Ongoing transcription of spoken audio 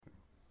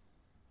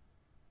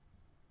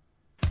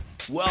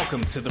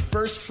Welcome to the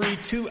first free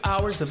 2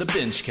 hours of the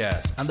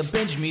BingeCast on the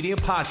Binge Media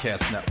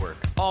Podcast Network.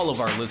 All of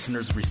our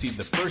listeners receive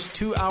the first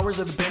 2 hours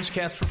of the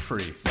BingeCast for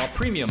free, while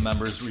premium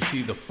members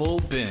receive the full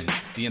binge.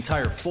 The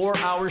entire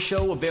 4-hour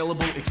show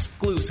available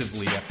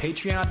exclusively at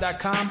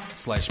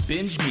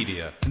patreon.com/binge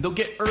media. And they'll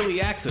get early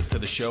access to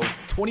the show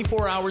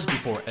 24 hours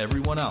before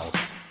everyone else.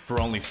 For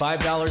only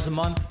 $5 a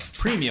month,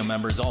 premium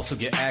members also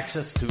get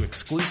access to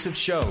exclusive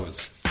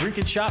shows, drink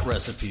and shot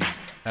recipes,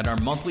 and our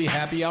monthly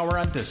happy hour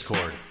on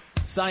Discord.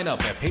 Sign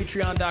up at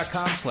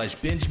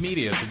patreon.com/binge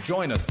media to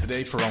join us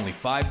today for only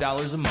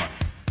 $5 a month.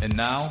 And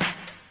now,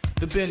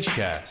 the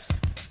BingeCast.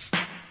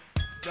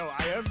 No,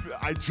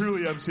 I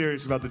truly am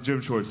serious about the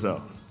gym shorts,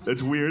 though.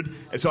 It's weird.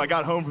 And so I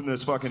got home from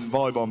this fucking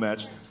volleyball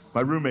match.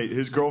 My roommate,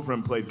 his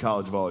girlfriend played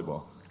college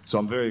volleyball. So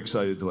I'm very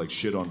excited to,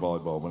 shit on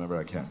volleyball whenever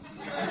I can.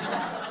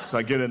 So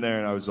I get in there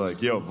and I was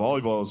like, yo,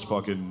 volleyball is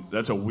fucking,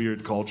 that's a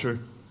weird culture.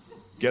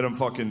 Get them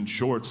fucking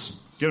shorts.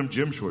 Get them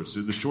gym shorts.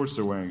 The shorts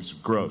they're wearing is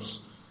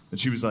gross. And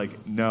she was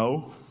like,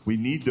 no, we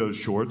need those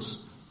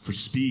shorts for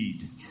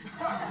speed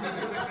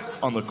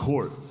on the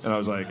court. And I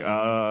was like,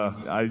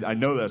 I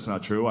know that's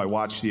not true. I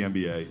watch the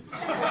NBA.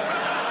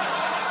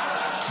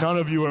 None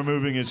of you are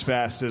moving as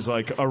fast as,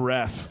 a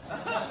ref.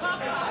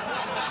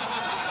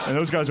 And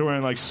those guys are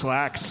wearing,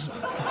 slacks.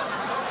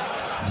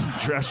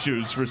 Dress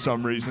shoes for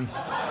some reason.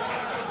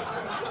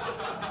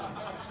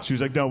 She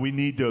was like, no, we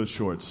need those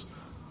shorts.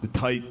 The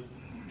tight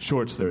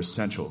shorts, they're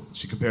essential.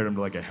 She compared them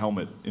to, a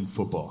helmet in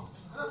football.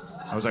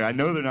 I was like, I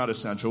know they're not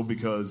essential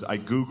because I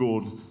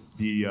Googled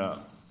the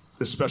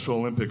Special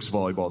Olympics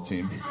volleyball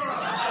team.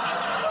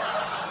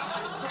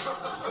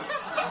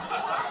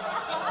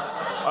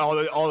 All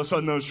of a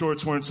sudden, those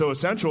shorts weren't so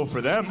essential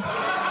for them.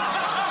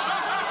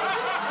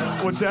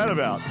 What's that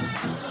about?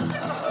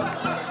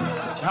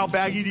 How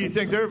baggy do you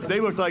think they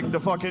look like the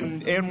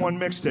fucking And1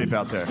 mixtape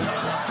out there?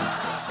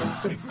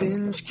 The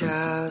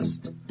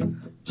BingeCast.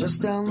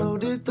 Just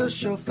downloaded the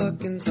show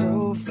fucking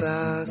so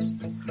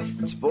fast.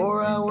 It's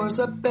 4 hours,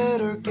 I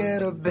better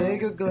get a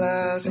bigger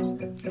glass.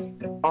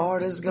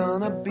 Art is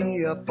gonna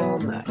be up all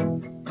night.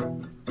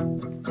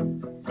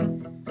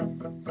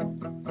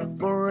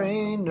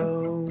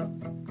 Moreno,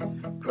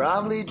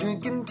 probably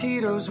drinking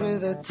Tito's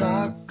with a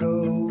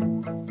taco.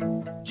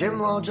 Jim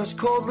Law just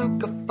called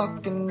Luke a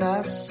fucking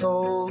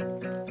asshole.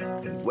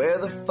 And where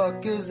the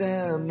fuck is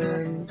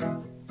Ammon?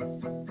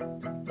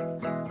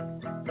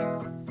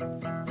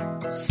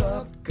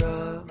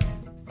 Sucker,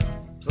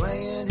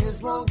 playing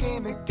his long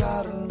game, it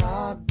got a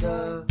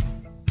nada.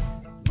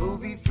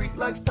 Movie freak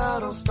likes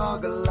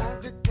Battlestar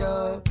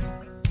Galactica,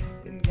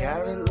 and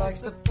Garrett likes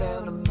the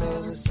Phantom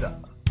Menace.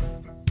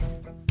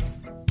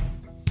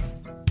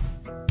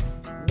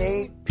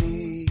 Nate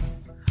P,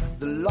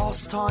 the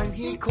last time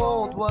he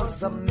called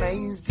was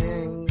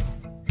amazing.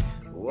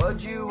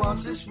 What'd you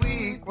watch this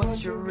week?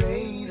 What's your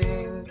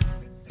rating?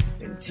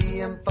 And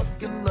TM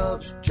fucking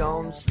loves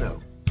Jon Snow.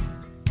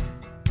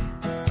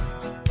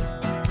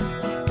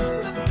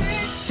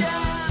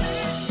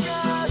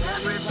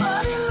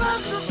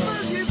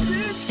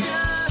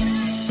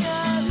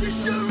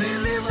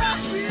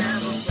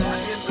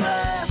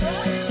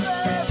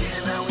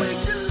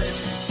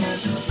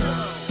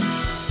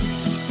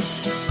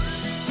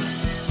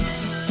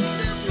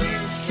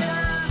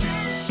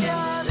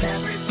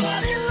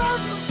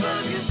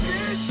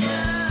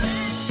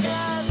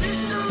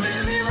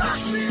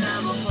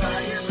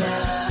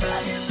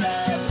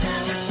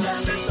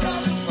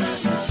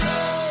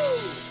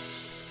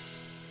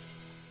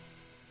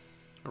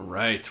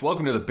 Right.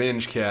 Welcome to the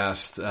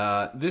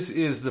BingeCast. This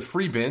is the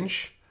free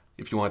binge.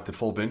 If you want the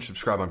full binge,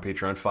 subscribe on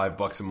Patreon,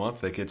 $5 a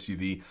month. That gets you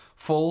the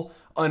full,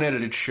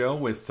 unedited show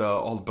with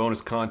all the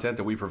bonus content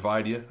that we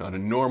provide you on a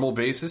normal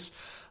basis.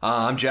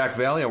 I'm Jack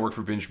Valley. I work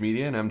for Binge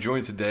Media, and I'm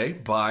joined today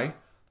by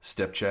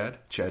Step Chad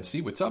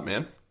C. What's up,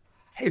 man?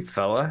 Hey,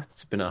 fella.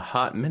 It's been a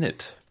hot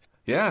minute.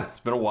 Yeah,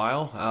 it's been a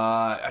while.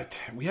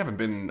 We haven't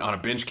been on a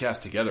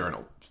BingeCast together in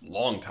a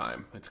long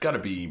time. It's got to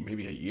be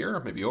maybe a year,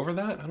 maybe over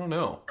that. I don't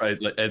know. Right,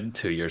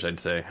 2 years, I'd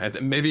say.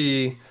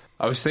 Maybe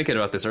I was thinking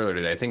about this earlier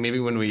today. I think maybe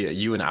when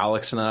you and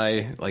Alex and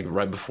I,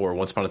 right before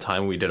Once Upon a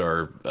Time, we did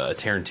our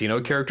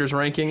Tarantino characters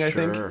ranking. I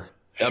think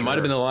that might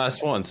have been the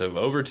last one. So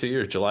over 2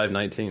 years, July of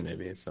 19,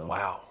 maybe. So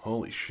wow,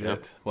 holy shit.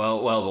 Yep.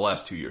 Well, the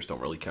last 2 years don't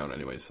really count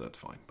anyway, so that's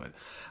fine. But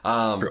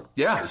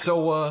yeah,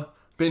 so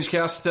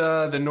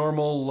BingeCast, the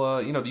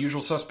normal, the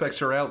usual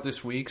suspects are out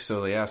this week,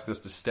 so they asked us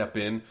to step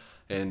in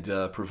and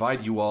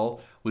provide you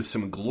all with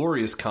some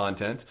glorious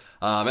content.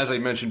 As I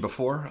mentioned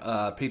before,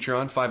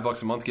 Patreon,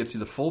 $5 a month gets you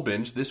the full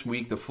binge. This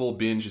week, the full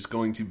binge is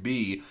going to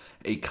be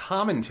a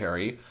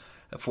commentary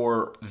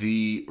for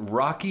the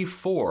Rocky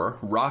IV,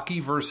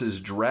 Rocky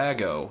vs.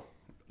 Drago,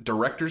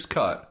 director's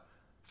cut,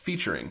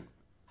 featuring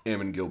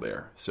Eamon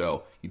Gilbert.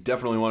 So you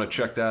definitely want to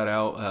check that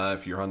out.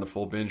 If you're on the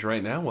full binge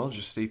right now, well,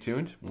 just stay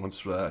tuned.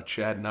 Once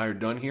Chad and I are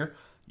done here,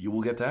 you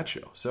will get that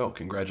show. So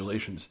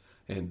congratulations,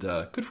 and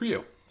good for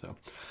you. So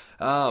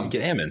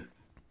get Ammon.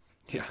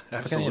 Yeah,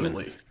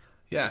 absolutely.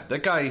 Yeah,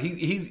 that guy,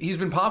 he's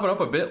been popping up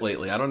a bit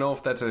lately. I don't know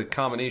if that's a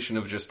combination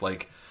of just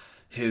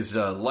his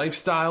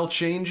lifestyle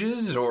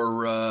changes,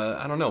 or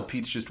I don't know.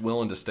 Pete's just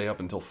willing to stay up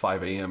until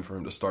 5 a.m. for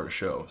him to start a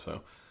show.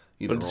 So,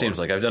 but it seems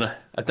like I've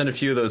done a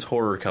few of those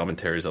horror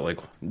commentaries at like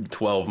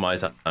 12 my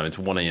time. It's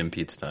 1 a.m.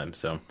 Pete's time.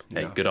 So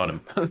hey, good on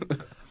him.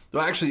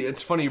 Well, actually,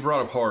 it's funny you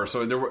brought up horror.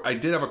 So I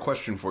did have a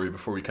question for you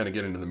before we kind of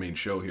get into the main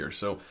show here.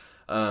 So,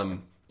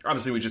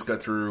 obviously, we just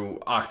got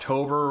through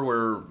October.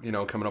 We're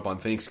coming up on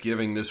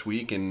Thanksgiving this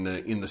week in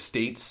the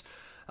States.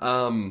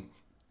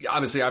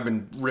 Obviously, I've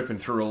been ripping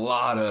through a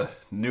lot of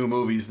new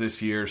movies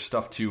this year,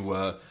 stuff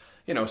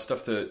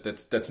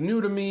that's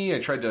new to me. I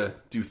tried to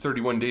do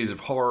 31 Days of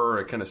Horror.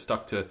 I kind of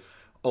stuck to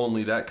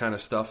only that kind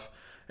of stuff.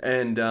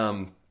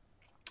 And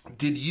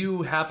did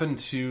you happen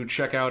to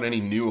check out any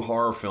new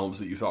horror films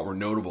that you thought were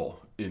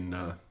notable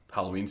in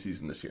Halloween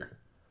season this year?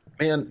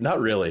 Man, not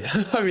really.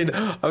 I mean,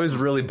 I was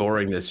really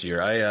boring this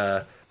year.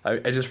 I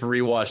just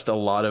rewatched a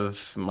lot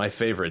of my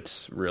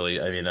favorites,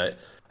 really. I mean,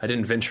 I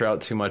didn't venture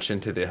out too much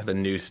into the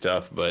new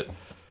stuff, but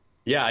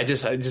yeah, I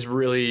just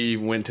really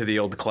went to the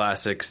old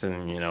classics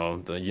and,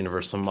 the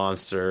Universal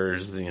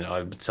Monsters,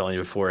 I've been telling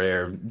you before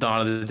air,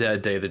 Dawn of the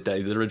Dead, Day of the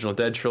Dead, the original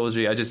Dead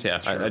trilogy. I just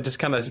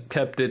kind of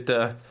kept it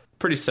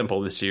pretty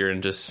simple this year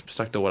and just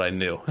stuck to what I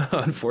knew,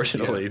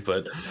 unfortunately. Yeah.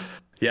 But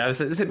yeah,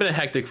 it's been a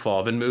hectic fall.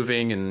 I've been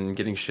moving and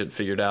getting shit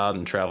figured out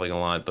and traveling a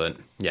lot, but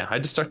yeah, I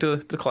just stuck to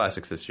the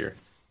classics this year.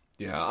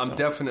 Yeah, I'm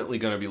definitely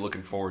going to be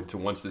looking forward to,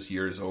 once this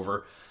year is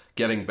over,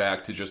 getting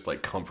back to just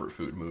like comfort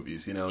food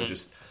movies,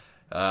 just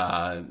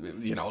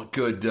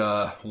good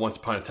Once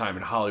Upon a Time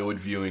in Hollywood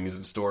viewing is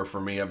in store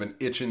for me. I've been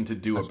itching to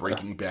do a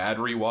Breaking Bad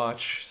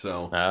rewatch,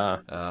 so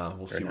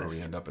we'll see where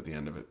we end up at the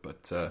end of it.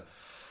 But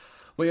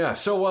well, yeah.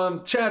 So,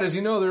 Chad, as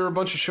you know, there are a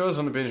bunch of shows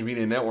on the Binge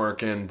Media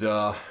Network, and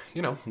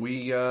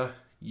we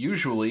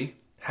usually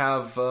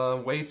have a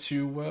way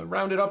to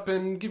round it up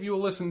and give you a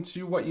listen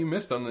to what you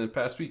missed on the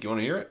past week. You want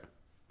to hear it?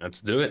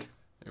 Let's do it.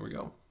 Here we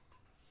go.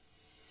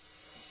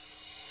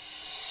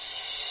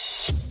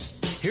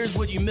 Here's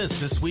what you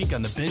missed this week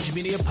on the Binge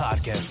Media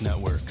Podcast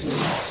Network.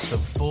 The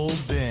full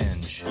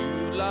binge.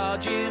 Jude Law,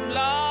 Jim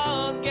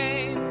Law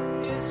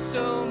game is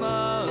so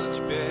much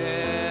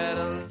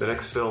better. The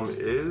next film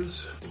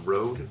is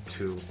Road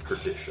to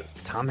Perdition.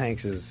 Tom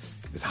Hanks is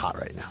hot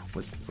right now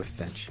with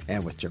Finch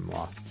and with Jim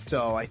Law.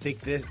 So I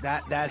think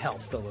that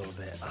helped a little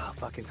bit. Oh,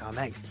 fucking Tom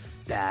Hanks.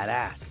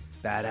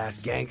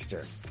 Badass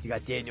gangster. You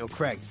got Daniel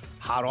Craig,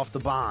 hot off the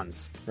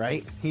bonds,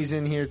 right? He's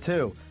in here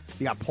too.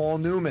 You got Paul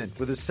Newman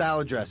with his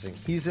salad dressing.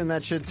 He's in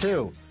that shit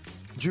too.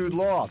 Jude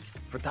Law,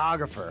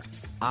 photographer.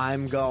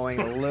 I'm going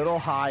a little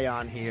high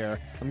on here.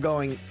 I'm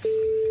going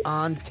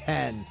on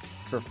 10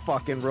 for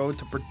fucking Road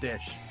to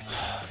Perdition.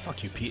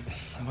 Fuck you, Pete.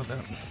 How about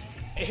that?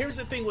 Here's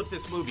the thing with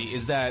this movie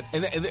is that,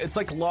 and it's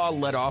like Law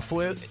let off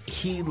with,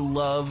 he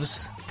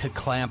loves to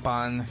clamp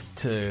on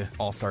to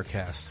all-star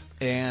cast.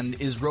 And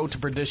is Road to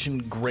Perdition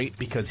great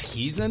because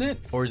he's in it,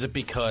 or is it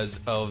because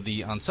of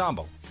the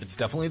ensemble? It's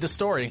definitely the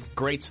story.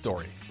 Great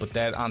story. But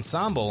that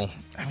ensemble,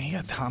 I mean, you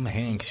got Tom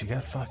Hanks, you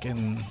got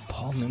fucking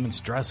Paul Newman's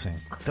dressing.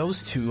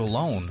 Those two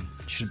alone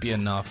should be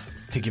enough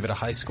to give it a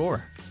high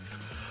score.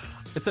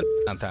 It's a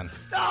on 10.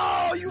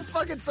 Oh, you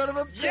fucking son of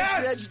a bitch.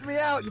 Yes! You edged me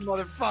out, you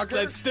motherfucker.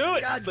 Let's do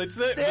it. God Let's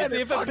see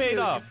if it paid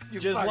off.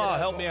 Jizz Law,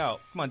 help me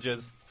out. Come on,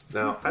 Jizz.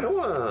 Now, I don't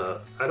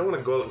want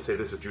to go out and say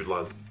this is Jude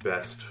Law's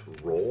best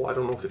role. I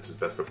don't know if it's his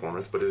best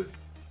performance, but it is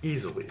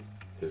easily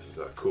his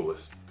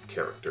coolest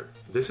character.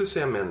 This is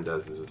Sam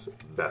Mendes'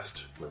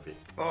 best movie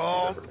he's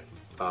ever made.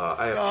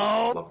 I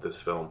absolutely love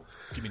this film.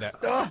 Give me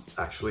that.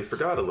 Actually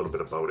forgot a little bit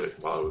about it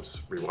while I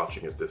was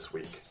rewatching it this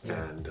week,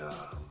 and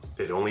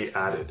it only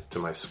added to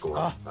my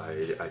score.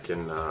 I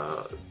can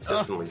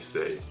definitely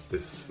say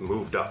this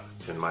moved up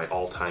in my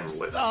all-time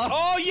list.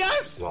 Oh,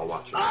 yes! While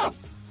watching it.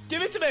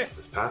 Give it to me!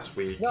 This past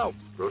week, Road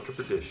to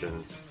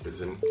Perdition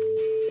is an...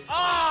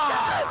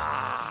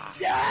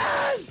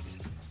 Yes!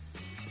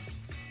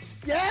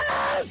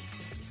 Yes!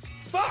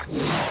 Fuck!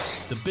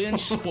 The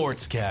Binge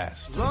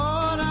Sportscast. Lord,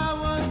 I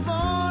was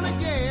born a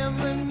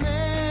gambling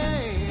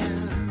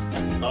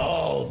man.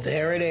 Oh,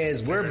 there it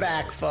is. We're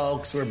back,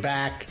 folks. We're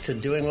back to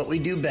doing what we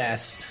do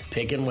best,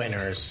 picking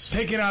winners.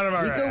 Picking out of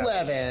our Week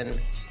ass. 11.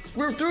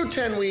 We're through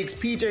 10 weeks.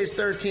 PJ's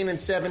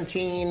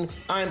 13-17.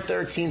 I'm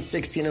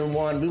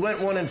 13-16-1. We went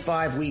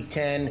 1-5 week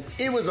 10.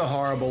 It was a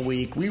horrible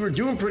week. We were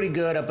doing pretty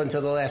good up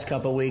until the last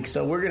couple weeks,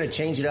 so we're going to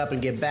change it up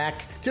and get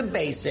back to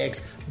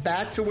basics,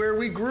 back to where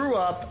we grew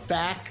up,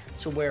 back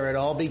to where it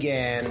all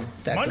began.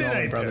 That's Monday an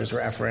Allman Night Brothers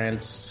Picks.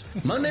 reference.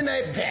 Monday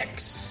Night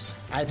Picks.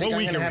 I think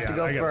What I'm going to week are have we to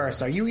go at?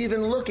 first. Are you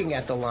even looking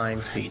at the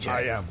lines, PJ?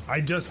 I am. I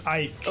just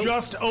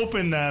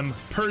opened them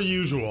per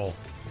usual.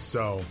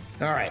 So,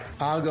 All right,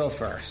 I'll go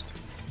first.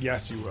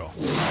 yes, you will.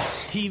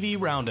 TV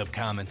Roundup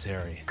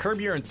Commentary.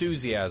 Curb Your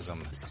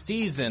Enthusiasm.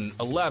 Season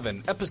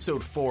 11,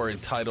 Episode 4,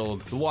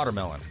 entitled The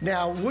Watermelon.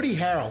 Now, Woody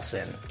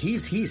Harrelson,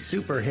 he's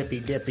super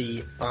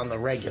hippy-dippy on the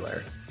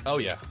regular. Oh,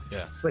 yeah.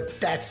 But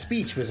that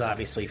speech was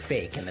obviously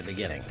fake in the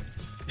beginning.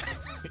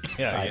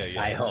 Yeah.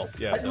 I hope.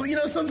 Yeah.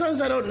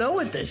 Sometimes I don't know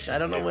what I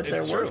don't know what they're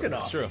It's true. working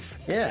It's off. true.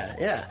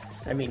 Yeah.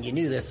 I mean, you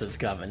knew this was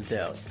coming,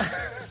 too.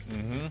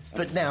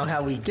 But now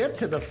how we get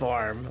to the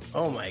farm,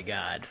 oh, my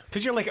God.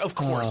 Because you're like, of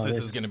course this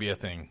is going to be a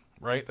thing,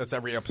 right? That's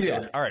every episode.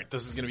 Yeah. All right,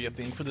 this is going to be a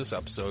thing for this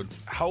episode.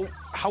 How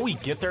we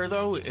get there,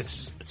 though,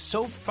 it's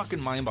so fucking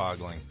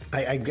mind-boggling.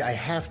 I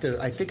have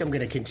to, I think I'm going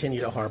to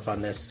continue to harp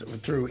on this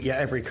through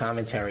every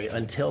commentary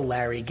until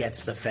Larry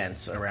gets the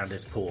fence around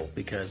his pool,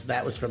 because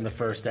that was from the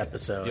first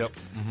episode. Yep.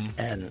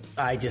 And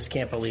I just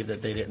can't believe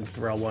that they didn't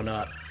throw one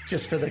up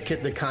just for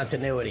the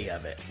continuity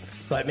of it.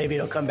 But maybe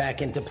it'll come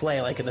back into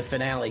play like in the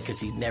finale because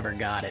he never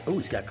got it. Ooh,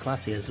 he's got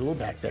Classy Azul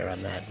back there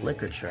on that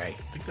liquor tray.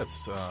 I think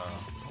that's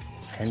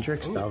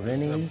Hendrix,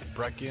 Balvenie.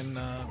 Brecken,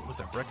 was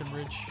that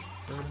Breckenridge?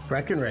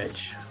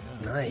 Breckenridge.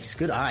 Yeah. Nice.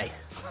 Good eye.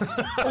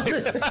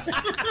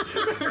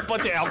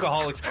 Bunch of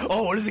alcoholics.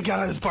 Oh, what has he got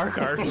on his bar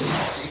card?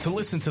 To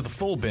listen to the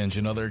full binge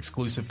and other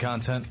exclusive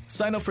content,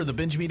 sign up for the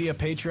Binge Media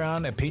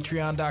Patreon at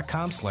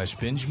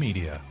patreon.com/binge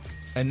media.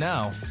 And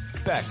now,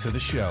 back to the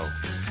show.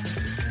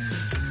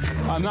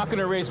 I'm not going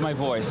to raise my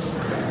voice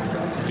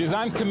because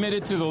I'm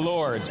committed to the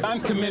Lord.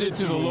 I'm committed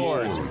to the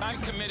Lord.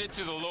 I'm committed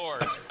to the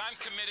Lord. I'm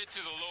committed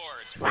to the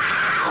Lord.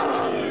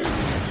 I'm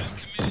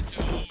committed to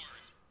the Lord.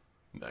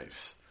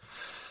 Nice.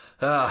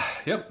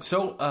 Yep.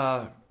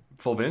 So,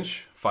 full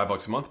binge,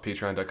 $5 a month,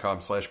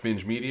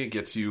 patreon.com/binge media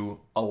gets you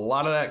a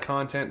lot of that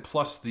content,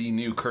 plus the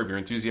new Curb Your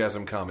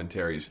Enthusiasm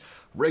commentaries,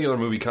 regular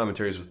movie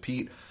commentaries with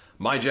Pete,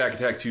 my Jack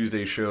Attack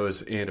Tuesday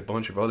shows, and a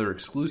bunch of other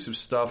exclusive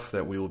stuff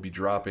that we will be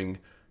dropping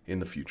in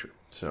the future.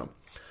 So,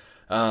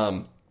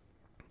 all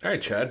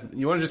right, Chad,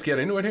 you want to just get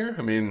into it here?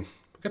 I mean,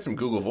 we got some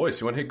Google Voice.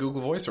 You want to hit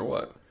Google Voice or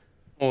what?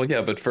 Well,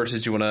 yeah, but first,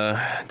 did you want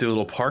to do a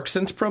little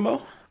ParkSense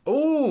promo?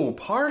 Oh,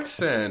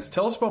 ParkSense.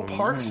 Tell us about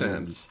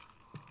ParkSense.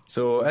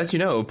 So, as you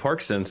know,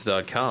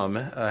 ParkSense.com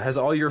has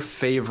all your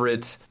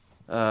favorite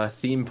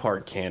theme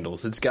park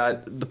candles. It's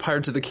got the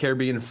Pirates of the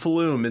Caribbean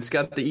Flume. It's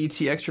got the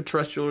E.T.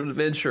 Extraterrestrial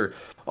Adventure.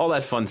 All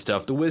that fun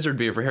stuff. The Wizard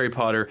Beer for Harry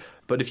Potter.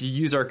 But if you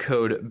use our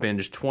code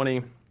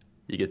BINGE20,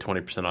 you get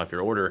 20% off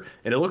your order.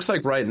 And it looks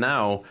like right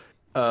now,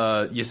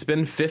 you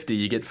spend $50,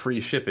 you get free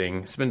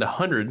shipping. Spend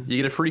 $100, you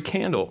get a free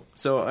candle.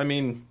 So, I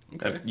mean,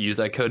 use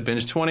that code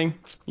BINGE20,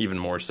 even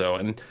more so.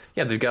 And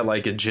yeah, they've got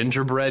like a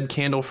gingerbread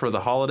candle for the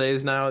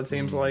holidays now, it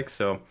seems like.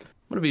 So I'm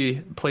going to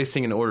be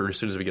placing an order as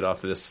soon as we get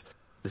off this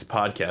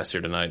podcast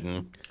here tonight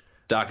and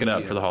stock it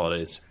up for the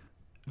holidays.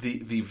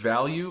 The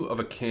value of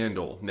a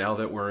candle, now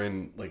that we're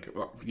in, like,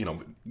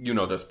 you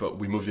know this, but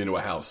we moved into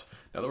a house.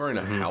 Now that we're in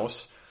a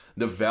house,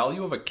 the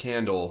value of a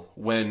candle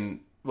when,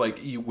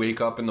 like, you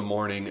wake up in the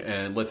morning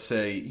and let's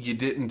say you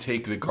didn't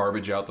take the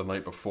garbage out the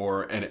night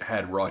before and it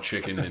had raw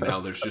chicken and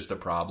now there's just a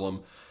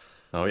problem.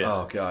 Oh, yeah.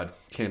 Oh, God.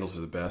 Candles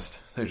are the best.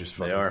 They're just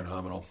fucking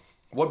phenomenal.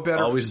 What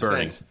better Always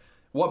burning. scent?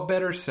 What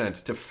better scent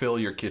to fill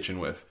your kitchen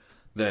with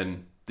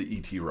than the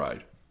E.T.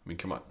 ride? I mean,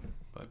 come on.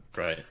 But,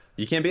 right.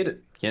 You can't beat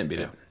it. Can't beat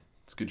it.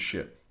 It's good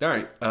shit. All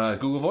right.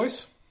 Google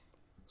Voice?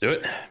 Do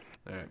it.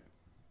 All right.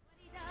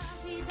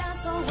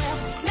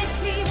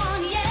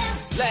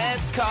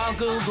 Let's call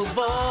Google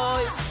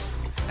Voice.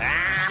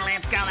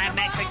 Let's call that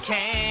Mexican.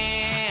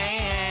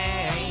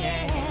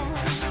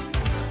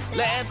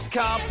 Let's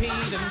call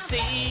PMC,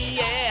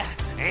 yeah.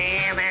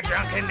 And that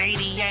drunk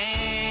Canadian.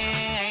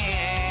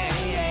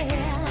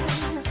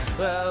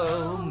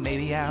 Oh,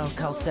 maybe I'll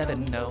call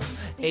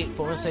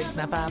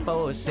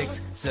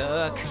 708469546.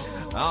 Suck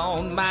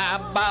on my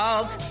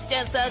balls.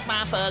 Just suck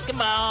my fucking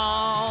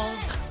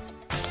balls.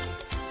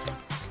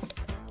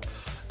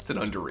 It's an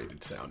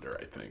underrated sounder,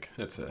 I think.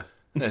 That's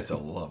a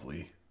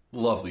lovely,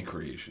 lovely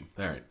creation.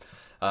 All right.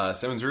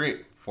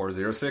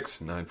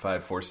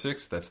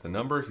 708-406-9546. That's the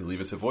number. You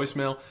leave us a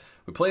voicemail.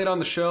 We play it on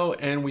the show,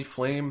 and we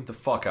flame the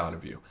fuck out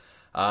of you.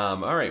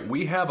 All right.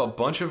 We have a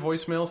bunch of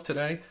voicemails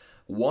today.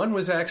 One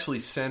was actually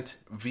sent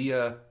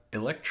via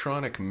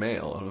electronic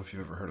mail. I don't know if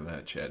you've ever heard of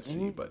that, Chad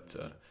C., but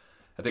I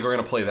think we're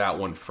going to play that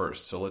one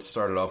first. So let's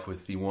start it off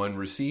with the one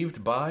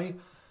received by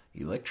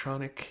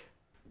electronic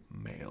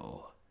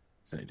mail.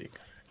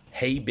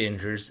 Hey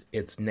bingers,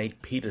 it's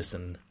Nate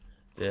Peterson,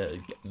 the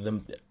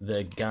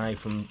guy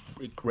from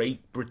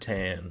Great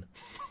Britain.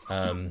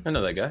 I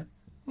know that guy.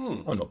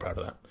 I'm not proud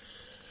of that.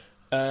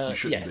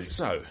 Be.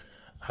 So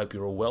hope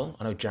you're all well.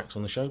 I know Jack's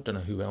on the show. Don't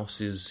know who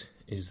else is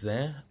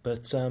there,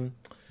 but a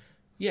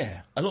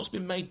lot's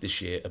been made this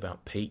year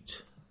about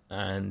Pete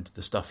and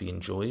the stuff he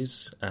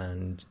enjoys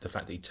and the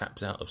fact that he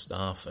taps out of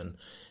stuff, and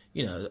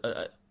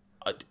I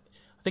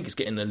think it's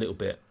getting a little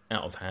bit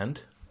out of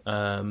hand.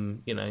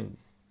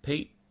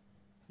 Pete,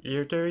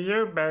 you do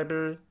you,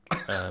 baby.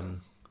 That's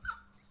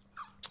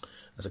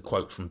a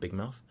quote from Big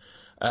Mouth.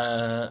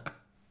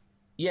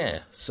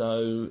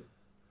 So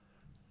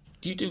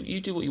you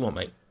do what you want,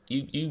 mate.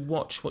 You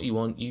watch what you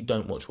want. You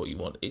don't watch what you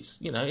want.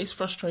 It's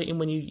frustrating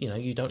when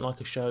you don't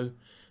like a show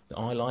that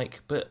I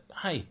like, but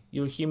hey,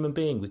 you're a human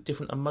being with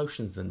different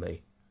emotions than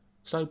me.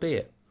 So be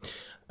it.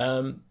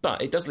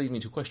 But it does lead me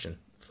to a question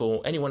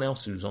for anyone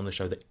else who's on the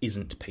show that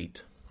isn't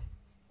Pete.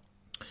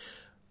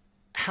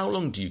 How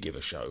long do you give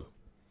a show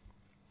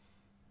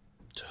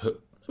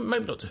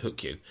maybe not to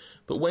hook you,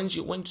 but when's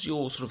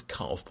your sort of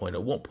cut-off point?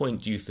 At what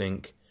point do you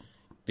think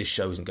this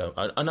show isn't going?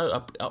 I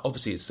know,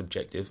 obviously, it's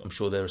subjective. I'm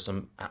sure there are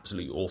some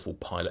absolutely awful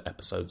pilot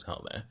episodes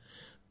out there,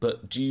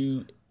 but do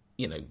you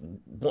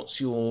what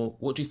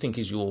do you think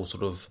is your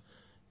sort of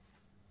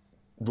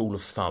rule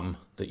of thumb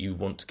that you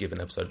want to give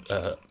an episode?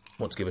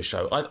 Want to give a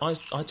show?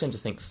 I tend to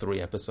think 3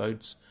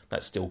 episodes.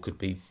 That still could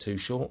be too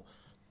short,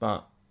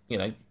 but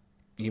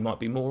you might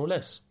be more or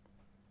less.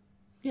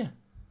 Yeah.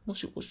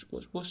 What's your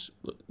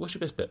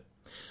best bit?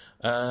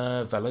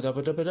 All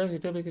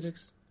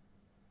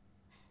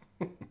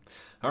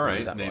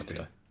right, Nate.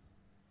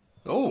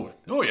 Oh,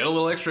 you had a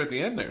little extra at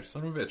the end there,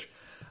 son of a bitch.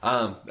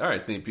 All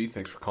right, Nate B,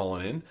 thanks for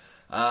calling in.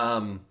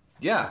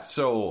 Yeah,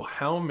 so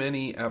how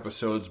many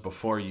episodes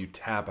before you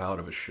tap out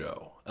of a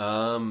show?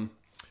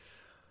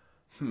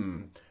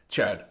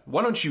 Chad,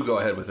 why don't you go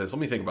ahead with this? Let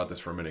me think about this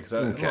for a minute, because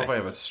I don't know if I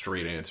have a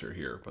straight answer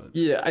here. But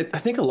yeah, I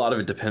think a lot of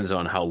it depends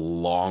on how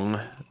long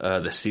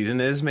the season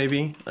is,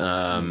 maybe.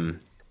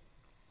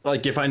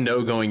 Like, if I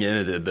know going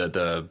in that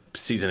the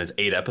season is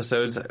 8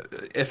 episodes,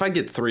 if I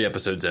get 3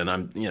 episodes in,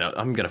 I'm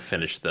going to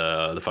finish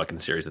the fucking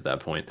series at that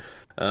point.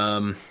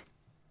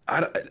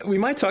 We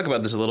might talk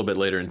about this a little bit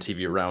later in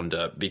TV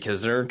Roundup,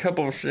 because there are a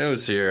couple of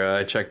shows here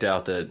I checked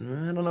out that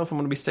I don't know if I'm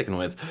going to be sticking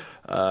with.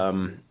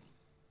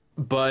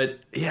 But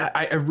yeah,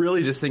 I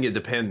really just think it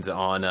depends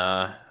on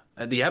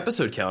the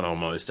episode count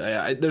almost.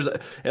 And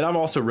I'm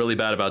also really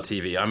bad about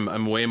TV.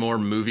 I'm way more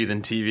movie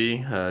than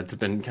TV. It's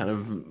been kind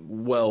of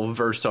well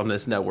versed on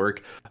this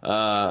network.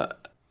 I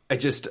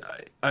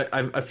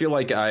feel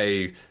like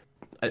I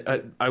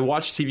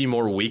watch TV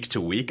more week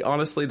to week,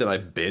 honestly, than I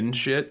binge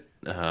shit.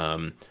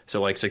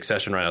 So like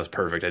Succession right now is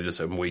perfect.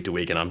 I'm week to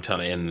week and I'm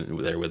kind of in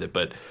there with it.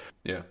 But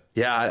yeah,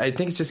 I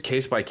think it's just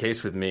case by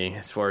case with me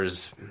as far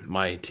as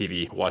my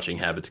TV watching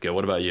habits go.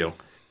 What about you?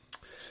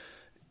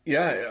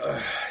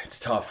 Yeah, it's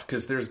tough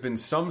because there's been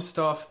some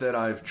stuff that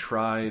I've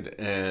tried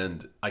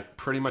and I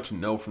pretty much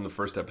know from the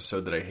first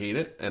episode that I hate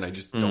it, and I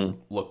just don't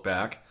look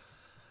back.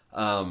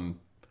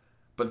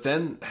 But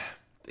then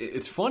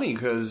it's funny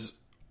because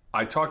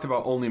I talked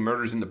about Only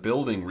Murders in the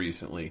Building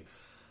recently,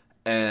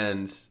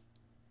 and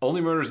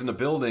Only Murders in the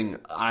Building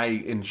I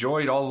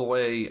enjoyed all the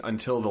way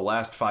until the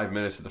last 5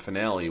 minutes of the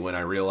finale, when I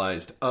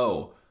realized,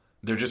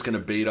 they're just going to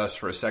bait us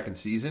for a second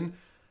season,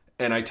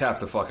 and I tapped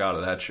the fuck out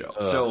of that show.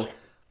 So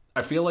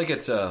I feel like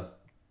it's a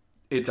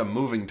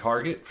moving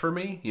target for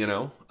me,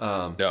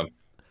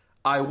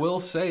 I will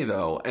say,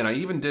 though, and I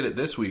even did it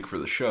this week for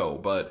the show,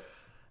 but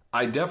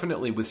I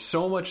definitely, with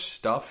so much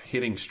stuff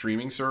hitting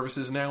streaming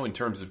services now in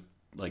terms of,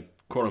 like,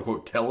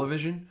 quote-unquote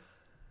television,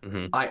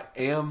 I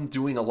am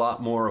doing a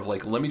lot more of,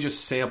 like, let me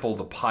just sample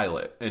the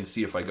pilot and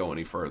see if I go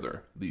any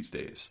further these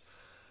days.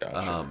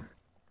 Gotcha.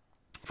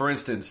 For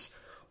instance,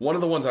 one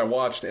of the ones I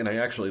watched and I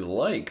actually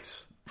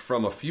liked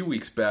from a few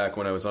weeks back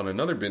when I was on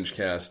another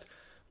BingeCast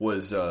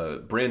was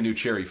Brand New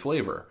Cherry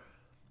Flavor.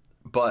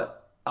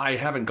 But I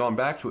haven't gone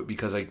back to it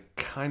because I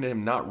kind of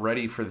am not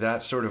ready for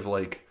that sort of,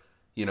 like,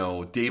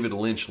 David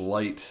Lynch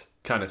light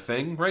kind of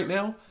thing right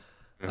now.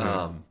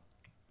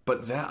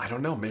 But that, I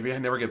don't know, maybe I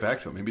never get back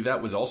to it. Maybe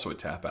that was also a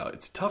tap out.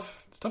 It's a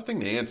tough thing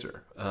to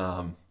answer.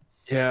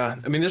 Yeah,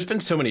 I mean, there's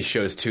been so many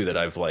shows too that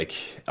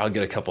I'll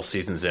get a couple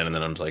seasons in and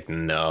then I'm just like,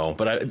 no.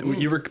 But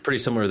you were pretty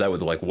similar to that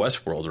with, like,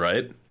 Westworld,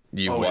 right?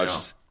 You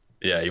watched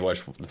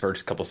the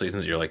first couple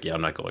seasons. You're like, yeah,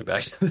 I'm not going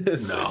back to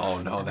this.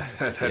 No,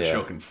 that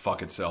show can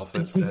fuck itself.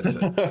 That's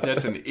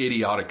an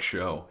idiotic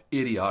show,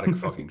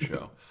 fucking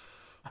show.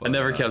 But, I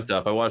never kept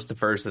up. I watched the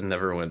first and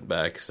never went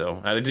back.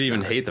 So I didn't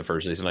even hate the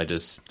first season. I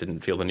just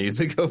didn't feel the need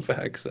to go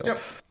back. So yep,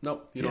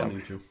 nope, you don't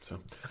need to. So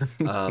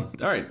all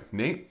right,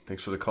 Nate,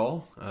 thanks for the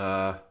call.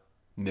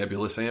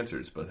 Nebulous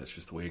answers, but that's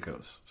just the way it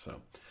goes. So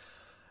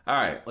all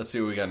right, let's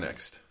see what we got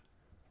next.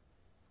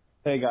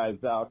 Hey guys,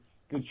 Alex,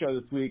 good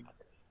show this week.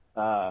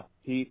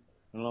 Pete,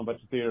 I don't know about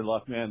your theater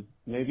luck, man.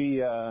 Maybe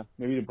to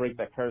break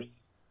that curse,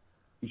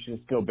 you should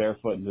just go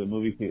barefoot into the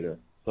movie theater.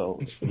 So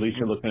at least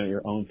you're looking at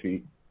your own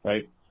feet,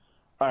 right?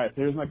 All right,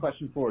 so here's my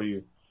question for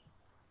you.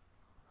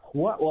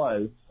 What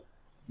was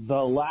the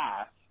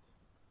last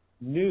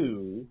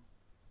new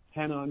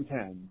 10 on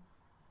 10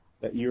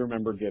 that you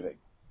remember giving?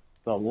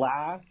 The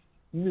last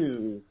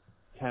new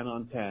 10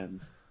 on 10.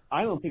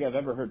 I don't think I've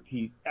ever heard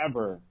Pete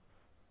ever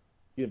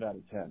give out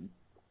a 10.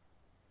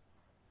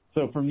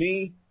 So for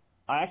me,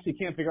 I actually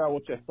can't figure out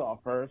which I saw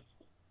first.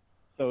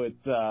 So it's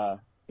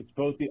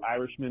both The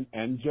Irishman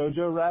and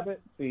Jojo Rabbit,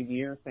 same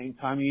year, same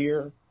time of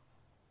year.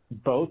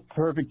 Both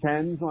perfect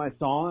 10s when I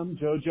saw them.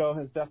 Jojo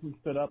has definitely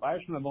stood up.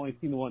 Irishman I've only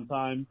seen the one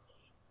time,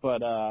 but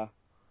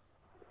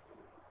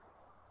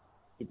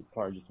stupid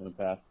car just went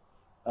past.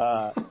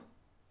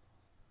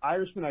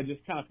 Irishman, I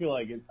just kind of feel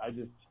like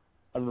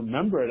I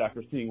remember it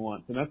after seeing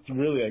once, and that's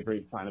really a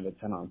great sign of a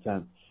 10 on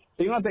 10.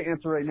 So you don't have to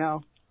answer right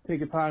now. Take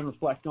your time,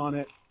 reflect on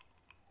it.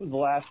 What was the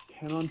last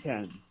 10 on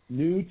 10,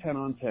 new 10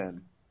 on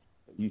 10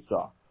 that you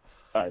saw?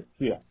 All right,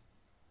 see ya.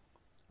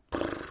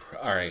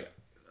 All right.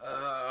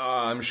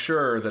 I'm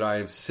sure that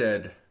I've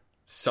said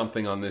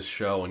something on this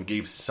show and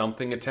gave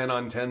something a 10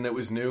 on 10 that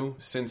was new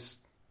since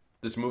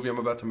this movie I'm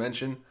about to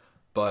mention,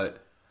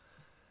 but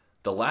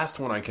the last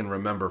one I can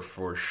remember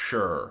for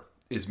sure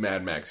is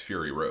Mad Max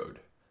Fury Road.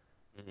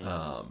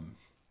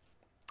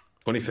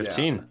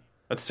 2015. Yeah.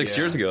 That's 6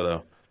 years ago,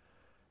 though.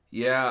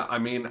 Yeah, I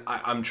mean,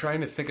 I'm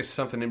trying to think of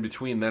something in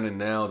between then and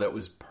now that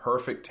was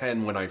perfect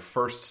 10 when I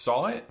first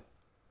saw it.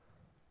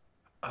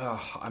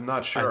 I'm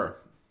not sure.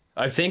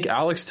 I think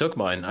Alex took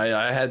mine.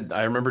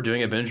 I remember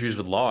doing a binge reviews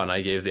with Law, and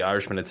I gave The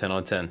Irishman a 10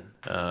 on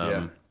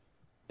 10.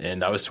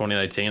 And that was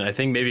 2019. I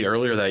think maybe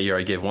earlier that year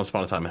I gave Once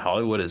Upon a Time in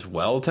Hollywood as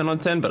well 10 on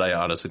 10, but I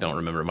honestly don't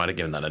remember. I might have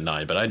given that a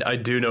 9, but I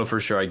do know for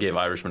sure I gave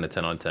Irishman a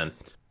 10 on 10.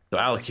 So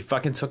Alex, you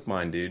fucking took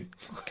mine, dude.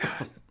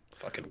 God,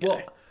 fucking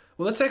guy.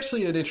 Well, that's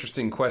actually an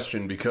interesting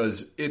question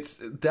because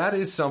that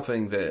is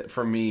something that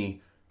for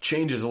me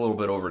changes a little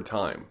bit over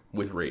time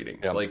with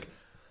ratings. Yeah. Like,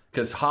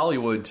 because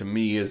Hollywood to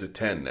me is a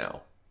 10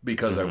 now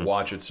because I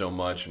watch it so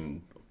much,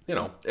 and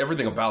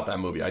everything about that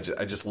movie. I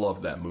just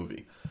love that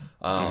movie.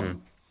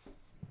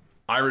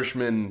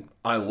 Irishman,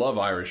 I love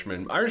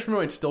Irishman. Irishman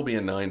might still be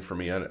a 9 for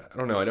me. I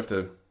don't know. I'd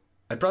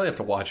probably have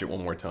to watch it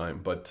one more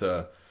time. But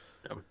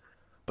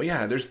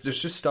yeah, there's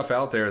just stuff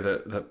out there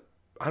that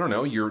I don't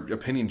know. Your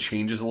opinion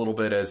changes a little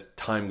bit as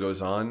time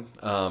goes on.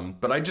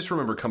 But I just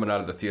remember coming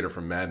out of the theater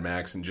from Mad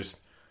Max and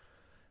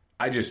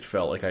I just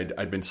felt like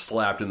I'd been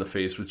slapped in the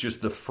face with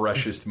just the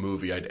freshest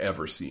movie I'd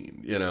ever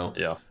seen. Yeah.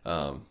 It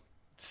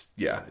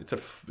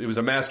was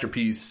a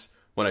masterpiece.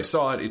 When I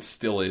saw it, it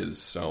still is.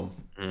 So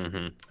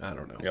I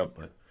don't know. Yep.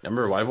 But I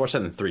remember I watched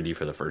that in 3D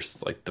for the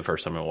first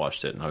time I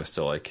watched it, and I was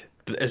still like,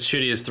 as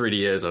shitty as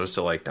 3D is, I was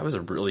still like, that was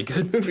a really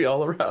good movie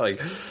all around.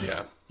 Like,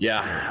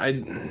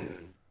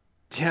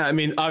 I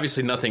mean,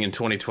 obviously nothing in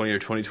 2020 or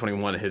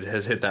 2021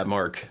 has hit that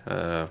mark.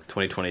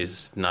 2020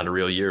 is not a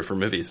real year for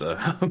movies, though.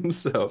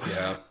 So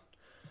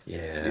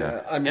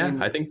yeah. I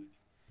mean, I think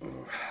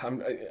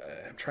I'm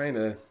trying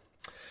to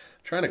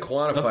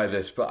quantify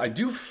this, but I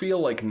do feel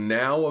like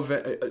now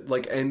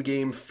like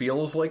Endgame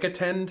feels like a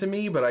 10 to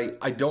me, but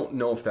I don't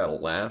know if that'll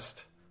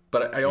last.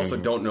 But I also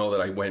don't know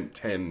that I went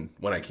 10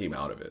 when I came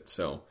out of it.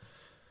 So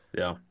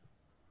yeah.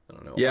 I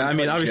don't know. Yeah, I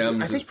mean, obviously,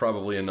 Gems is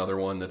probably another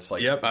one that's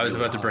like. Yep, I was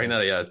about to bring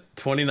that. Yeah,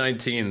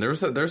 2019.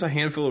 There's a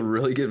handful of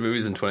really good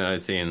movies in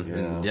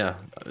 2019. Yeah,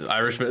 and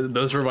Irishman.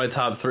 Those were my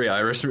top 3.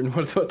 Irishman,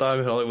 Once Upon a Time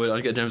in Hollywood,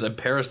 Uncut Gems, and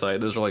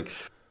Parasite. Those are like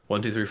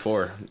 1, 2, 3,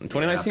 4.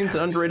 2019 is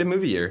an underrated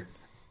movie year.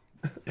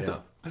 Yeah,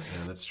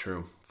 that's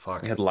true.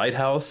 Fuck. We had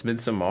Lighthouse,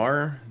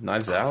 Midsommar,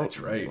 Knives Out. That's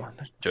right.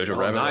 Jojo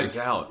Rabbit. Knives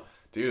Out.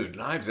 Dude,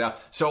 Knives Out.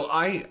 So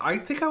I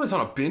think I was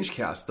on a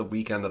BingeCast the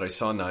weekend that I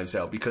saw Knives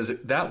Out because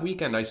that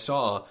weekend I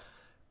saw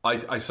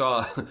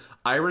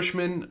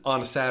Irishman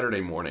on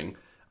Saturday morning.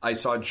 I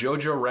saw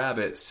Jojo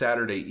Rabbit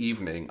Saturday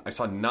evening. I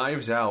saw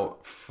Knives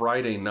Out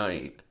Friday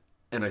night.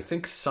 And I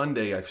think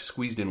Sunday I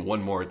squeezed in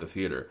one more at the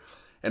theater.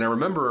 And I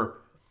remember,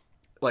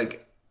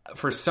 like,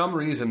 for some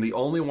reason, the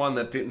only one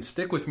that didn't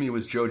stick with me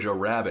was Jojo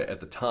Rabbit at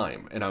the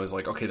time. And I was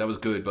like, okay, that was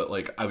good, but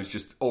like I was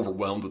just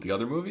overwhelmed with the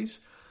other movies.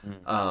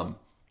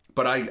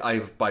 But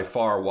I've by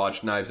far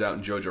watched Knives Out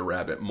and Jojo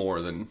Rabbit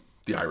more than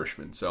The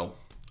Irishman. So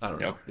I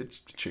don't know.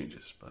 It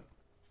changes, but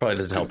probably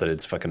doesn't help that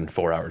it's fucking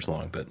 4 hours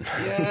long. But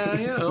yeah,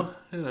 you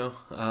know.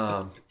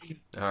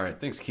 All right,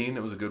 thanks, Keen.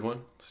 That was a good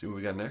one. Let's see what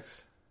we got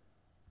next.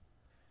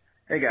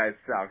 Hey guys,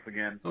 it's Alex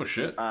again. Oh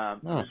shit! I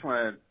just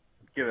want to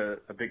give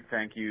a big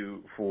thank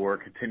you for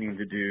continuing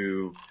to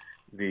do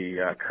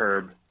the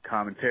Curb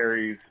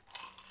commentaries.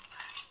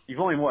 You've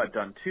only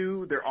done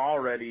 2? They're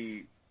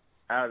already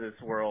out of this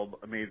world,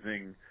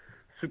 amazing,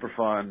 super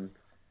fun,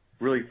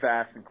 really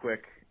fast and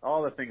quick.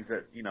 All the things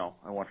that I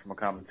want from a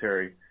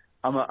commentary.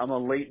 I'm a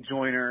late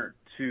joiner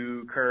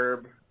to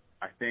Curb.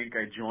 I think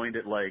I joined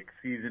at like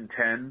season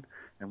 10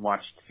 and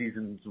watched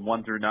seasons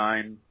 1 through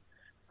 9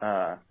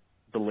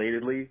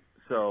 belatedly.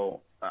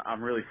 So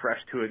I'm really fresh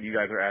to it, and you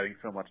guys are adding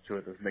so much to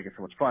it that's making it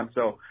so much fun.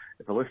 So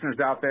if the listeners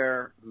out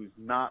there who's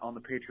not on the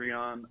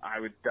Patreon, I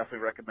would definitely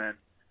recommend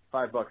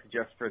 $5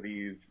 just for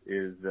these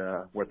is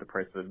worth the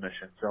price of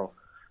admission. So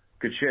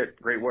good shit,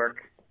 great work,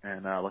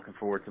 and looking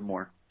forward to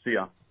more. See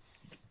ya.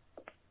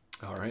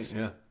 All right,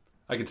 yeah.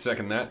 I could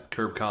second that.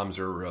 Curb comms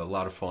are a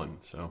lot of fun,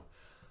 so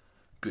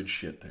good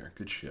shit there.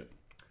 Good shit.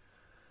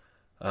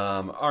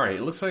 All right,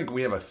 it looks like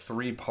we have a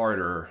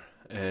 3-parter,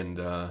 and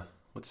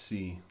let's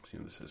see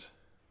what this is.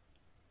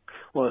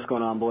 Well, what's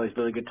going on, boys?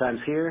 Really good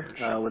times here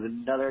with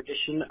another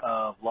edition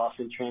of Lost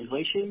in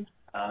Translation.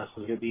 This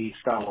is going to be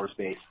Star Wars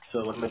based.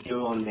 So what I'm going to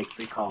do, I'm going to make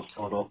 3 calls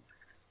total.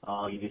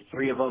 I'll give you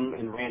 3 of them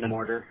in random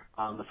order.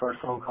 On the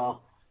first phone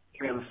call,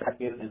 3 on the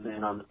second, and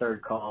then on the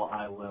third call,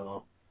 I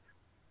will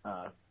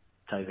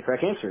tell you the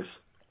correct answers.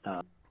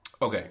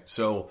 Okay,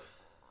 so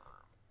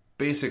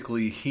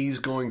basically he's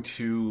going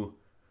to...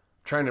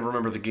 trying to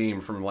remember the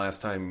game from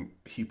last time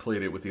he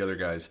played it with the other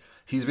guys.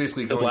 He's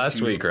basically going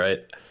last week, right?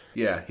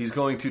 Yeah, he's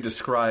going to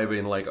describe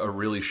in like a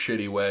really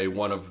shitty way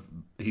one of,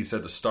 he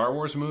said, the Star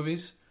Wars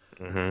movies.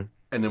 Mm-hmm.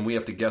 And then we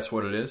have to guess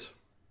what it is?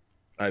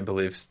 I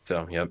believe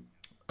so, yep.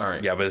 All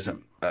right. Yeah,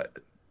 but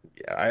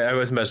I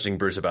was messaging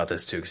Bruce about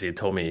this too because he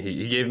told me,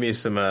 he gave me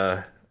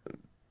some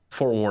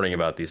forewarning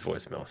about these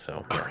voicemails.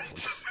 So all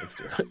right, let's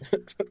do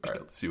it. All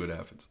right, let's see what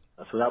happens.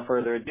 So without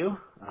further ado,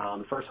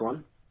 the first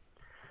one.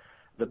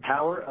 The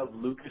power of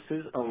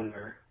Lucas's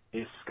owner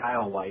is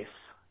Skyweiss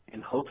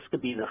and hopes to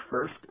be the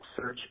first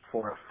search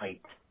for a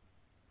fight.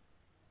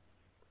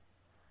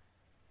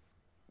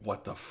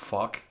 What the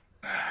fuck?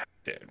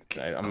 Dude,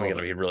 I'm going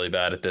to be really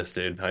bad at this,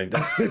 dude. I'm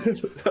All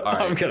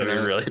right, going to be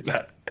really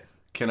bad.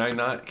 Can I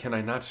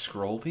not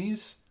scroll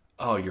these?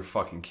 Oh, you're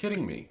fucking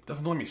kidding me.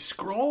 Doesn't let me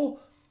scroll?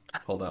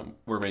 Hold on.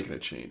 We're making a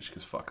change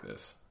because fuck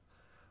this.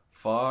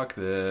 Fuck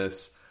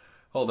this.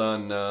 Hold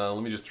on.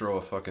 Let me just throw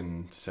a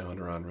fucking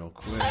sounder on real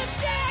quick.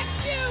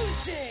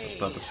 That's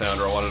not the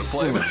sounder I wanted to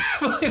play.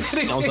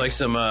 Sounds like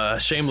some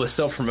shameless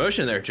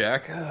self-promotion there,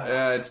 Jack.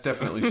 Yeah, it's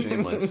definitely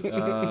shameless.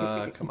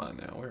 Come on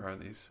now. Where are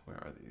these?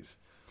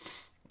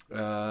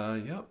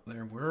 Yep,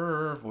 there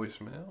were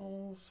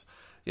voicemails.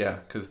 Yeah,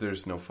 because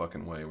there's no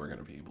fucking way we're going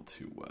to be able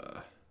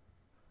to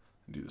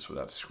do this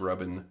without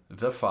scrubbing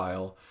the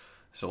file.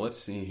 So let's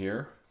see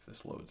here if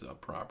this loads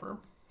up proper.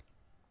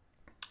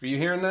 Are you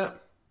hearing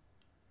that?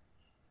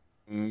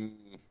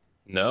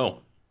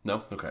 No.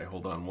 No? Okay,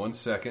 hold on 1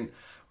 second.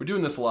 We're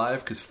doing this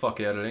live because fuck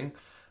editing.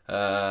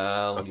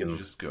 Let me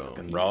just go.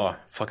 Fucking raw.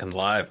 Fucking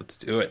live. Let's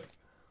do it.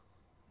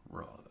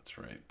 Raw, that's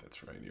right.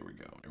 Here we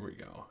go.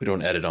 We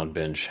don't edit on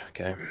Binge,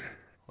 okay?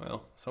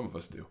 Well, some of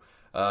us do.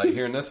 You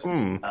hearing this? This is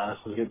going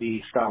to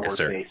be Star Wars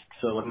based.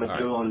 So what I'm going to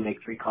do, I'm going to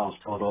make 3 calls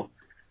total.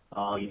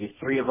 You do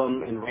 3 of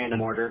them in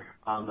random order.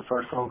 On the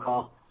first phone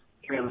call,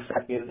 3 on the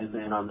second, and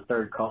then on the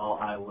third call,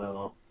 I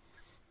will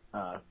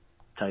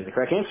tell you the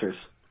correct answers.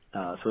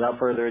 So without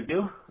further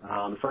ado,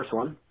 the first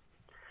one.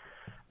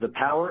 The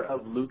power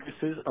of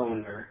Lucas's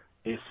owner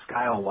is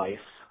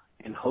Skyweiss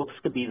and hopes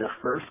to be the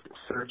first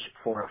search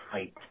for a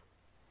fight.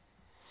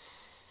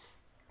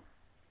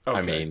 Okay.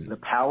 I mean, the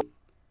power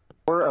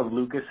of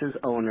Lucas's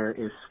owner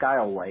is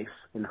Skyweiss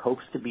and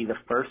hopes to be the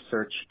first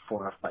search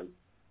for a fight.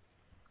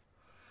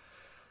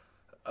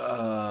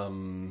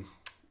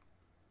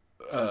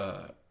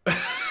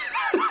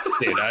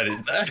 Dude,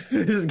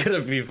 this is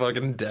gonna be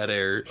fucking dead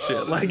air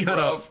shit.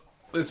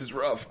 This is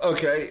rough.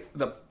 Okay,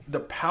 the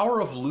power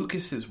of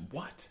Lucas is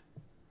what?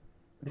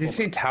 Did you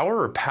say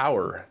tower or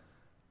power?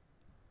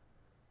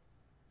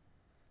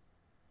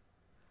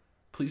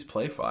 Please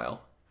play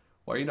file.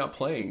 Why are you not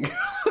playing?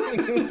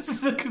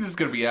 This is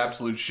gonna be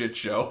absolute shit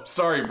show.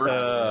 Sorry,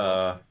 Bruce.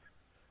 So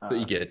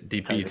you get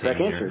DP team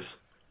here.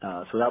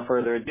 So without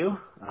further ado,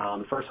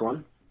 the first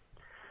one.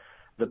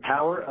 The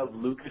power of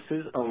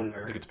Lucas's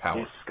owner is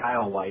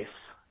Skyweiss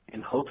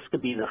and hopes to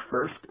be the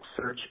first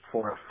search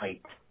for a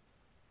fight.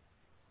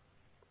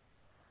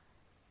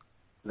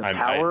 The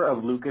power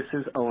of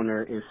Lucas's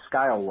owner is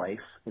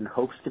Skyweiss and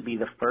hopes to be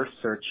the first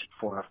search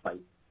for a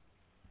fight.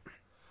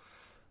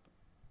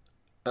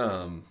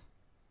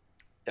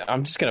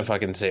 I'm just gonna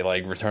fucking say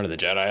like Return of the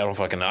Jedi. I don't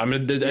fucking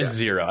know.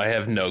 Zero. I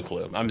have no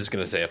clue. I'm just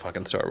gonna say a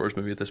fucking Star Wars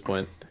movie at this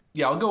point.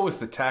 Yeah, I'll go with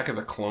Attack of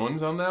the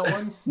Clones on that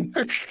one.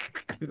 For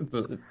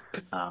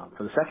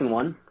the second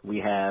one, we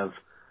have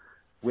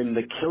when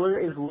the killer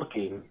is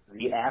looking,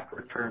 the app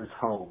returns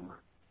home.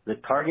 The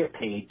target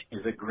page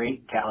is a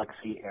great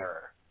galaxy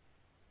error.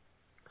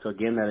 So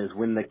again, that is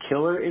when the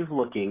killer is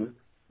looking,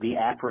 the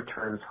app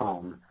returns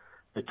home.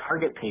 The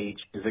target page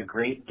is a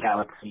great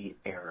galaxy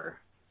error.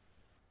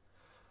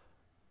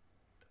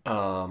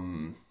 I'll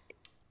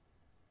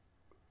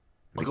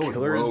go with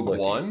Rogue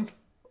One.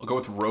 I'll go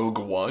with Rogue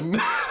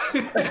One.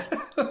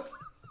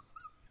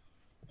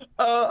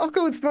 I'll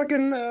go with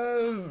fucking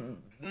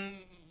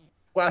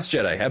Last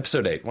Jedi,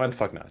 Episode 8. Why the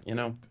fuck not? You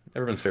know,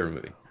 everyone's favorite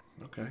movie.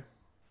 Okay.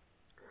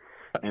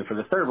 And for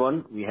the third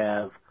one, we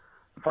have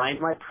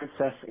Find My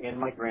Princess and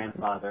My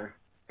Grandfather,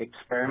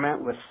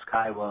 Experiment with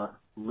Skyway,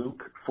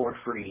 Luke for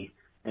Free,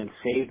 and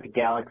Save the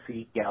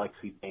Galaxy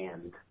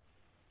Band.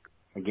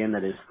 Again,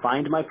 that is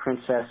Find My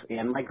Princess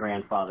and My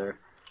Grandfather,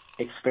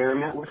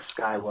 Experiment with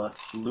Skyway,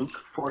 Luke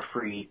for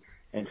Free,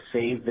 and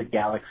Save the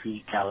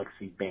Galaxy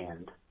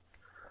Band.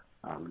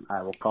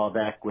 I will call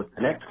back with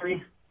the next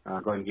 3. Go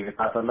ahead and give your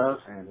thoughts on those,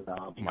 and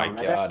I'll be My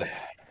God.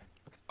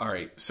 All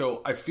right,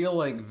 so I feel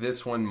like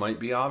this one might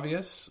be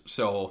obvious.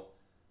 So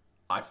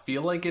I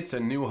feel like it's A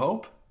New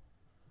Hope,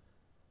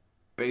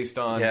 based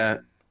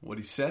on what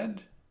he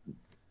said.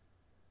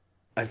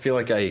 I feel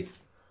like I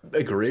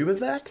agree with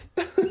that.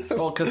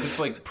 Well, because it's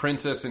like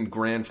princess and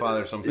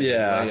grandfather, something.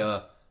 Yeah,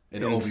 Leia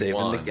and Obi-Wan.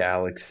 Saving the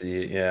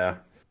galaxy. Yeah,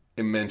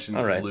 it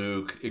mentions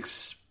Luke.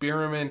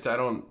 Experiment. I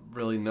don't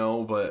really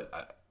know,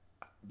 but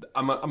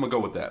I'm gonna go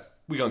with that.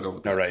 We're gonna go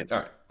with that. All right.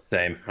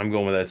 Same. I'm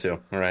going with that too.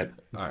 All right.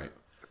 All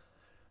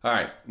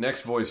right.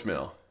 Next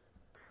voicemail.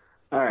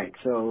 All right.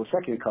 So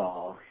second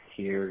call.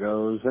 Here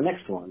goes the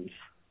next ones.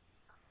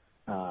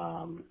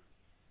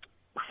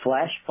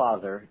 Flash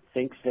father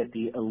thinks that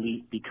the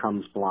elite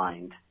becomes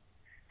blind.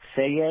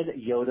 Sayed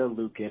Yoda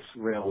Lucas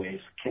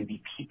Railways can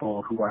be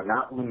people who are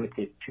not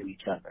limited to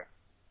each other.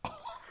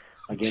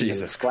 Again,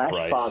 Jesus Flash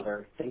Christ.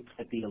 father thinks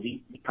that the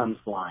elite becomes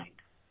blind.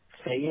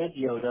 Sayed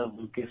Yoda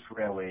Lucas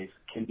Railways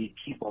can be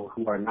people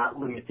who are not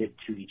limited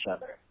to each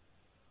other.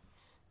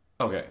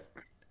 Okay.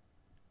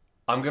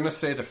 I'm going to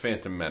say The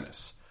Phantom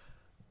Menace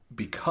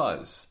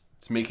because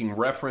it's making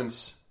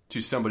reference to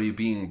somebody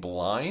being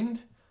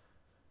blind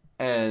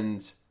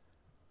and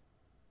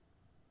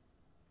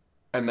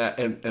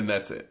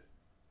that's it.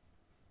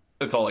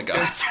 That's all I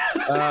got.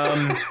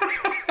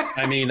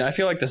 I mean, I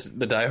feel like the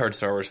diehard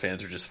Star Wars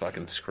fans are just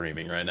fucking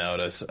screaming right now at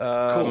us.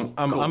 Cool.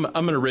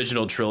 I'm an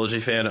original trilogy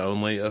fan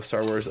only of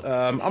Star Wars.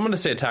 I'm going to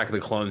say Attack of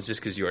the Clones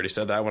just because you already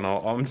said that one.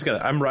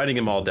 I'm writing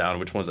them all down,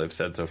 which ones I've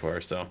said so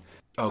far. So.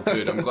 Oh,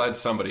 good. I'm glad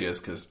somebody is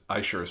because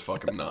I sure as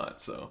fuck am not.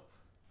 So.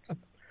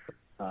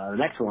 The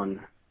next one.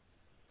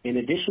 In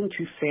addition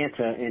to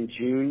Santa and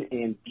June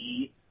and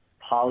B.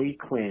 Polly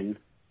Quinn,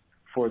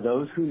 for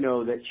those who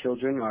know that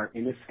children are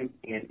innocent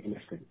and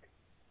innocent.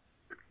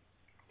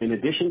 In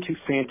addition to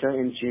Santa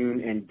and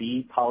June and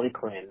B. Polly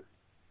Quinn,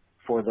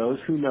 for those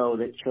who know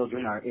that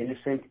children are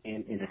innocent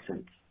and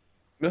innocent.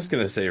 I'm just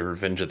gonna say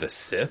Revenge of the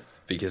Sith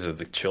because of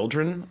the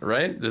children,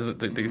 right?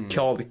 They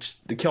kill all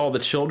the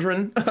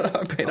children. I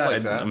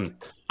like that.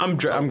 I'm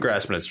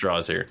grasping at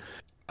straws here.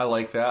 I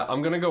like that.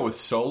 I'm gonna go with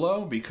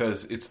Solo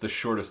because it's the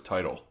shortest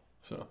title.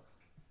 So.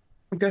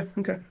 Okay.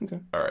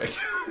 All right.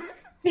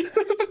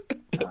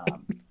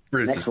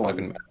 Bruce next is one.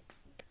 fucking.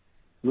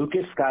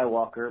 Lucas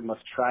Skywalker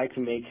must try to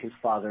make his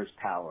father's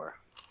power.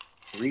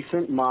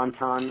 Recent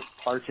Montan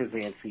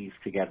partisans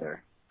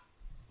together.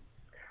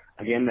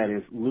 Again, that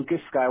is Lucas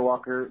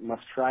Skywalker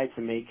must try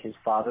to make his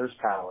father's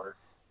power.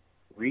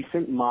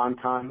 Recent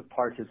Montan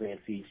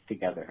partisans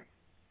together.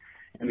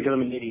 And because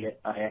I'm an idiot,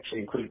 I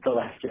actually included The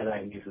Last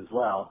Jedi in these as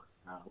well,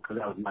 because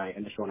that was my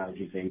initial one I was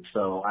using.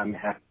 So I'm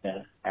happy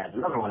to add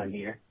another one in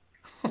here.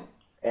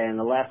 And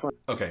the last one.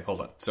 Okay,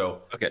 hold on.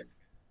 So, okay,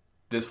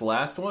 this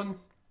last one.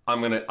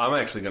 I'm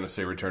actually gonna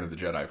say Return of the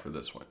Jedi for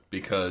this one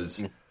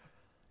because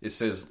it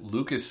says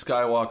Lucas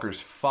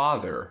Skywalker's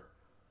father,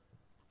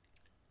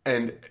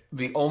 and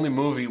the only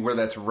movie where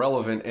that's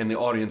relevant and the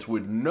audience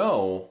would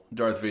know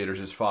Darth Vader's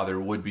his father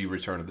would be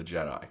Return of the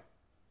Jedi.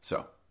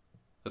 So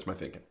that's my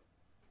thinking.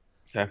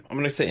 Okay, I'm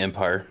gonna say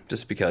Empire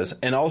just because,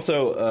 and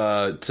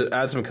also to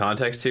add some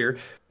context here,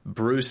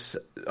 Bruce.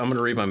 I'm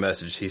gonna read my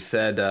message. He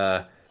said.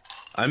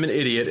 I'm an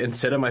idiot.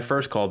 Instead of my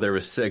first call, there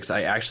was 6.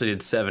 I actually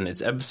did 7.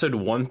 It's episode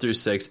 1 through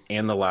 6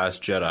 and The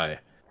Last Jedi.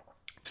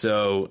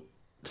 So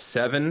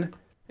 7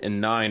 and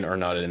 9 are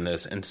not in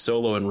this, and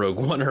Solo and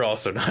Rogue One are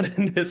also not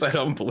in this, I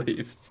don't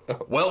believe.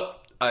 So.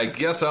 Well, I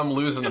guess I'm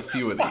losing a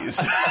few of these.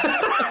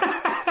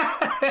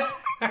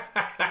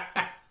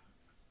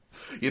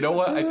 You know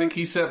what? I think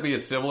he sent me a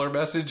similar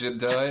message,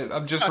 and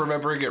I'm just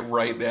remembering it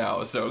right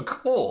now. So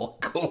cool.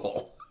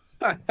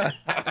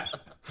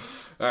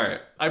 All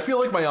right. I feel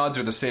like my odds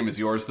are the same as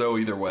yours, though.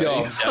 Either way,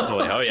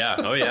 definitely. Oh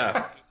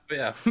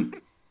yeah.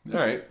 All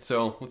right.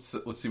 So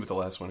let's see what the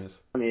last one is.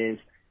 One is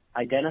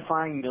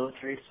identifying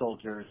military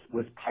soldiers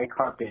with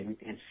picarpin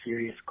and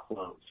serious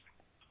clothes.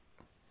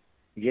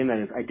 Again, that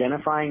is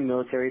identifying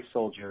military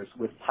soldiers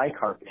with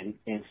picarpin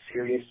and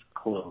serious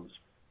clothes.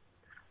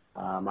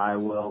 I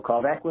will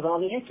call back with all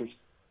the answers.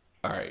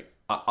 All right.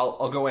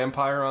 I'll go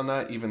Empire on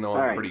that, even though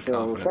I'm pretty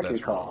confident that's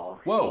call.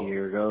 Whoa.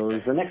 Here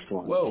goes the next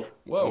one. Whoa.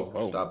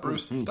 Stop,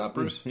 Bruce.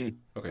 Okay.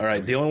 All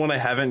right. The only one I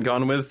haven't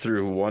gone with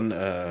through one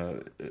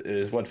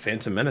is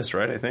Phantom Menace,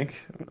 right? I think.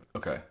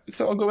 Okay.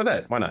 So I'll go with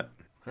that. Why not?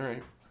 All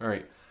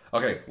right.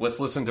 Okay. Let's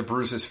listen to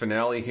Bruce's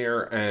finale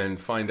here and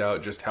find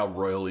out just how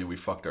royally we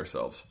fucked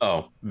ourselves.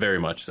 Oh, very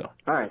much so.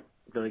 All right.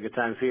 Really good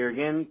times here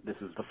again. This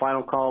is the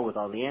final call with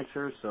all the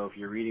answers. So if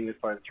you're reading this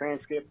part of the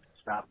transcript,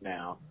 stop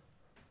now.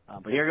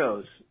 But here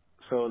goes.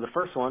 So the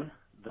first one,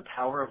 the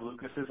power of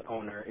Lucas's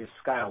owner is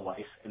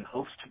Skywise and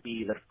hopes to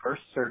be the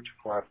first search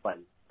for a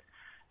friend.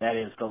 That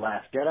is The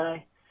Last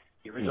Jedi.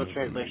 The original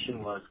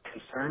translation was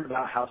concerned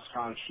about how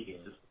strong she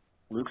is.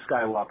 Luke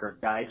Skywalker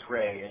guides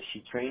Rey as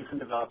she trains and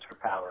develops her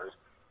powers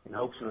in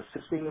hopes of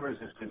assisting the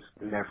Resistance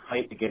in their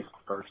fight against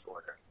the First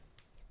Order.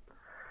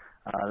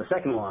 The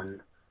second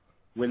one,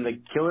 when the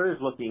killer is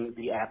looking,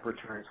 the app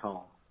returns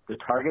home. The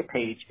target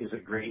page is a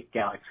great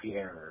galaxy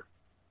error.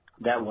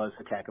 That was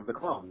Attack of the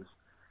Clones.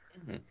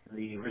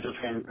 The original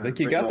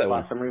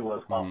plot summary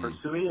was, while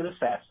pursuing an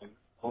assassin,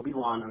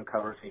 Obi-Wan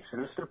uncovers a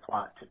sinister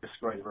plot to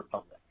destroy the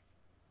Republic.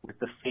 With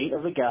the fate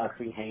of the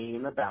galaxy hanging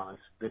in the balance,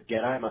 the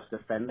Jedi must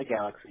defend the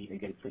galaxy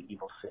against the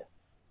evil Sith.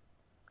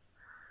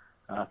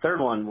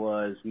 Third one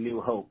was New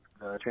Hope.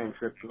 The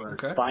transcript was,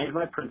 find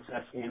my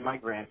princess and my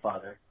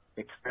grandfather,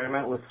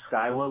 experiment with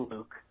Skywalker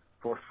Luke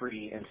for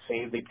free, and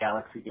save the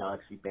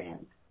Galaxy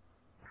Band.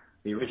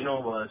 The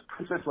original was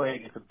Princess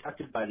Leia gets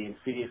abducted by the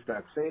insidious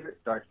Darth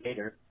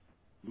Vader.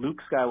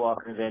 Luke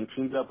Skywalker then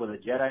teams up with a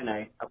Jedi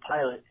Knight, a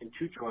pilot, and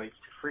 2 droids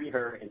to free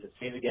her and to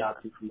save the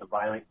galaxy from the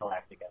violent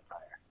Galactic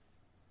Empire.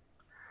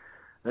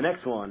 The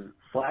next one,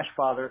 Flash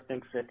Father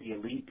thinks that the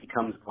elite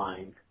becomes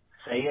blind.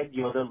 Sayed,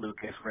 Yoda,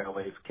 Lucas,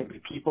 Railways can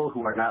be people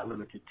who are not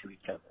limited to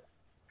each other.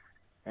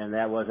 And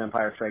that was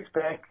Empire Strikes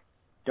Back.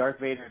 Darth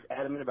Vader is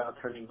adamant about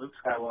turning Luke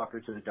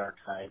Skywalker to the dark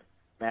side.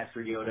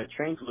 Master Yoda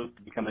trains Luke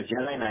to become a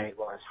Jedi Knight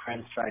while his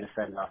friends try to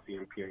fend off the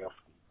Imperial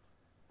fleet.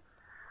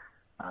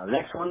 The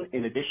next one,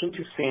 in addition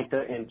to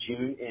Santa and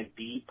June and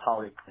B.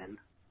 Polyclin,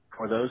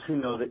 for those who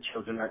know that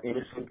children are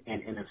innocent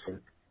and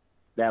innocent,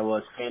 that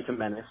was Phantom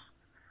Menace.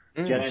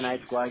 Jedi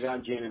Knights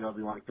Qui-Gon Jinn and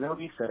Obi-Wan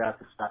Kenobi set out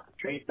to stop the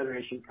Trade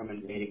Federation from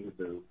invading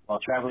Naboo. While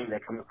traveling, they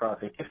come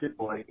across a gifted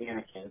boy,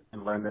 Anakin,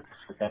 and learn that the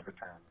Sith have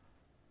returned.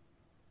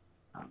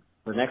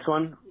 The next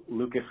one,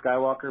 Lucas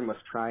Skywalker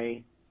must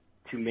try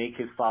to make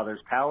his father's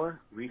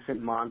power.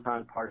 Recent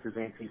Montan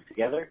partisans pieced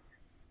together.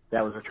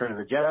 That was Return of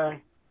the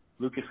Jedi.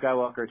 Lucas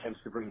Skywalker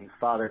attempts to bring his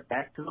father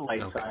back to the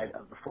light side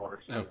of the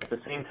Force. At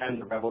the same time,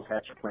 the rebels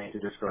hatch a plan to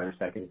destroy the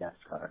second Death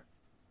Star.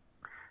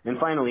 And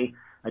finally,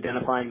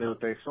 identifying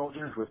military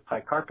soldiers with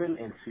Pike Carpin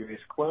and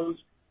serious clothes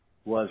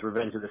was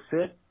Revenge of the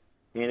Sith.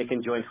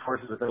 Anakin joins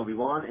forces with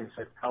Obi-Wan and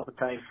sets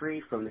Palpatine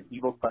free from the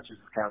evil clutches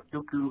of Count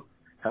Dooku.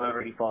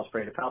 However, he falls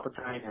prey to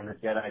Palpatine and the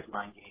Jedi's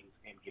mind games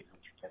and gives him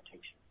to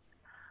temptation.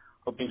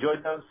 Hope you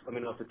enjoyed those. Let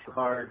me know if they're too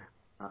hard.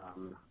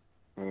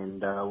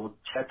 And we'll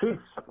chat soon.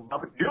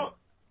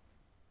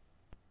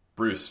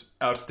 Bruce,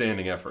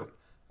 outstanding effort.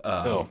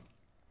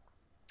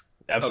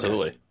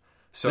 Absolutely. Okay.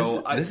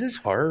 So this is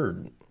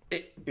hard.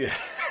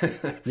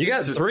 You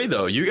got three,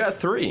 though. You got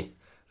three.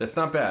 That's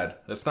not bad.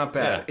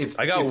 Yeah.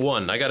 I got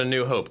one. I got A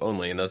New Hope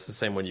only, and that's the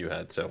same one you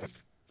had. So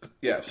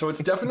yeah, so it's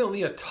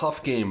definitely a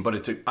tough game,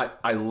 but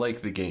I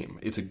like the game.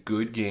 It's a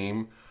good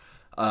game.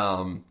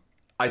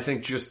 I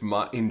think just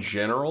in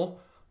general,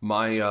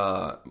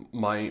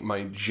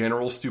 my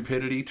general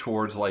stupidity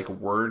towards like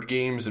word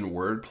games and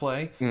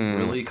wordplay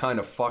really kind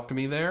of fucked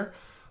me there.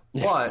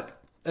 Yeah.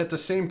 But at the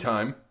same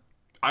time,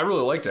 I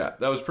really like that.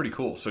 That was pretty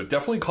cool. So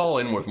definitely call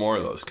in with more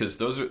of those because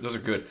those are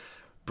good.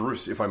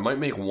 Bruce, if I might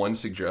make one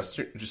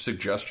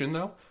suggestion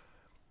though.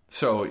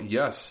 So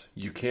yes,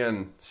 you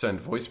can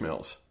send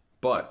voicemails,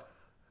 but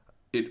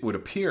it would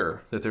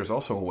appear that there's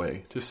also a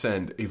way to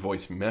send a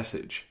voice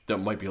message that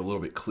might be a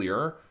little bit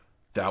clearer.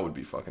 That would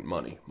be fucking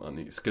money on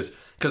these because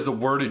the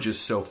wordage is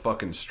so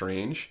fucking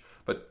strange.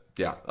 But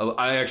yeah,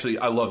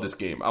 I love this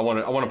game. I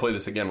want to play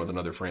this again with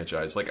another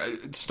franchise. Like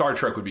Star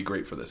Trek would be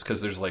great for this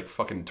because there's like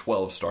fucking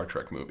 12 Star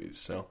Trek movies.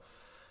 So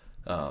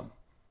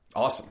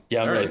awesome.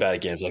 Yeah, I'm really bad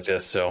at games like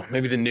this. So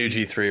maybe the new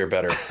G3 are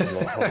better.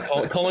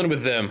 I'll call in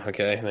with them.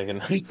 Okay, they can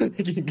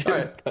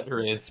get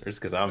better answers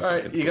because I'm. All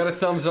right, you got a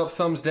thumbs up,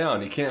 thumbs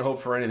down. You can't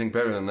hope for anything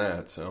better than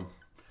that. So,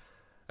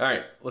 all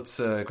right, let's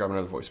grab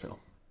another voicemail.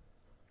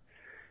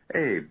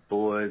 Hey,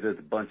 boys,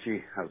 it's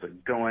Bunchy. How's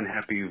it going?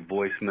 Happy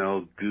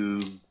voicemail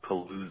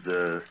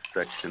Palooza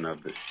section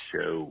of the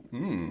show.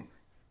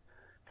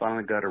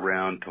 Finally got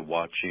around to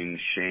watching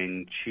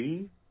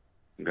Shang-Chi.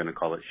 I'm going to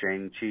call it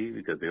Shang-Chi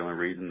because the only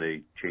reason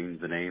they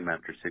changed the name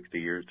after 60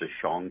 years to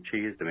Shang-Chi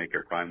is to make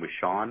it rhyme with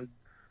Sean.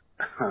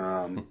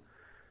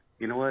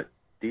 You know what?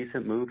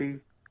 Decent movie.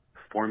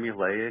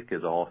 Formulaic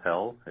is all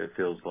hell. It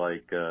feels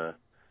like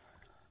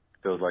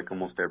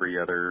almost every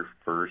other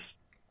first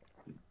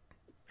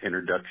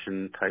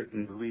introduction type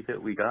movie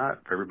that we got.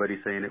 Everybody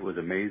saying it was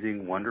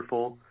amazing,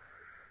 wonderful.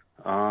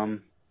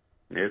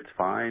 It's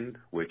fine,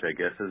 which I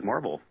guess is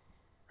Marvel.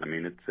 I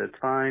mean, it's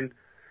fine.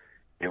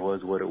 It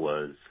was what it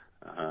was.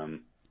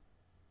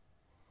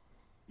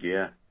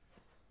 Yeah,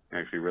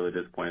 actually really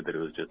disappointed that it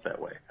was just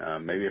that way.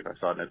 Maybe if I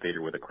saw it in a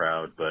theater with a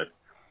crowd, but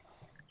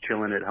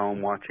chilling at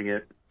home watching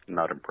it,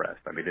 not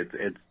impressed. I mean, it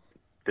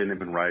didn't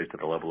even rise to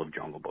the level of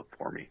Jungle Book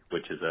for me,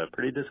 which is a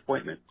pretty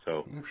disappointment.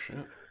 So,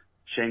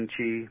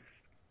 Shang-Chi,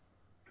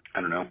 I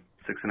don't know,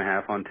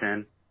 6.5 on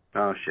 10.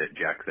 Oh shit,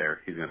 Jack's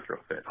there. He's gonna throw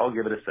a fit. I'll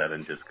give it a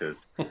 7 just because,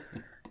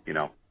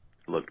 it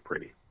looked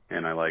pretty.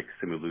 And I like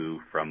Simu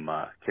Liu from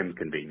Kim's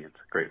Convenience.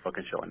 Great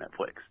fucking show on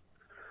Netflix.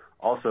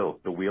 Also,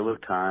 The Wheel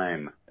of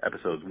Time,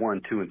 episodes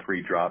 1, 2, and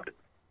 3 dropped.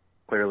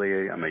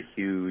 Clearly, I'm a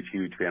huge,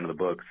 huge fan of the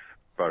books.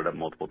 Brought it up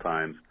multiple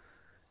times.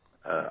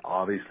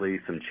 Obviously,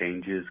 some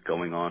changes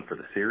going on for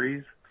the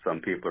series.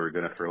 Some people are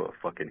going to throw a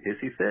fucking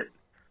hissy fit.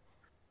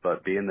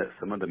 But being that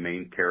some of the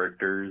main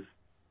characters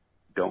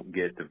don't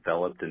get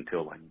developed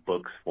until like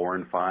books 4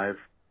 and 5,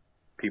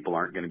 people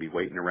aren't going to be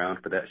waiting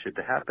around for that shit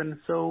to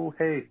happen. So,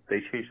 hey, they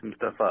changed some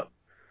stuff up.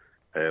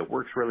 It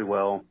works really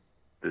well.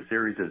 The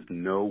series is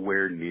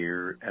nowhere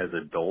near as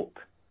adult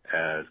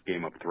as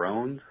Game of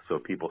Thrones, so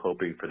people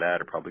hoping for that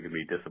are probably going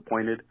to be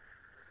disappointed.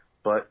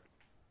 But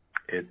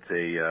it's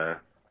a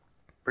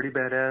pretty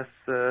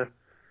badass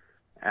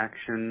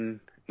action,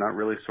 not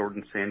really sword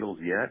and sandals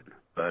yet,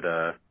 but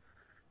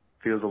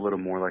feels a little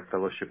more like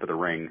Fellowship of the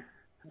Ring,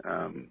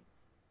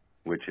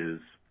 which is,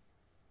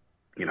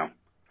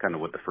 kind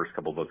of what the first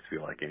couple books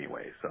feel like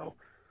anyway. So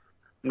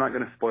I'm not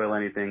going to spoil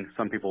anything.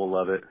 Some people will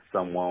love it,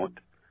 some won't.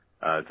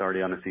 It's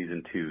already on to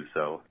season 2,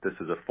 so this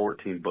is a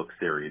 14-book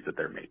series that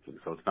they're making.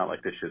 So it's not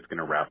like this shit's going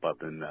to wrap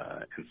up in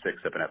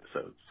 6, 7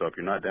 episodes. So if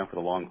you're not down for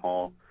the long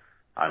haul,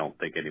 I don't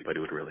think anybody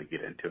would really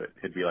get into it.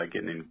 It'd be like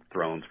getting in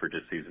Thrones for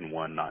just season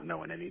 1, not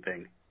knowing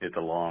anything. It's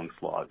a long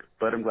slog.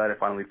 But I'm glad I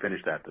finally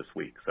finished that this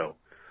week, so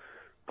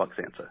fuck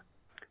Sansa.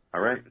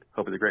 All right,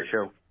 hope it's a great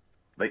show.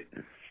 Bye.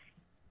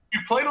 You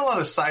played a lot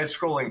of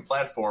side-scrolling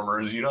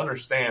platformers, you'd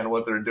understand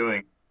what they're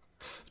doing.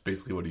 It's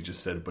basically what he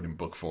just said, but in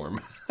book form.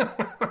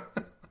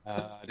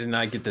 did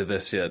not get to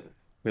this yet.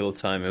 Wheel of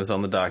Time. It was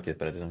on the docket,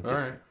 but I didn't. All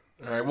right.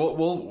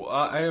 Well,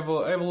 I have a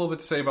little bit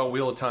to say about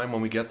Wheel of Time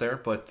when we get there,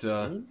 but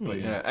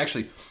yeah,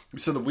 actually,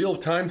 so the Wheel of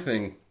Time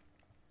thing,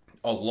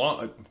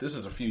 this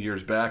is a few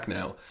years back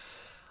now.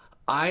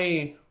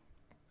 I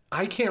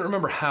can't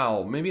remember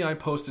how. Maybe I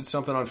posted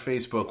something on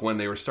Facebook when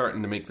they were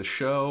starting to make the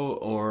show,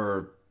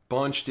 or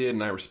Bunch did,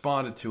 and I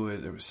responded to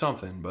it. There was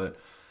something, but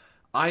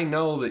I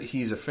know that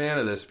he's a fan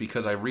of this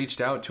because I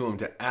reached out to him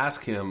to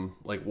ask him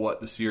like what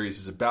the series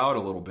is about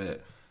a little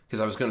bit,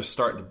 because I was going to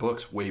start the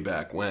books way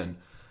back when.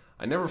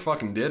 I never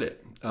fucking did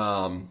it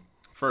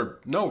for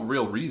no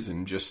real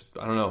reason. Just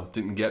I don't know,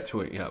 didn't get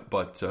to it yet.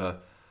 But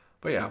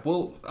yeah,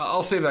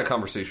 I'll save that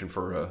conversation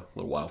for a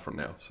little while from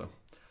now. So,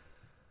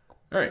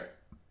 all right,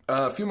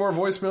 a few more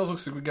voicemails.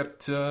 Looks like we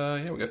got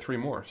 3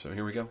 more. So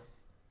here we go.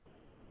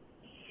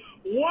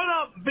 What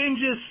up,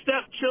 Binge's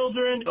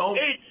stepchildren? Oh.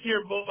 It's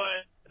your boy,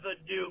 the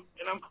Duke,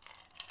 and I'm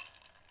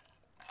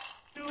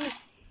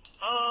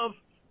of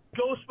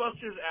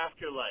Ghostbusters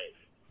Afterlife.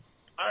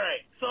 All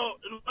right,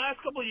 so in the last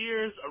couple of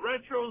years, a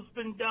retro's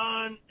been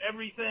done,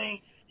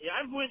 everything. Yeah,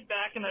 I went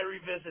back and I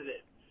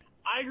revisited.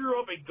 I grew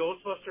up a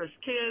Ghostbusters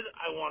kid.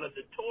 I wanted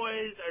the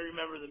toys. I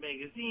remember the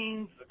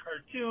magazines, the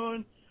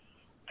cartoon.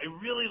 I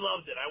really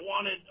loved it. I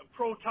wanted a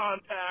proton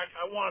pack.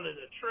 I wanted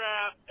a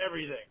trap,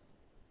 everything.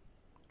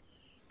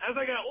 As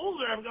I got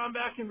older, I've gone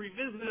back and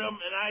revisited them,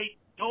 and I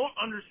don't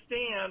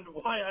understand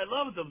why I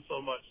loved them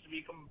so much, to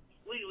be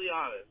completely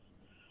honest.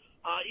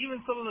 Even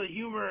some of the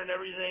humor and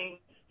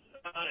everything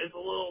is a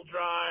little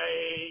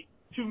dry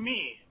to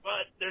me,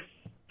 but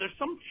there's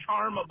some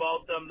charm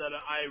about them that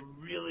I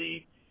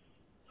really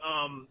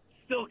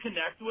still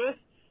connect with,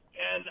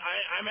 and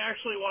I'm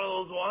actually one of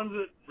those ones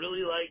that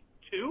really like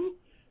 2,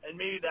 and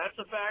maybe that's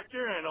a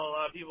factor. I know a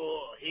lot of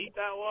people hate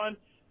that one,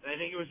 and I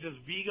think it was just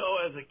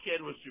Vigo as a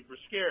kid was super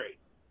scary.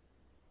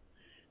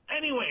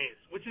 Anyways,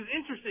 which is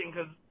interesting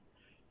because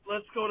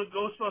let's go to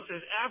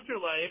Ghostbusters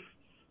Afterlife,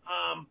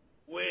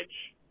 which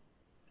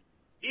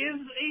is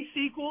a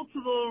sequel to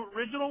the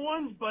original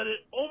ones, but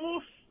it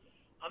almost,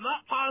 I'm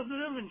not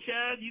positive, and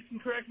Chad, you can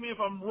correct me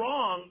if I'm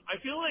wrong, I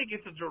feel like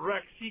it's a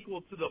direct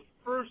sequel to the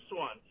first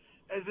one,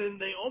 as in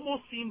they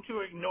almost seem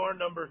to ignore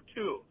number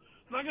 2.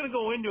 I'm not going to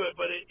go into it,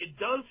 but it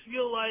does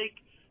feel like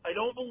I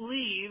don't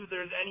believe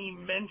there's any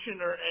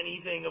mention or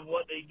anything of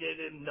what they did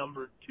in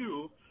number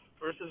 2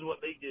 versus what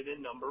they did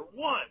in number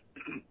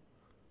 1.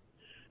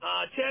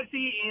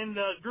 Chadsy in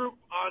the group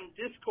on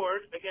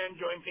Discord, again,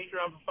 join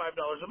Patreon for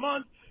 $5 a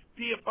month.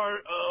 Be a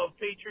part of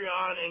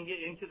Patreon and get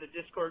into the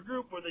Discord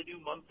group where they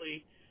do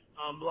monthly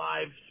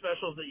live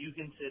specials that you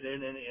can sit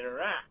in and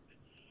interact.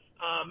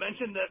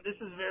 Mentioned that this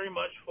is very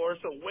much Force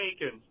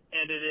Awakens,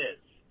 and it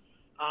is,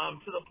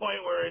 to the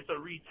point where it's a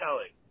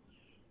retelling.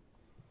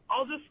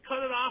 I'll just cut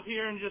it off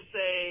here and just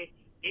say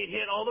it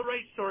hit all the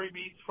right story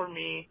beats for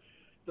me.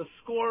 The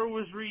score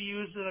was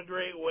reused in a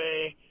great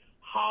way.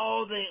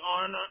 How they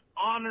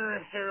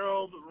honor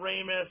Harold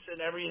Ramis and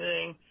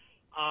everything,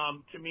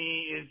 to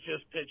me, is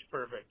just pitch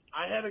perfect.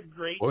 I had a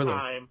great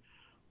time.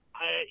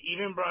 I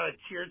even brought a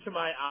tear to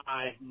my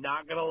eye,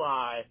 not gonna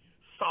lie.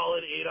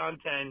 Solid 8 on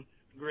 10.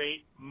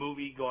 Great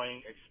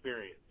movie-going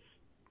experience.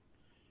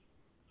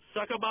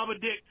 Suck a baba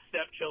dick,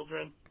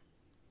 stepchildren.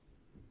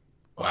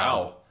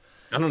 Wow.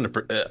 I don't know.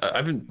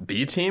 I've been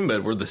B team,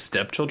 but we're the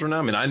stepchildren now.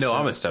 I mean, I know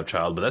I'm a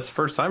stepchild, but that's the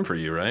first time for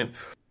you, right?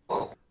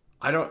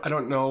 I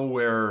don't know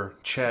where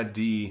Chad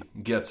D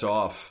gets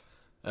off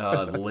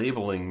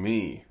labeling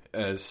me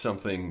as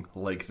something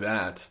like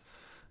that.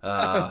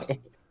 I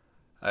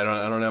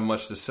don't have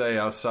much to say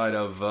outside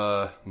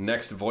of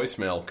next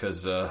voicemail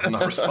because I'm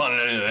not responding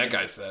to anything that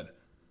guy said.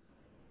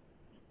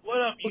 What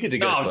up? Look at the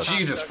guy. Oh,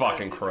 Jesus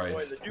fucking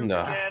Christ! No.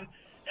 And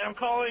I'm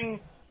calling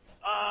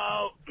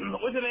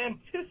with an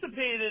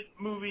anticipated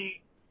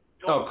movie.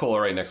 Oh, cool. All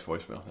right, next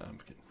voicemail. No, I'm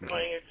kidding.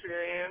 Playing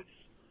experience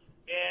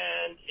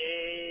and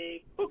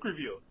a book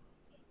review.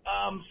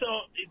 So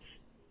it's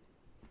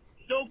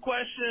no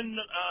question.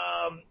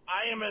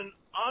 I am an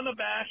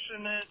unabashed.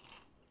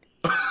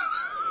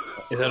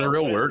 Is that a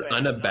real word?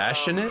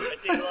 Unabashed? I take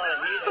a lot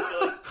of heat. I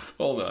feel like.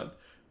 Hold on.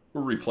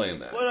 We're replaying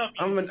that. What up,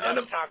 you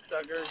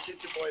cocksucker? It's your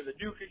boy, the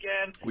Duke,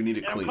 again. We need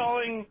it clean. I'm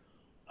calling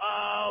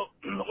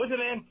with an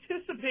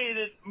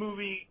anticipated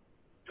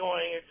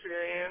movie-going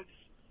experience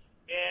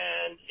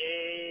and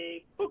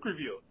a book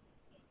review.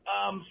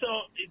 So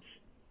it's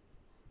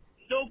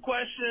no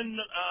question.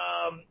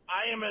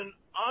 I am an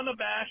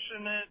unabashed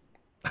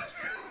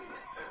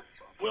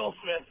Will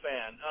Smith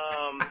fan.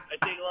 I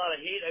take a lot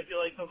of hate. I feel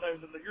like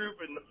sometimes in the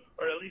group,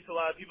 or at least a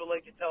lot of people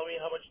like to tell me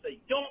how much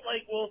they don't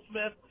like Will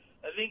Smith.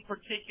 I think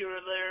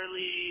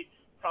particularly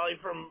probably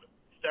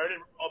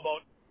started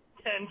about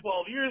 10,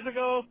 12 years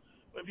ago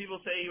when people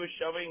say he was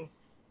shoving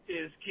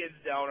his kids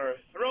down our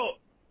throat.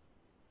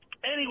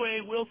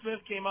 Anyway, Will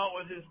Smith came out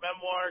with his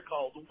memoir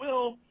called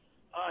Will,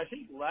 I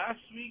think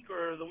last week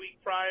or the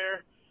week prior,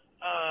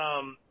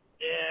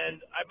 and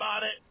I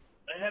bought it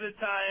ahead of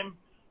time.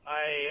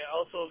 I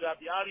also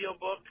got the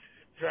audiobook,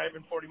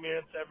 driving 40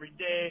 minutes every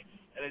day,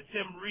 and it's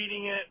him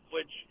reading it,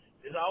 which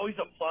is always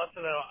a plus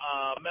in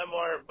a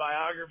memoir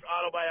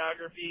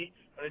autobiography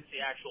when it's the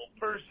actual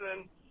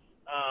person.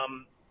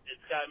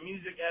 It's got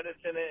music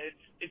edits in it.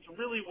 It's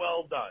really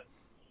well done.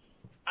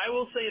 I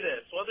will say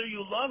this, whether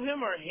you love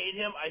him or hate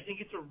him, I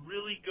think it's a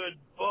really good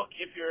book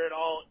if you're at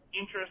all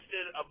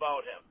interested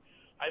about him.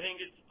 I think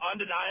it's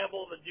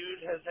undeniable the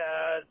dude has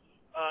had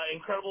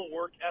incredible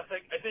work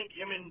ethic. I think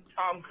him and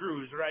Tom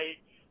Cruise, right,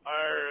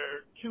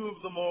 are two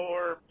of the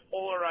more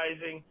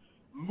polarizing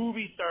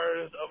movie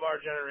stars of our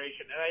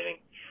generation, and I think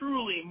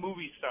truly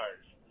movie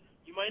stars.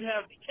 You might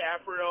have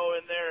DiCaprio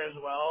in there as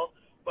well,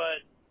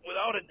 but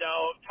without a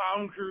doubt,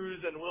 Tom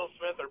Cruise and Will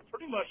Smith are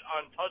pretty much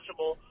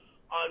untouchable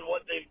on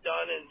what they've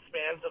done in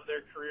spans of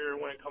their career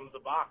when it comes to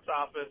box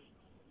office.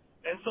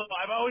 And so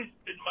I've always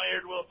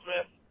admired Will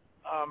Smith.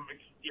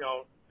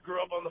 Grew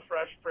up on The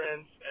Fresh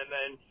Prince, and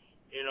then,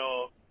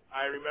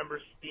 I remember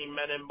seeing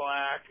Men in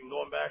Black and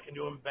going back and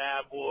doing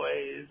Bad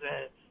Boys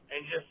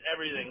and just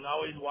everything,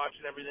 always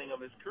watching everything of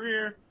his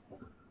career.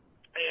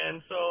 And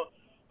so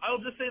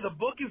I'll just say the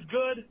book is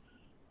good.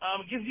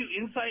 It gives you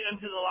insight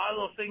into a lot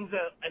of those things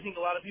that I think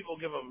a lot of people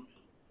give him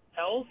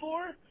hell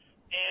for,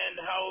 and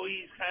how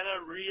he's kind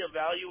of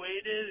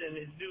reevaluated and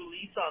his new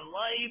lease on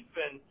life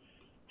and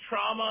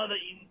trauma that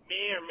you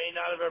may or may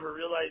not have ever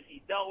realized he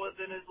dealt with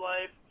in his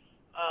life.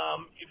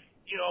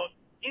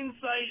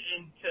 Insight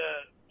into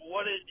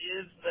what it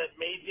is that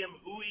made him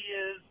who he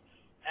is,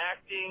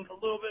 acting a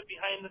little bit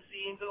behind the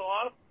scenes, and a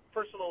lot of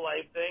personal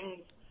life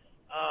things.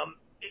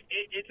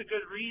 It's a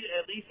good read.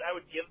 At least I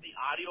would give the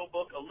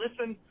audiobook a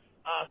listen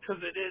because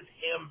it is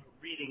him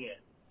reading it.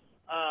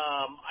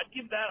 I'd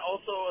give that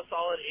also a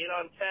solid 8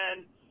 on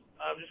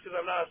 10 just because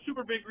I'm not a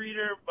super big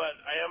reader, but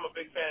I am a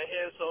big fan of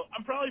his, so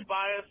I'm probably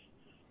biased,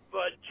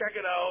 but check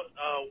it out,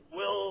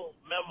 Will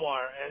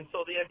Memoir. And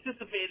so the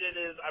anticipated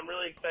is I'm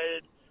really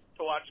excited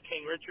to watch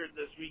King Richard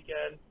this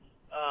weekend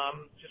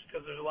just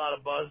because there's a lot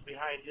of buzz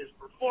behind his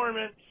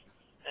performance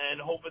and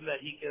hoping that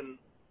he can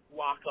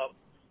lock up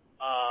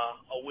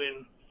a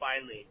win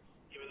finally,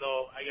 even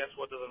though I guess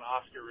what does an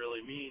Oscar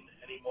really mean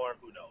anymore,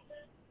 who knows.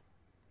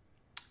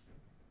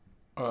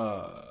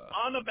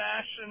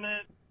 Unabashing.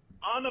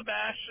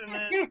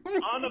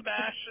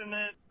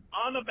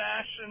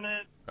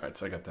 All right,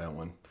 so I got that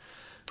one.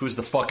 Who's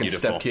the fucking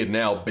Beautiful. stepkid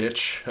now,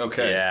 bitch?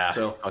 Okay, Yeah,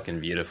 so fucking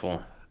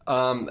beautiful.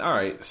 all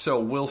right, so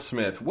Will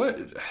Smith. All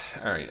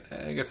right,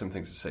 I got some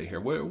things to say here.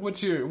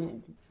 What's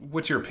your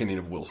opinion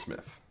of Will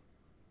Smith?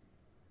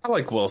 I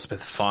like Will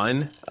Smith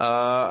fine.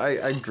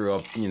 I grew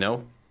up,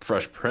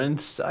 Fresh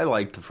Prince. I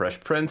liked the Fresh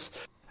Prince.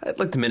 I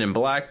liked the Men in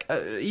Black.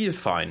 He's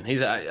fine.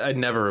 I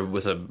never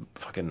was I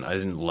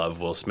didn't love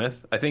Will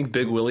Smith. I think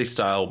Big Willie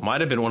Style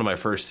might have been one of my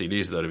first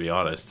CDs, though, to be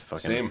honest.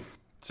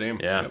 Same.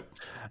 Yeah. Yep.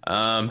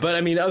 But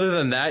I mean, other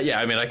than that, yeah,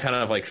 I mean, I kind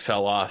of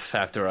fell off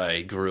after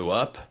I grew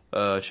up.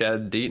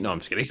 Chad D. No, I'm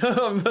just kidding.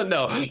 But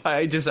no,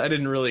 I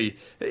didn't really.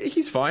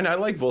 He's fine. I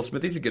like Will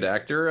Smith. He's a good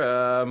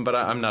actor. But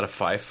I'm not a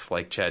Fife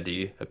like Chad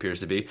D. appears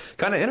to be.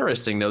 Kind of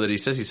interesting though that he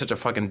says he's such a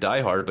fucking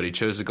diehard, but he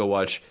chose to go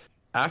watch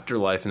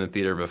Afterlife in the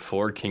theater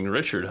before King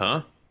Richard,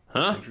 huh?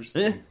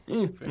 Interesting.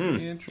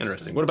 Very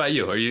interesting. What about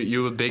you? Are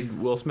you a big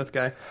Will Smith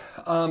guy?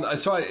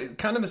 So I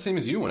kind of the same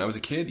as you when I was a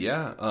kid.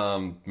 Yeah,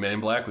 Men in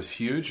Black was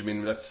huge. I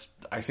mean,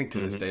 I think to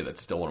this day that's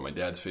still one of my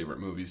dad's favorite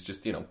movies.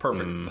 Just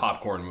perfect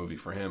popcorn movie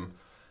for him.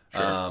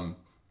 Sure.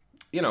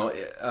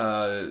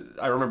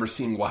 I remember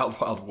seeing Wild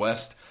Wild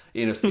West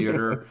in a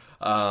theater.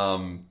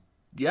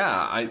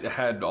 I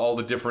had all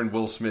the different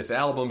Will Smith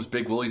albums,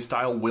 Big Willie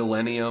Style,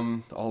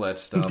 Willennium, all that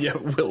stuff. Yeah,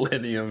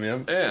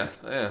 Willennium, yeah.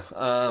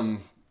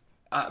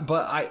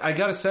 But I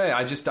gotta say,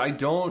 I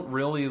don't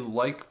really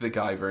like the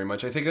guy very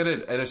much. I think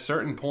at a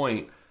certain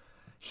point,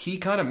 he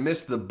kind of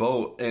missed the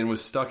boat and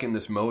was stuck in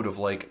this mode of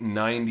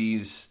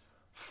 90s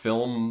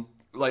film,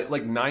 like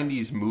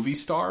 90s movie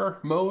star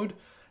mode.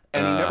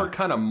 And he never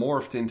kind of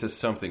morphed into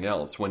something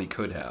else when he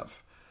could have.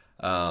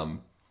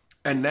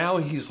 And now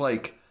he's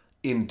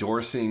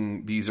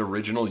endorsing these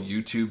original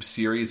YouTube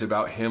series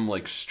about him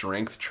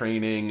strength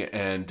training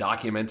and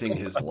documenting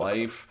his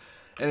life.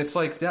 And it's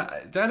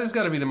that has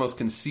got to be the most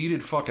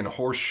conceited fucking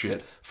horse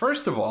shit.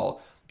 First of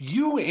all,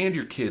 you and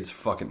your kids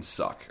fucking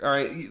suck. All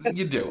right?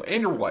 You do.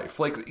 And your wife.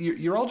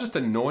 You're all just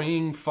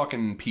annoying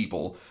fucking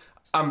people.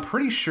 I'm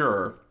pretty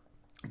sure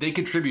they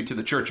contribute to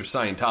the Church of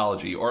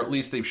Scientology, or at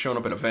least they've shown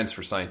up at events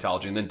for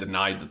Scientology and then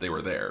denied that they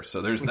were there.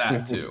 So there's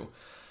that too.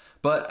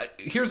 But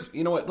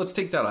you know what? Let's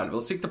take that out of it.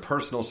 Let's take the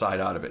personal side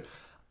out of it.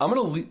 I'm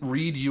going to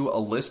read you a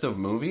list of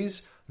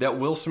movies that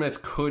Will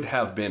Smith could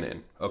have been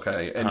in,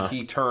 okay? And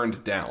he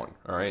turned down,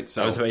 all right?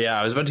 So I was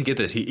about to get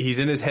this. He's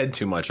in his head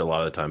too much a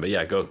lot of the time, but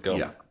yeah, go.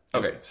 Yeah.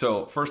 Okay,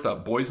 so first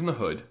up, Boys in the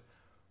Hood,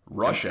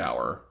 Rush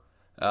Hour,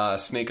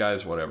 Snake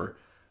Eyes, whatever,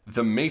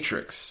 The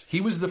Matrix.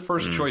 He was the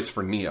first choice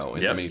for Neo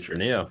in The Matrix.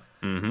 Neo.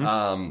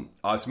 Mm-hmm.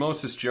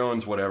 Osmosis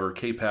Jones, whatever,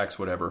 K-Pax,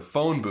 whatever,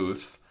 Phone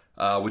Booth,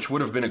 which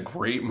would have been a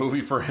great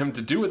movie for him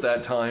to do at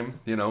that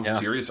time,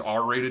 serious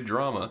R-rated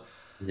drama.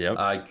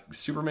 Yep.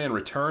 Superman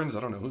Returns. I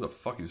don't know who the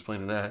fuck he was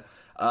playing in that.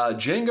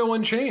 Django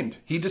Unchained.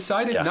 He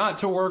decided not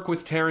to work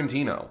with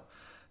Tarantino.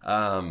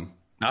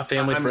 Not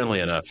family friendly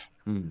enough.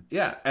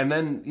 Yeah, and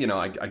then,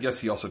 I guess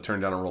he also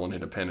turned down a role in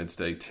Independence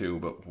Day too,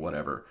 but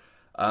whatever.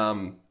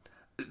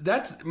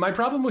 That's my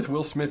problem with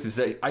Will Smith, is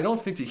that I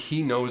don't think that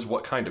he knows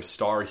what kind of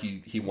star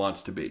he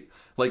wants to be.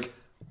 Like,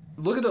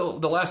 look at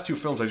the last two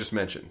films I just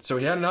mentioned. So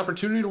he had an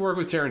opportunity to work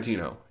with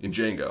Tarantino in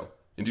Django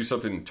and do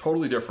something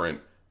totally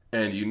different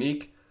and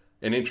unique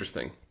and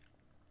interesting.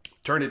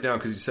 Turned it down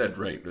because he said,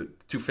 right,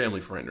 too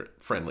family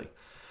friendly.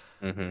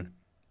 Mm-hmm.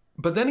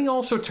 But then he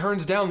also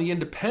turns down the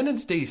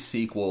Independence Day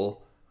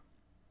sequel.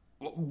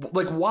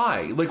 Like,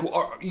 why? Like,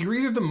 you're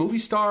either the movie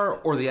star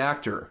or the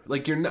actor.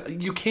 Like,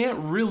 you can't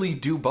really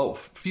do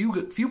both.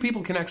 Few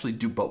people can actually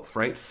do both,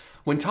 right?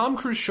 When Tom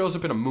Cruise shows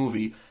up in a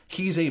movie,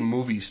 he's a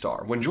movie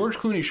star. When George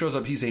Clooney shows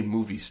up, he's a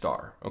movie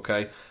star,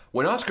 okay?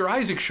 When Oscar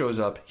Isaac shows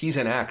up, he's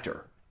an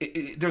actor.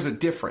 There's a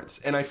difference.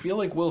 And I feel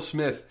like Will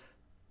Smith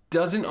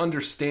doesn't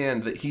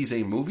understand that he's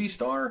a movie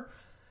star,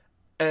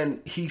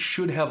 and he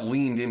should have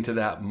leaned into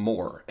that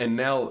more. And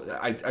now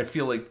I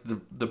feel like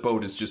the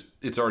boat is just,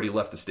 it's already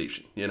left the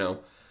station,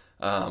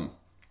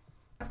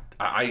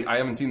 I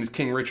haven't seen this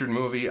King Richard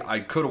movie. I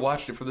could have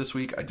watched it for this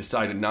week. I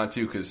decided not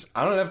to because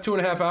I don't have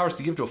 2.5 hours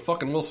to give to a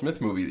fucking Will Smith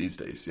movie these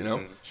days,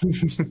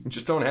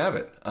 just don't have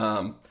it.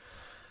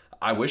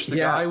 I wish the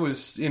guy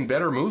was in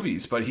better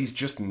movies, but he's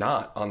just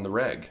not on the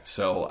reg.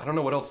 So I don't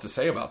know what else to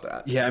say about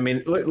that. Yeah, I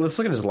mean, let's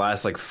look at his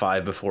last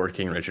 5 before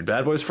King Richard.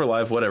 Bad Boys for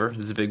Life, whatever. It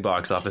was a big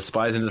box office.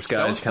 Spies in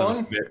Disguise. That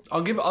was fun.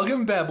 I'll give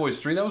him Bad Boys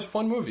 3. That was a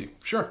fun movie.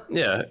 Sure.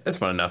 Yeah, it's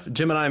fun enough.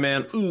 Gemini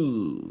Man.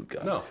 Ooh,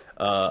 God. No.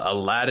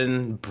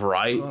 Aladdin,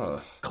 Bright,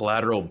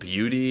 Collateral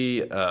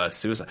Beauty,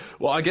 Suicide.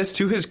 Well, I guess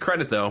to his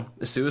credit, though,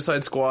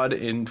 Suicide Squad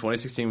in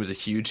 2016 was a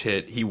huge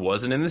hit. He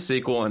wasn't in the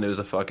sequel, and it was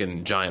a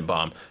fucking giant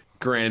bomb.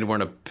 Granted, we're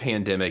in a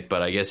pandemic,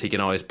 but I guess he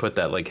can always put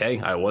that, hey,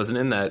 I wasn't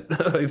in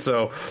that.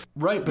 So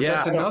right, but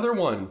that's another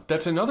one.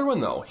 That's another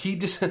one, though. He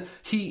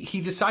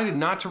decided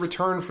not to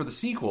return for the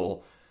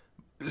sequel.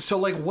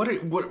 So,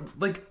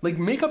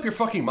 make up your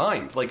fucking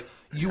mind.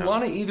 You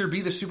want to either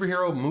be the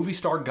superhero movie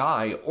star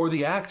guy or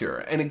the actor.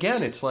 And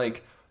again, it's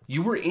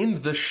you were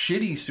in the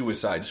shitty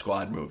Suicide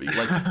Squad movie.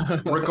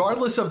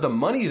 Regardless of the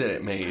money that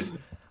it made,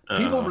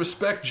 people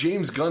respect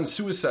James Gunn's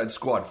Suicide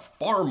Squad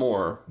far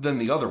more than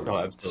the other one. Oh,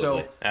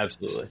 absolutely.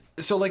 Absolutely.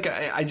 So,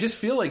 I just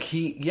feel like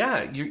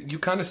you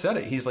kind of said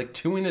it. He's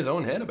to in his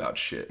own head about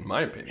shit, in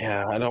my opinion.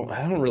 Yeah,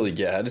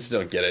 I just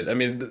don't get it. I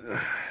mean,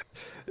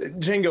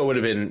 Django would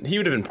have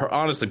been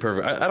honestly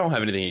perfect. I don't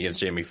have anything against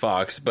Jamie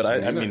Foxx, but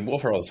I mean, Will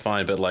Ferrell is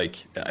fine, but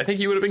I think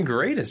he would have been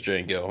great as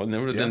Django, and there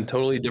would have been a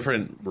totally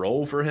different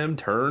role for him,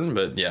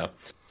 but yeah.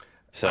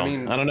 So, I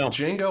don't know.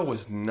 Django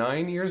was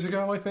 9 years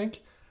ago, I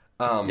think.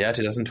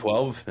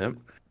 2012. Yep.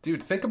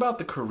 Dude, think about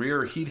the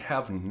career he'd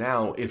have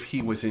now if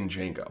he was in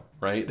Django,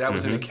 right? That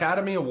was an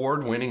Academy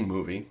Award-winning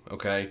movie,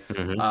 okay?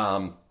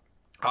 Mm-hmm.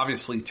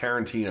 Obviously,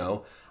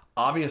 Tarantino.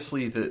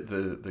 Obviously,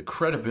 the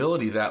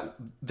credibility that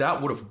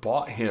would have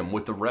bought him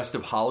with the rest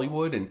of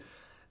Hollywood. And,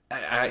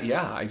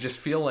 I just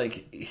feel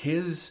like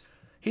his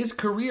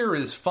career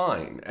is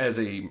fine as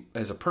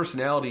a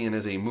personality and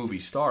as a movie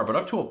star, but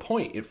up to a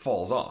point, it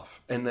falls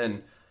off. And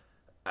then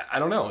I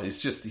don't know.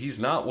 It's just he's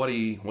not what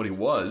he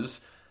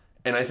was,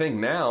 and I think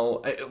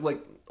now,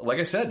 like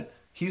I said,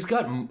 he's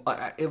got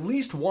at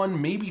least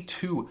one, maybe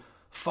two,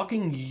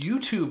 fucking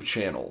YouTube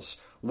channels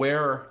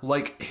where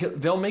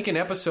they'll make an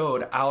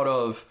episode out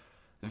of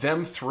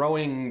them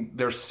throwing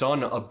their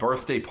son a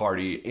birthday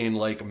party in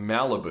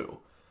Malibu,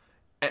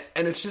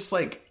 and it's just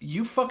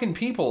you fucking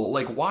people,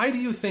 why do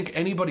you think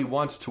anybody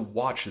wants to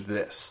watch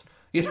this?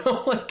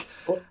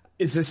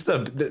 Is this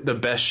the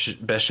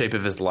best shape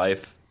of his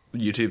life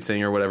YouTube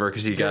thing or whatever?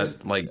 Because he got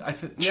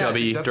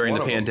chubby during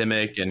the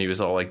pandemic, and he was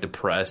all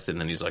depressed,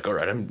 and then he's all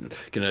right, I'm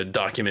gonna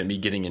document me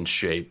getting in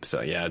shape. So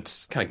yeah,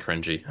 it's kind of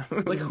cringy.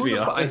 Who the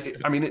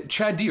fuck? I mean,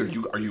 Chad D, are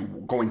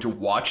you going to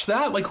watch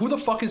that? Who the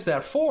fuck is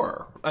that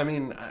for? I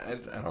mean, I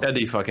don't know. Chad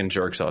D fucking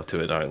jerks off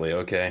to it nightly.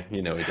 Okay,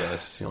 he does.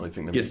 It's the only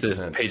thing that gets makes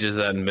the sense. pages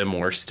of that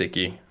memoir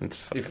sticky.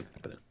 It's fucking,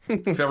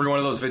 if every one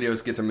of those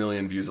videos gets 1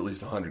 million views, at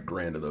least 100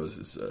 grand of those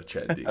is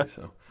Chad D.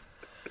 So,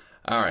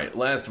 all right,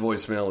 last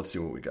voicemail. Let's see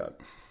what we got.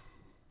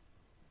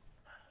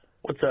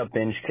 What's up,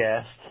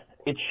 BingeCast?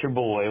 It's your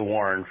boy,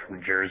 Warren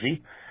from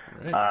Jersey.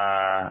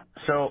 Right.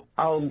 So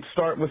I'll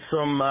start with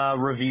some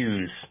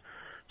reviews.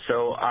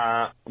 So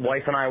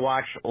wife and I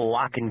watched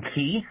Lock and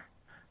Key,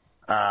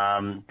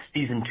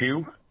 Season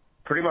 2.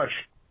 Pretty much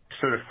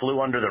sort of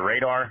flew under the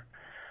radar.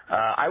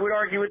 I would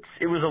argue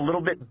it was a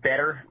little bit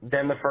better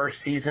than the first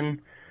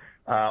season,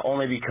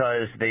 only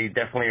because they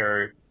definitely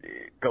are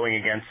going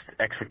against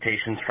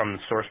expectations from the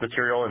source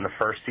material in the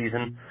first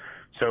season.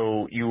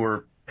 So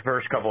the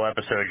first couple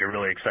episodes, you're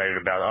really excited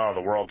about,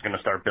 the world's going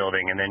to start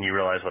building, and then you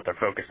realize what they're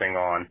focusing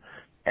on.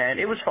 And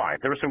it was fine.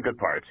 There were some good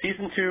parts.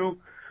 Season 2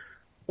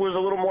 was a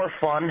little more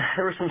fun.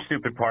 There were some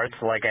stupid parts,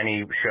 like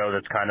any show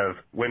that's kind of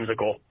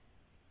whimsical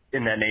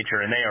in that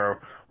nature, and they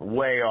are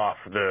way off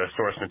the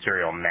source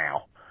material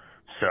now.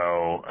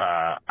 So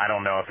I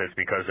don't know if it's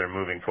because they're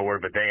moving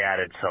forward, but they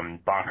added some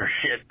bonker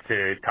shit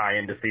to tie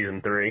into Season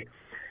 3.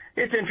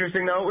 It's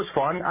interesting though. It was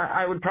fun.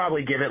 I would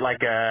probably give it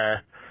like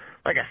a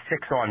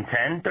 6 on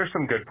 10. There's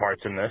some good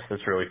parts in this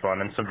that's really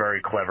fun and some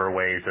very clever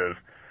ways of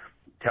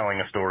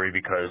telling a story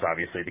because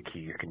obviously the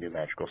Keys can do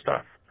magical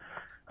stuff.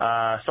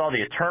 Saw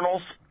the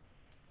Eternals.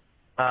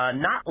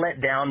 Not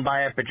let down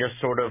by it, but just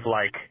sort of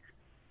like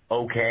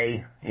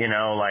okay, you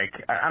know, like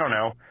I don't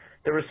know.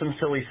 There was some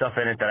silly stuff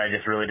in it that I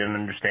just really didn't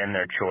understand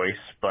their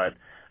choice, but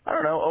I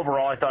don't know.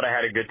 Overall, I thought I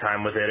had a good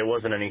time with it. It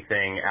wasn't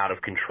anything out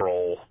of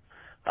control,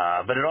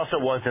 but it also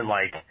wasn't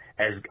like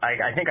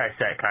I think I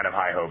set kind of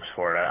high hopes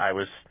for it. I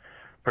was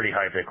pretty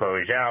hyped that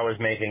Chloe Zhao was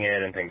making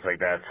it and things like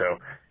that. So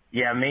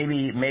yeah,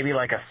 maybe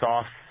like a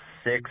soft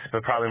 6,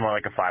 but probably more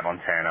like a 5 on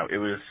 10. It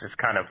was just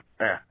kind of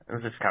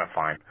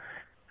fine.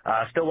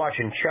 Still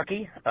watching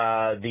Chucky,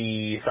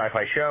 the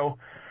sci-fi show.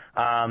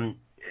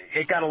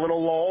 It got a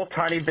little lull,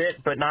 tiny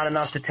bit, but not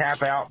enough to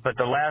tap out. But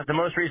the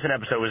most recent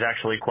episode was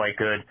actually quite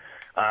good.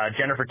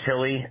 Jennifer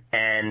Tilly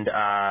and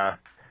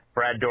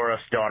Brad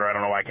Dourif's daughter, I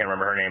don't know why I can't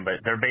remember her name,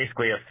 but they're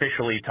basically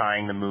officially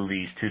tying the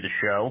movies to the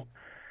show.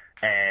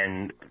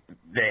 And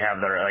they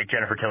have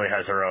Jennifer Tilly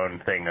has her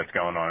own thing that's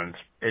going on.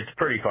 It's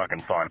pretty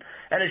fucking fun.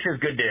 And it's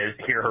just good to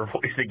hear her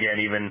voice again,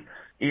 even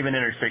in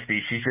her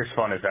 60s. She's just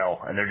fun as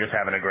hell, and they're just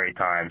having a great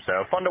time.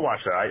 So fun to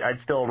watch, though. I'd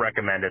still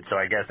recommend it, so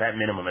I guess at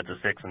minimum it's a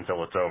 6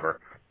 until it's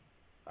over.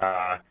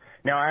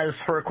 Now, as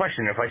for a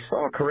question, if I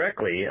saw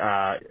correctly,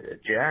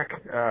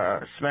 Jack,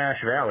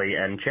 Smash Valley,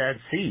 and Chad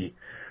C.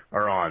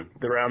 are on.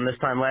 Around this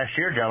time last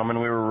year,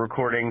 gentlemen, we were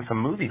recording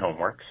some movie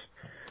homeworks.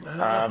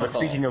 But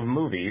speaking of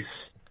movies,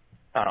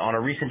 on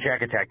a recent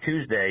Jack Attack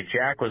Tuesday,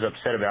 Jack was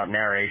upset about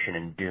narration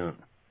in Dune.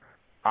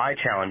 I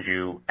challenge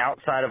you,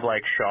 outside of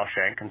like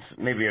Shawshank and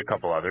maybe a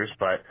couple others,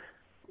 but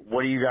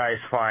what do you guys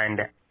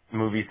find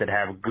movies that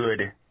have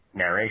good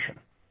narration?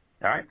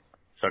 All right?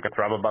 Sucka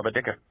Thrubba Bubba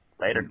Dicka.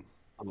 Later.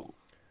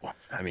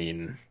 I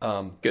mean,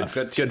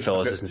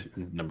 Goodfellas is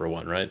number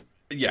 1, right?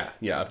 Yeah.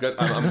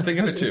 I'm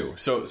thinking of 2.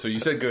 So you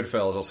said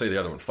Goodfellas. I'll say the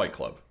other one, Fight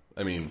Club.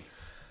 I mean,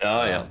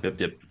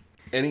 Yep.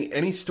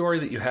 Any story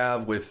that you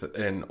have with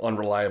an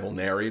unreliable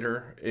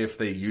narrator, if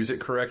they use it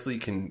correctly,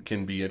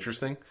 can be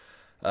interesting.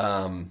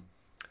 So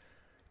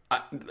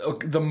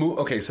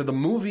the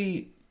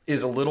movie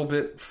is a little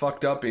bit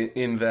fucked up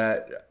in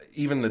that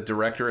even the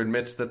director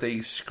admits that they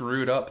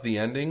screwed up the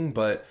ending,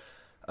 but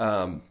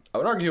I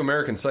would argue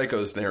American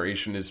Psycho's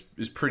narration is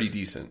pretty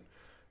decent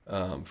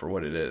for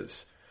what it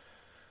is.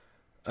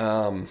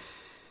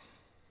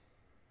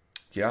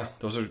 Yeah,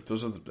 those are.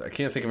 I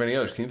can't think of any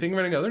others. Can you think of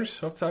any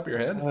others off the top of your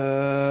head?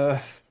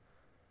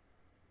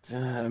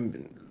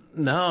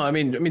 No. I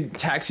mean,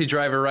 Taxi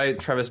Driver, right?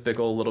 Travis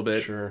Bickle, a little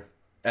bit. Sure.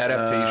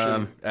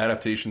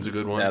 Adaptation's a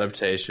good one.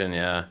 Adaptation,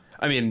 yeah.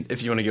 I mean,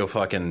 if you want to go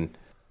fucking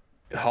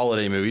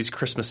holiday movies,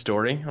 Christmas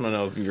Story. I don't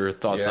know your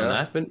thoughts on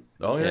that, but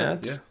yeah,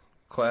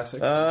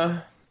 classic.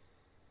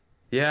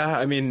 Yeah,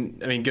 I mean,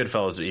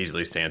 Goodfellas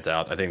easily stands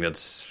out. I think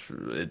that's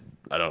it.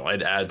 I don't know.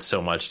 It adds so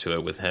much to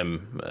it with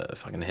him,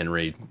 fucking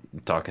Henry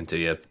talking to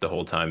you the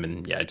whole time,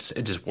 and yeah,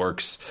 it just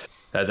works.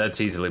 That's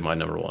easily my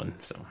number 1.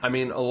 So I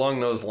mean, along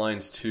those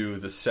lines too,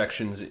 the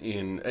sections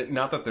in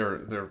not that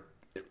they're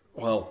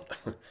well,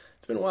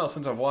 it's been a while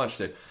since I've watched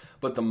it,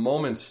 but the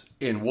moments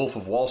in Wolf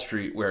of Wall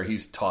Street where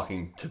he's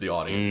talking to the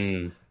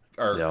audience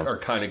are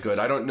kind of good.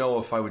 I don't know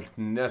if I would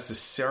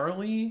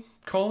necessarily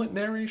call it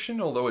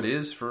narration, although it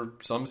is for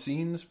some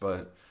scenes,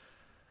 but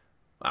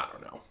I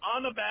don't know.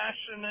 Unabashed.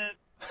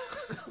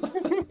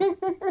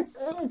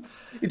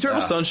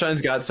 Eternal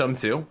Sunshine's got some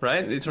too,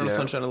 right? Eternal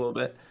Sunshine a little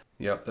bit.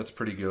 Yep, that's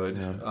pretty good.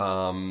 Yeah.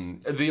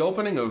 The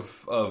opening of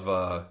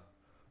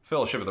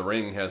Fellowship of the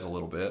Ring has a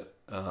little bit.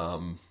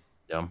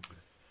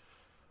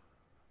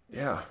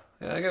 Yeah,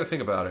 I got to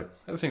think about it.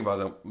 I got to think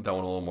about that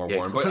one a little more,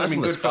 Warren. But I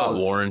mean, Scott Goodfellas.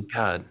 Warren,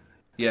 God.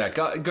 Yeah,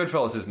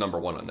 Goodfellas is number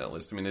 1 on that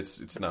list. I mean,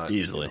 it's not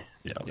easily.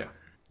 Yeah,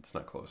 it's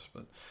not close,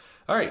 but.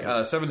 All right,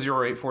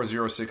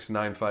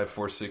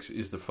 708-406-9546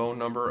 is the phone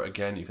number.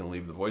 Again, you can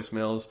leave the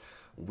voicemails.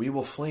 We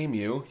will flame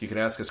you. You can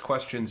ask us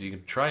questions. You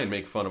can try and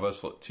make fun of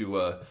us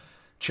to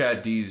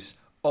Chad D's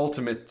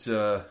ultimate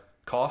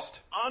cost.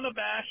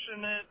 Unabashed.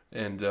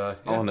 And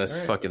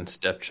honest fucking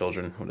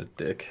stepchildren. What a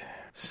dick.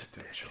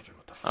 Stepchildren,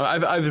 what the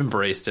fuck? I've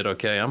embraced it,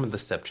 okay? I'm the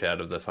stepchad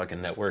of the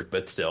fucking network,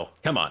 but still.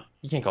 Come on.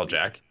 You can't call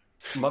Jack.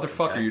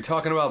 Motherfucker, you're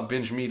talking about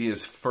Binge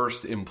Media's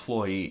first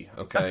employee,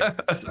 okay?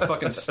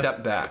 Fucking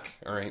step back,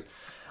 all right?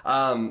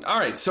 All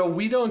right, so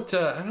we don't...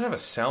 I don't have a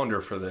sounder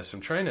for this.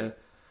 I'm trying to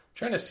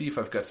see if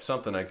I've got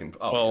something I can...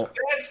 Oh, well,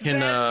 that's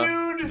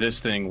that dude! This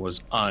thing was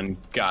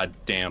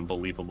ungoddamn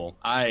believable.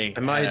 I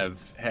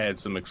have had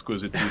some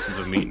exquisite pieces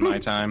of meat in my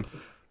time.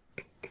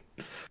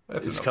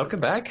 Is Kupka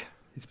back?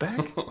 He's back?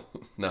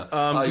 No.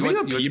 Do we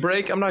have a pee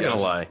break? I'm not going to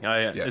lie.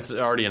 It's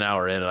already an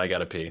hour in and I got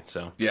to pee.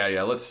 So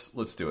Yeah, let's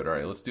do it. All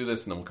right, let's do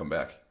this and then we'll come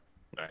back.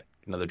 All right,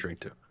 another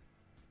drink too.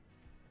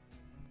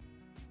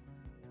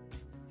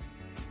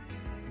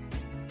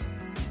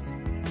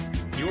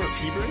 You want a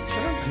pee break,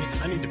 Sean?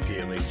 I need to pee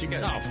at least. You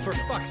guys. Oh, for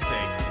fuck's sake.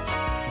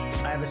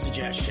 I have a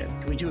suggestion.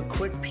 Can we do a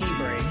quick pee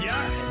break?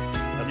 Yes!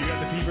 Have you got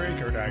the pee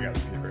break or do I got the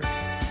pee break?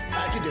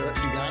 can do it.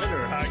 You got it,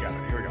 or I got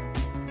it. Here we go.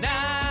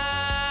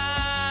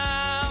 Now,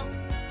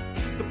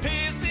 the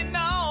pissing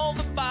on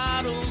the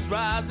bottles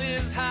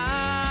rises high,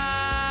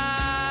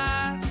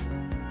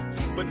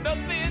 but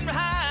nothing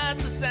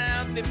hides the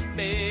sound it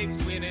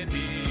makes when it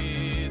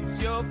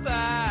hits your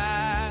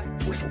thigh.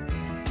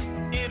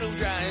 It'll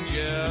dry in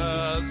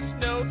just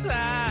no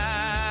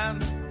time,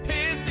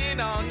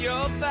 pissing on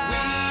your thigh.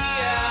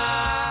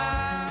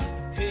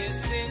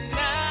 Pissing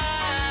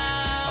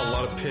now. A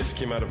lot of piss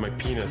came out of my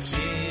penis.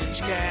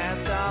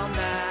 BingeCast all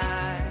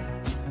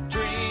night,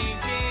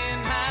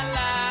 drinking high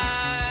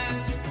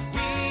life.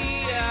 We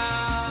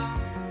are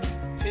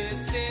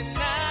pissing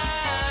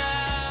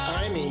now.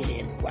 I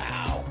mean,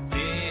 wow.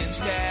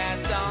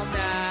 BingeCast all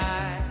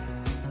night,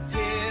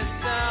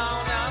 piss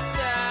on our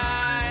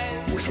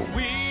thighs.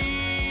 We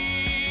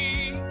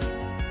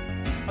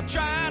are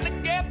trying to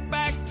get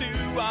back to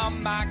our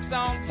mics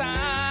on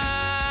time.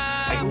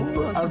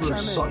 Forever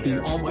suck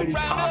the almighty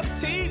Round cock. up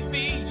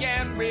TV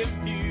and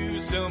review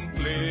some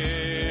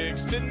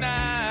flicks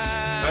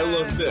tonight. I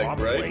love dick,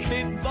 right?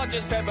 Then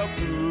just have a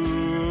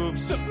poop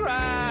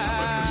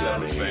surprise.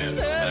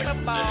 Set the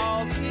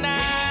balls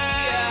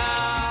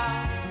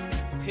tonight.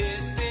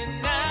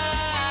 Pissing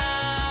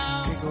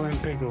now. Tickling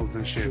pickles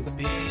and shit.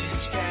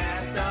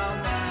 BingeCast all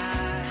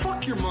night.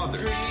 Fuck your mother.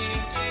 Drinking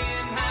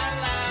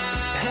high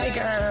life. Hey,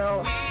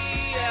 girl.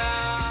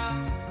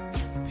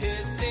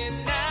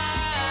 Pissing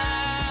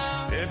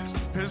now. It's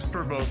piss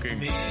provoking.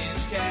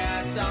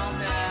 BingeCast all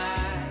night.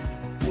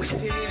 Piss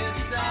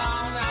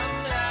on our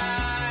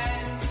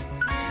thighs.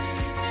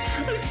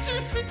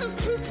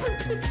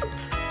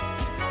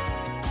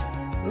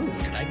 Ooh,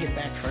 did I get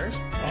back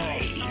first?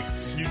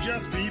 Nice. You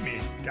just beat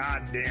me.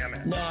 God damn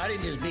it. No, I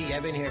didn't just beat you.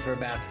 I've been here for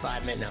about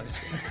 5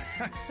 minutes.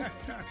 No, just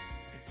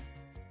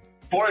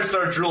Before I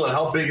start drooling,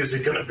 how big is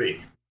it going to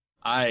be?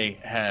 I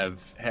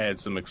have had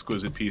some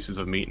exquisite pieces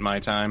of meat in my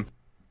time.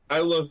 I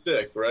love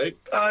dick, right?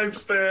 Time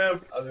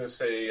stamp. I was going to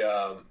say,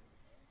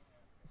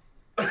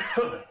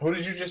 what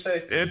did you just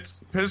say? It's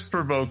piss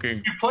provoking.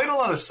 If you played a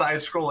lot of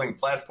side-scrolling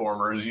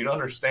platformers, you'd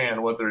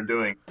understand what they're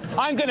doing.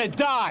 I'm gonna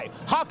die.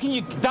 How can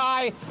you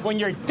die when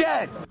you're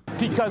dead?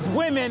 Because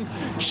women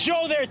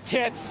show their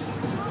tits,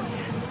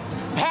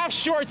 have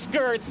short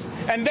skirts,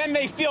 and then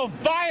they feel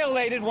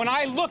violated when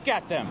I look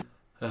at them.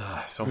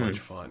 So much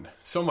fun.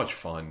 So much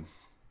fun.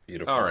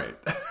 Beautiful. All right.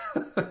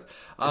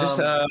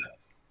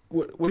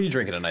 What are you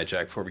drinking tonight,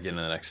 Jack, before we get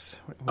into the next?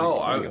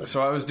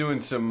 So I was doing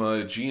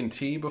some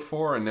G&T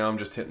before, and now I'm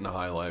just hitting the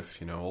High Life,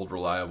 old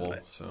reliable.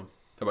 Nice. So, how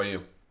about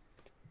you?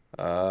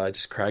 I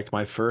just cracked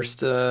my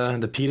first,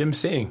 the Pete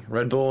MC.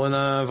 Red Bull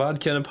and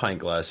vodka in a pint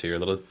glass here.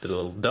 Did a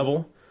little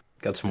double.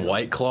 Got some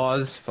White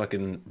Claws.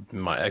 Fucking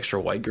my extra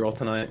white girl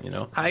tonight,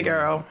 Hi,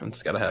 girl.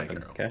 It's got to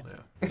happen, okay?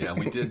 Yeah,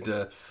 we did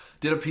a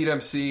Pete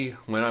MC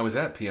when I was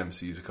at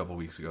PMC's a couple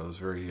weeks ago. It was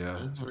very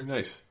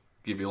nice.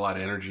 Gave you a lot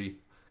of energy.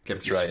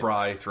 Kept you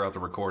spry throughout the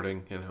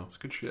recording. It's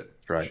good shit.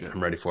 Right. Shit.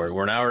 I'm ready for it.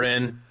 We're an hour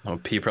in. I'll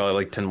pee probably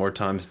like 10 more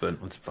times, but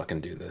let's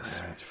fucking do this.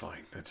 That's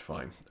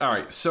fine. All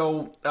right.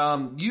 So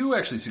you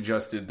actually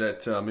suggested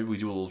that maybe we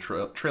do a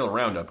little trailer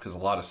roundup because a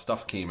lot of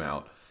stuff came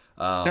out.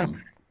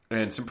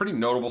 And some pretty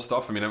notable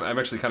stuff. I mean, I'm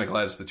actually kind of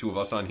glad it's the two of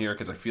us on here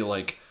because I feel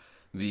like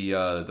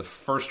the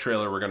first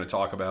trailer we're going to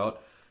talk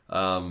about,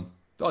 well,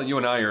 you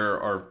and I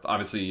are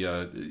obviously,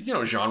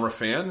 genre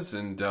fans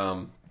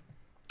and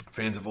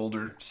fans of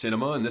older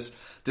cinema, and this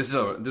is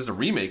a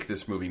remake.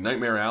 This movie,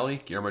 Nightmare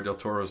Alley, Guillermo del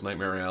Toro's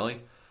Nightmare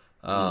Alley.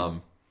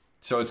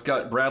 So it's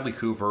got Bradley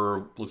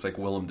Cooper, looks like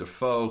Willem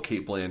Dafoe,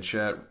 Cate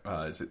Blanchett.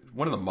 Is it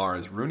one of the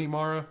Maras? Rooney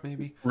Mara,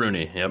 maybe.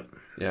 Rooney, yep.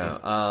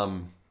 Yeah.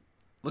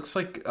 Looks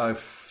like a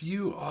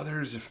few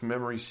others, if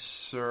memory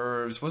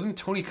serves. Wasn't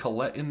Toni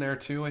Collette in there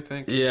too? I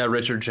think. Yeah,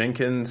 Richard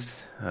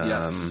Jenkins.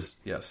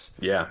 Yes.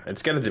 Yeah,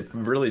 it's got a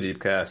really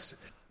deep cast.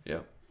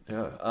 Yeah.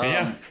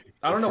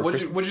 I don't know.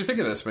 What'd you think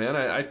of this, man?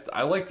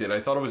 I liked it.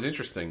 I thought it was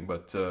interesting,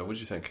 but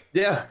what'd you think?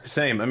 Yeah,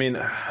 same. I mean,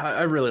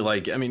 I really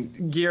like. I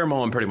mean,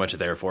 Guillermo, I'm pretty much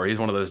there for. He's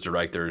one of those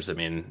directors. I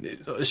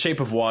mean, Shape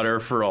of Water,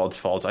 for all its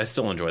faults, I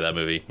still enjoy that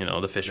movie.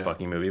 The fish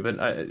fucking movie. But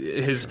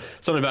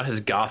something about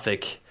his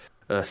gothic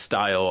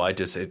style,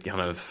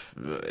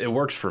 it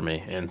works for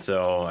me. And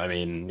so, I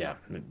mean, yeah,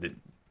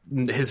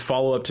 his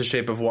follow up to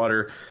Shape of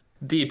Water.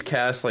 Deep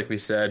cast, like we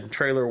said.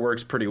 Trailer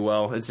works pretty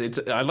well. It's.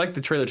 I like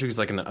the trailer too. It's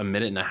like a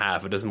minute and a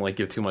half. It doesn't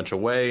give too much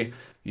away.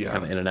 Yeah,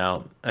 kind of in and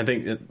out. I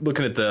think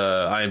looking at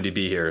the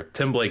IMDb here,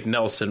 Tim Blake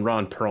Nelson,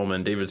 Ron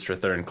Perlman, David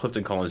Strathairn,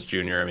 Clifton Collins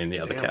Jr. I mean,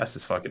 the cast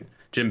is fucking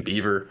Jim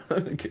Beaver.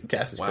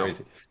 Cast is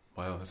crazy.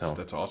 Wow,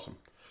 that's awesome.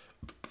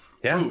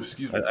 Yeah, ooh,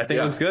 excuse me. I think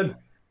it looks good.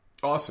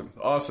 Awesome.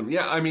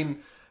 Yeah, I mean,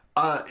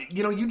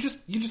 you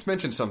just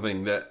mentioned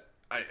something that.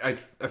 I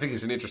think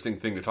it's an interesting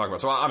thing to talk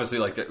about. So obviously,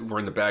 we're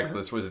in the bag for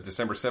this. Was it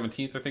December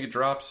 17th? I think it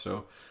drops.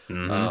 So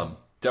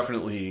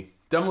definitely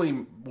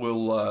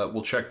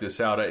we'll check this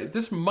out.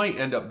 This might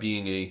end up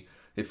being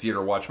a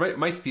theater watch.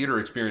 My theater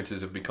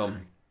experiences have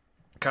become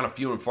kind of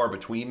few and far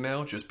between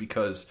now, just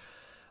because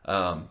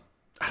I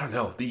I don't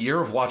know, the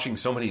year of watching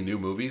so many new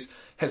movies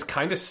has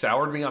kind of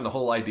soured me on the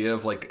whole idea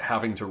of like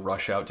having to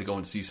rush out to go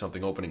and see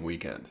something opening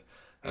weekend.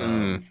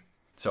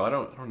 So I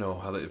don't know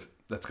how if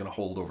that's going to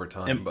hold over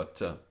time,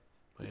 but yeah.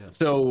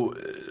 So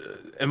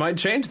it might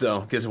change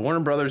though, because Warner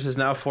Brothers is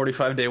now a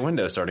 45-day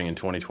window starting in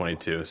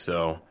 2022.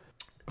 So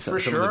for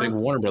some of the big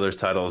Warner Brothers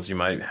titles you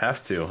might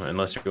have to,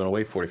 unless you're going to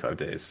wait 45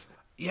 days.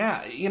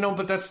 Yeah,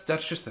 but that's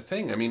just the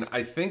thing. I mean,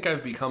 I think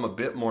I've become a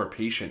bit more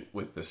patient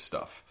with this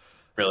stuff.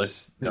 Really?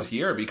 This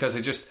year, because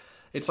it's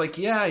like,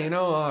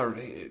 Ghostbusters,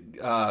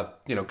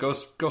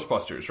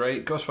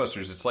 right?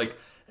 Ghostbusters, it's like,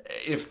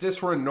 if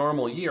this were a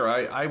normal year,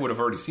 I would have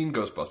already seen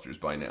Ghostbusters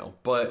by now.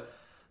 But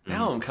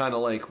now I'm kind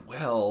of like,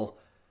 well,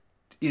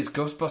 is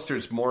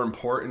Ghostbusters more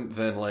important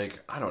than, like,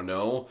 I don't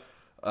know,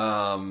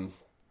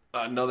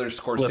 another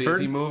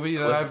Scorsese movie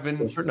that I've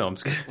been... No, I'm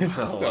just kidding.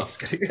 I'm just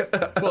kidding.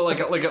 Well, like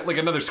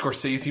another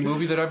Scorsese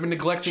movie that I've been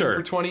neglecting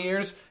for 20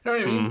 years. You know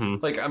what I mean? Mm-hmm.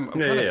 Like, I'm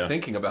kind of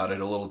thinking about it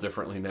a little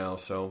differently now,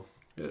 so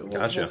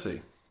we'll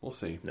see. We'll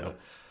see. No.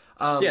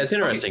 But, it's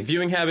interesting.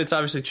 Viewing habits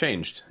obviously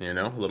changed, a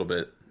little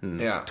bit in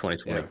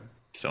 2020. Yeah.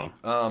 So,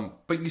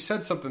 but you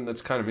said something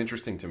that's kind of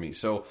interesting to me.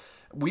 So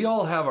we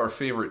all have our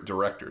favorite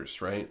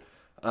directors, right?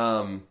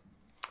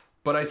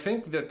 But I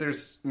think that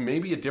there's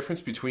maybe a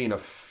difference between a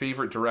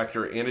favorite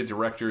director and a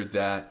director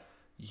that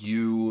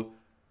you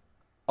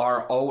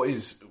are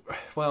always,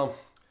 well,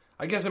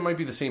 I guess it might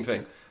be the same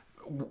thing.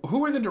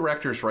 Who are the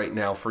directors right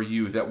now for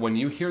you that when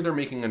you hear they're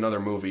making another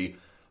movie,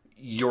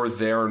 you're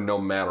there no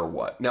matter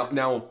what?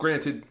 Now,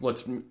 granted,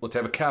 let's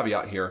have a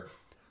caveat here.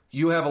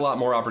 You have a lot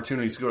more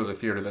opportunities to go to the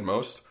theater than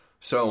most.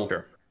 So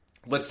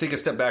let's take a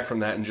step back from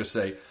that and just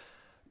say,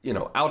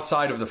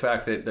 outside of the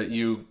fact that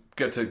you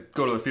get to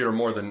go to the theater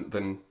more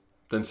than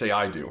say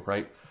I do,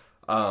 right?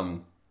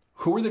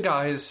 Who are the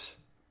guys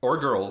or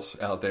girls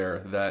out there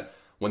that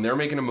when they're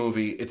making a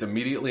movie, it's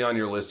immediately on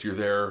your list, you're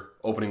there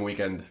opening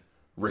weekend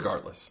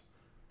regardless?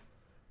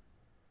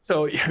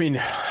 So, I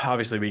mean,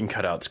 obviously we can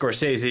cut out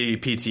Scorsese,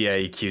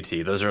 PTA,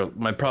 QT. Those are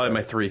probably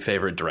my three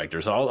favorite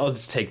directors. I'll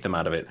just take them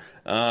out of it.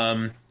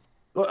 Well,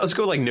 let's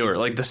go like newer.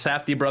 Like the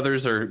Safdie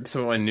brothers are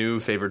some of my new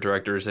favorite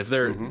directors. If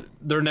they're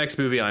their next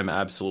movie, I'm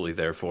absolutely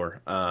there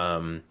for.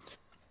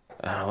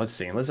 Let's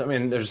see.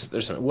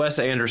 There's some Wes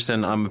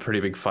Anderson. I'm a pretty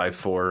big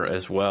 5'4"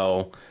 as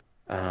well.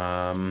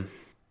 I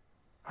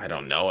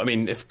don't know. I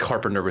mean, if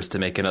Carpenter was to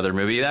make another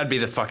movie, that'd be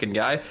the fucking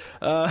guy.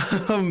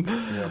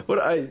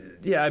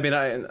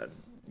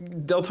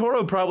 Del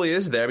Toro probably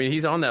is there. I mean,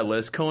 he's on that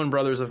list. Coen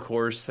Brothers, of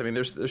course. I mean,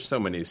 there's so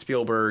many.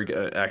 Spielberg,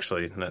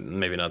 actually,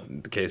 maybe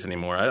not the case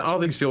anymore. I don't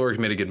think Spielberg's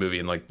made a good movie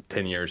in like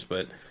 10 years,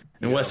 but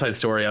West Side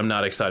Story, I'm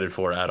not excited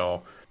for at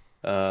all.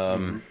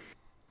 What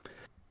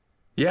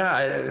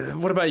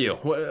about you?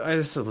 I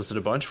just listed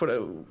a bunch.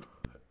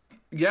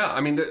 Yeah,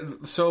 I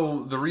mean,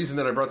 so the reason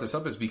that I brought this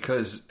up is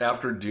because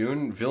after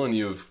Dune,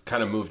 Villeneuve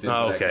kind of moved into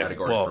that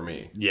category for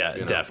me. Yeah,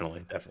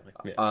 definitely.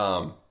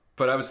 Yeah.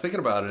 But I was thinking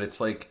about it.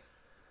 It's like,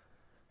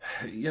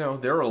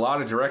 there are a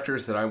lot of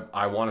directors that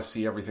I want to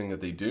see everything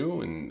that they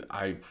do, and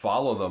I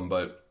follow them.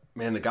 But,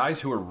 man, the guys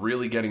who are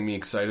really getting me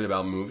excited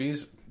about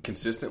movies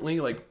consistently,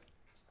 like,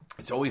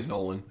 it's always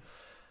Nolan.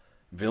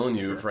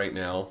 Villeneuve right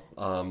now.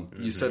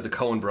 You said the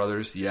Coen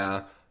brothers,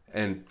 yeah.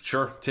 And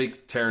sure,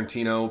 take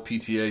Tarantino,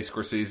 PTA,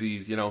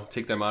 Scorsese,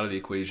 take them out of the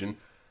equation.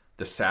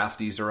 The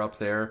Safdies are up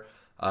there.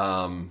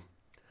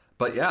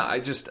 But yeah,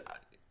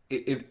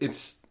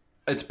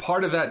 it's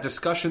part of that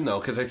discussion though,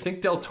 because I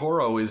think Del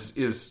Toro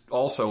is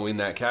also in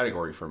that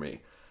category for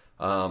me.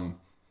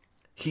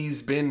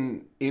 He's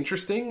been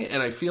interesting,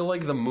 and I feel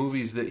like the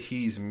movies that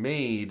he's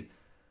made,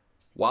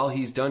 while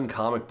he's done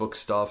comic book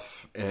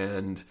stuff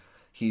and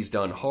he's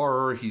done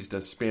horror, he's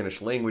done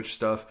Spanish language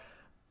stuff,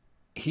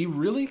 he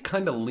really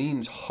kind of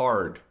leans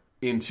hard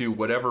into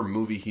whatever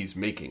movie he's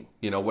making.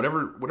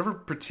 Whatever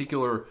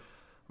particular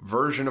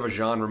version of a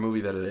genre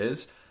movie that it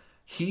is,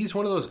 he's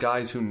one of those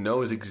guys who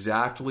knows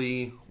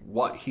exactly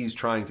what he's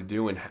trying to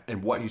do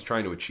and what he's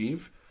trying to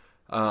achieve.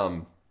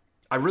 I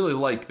really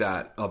like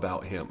that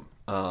about him.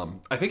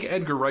 I think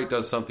Edgar Wright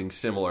does something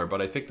similar,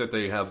 but I think that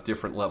they have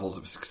different levels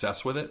of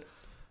success with it.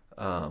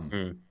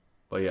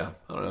 But yeah,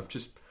 I don't know,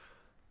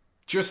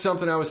 just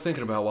something I was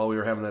thinking about while we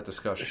were having that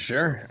discussion.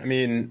 Sure. I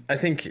mean, I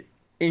think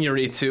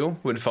Iñárritu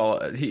would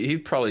follow. He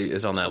probably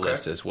is on that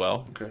list as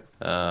well. Okay.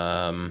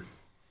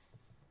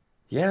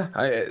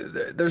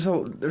 There's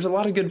a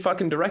lot of good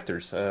fucking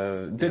directors.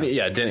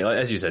 Denny,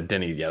 as you said,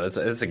 Denny. Yeah,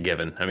 that's a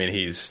given. I mean,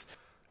 he's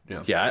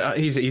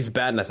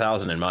batting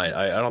 1,000 in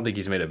my. I don't think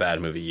he's made a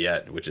bad movie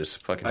yet, which is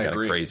fucking kind of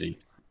crazy.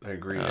 I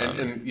agree.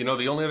 And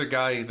the only other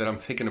guy that I'm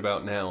thinking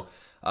about now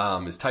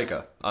is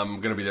Taika. I'm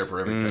gonna be there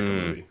for every Taika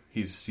movie.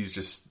 He's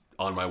just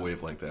on my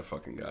wavelength, that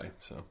fucking guy.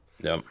 So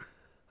yep.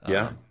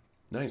 Yeah.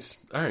 Nice.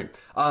 All right.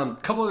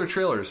 Couple other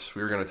trailers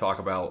we were going to talk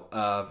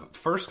about.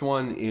 First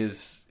one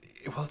is,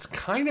 well, it's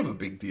kind of a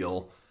big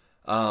deal.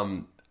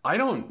 I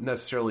don't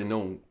necessarily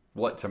know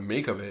what to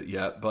make of it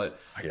yet, but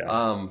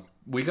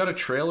we got a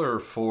trailer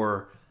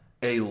for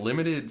a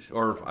limited,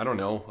 or I don't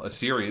know, a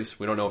series.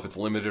 We don't know if it's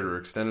limited or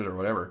extended or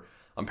whatever.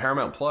 on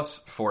Paramount Plus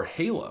for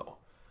Halo.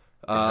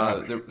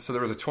 So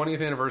there was a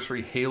 20th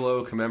anniversary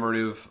Halo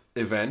commemorative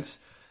event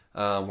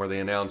where they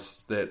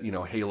announced that,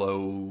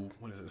 Halo,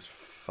 what is this,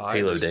 5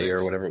 Halo or 6? Day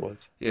or whatever it was.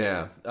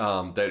 Yeah,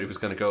 that it was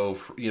going to go,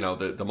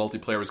 the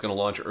multiplayer was going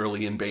to launch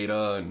early in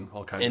beta and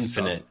all kinds of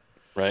stuff. Infinite,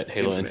 right?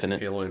 Halo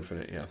Infinite. Halo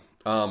Infinite, yeah.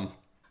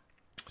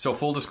 So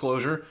full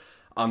disclosure,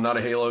 I'm not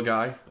a Halo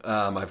guy.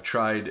 I've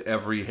tried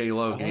every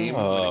Halo game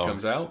when it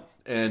comes out,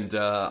 and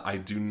I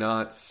do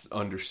not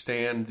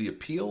understand the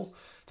appeal.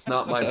 It's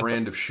not my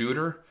brand of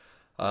shooter.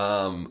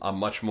 I'm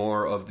much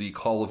more of the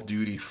Call of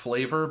Duty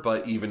flavor,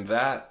 but even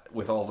that,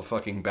 with all the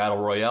fucking Battle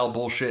Royale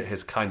bullshit,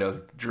 has kind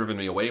of driven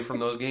me away from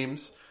those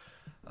games.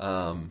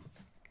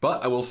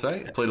 But I will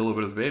say, I played a little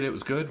bit of the beta. It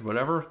was good,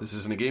 whatever. This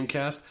isn't a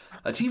GameCast.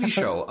 A TV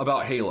show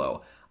about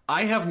Halo.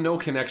 I have no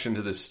connection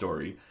to this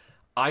story.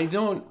 I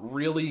don't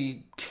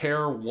really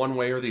care one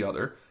way or the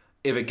other.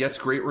 If it gets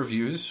great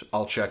reviews,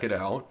 I'll check it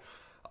out.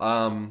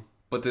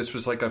 But this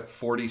was like a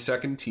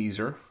 40-second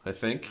teaser, I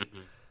think.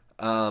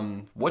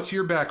 What's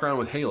your background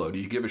with Halo? Do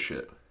you give a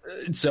shit?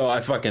 So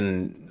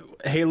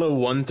Halo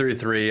 1 through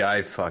 3,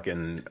 I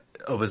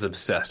was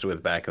obsessed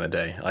with back in the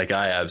day. Like,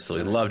 I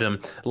absolutely loved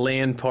them.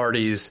 LAN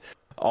parties,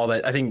 all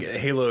that. I think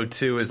Halo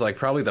 2 is like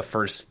probably the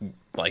first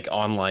like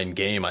online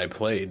game I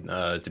played,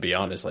 to be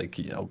honest. Like,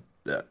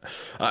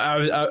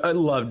 I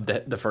loved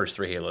the first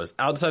 3 Halos.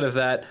 Outside of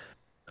that,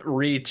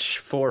 Reach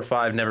 4 or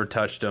 5 never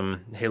touched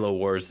them. Halo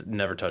Wars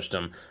never touched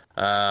them.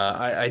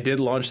 I did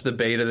launch the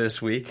beta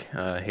this week,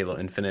 Halo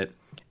Infinite,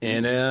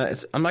 and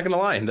I'm not gonna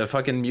lie, the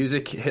fucking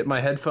music hit my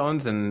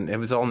headphones and it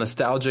was all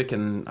nostalgic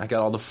and I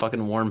got all the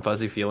fucking warm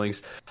fuzzy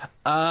feelings.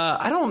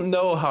 I don't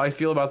know how I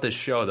feel about this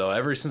show though.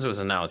 Ever since it was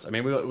announced, I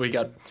mean, we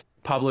got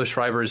Pablo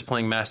Schreiber is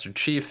playing Master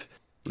Chief.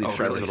 Liev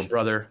Schreiber's little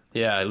brother.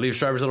 Yeah, Liev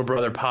Schreiber's little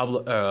brother,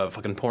 Pablo,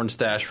 fucking porn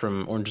stash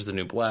from Orange is the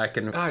New Black.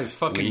 And he's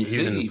fucking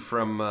Ziggy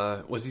from,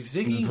 was he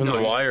Ziggy? From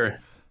The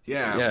Wire.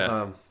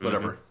 Yeah.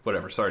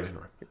 Whatever. Sorry to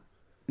interrupt.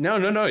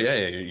 No.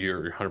 Yeah,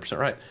 you're 100%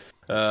 right.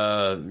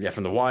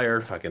 From The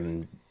Wire,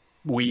 fucking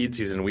Weeds.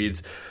 He was in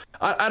Weeds.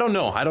 I don't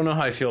know. I don't know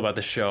how I feel about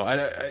this show. I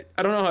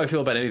don't know how I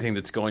feel about anything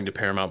that's going to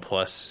Paramount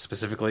Plus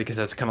specifically, because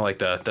that's kind of like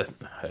the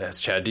as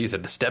Chad D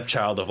said, the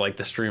stepchild of like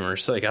the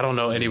streamers. Like, I don't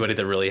know anybody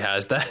that really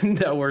has that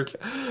network.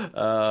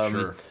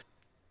 Sure.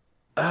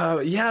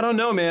 I don't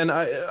know, man.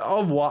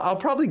 I'll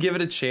probably give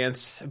it a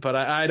chance, but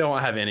I don't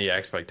have any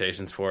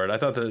expectations for it. I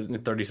thought the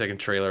 30-second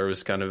trailer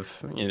was kind of,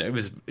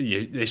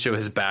 they show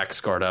his back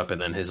scarred up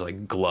and then his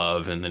like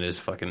glove and then his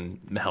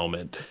fucking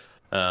helmet.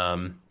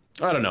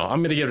 I don't know. I'm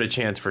going to give it a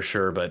chance for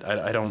sure, but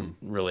I don't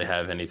really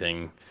have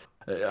anything.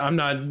 I'm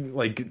not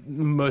like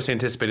most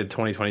anticipated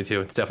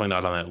 2022. It's definitely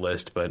not on that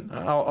list, but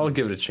I'll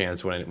give it a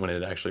chance when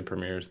it actually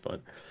premieres.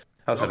 But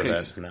outside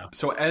of that, no.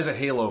 So as a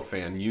Halo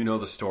fan, you know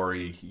the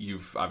story.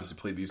 You've obviously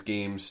played these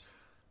games.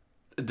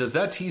 Does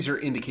that teaser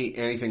indicate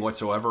anything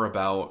whatsoever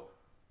about,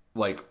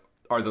 like,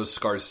 are those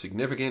scars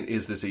significant?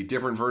 Is this a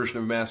different version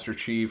of Master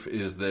Chief?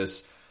 Is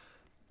this...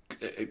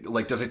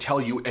 like, does it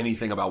tell you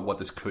anything about what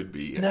this could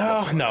be? No.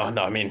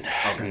 I mean,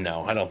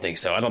 no, I don't think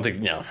so. I don't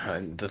think,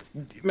 the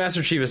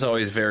Master Chief is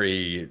always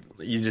very,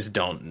 you just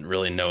don't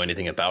really know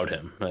anything about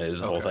him. The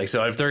whole thing.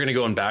 So if they're going to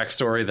go in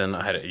backstory, then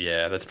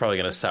that's probably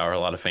going to sour a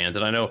lot of fans.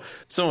 And I know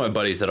some of my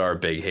buddies that are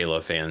big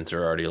Halo fans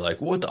are already like,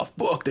 what the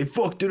fuck? They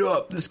fucked it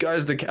up. This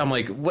guy's I'm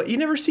like, what? You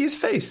never see his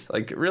face.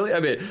 Like, really? I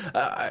mean,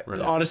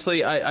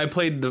 honestly, I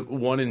played the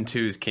 1 and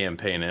 2's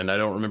campaign and I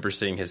don't remember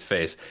seeing his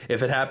face.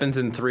 If it happens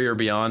in 3 or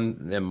beyond,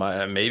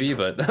 maybe,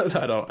 but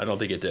I don't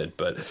think it did.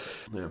 But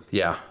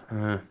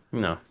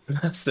no.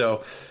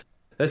 So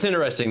that's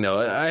interesting,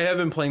 though. I have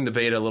been playing the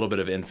beta a little bit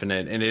of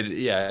Infinite, and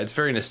it's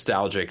very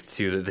nostalgic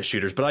to the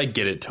shooters. But I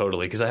get it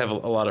totally, because I have a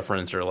lot of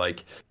friends who are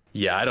like,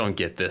 yeah, I don't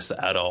get this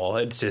at all.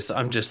 It's just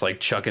I'm just like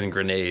chucking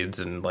grenades,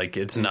 and like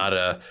it's not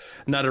a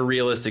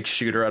realistic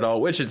shooter at all,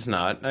 which it's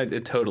not.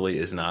 It totally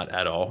is not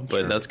at all.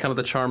 But that's kind of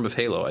the charm of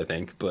Halo, I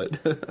think. But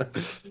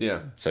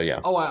yeah. So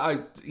yeah. Oh, I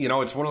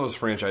it's one of those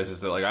franchises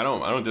that like I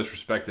don't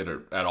disrespect it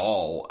at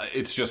all.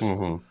 It's just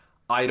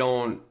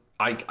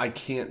I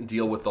can't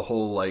deal with the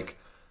whole like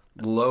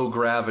low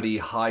gravity,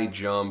 high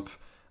jump.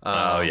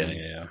 All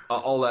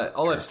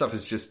that stuff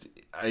is just.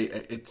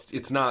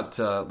 It's not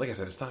like I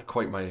said, it's not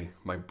quite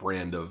my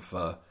brand of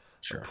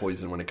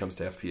poison when it comes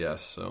to FPS.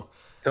 So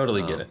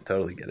totally get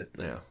it.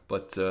 Yeah,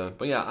 but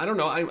yeah, I don't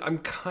know. I'm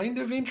kind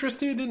of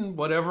interested in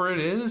whatever it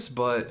is,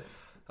 but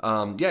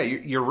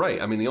you're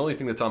right. I mean, the only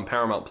thing that's on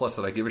Paramount Plus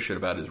that I give a shit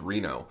about is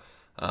Reno,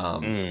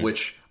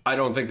 which I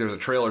don't think there's a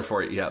trailer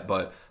for it yet,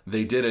 but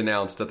they did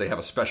announce that they have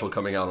a special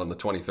coming out on the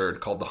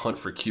 23rd called The Hunt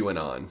for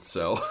QAnon.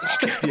 So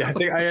yeah, I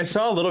think I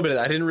saw a little bit of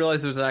it. I didn't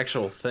realize it was an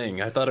actual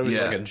thing. I thought it was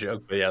like a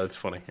joke, but yeah, that's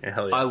funny.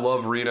 Hell yeah. I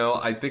love Reno.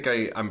 I think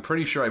I'm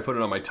pretty sure I put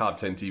it on my top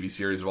 10 TV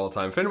series of all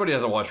time. If anybody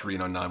hasn't watched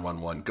Reno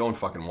 911, go and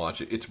fucking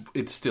watch it.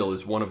 It still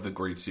is one of the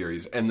great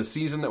series. And the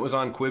season that was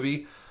on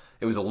Quibi,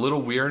 it was a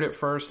little weird at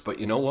first, but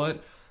you know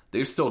what?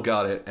 They've still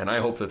got it, and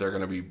I hope that they're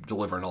going to be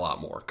delivering a lot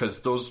more. Because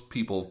those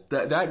people,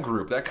 that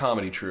group, that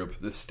comedy troupe,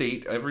 the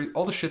state,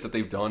 all the shit that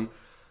they've done,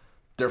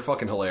 They're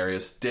fucking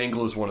hilarious.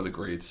 Dangle is one of the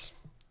greats.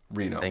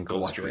 Reno. Dangle's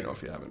Go watch great. Reno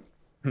if you haven't.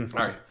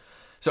 All right.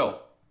 So,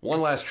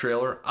 one last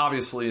trailer.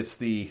 Obviously, it's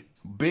the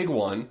big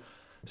one.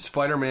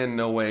 Spider-Man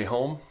No Way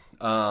Home.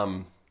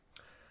 I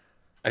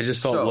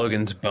just felt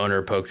Logan's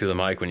boner poke through the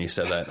mic when you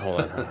said that.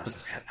 Hold on.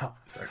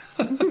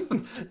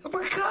 Oh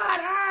my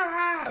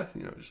God!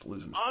 You know, just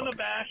losing.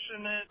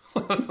 Unabashing it.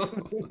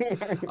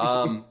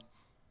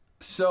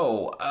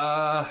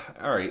 All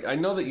right. I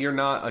know that you're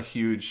not a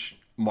huge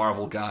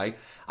Marvel guy.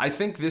 I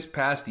think this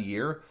past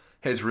year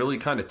has really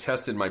kind of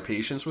tested my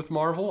patience with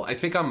Marvel. I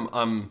think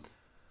I'm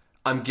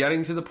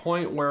getting to the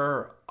point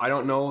where I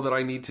don't know that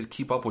I need to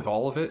keep up with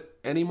all of it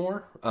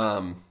anymore.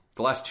 The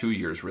last 2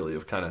 years really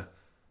have kind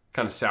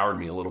of soured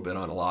me a little bit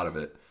on a lot of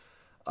it.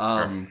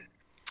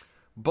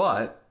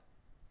 But,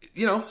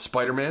 you know,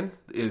 Spider-Man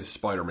is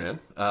Spider-Man.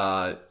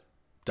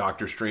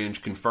 Doctor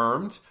Strange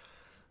confirmed.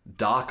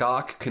 Doc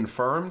Ock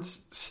confirmed.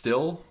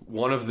 Still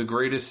one of the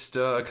greatest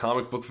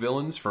comic book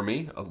villains for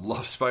me. I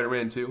love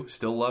Spider-Man 2.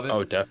 Still love it.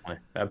 Oh, definitely.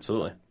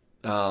 Absolutely.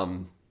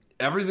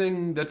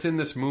 Everything that's in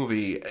this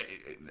movie,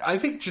 I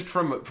think just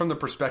from the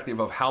perspective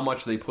of how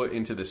much they put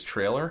into this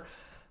trailer,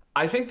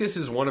 I think this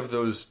is one of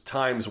those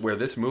times where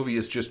this movie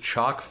is just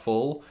chock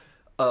full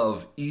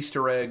of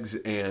Easter eggs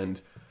and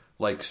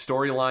like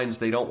storylines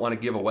they don't want to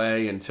give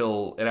away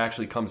until it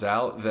actually comes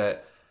out.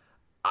 That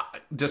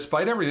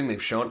despite everything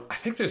they've shown, I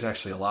think there's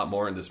actually a lot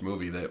more in this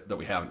movie that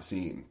we haven't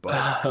seen.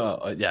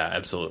 But yeah,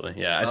 absolutely.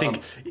 Yeah, I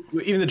think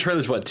even the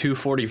trailer's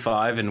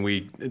 2:45,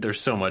 and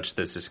there's so much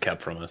that's just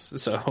kept from us.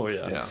 So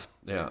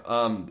yeah.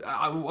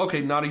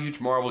 Okay, not a huge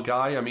Marvel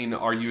guy. I mean,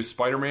 are you a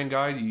Spider-Man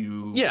guy? Do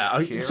you?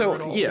 Care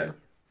at all?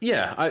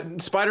 Yeah,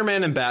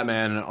 Spider-Man and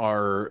Batman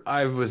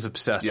I was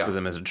obsessed with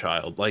them as a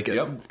child. Like,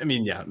 I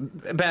mean,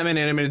 Batman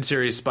animated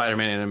series,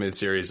 Spider-Man animated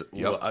series,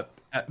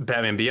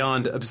 Batman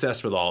Beyond,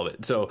 obsessed with all of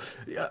it. So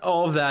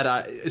all of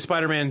that,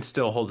 Spider-Man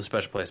still holds a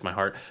special place in my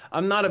heart.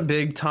 I'm not a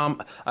big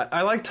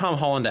I like Tom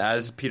Holland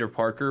as Peter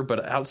Parker,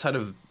 but outside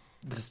of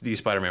these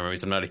Spider-Man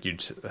movies, I'm not a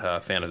huge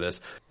fan of this.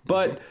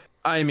 But,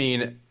 I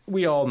mean,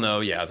 we all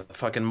know, the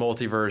fucking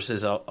multiverse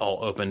is all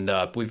opened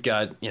up. We've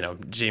got,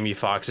 Jamie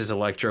Foxx's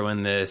Electro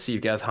in this.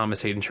 You've got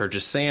Thomas Hayden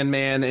Church's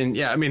Sandman. And,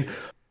 I mean,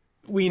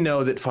 we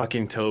know that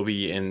fucking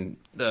Toby and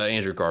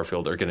Andrew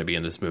Garfield are going to be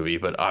in this movie,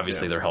 but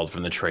obviously they're held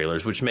from the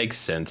trailers, which makes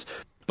sense.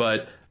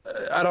 But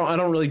I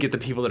don't really get the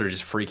people that are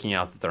just freaking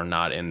out that they're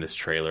not in this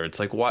trailer. It's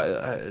like,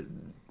 why?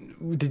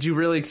 Did you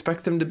really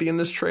expect them to be in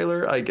this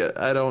trailer? I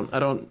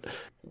don't.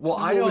 Well,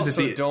 I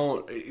also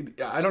don't.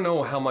 I don't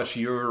know how much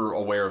you're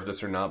aware of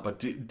this or not, but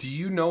do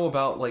you know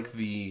about like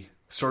the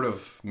sort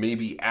of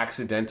maybe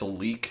accidental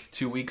leak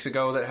 2 weeks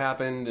ago that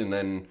happened, and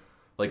then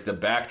like the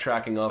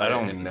backtracking of it,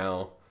 and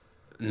now?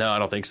 No, I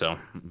don't think so.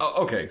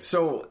 Oh, okay,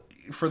 so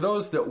for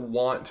those that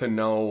want to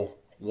know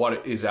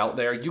what is out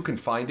there, you can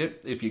find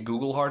it if you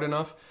Google hard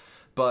enough.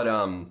 But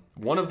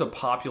one of the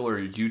popular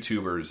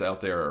YouTubers out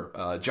there,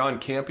 John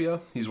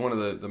Campea, he's one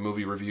of the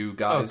movie review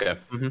guys. Okay.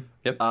 Mm-hmm.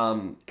 Yep.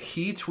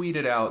 He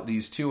tweeted out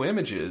these two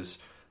images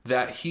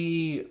that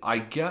he, I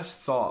guess,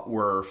 thought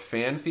were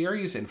fan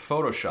theories and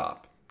Photoshop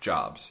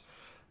jobs.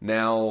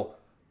 Now,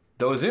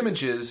 those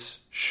images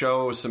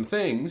show some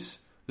things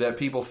that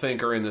people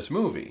think are in this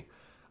movie.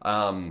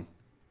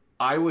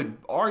 I would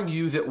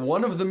argue that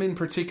one of them in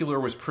particular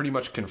was pretty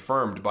much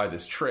confirmed by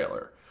this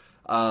trailer.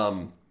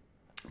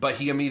 But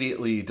he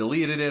immediately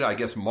deleted it. I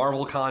guess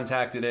Marvel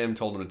contacted him,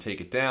 told him to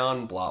take it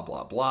down, blah,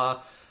 blah,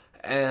 blah.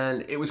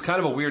 And it was kind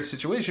of a weird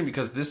situation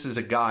because this is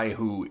a guy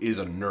who is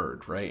a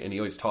nerd, right? And he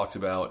always talks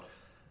about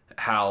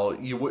how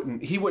he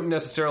wouldn't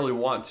necessarily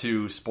want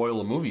to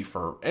spoil a movie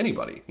for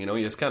anybody. You know,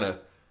 he has kind of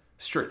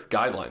strict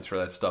guidelines for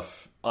that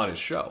stuff on his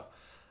show.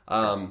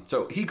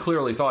 So he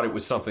clearly thought it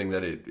was something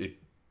that it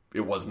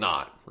was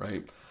not,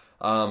 right?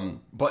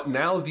 But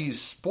now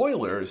these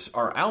spoilers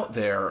are out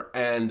there,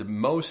 and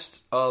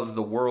most of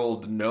the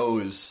world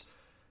knows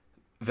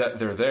that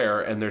they're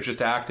there, and they're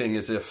just acting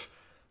as if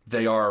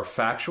they are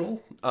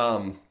factual.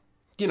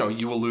 You know,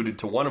 you alluded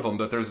to one of them,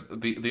 but there's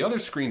the other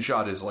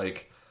screenshot is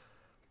like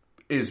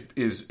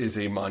is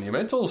a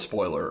monumental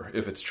spoiler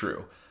if it's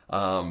true.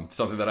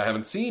 Something that I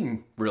haven't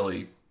seen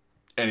really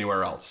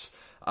anywhere else.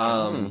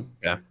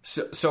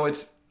 So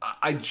it's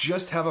I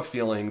just have a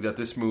feeling that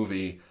this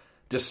movie,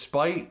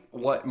 despite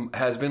what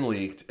has been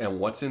leaked and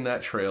what's in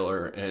that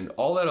trailer and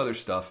all that other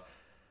stuff,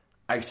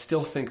 I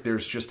still think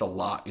there's just a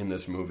lot in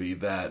this movie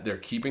that they're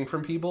keeping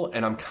from people,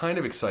 and I'm kind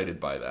of excited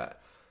by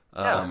that.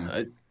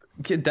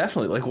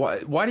 Definitely.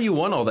 Like, why do you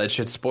want all that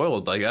shit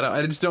spoiled? Like,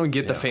 I just don't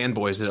get the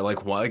fanboys that are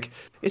like,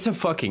 it's a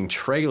fucking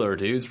trailer,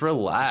 dudes.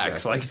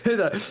 Relax. Exactly.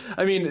 Like,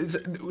 I mean,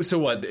 so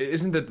what?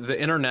 Isn't the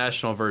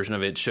international version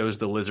of it shows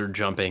the lizard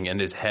jumping and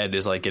his head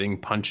is like getting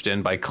punched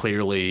in by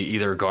clearly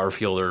either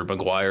Garfield or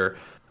Maguire?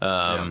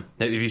 Have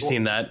you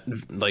seen that?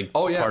 Like,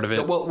 part of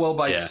it? Well,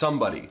 by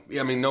somebody.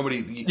 I mean, nobody.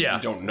 You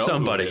don't know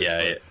somebody. Who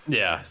it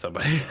is,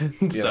 Somebody.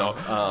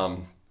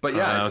 But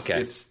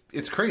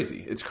it's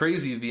crazy. It's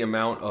crazy the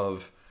amount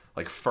of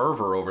like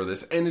fervor over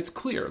this, and it's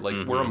clear.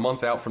 Like we're a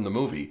month out from the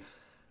movie.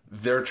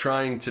 they're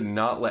trying to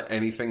not let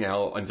anything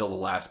out until the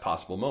last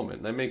possible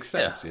moment. That makes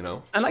sense, you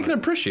know? And I can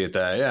appreciate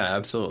that. Yeah,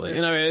 absolutely.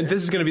 And I mean,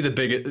 this is going to be the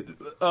biggest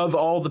of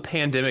all the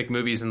pandemic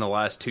movies in the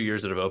last 2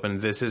 years that have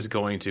opened. This is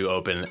going to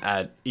open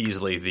at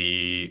easily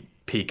the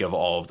peak of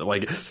all of them.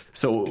 Like,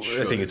 so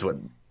I think it's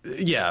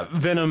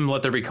Venom,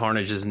 Let There Be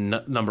Carnage is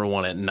number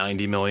one at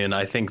 90 million.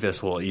 I think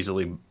this will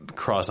easily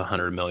cross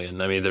 100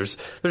 million. I mean, there's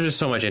just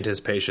so much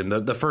anticipation.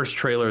 The first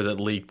trailer that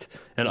leaked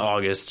in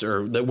August,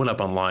 or that went up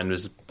online,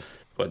 was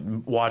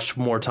watched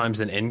more times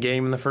than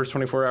Endgame in the first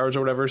 24 hours or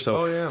whatever.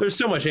 So there's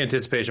so much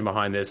anticipation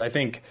behind this. I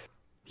think,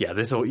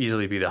 this will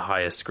easily be the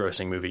highest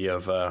grossing movie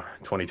of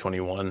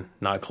 2021.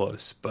 Not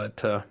close,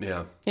 but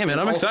man,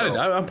 I'm excited.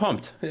 I'm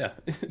pumped. Yeah.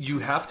 You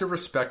have to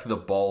respect the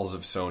balls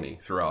of Sony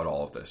throughout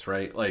all of this,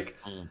 right? Like,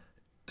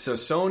 so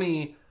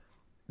Sony,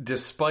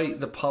 despite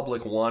the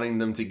public wanting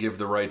them to give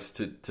the rights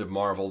to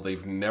Marvel,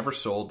 they've never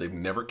sold, they've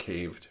never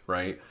caved,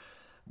 right?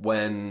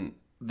 When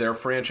their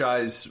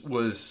franchise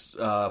was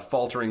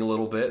faltering a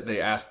little bit, they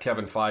asked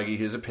Kevin Feige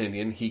his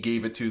opinion. He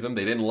gave it to them.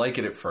 They didn't like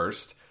it at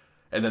first,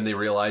 and then they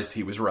realized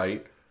he was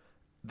right.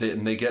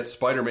 Then they get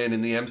Spider-Man in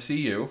the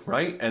MCU,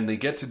 right? And they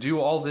get to do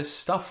all this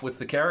stuff with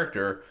the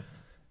character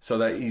so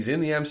that he's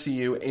in the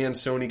MCU and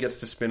Sony gets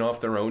to spin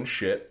off their own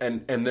shit.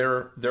 And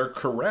they're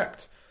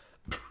correct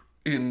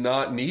in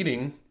not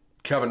needing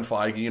Kevin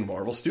Feige and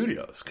Marvel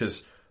Studios,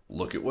 because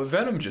look at what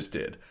Venom just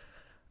did.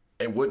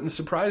 It wouldn't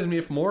surprise me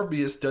if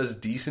Morbius does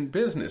decent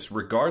business,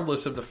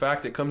 regardless of the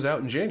fact it comes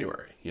out in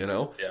January, you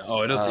know? Yeah.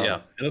 Oh,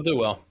 it'll do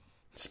well.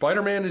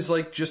 Spider-Man is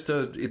like it's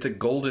a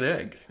golden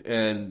egg.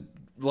 And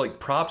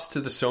like, props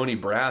to the Sony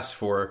brass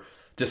for,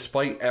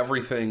 despite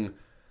everything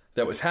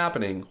that was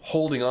happening,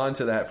 holding on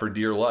to that for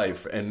dear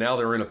life. And now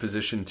they're in a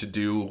position to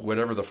do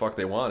whatever the fuck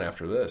they want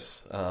after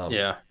this.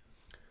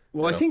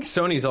 Well, I think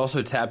Sony's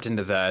also tapped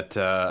into that.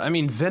 I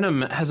mean,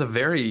 Venom has a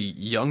very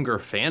younger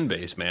fan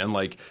base, man.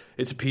 Like,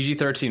 it's a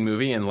PG-13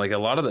 movie, and like a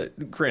lot of the,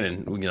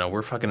 granted, you know,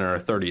 we're fucking in our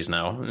 30s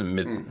now,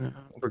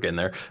 we're getting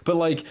there, but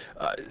like,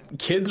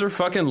 kids are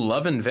fucking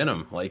loving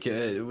Venom. Like,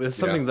 it's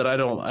something that I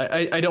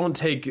don't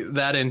take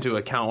that into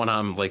account when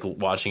I'm like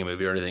watching a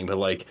movie or anything, but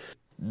like,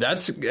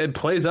 it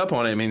plays up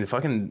on it. I mean,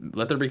 fucking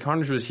Let There Be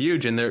Carnage was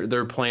huge, and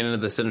they're playing into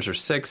the Sinister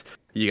Six.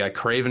 You got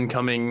Craven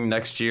coming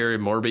next year,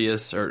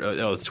 Morbius,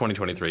 it's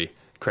 2023.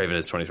 Craven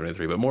is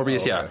 2023, but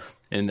Morbius,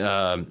 in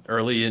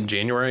early in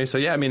January. So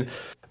yeah, I mean,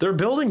 they're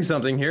building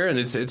something here, and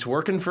it's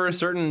working for a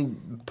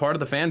certain part of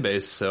the fan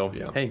base. So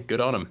hey,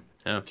 good on them.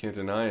 Yeah, can't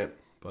deny it.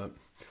 But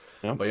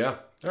yeah,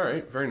 all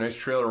right, very nice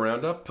trailer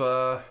roundup.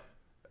 I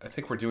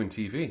think we're doing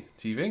TV.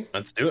 TV,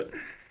 let's do it.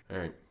 All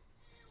right.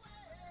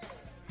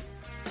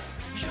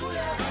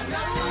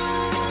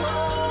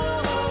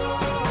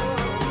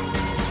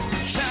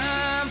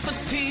 Time for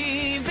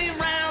TV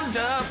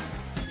Roundup.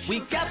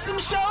 We got some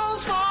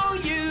shows for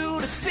you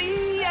to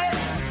see.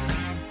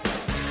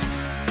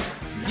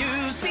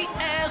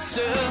 UCS,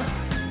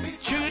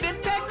 True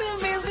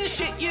Detective is the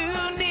shit you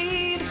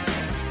need.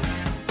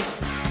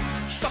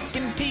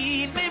 Fucking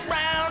TV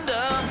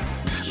Roundup.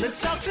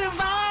 Let's talk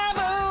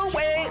Survivor,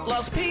 weight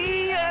loss,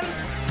 peeing.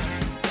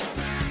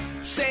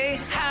 Say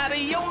hi to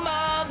your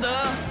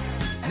mother.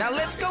 Now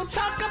let's go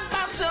talk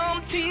about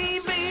some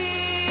TV.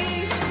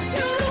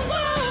 You don't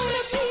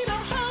wanna be the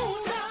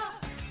holder.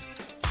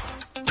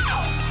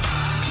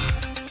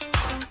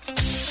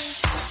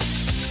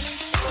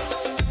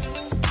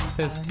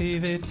 There's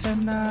TV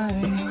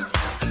tonight.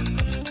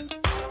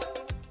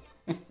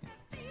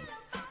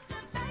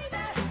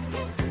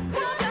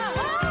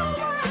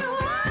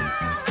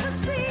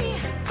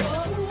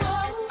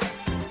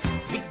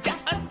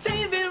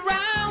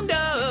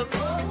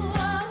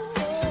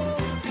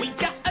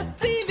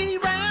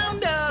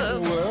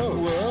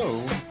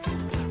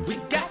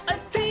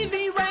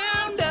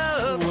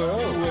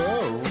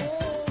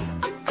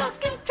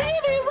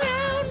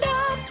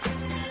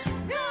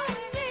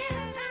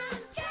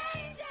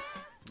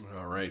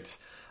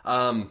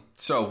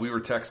 So we were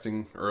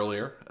texting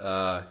earlier,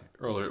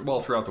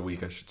 throughout the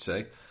week, I should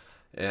say.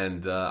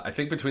 And I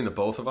think between the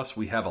both of us,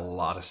 we have a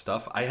lot of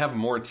stuff. I have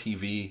more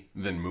TV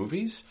than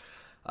movies.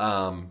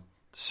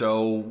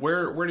 So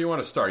where do you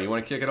want to start? You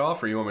want to kick it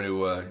off, or you want me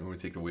to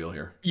take the wheel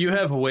here? You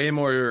have way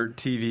more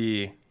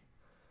TV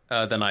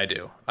than I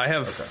do. I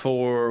have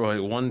four. I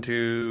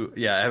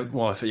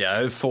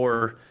have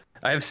four.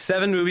 I have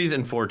 7 movies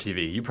and 4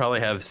 TV. You probably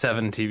have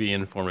 7 TV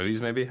and 4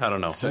 movies, maybe? I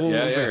don't know. We'll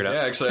figure it out.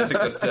 Yeah, actually, I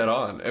think that's dead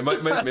on. It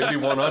might maybe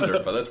one under,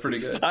 but that's pretty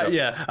good. So.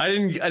 I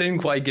didn't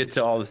quite get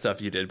to all the stuff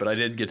you did, but I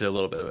did get to a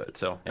little bit of it.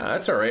 So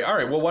that's all right. All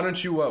right. Well, why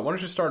don't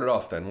you start it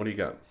off then? What do you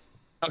got?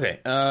 Okay.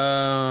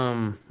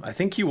 I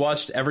think you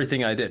watched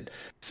everything I did.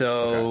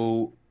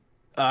 So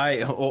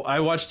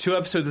I watched 2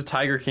 episodes of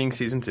Tiger King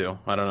season 2.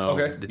 I don't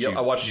know. Okay. I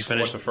watched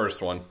the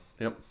first one.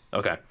 Yep.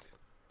 Okay.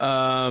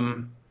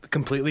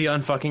 Completely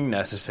unfucking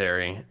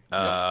necessary.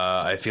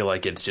 I feel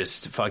like it's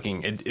just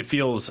fucking. It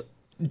feels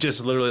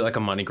just literally like a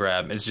money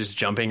grab. It's just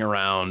jumping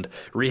around,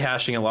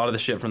 rehashing a lot of the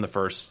shit from the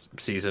first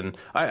season.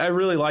 I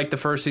really liked the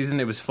first season.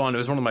 It was fun. It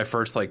was one of my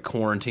first like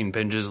quarantine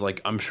binges.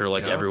 Like I'm sure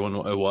like everyone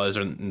was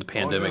in the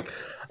pandemic.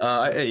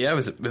 It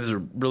was a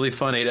really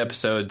fun 8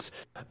 episodes.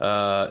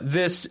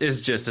 This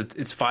is just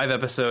it's 5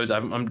 episodes.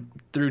 I'm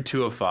through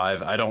 2 of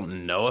 5. I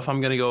don't know if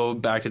I'm gonna go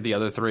back to the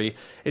other 3.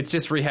 It's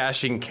just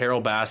rehashing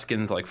Carol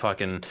Baskin's like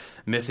fucking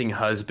missing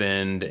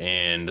husband,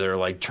 and they're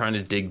like trying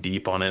to dig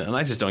deep on it, and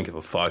I just don't give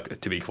a fuck,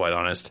 to be quite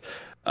honest.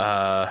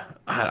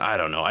 I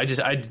don't know. I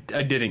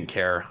didn't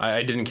care.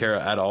 I didn't care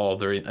at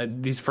all.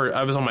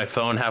 I was on my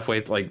phone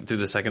halfway like through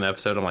the second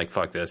episode. I'm like,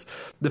 fuck this.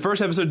 The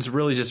first episode is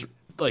really just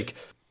like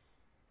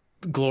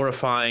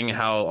glorifying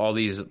how all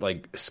these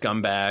like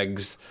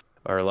scumbags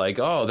are like,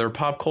 oh, they're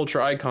pop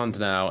culture icons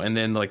now, and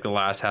then like the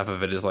last half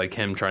of it is like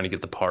him trying to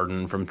get the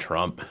pardon from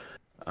Trump.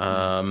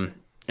 And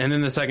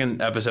then the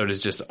second episode is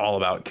just all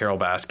about Carol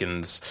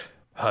Baskin's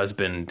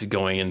husband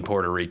going in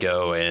Puerto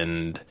Rico,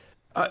 and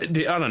I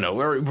don't know.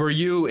 Were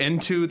you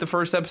into the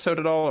first episode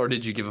at all, or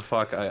did you give a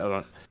fuck? I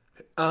don't.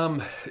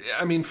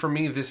 I mean, for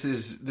me, this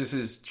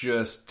is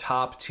just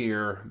top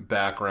tier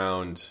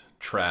background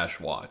trash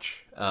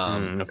watch.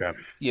 Okay.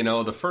 You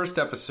know, the first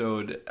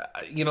episode,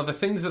 you know, the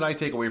things that I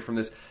take away from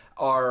this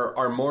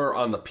are more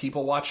on the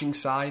people watching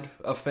side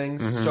of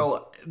things. Mm-hmm.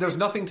 So there's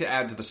nothing to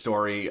add to the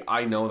story.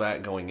 I know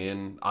that going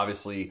in.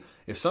 Obviously,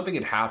 if something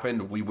had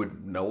happened, we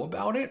would know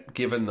about it,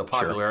 given the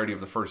popularity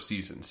of the first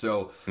season.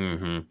 So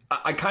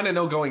I kind of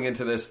know going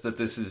into this that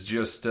this is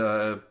just,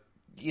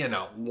 you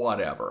know,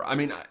 whatever. I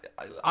mean,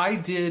 I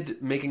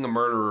did Making a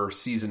Murderer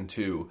season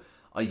 2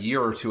 a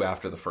year or two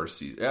after the first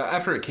season,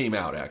 after it came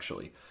out,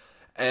 actually.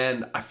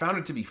 And I found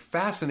it to be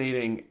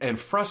fascinating and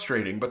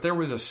frustrating, but there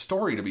was a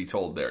story to be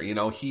told there. You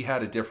know, he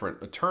had a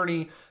different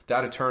attorney.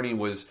 That attorney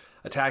was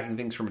attacking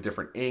things from a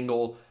different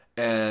angle.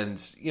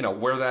 And, you know,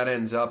 where that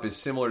ends up is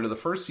similar to the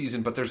first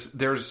season, but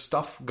there's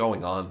stuff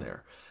going on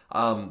there.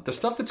 The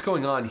stuff that's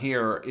going on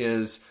here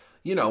is,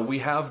 you know, we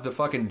have the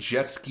fucking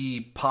jet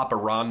ski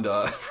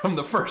paparanda from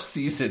the first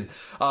season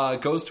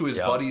goes to his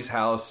buddy's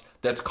house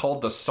that's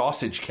called the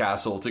Sausage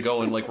Castle to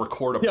go and like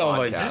record a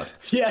podcast.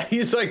 Yeah,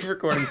 he's like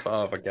recording.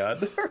 Oh my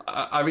god!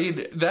 I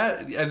mean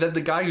that, and then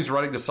the guy who's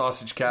running the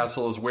Sausage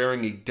Castle is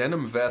wearing a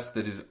denim vest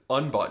that is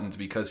unbuttoned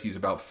because he's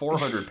about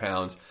 400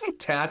 pounds,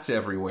 tats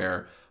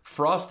everywhere,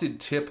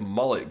 frosted tip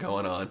mullet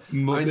going on.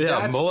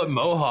 Mullet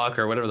mohawk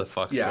or whatever the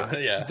fuck.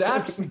 Yeah.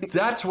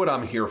 That's what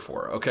I'm here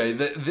for. Okay,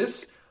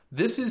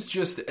 This is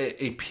just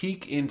a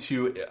peek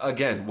into,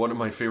 again, one of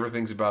my favorite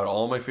things about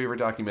all my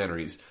favorite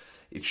documentaries.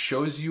 It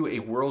shows you a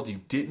world you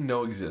didn't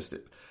know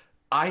existed.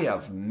 I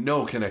have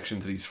no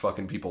connection to these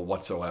fucking people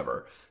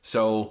whatsoever.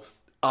 So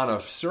on a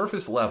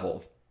surface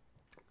level,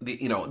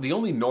 the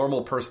only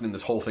normal person in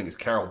this whole thing is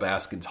Carol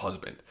Baskin's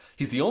husband.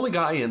 He's the only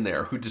guy in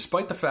there who,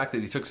 despite the fact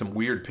that he took some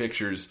weird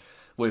pictures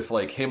with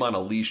like him on a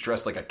leash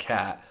dressed like a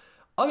cat,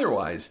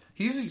 otherwise,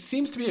 he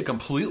seems to be a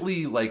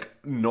completely like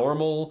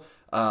normal,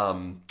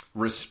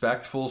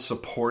 respectful,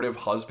 supportive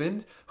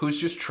husband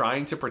who's just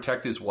trying to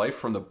protect his wife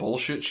from the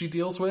bullshit she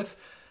deals with.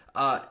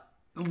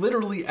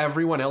 Literally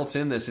everyone else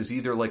in this is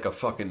either like a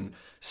fucking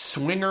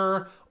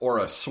swinger or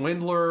a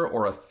swindler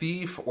or a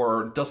thief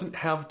or doesn't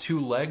have 2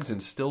 legs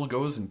and still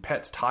goes and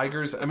pets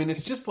tigers. I mean,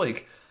 it's just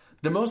like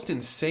the most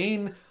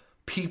insane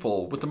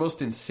people with the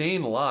most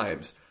insane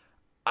lives.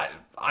 I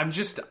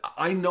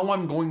know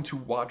I'm going to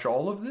watch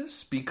all of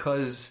this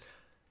because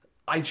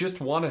I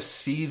just want to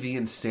see the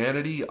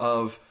insanity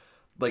of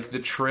like the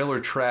trailer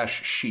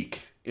trash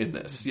chic in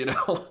this, you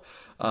know?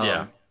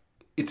 Yeah.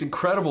 It's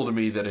incredible to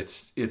me that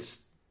it's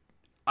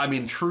I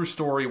mean, true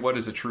story, what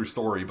is a true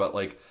story? But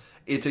like,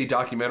 it's a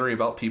documentary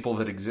about people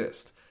that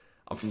exist.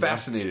 I'm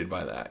fascinated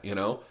by that, you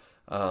know?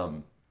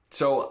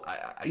 So,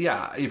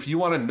 if you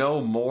want to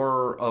know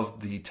more of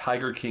the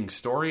Tiger King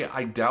story,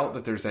 I doubt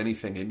that there's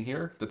anything in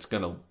here that's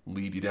going to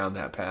lead you down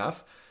that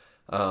path.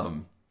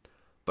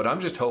 But I'm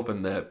just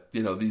hoping that,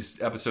 you know,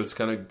 these episodes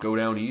kind of go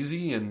down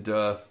easy and,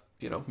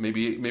 you know,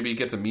 maybe it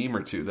gets a meme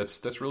or 2.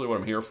 That's really what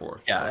I'm here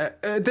for. Yeah,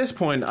 at this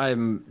point,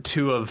 I'm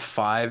 2 of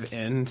 5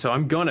 in, so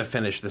I'm going to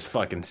finish this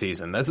fucking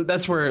season.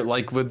 That's where,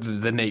 like,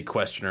 with the Nate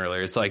question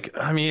earlier, it's like,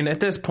 I mean,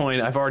 at this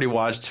point, I've already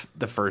watched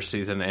the first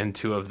season and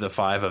 2 of the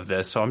 5 of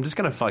this, so I'm just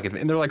going to fucking...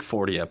 And they're like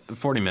 40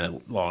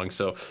 minute long,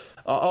 so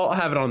I'll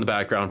have it on the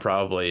background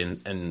probably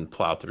and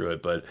plow through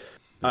it, but...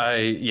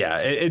 I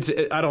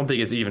don't think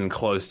it's even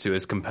close to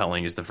as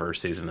compelling as the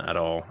first season at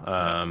all.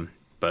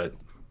 But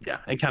yeah,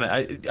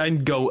 I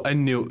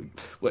knew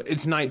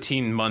it's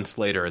 19 months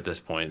later at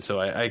this point,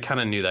 so I kind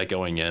of knew that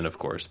going in, of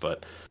course.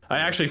 But I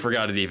actually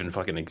forgot it even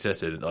fucking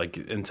existed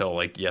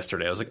until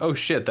yesterday. I was like, oh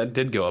shit, that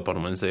did go up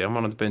on Wednesday. I'm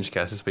on the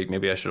BingeCast this week.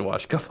 Maybe I should have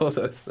watched a couple of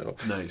those. So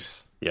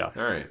nice. Yeah.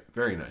 All right.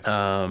 Very nice.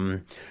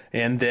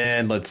 And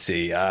then let's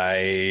see.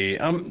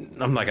 I'm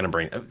not gonna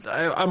bring.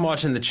 I'm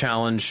watching The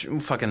Challenge.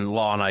 Fucking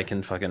Law and I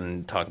can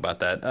fucking talk about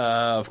that.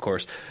 Of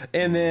course.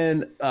 And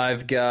then I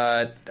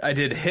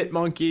did Hit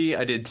Monkey.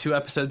 I did 2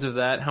 episodes of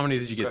that. How many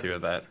did you get through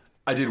of that?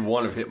 I did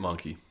 1 of Hit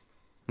Monkey.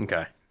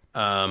 Okay.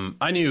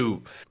 I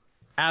knew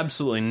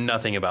absolutely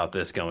nothing about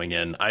this going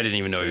in. I didn't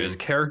even know he was a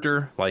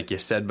character, like you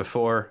said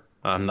before.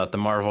 I'm not the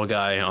Marvel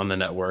guy on the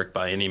network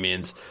by any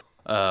means.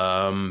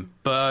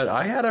 But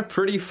I had a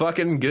pretty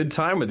fucking good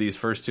time with these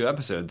first 2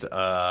 episodes.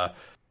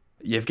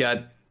 You've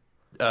got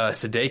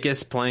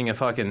Sudeikis playing a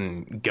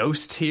fucking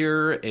ghost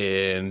here,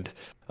 and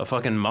a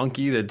fucking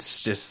monkey that's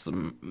just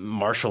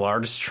martial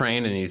arts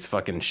trained, and he's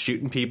fucking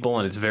shooting people,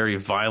 and it's very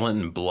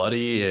violent and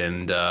bloody,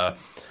 and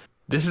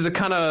this is the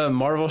kind of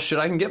Marvel shit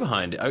I can get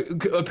behind.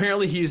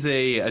 Apparently he's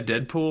a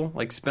Deadpool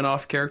like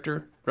spin-off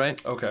character,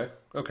 right? Okay.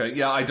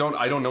 Yeah, I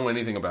don't know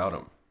anything about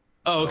him.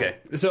 Oh, okay.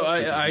 So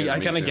I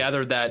kind of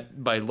gathered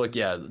that by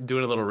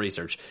doing a little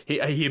research.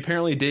 He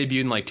apparently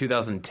debuted in like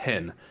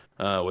 2010,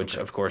 which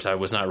of course I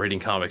was not reading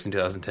comics in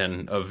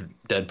 2010 of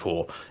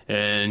Deadpool.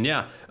 And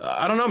yeah,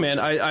 I don't know, man.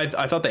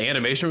 I thought the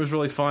animation was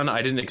really fun.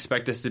 I didn't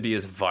expect this to be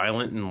as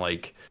violent and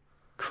like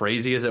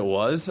crazy as it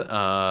was.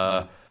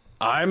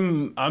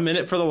 I'm in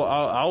it for the.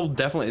 I'll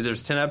definitely.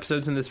 There's 10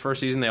 episodes in this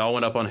first season. They all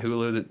went up on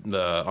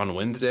Hulu on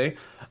Wednesday.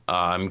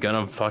 I'm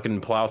gonna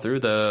fucking plow through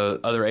the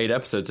other 8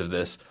 episodes of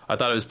this. I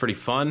thought it was pretty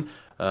fun.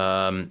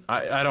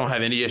 I don't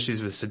have any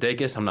issues with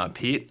Sudeikis. I'm not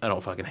Pete. I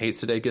don't fucking hate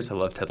Sudeikis. I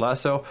love Ted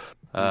Lasso.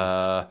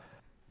 I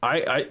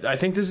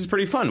think this is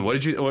pretty fun.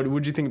 What did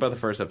you think about the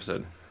first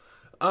episode?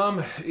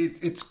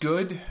 It's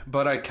good,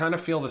 but I kind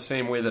of feel the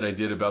same way that I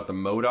did about the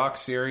MODOK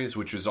series,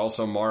 which is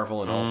also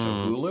Marvel and also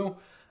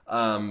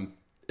Hulu.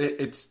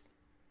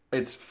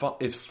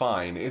 It's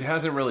fine. It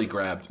hasn't really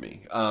grabbed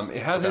me.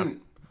 It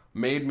hasn't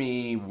made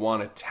me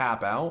want to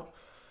tap out,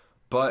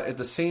 but at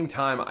the same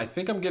time, I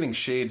think I'm getting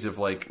shades of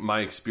like my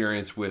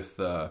experience with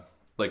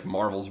like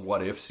Marvel's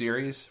What If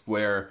series,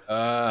 where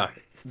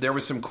there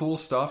was some cool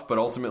stuff, but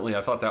ultimately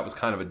I thought that was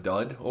kind of a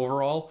dud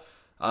overall.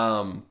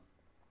 I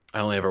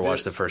only ever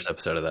watched the first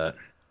episode of that.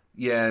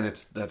 Yeah, and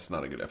that's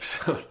not a good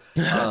episode.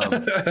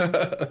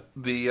 The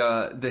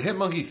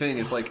Hitmonkey thing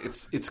is like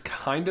it's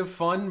kind of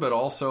fun, but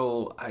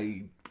also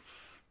I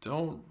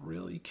don't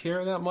really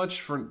care that much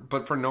for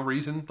no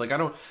reason. Like I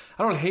don't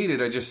hate it.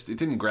 It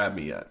didn't grab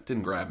me yet. It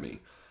didn't grab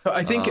me.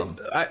 I think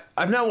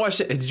I've not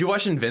watched it. Did you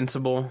watch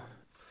Invincible?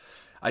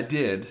 I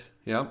did.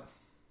 Yep.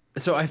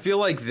 So I feel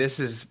like this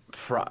is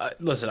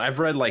listen, I've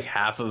read like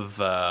half of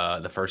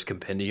the first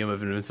compendium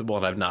of Invincible,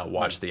 and I've not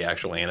watched the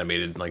actual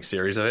animated like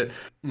series of it.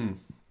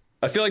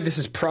 I feel like this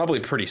is probably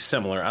pretty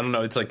similar. I don't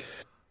know. It's like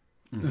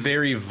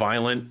very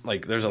violent.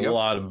 Like there's a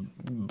lot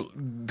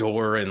of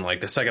gore, and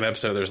like the second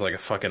episode, there's like a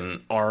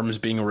fucking arms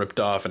being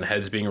ripped off and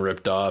heads being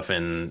ripped off,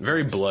 and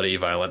very bloody,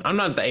 violent. I'm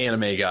not the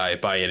anime guy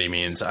by any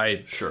means.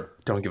 I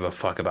don't give a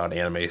fuck about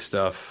anime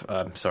stuff.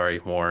 I'm sorry,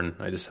 Warren.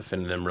 I just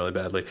offended him really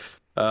badly.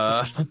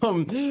 The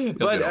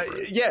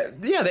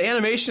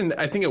animation,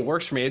 I think it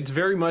works for me. It's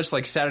very much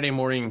like Saturday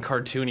morning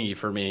cartoony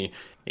for me,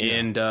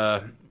 and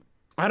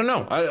I don't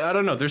know. I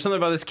don't know. There's something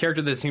about this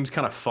character that seems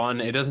kind of fun.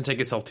 It doesn't take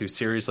itself too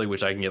seriously,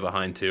 which I can get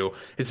behind too.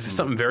 It's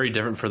something very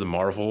different for the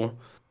Marvel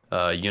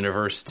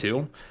universe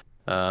too.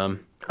 I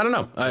don't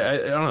know. I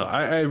don't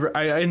know.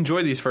 I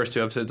enjoy these first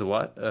 2 episodes a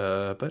lot,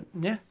 but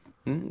yeah,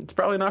 it's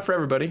probably not for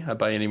everybody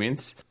by any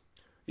means.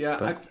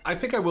 Yeah, I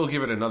think I will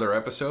give it another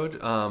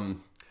episode.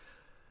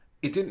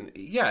 It didn't.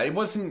 Yeah, it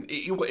wasn't.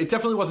 It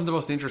definitely wasn't the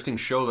most interesting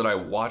show that I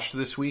watched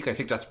this week. I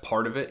think that's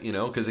part of it,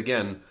 because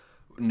again,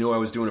 knew I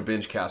was doing a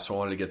binge cast, so I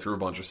wanted to get through a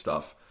bunch of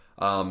stuff.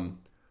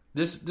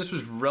 This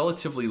was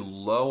relatively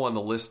low on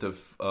the list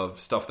of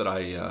stuff that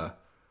I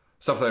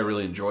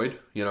really enjoyed.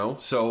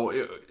 So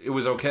it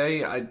was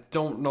okay. I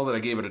don't know that I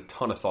gave it a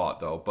ton of thought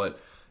though, but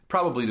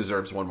probably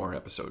deserves one more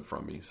episode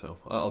from me. So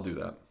I'll do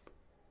that.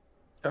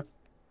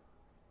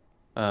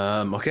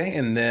 Okay,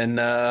 and then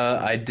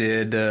I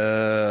did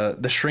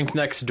The Shrink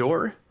Next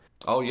Door.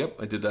 Oh, yep,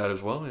 I did that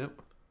as well. Yep.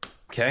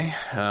 Okay.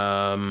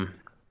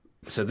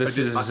 So this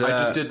I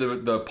just did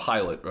the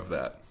pilot of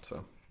that.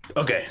 So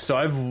okay, so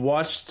I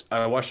watched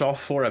all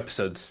 4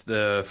 episodes.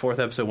 The 4th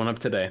episode went up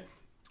today.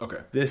 Okay.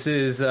 This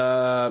is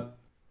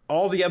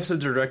all the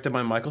episodes are directed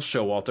by Michael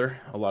Showalter.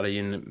 A lot of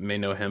you may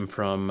know him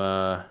from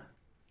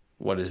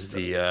what is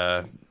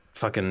the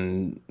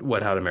fucking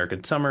Wet Hot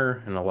American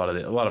Summer and a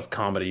lot of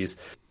comedies.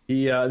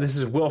 This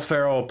is Will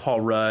Ferrell,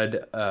 Paul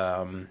Rudd,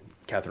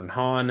 Catherine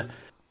Hahn.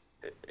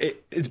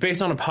 It's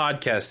based on a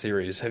podcast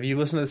series. Have you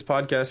listened to this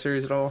podcast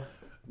series at all?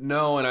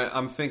 No, and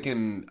I'm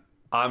thinking,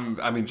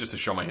 just to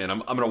show my hand, I'm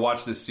going to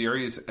watch this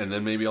series, and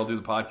then maybe I'll do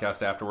the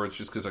podcast afterwards,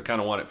 just because I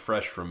kind of want it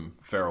fresh from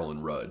Ferrell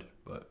and Rudd.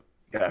 But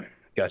yeah,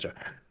 gotcha.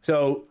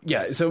 So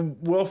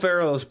Will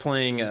Ferrell is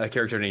playing a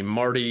character named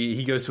Marty.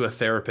 He goes to a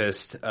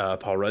therapist,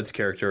 Paul Rudd's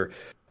character.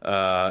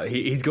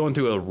 He's going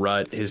through a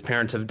rut. His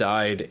parents have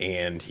died,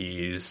 and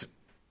he's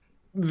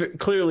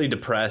clearly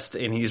depressed,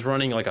 and he's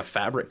running like a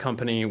fabric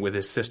company with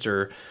his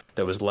sister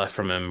that was left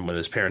from him when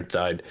his parents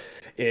died.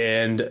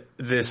 And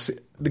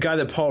the guy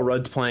that Paul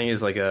Rudd's playing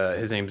is like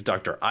his name's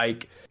Dr.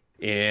 Ike,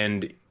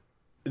 and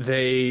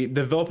they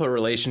develop a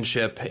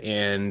relationship,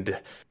 and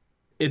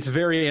it's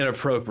very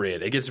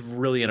inappropriate. It gets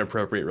really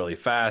inappropriate really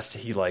fast.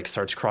 He like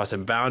starts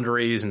crossing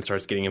boundaries and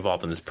starts getting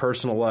involved in his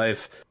personal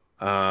life.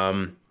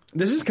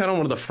 this is kind of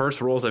one of the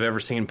first roles I've ever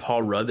seen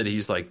Paul Rudd that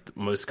he's like the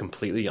most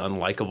completely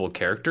unlikable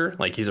character.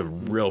 Like he's a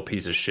real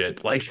piece of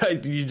shit. Like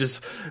I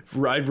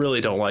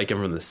really don't like him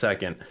from the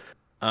second.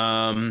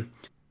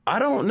 I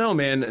don't know,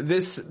 man.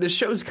 This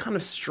show is kind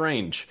of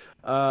strange.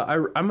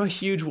 I'm a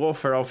huge Will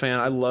Ferrell fan.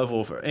 I love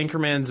Will Ferrell.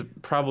 Anchorman's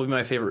probably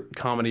my favorite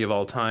comedy of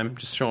all time.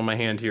 Just showing my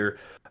hand here.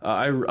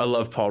 I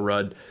love Paul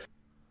Rudd.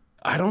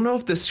 I don't know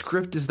if the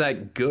script is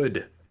that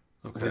good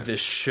with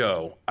this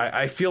show.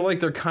 I feel like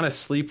they're kind of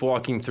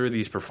sleepwalking through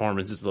these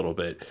performances a little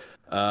bit.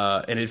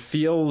 And it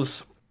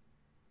feels...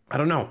 I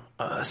don't know.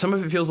 Some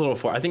of it feels a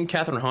little... I think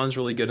Catherine Hahn's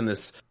really good in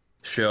this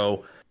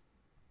show.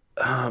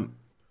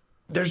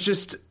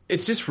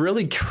 It's just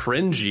really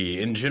cringy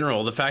in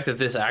general. The fact that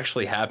this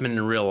actually happened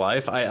in real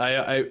life,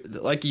 I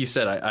like you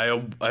said, I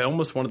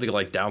almost wanted to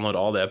like download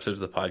all the episodes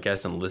of the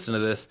podcast and listen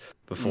to this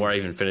before I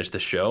even finished the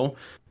show,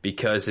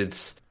 because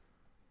it's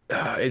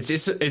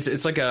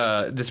like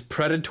this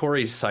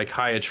predatory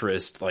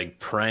psychiatrist like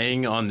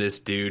preying on this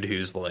dude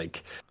who's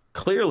like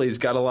clearly he's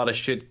got a lot of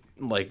shit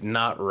like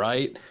not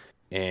right,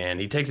 and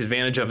he takes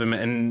advantage of him.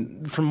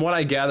 And from what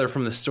I gather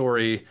from the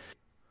story,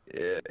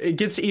 it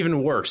gets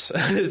even worse.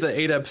 It's an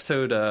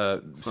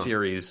 8-episode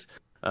series.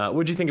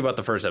 What do you think about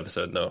the first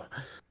episode, though?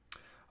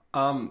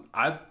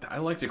 I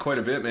liked it quite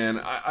a bit,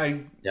 man. I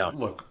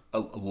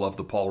love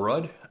the Paul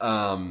Rudd.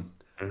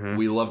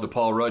 We love the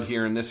Paul Rudd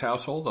here in this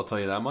household, I'll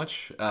tell you that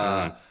much.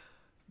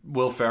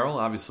 Will Ferrell,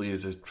 obviously,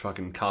 is a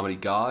fucking comedy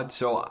god.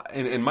 So,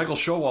 and Michael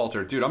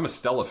Showalter, dude, I'm a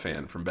Stella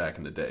fan from back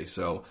in the day.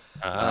 So,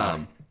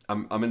 I'm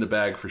in the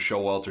bag for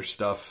Showalter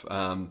stuff.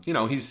 You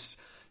know, he's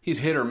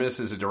hit or miss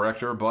as a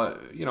director,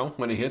 but you know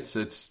when he hits,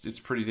 it's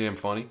pretty damn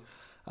funny.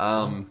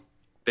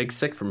 Big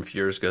Sick from a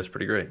few years ago is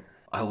pretty great.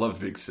 I loved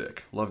Big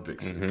Sick. I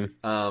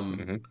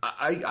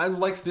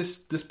like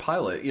this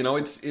pilot. You know,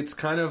 it's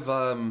kind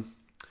of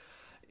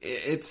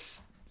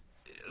it's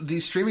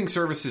these streaming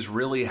services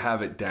really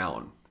have it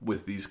down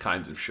with these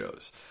kinds of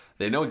shows.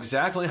 They know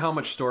exactly how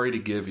much story to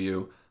give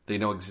you. They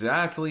know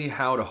exactly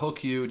how to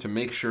hook you to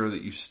make sure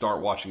that you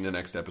start watching the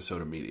next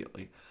episode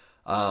immediately.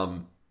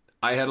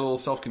 I had a little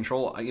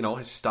self-control.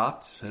 I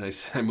stopped and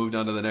I moved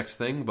on to the next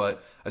thing,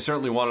 but I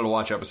certainly wanted to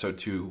watch episode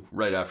 2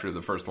 right after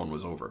the first one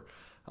was over.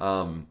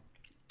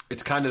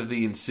 It's kind of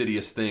the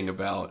insidious thing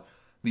about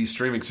these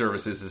streaming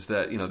services is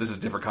that, this is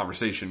a different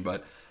conversation,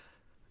 but,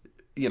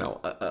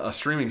 a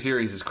streaming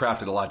series is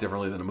crafted a lot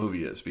differently than a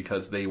movie is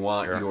because they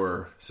want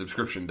your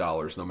subscription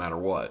dollars no matter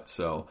what.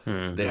 So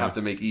they have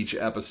to make each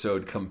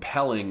episode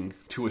compelling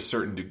to a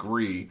certain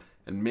degree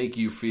and make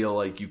you feel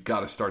like you've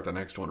got to start the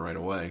next one right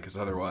away, because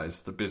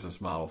otherwise the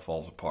business model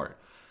falls apart.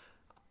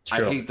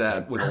 I hate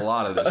that with a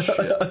lot of this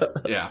shit.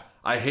 Yeah,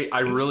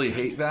 I really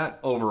hate that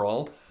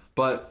overall.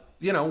 But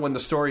when the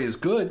story is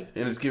good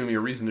and it's giving me a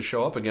reason to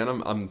show up again,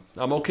 I'm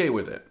okay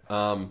with it.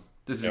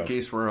 This is a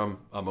case where I'm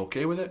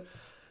okay with it.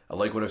 I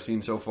like what I've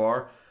seen so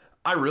far.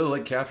 I really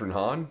like Catherine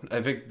Hahn.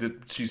 I think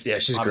that she's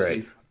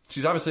great.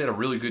 She's obviously had a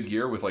really good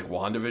year with like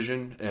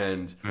WandaVision,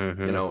 and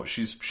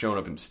she's shown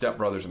up in Step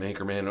Brothers and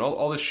Anchorman and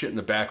all this shit in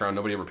the background.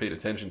 Nobody ever paid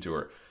attention to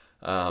her.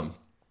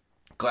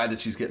 Glad that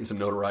she's getting some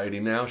notoriety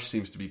now. She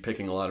seems to be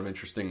picking a lot of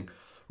interesting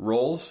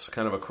roles,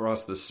 kind of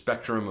across the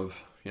spectrum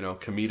of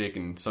comedic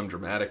and some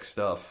dramatic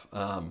stuff.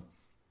 I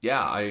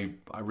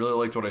really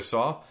liked what I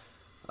saw.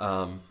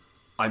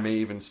 I may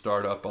even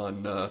start up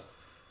on the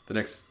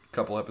next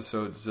couple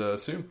episodes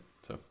soon.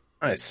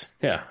 Nice.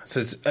 Yeah.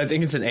 So I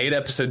think it's an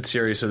 8-episode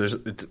series. So there's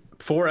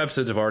 4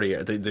 episodes have already,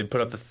 they put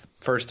up the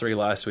first 3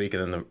 last week,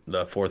 and then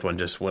the 4th one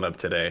just went up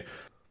today.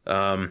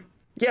 I'm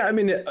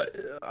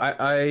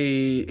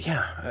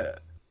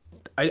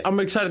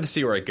excited to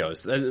see where it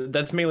goes.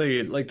 That's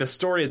mainly like the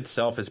story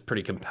itself is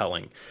pretty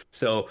compelling.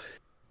 So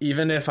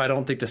even if I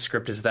don't think the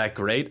script is that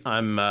great,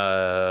 I'm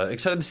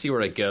excited to see where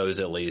it goes,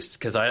 at least,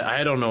 because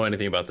I don't know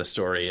anything about the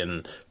story,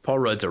 and Paul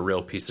Rudd's a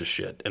real piece of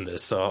shit in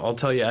this. So I'll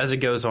tell you, as it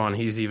goes on,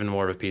 he's even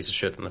more of a piece of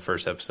shit than the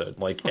first episode.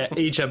 Like,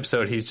 each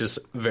episode, he's just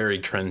very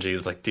cringy.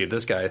 It's like, dude,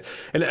 this guy...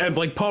 And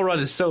like, Paul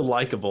Rudd is so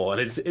likable, and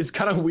it's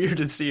kind of weird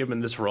to see him in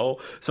this role.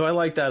 So I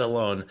like that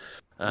alone.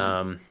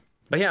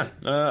 But yeah,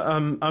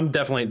 I'm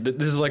definitely...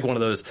 This is like one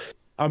of those...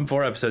 I'm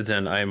 4 episodes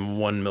in. I'm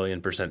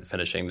 1,000,000%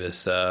 finishing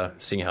this,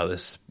 seeing how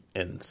this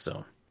ends.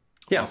 So,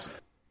 yeah. Awesome.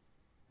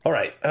 All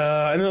right.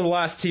 And then the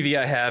last TV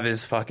I have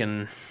is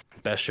fucking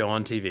best show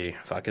on TV.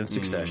 Fucking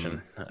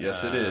Succession.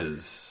 Yes, it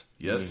is.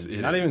 Yes, it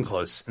not is. Even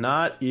close.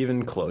 Not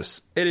even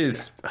close. It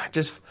is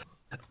just...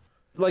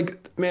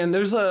 Like, man,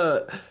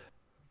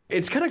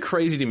 it's kind of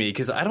crazy to me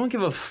because I don't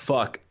give a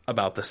fuck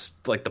about this,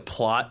 like the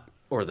plot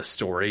or the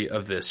story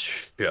of this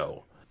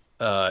show.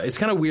 It's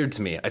kind of weird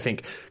to me, I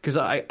think, because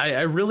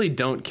I really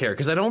don't care,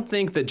 because I don't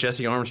think that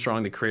Jesse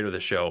Armstrong, the creator of the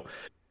show,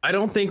 I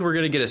don't think we're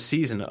going to get a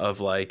season of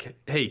like,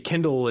 hey,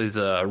 Kendall is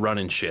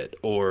running shit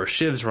or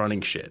Shiv's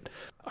running shit.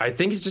 I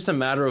think it's just a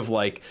matter of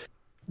like,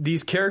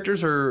 these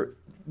characters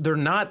they're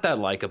not that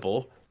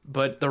likable,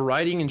 but the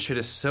writing and shit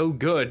is so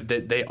good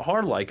that they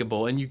are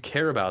likable and you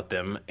care about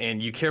them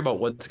and you care about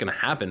what's going to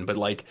happen. But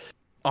like,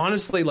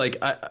 honestly,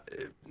 like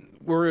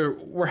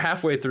we're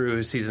halfway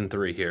through season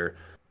 3 here.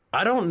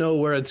 I don't know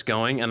where it's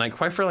going, and I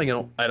quite frankly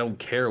I don't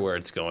care where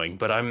it's going,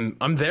 but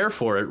I'm there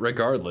for it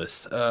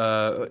regardless.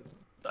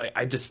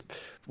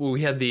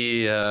 We had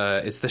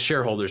it's the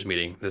shareholders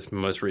meeting, this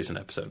most recent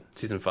episode,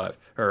 season 5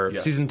 or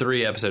season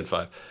 3, episode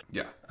 5.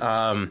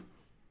 Yeah.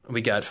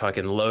 We got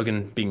fucking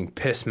Logan being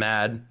piss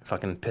mad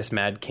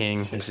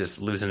king. He's just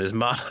losing his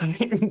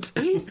mind.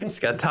 He's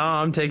got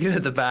Tom taking it to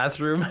the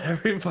bathroom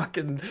every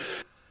fucking.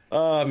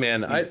 Oh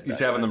man, he's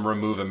having them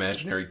remove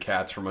imaginary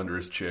cats from under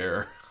his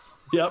chair.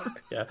 Yep.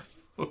 Yeah.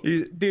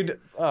 Dude.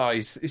 Oh,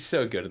 he's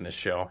so good in this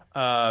show.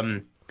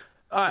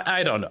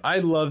 I don't know. I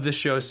love this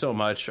show so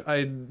much.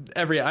 I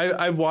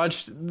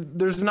watched.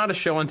 There's not a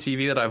show on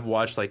TV that I've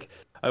watched like.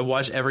 I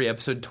watched every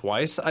episode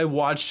twice. I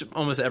watched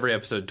almost every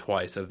episode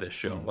twice of this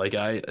show. Like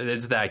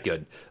it's that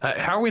good.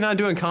 How are we not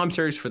doing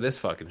commentaries for this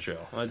fucking show?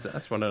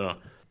 That's what I don't know.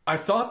 I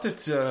thought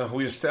that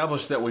we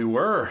established that we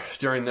were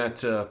during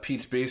that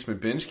Pete's Basement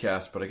binge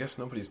cast, but I guess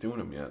nobody's doing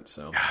them yet.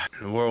 So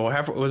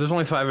there's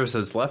only 5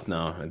 episodes left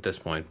now at this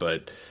point.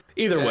 But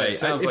either way, it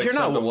sounds like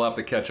something we'll have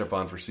to catch up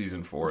on for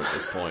season 4 at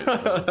this point.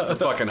 So it's the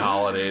fucking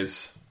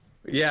holidays.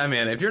 Yeah,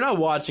 man. If you're not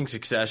watching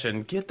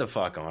Succession, get the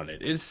fuck on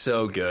it. It's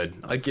so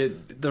good.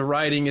 The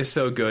writing is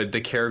so good.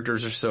 The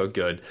characters are so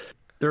good.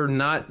 They're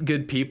not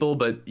good people,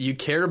 but you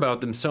care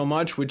about them so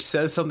much, which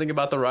says something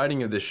about the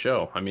writing of this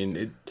show. I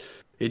mean,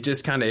 it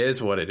just kind of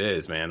is what it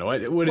is, man.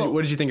 What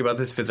did you think about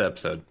this 5th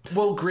episode?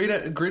 Well, great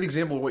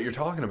example of what you're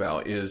talking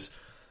about is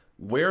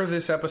where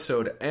this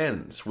episode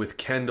ends with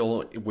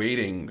Kendall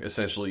waiting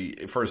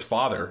essentially for his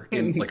father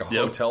in like a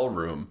hotel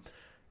room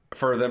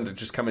for them to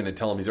just come in and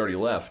tell him he's already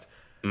left.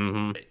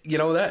 Mm-hmm. You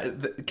know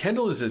that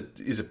Kendall is a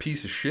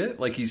piece of shit.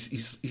 Like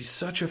he's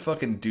such a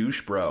fucking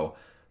douche, bro.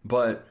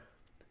 But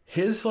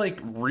his like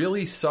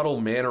really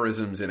subtle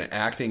mannerisms and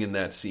acting in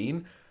that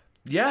scene,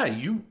 yeah,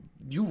 you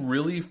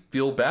really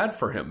feel bad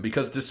for him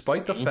because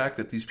despite the fact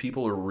that these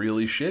people are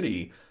really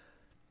shitty,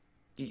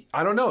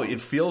 I don't know.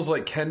 It feels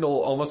like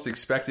Kendall almost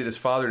expected his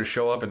father to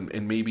show up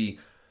and maybe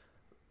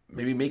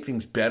make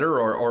things better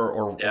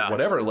or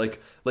whatever. Like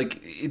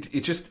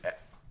it just.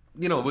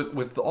 You know,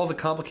 with all the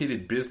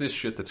complicated business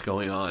shit that's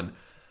going on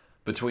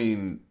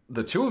between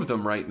the two of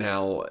them right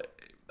now,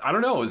 I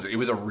don't know. It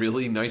was a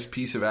really nice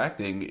piece of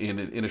acting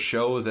in a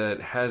show that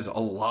has a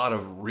lot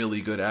of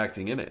really good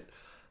acting in it.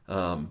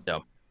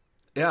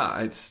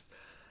 Yeah,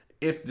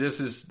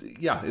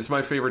 it's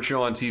my favorite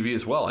show on TV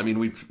as well. I mean,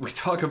 we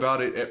talk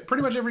about it at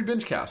pretty much every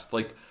binge cast.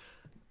 Like,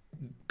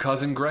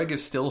 Cousin Greg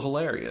is still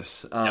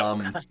hilarious.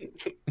 I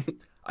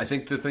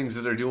think the things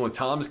that they're doing with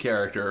Tom's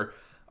character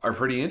are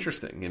pretty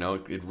interesting. You know,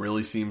 it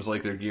really seems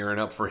like they're gearing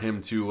up for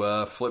him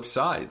to flip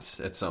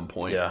sides at some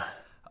point. Yeah.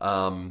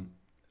 The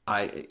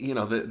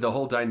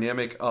whole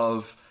dynamic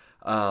of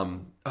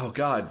Roman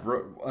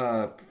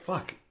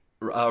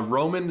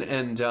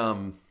and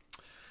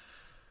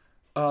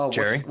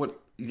Jerry.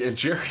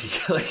 Jerry.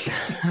 Like,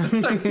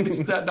 I mean,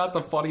 is that not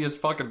the funniest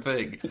fucking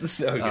thing?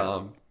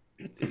 So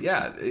good.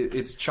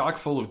 It's chock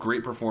full of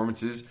great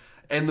performances.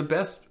 And the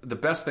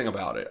best thing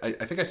about it, I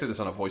think I said this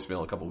on a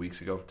voicemail a couple weeks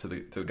ago to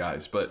the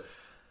guys, but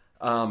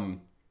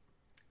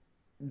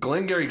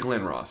Glengarry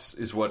Glen Ross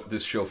is what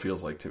this show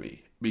feels like to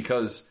me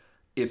because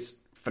it's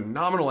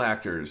phenomenal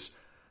actors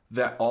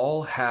that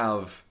all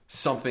have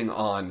something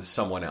on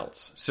someone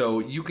else. So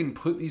you can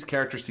put these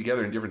characters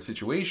together in different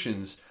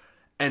situations,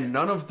 and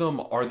none of them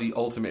are the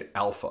ultimate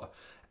alpha.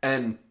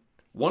 And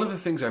one of the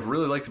things I've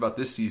really liked about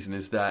this season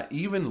is that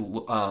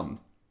even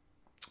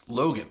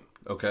Logan,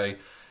 okay.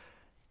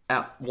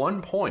 At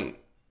one point,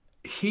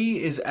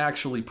 he is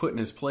actually put in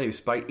his place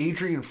by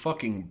Adrian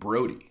fucking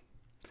Brody.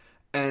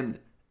 And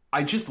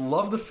I just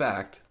love the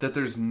fact that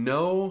there's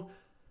no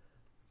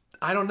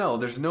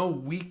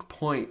weak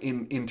point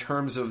in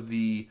terms of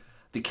the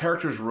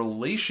character's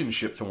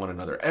relationship to one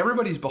another.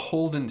 Everybody's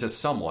beholden to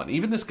someone.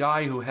 Even this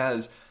guy who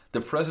has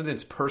the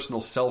president's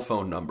personal cell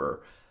phone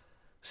number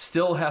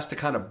still has to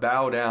kind of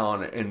bow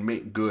down and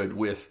make good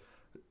with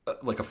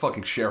like a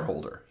fucking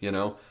shareholder, you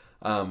know?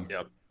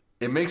 Yep.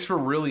 It makes for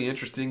really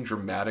interesting,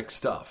 dramatic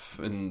stuff,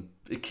 and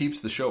it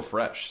keeps the show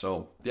fresh.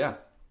 So, yeah,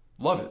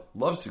 love it.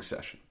 Love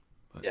Succession.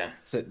 But. Yeah,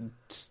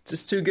 it's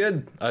just too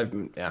good.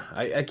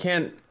 I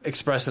can't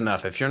express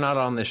enough. If you're not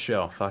on this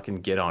show,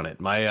 fucking get on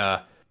it.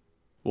 My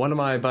one of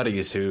my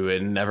buddies who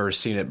had never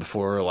seen it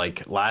before,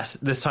 like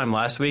this time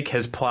last week,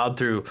 has plowed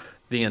through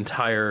the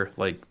entire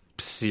like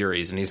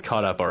series, and he's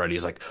caught up already.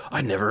 He's like,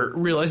 I never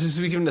realized this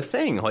was even a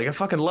thing. Like, I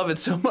fucking love it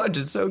so much.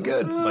 It's so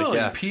good. Oh, like,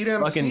 yeah, Pete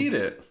MC'd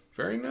it.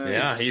 Very nice.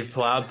 Yeah, he's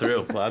plowed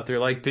through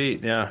like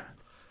Pete. Yeah,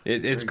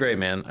 it's great,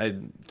 man. I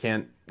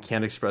can't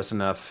express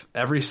enough.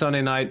 Every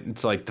Sunday night,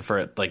 it's like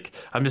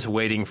I'm just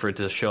waiting for it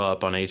to show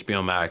up on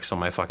HBO Max on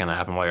my fucking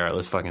app. I'm like, all right,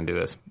 let's fucking do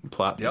this.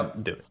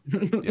 Yep, do it.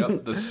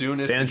 Yep. The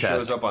soonest it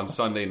shows up on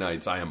Sunday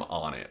nights, I am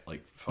on it.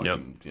 Like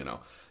fucking, you know.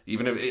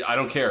 Even if I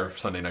don't care if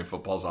Sunday Night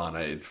Football's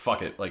on,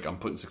 fuck it. Like I'm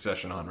putting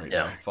Succession on right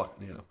now. Fuck,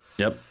 you know.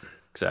 Yep.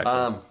 Exactly.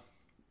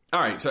 All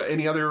right. So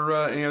any other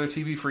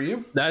TV for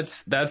you?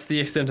 That's the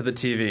extent of the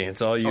TV.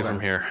 It's all you from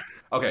here.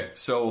 Okay.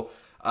 So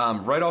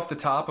Right off the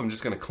top, I'm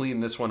just going to clean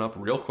this one up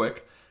real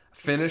quick.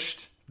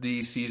 Finished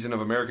the season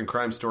of American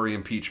Crime Story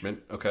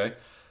Impeachment, okay?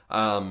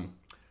 I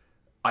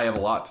have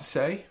a lot to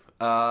say.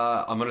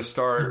 I'm going to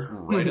start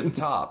right at the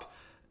top.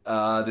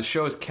 The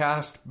show is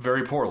cast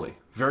very poorly.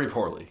 Very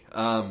poorly.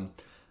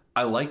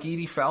 I like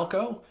Edie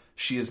Falco.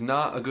 She is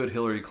not a good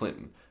Hillary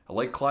Clinton. I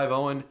like Clive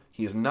Owen.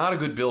 He is not a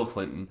good Bill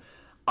Clinton.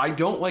 I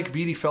don't like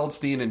Beanie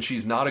Feldstein, and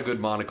she's not a good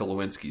Monica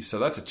Lewinsky. So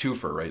that's a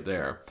twofer right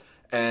there.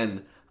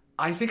 And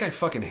I think I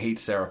fucking hate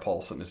Sarah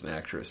Paulson as an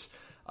actress.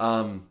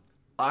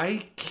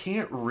 I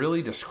can't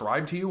really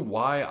describe to you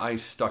why I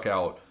stuck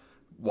out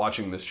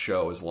watching this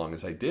show as long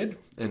as I did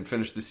and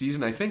finished the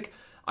season. I think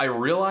I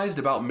realized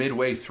about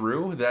midway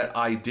through that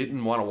I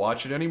didn't want to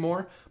watch it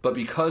anymore. But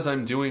because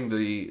I'm doing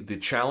the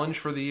challenge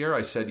for the year,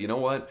 I said, you know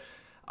what?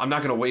 I'm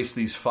not going to waste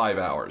these 5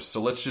 hours. So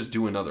let's just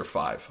do another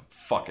 5.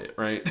 Fuck it,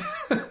 right?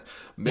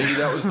 Maybe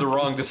that was the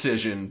wrong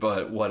decision,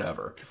 but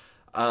whatever.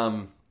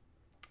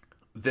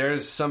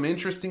 There's some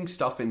interesting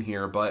stuff in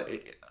here, but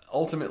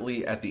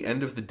ultimately, at the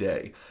end of the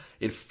day,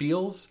 it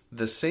feels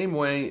the same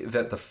way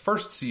that the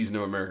first season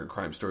of American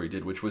Crime Story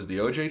did, which was the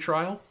OJ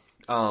trial.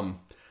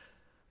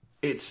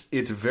 It's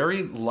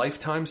very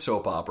Lifetime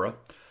soap opera.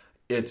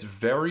 It's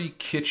very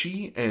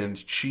kitschy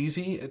and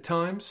cheesy at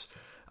times.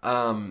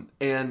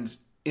 And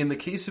in the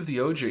case of the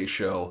OJ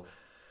show,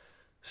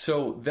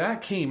 so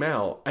that came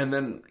out, and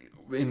then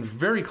in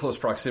very close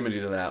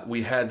proximity to that,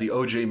 we had the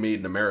OJ Made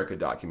in America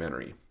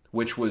documentary,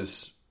 which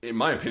was, in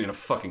my opinion, a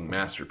fucking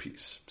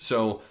masterpiece.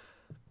 So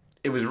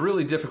it was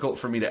really difficult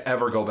for me to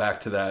ever go back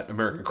to that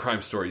American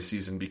Crime Story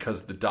season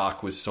because the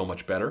doc was so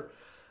much better.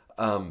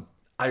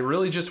 I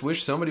really just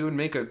wish somebody would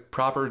make a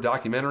proper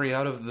documentary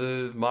out of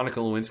the Monica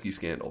Lewinsky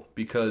scandal,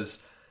 because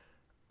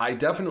I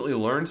definitely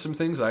learned some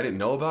things I didn't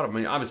know about. I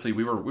mean, obviously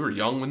we were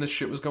young when this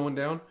shit was going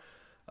down.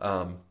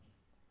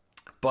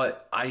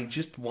 But I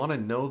just want to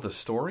know the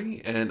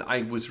story, and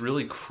I was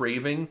really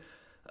craving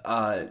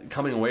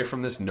coming away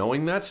from this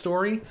knowing that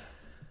story.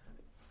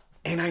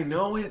 And I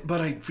know it, but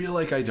I feel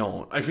like I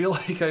don't. I feel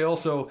like I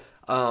also...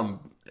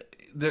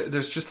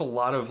 there's just a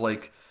lot of,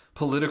 like,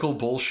 political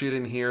bullshit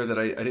in here that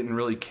I didn't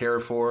really care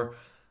for.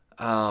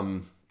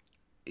 Not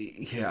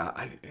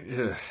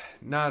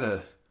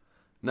a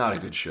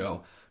good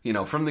show. You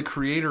know, from the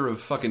creator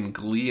of fucking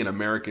Glee and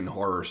American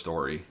Horror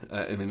Story.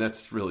 I mean,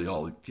 that's really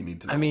all you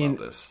need to know about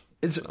this.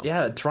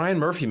 It's Ryan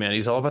Murphy, man.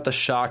 He's all about the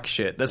shock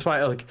shit. That's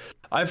why, like,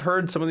 I've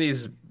heard some of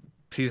these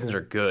seasons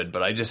are good,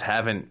 but I just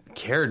haven't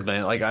cared,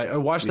 man. Like, I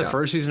watched the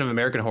first season of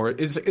American Horror.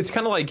 It's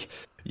kind of like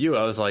you.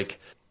 I was like,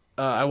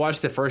 I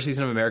watched the first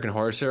season of American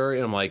Horror Story,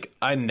 and I'm like,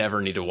 I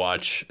never need to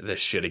watch this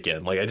shit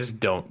again. Like, I just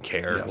don't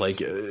care. Yes.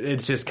 Like,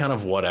 it's just kind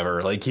of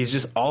whatever. Like, he's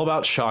just all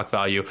about shock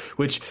value,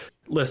 which,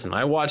 listen,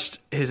 I watched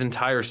his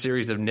entire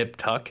series of Nip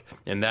Tuck,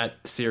 and that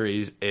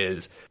series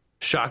is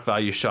shock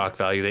value, shock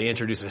value. They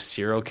introduce a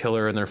serial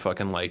killer, and they're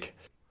fucking like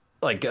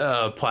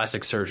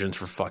plastic surgeons,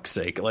 for fuck's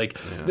sake. Like,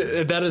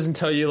 that doesn't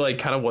tell you, like,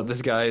 kind of what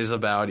this guy is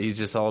about. He's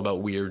just all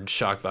about weird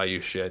shock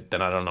value shit.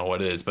 Then I don't know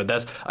what it is. But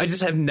I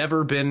just have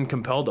never been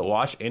compelled to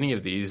watch any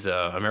of these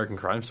American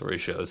Crime Story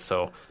shows.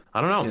 So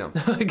I don't know.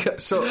 Yeah.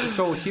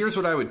 So here's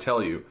what I would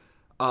tell you.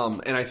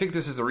 And I think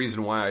this is the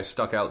reason why I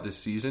stuck out this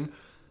season.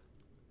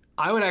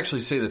 I would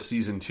actually say that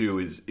season 2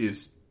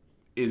 is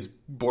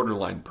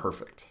borderline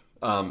perfect.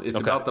 It's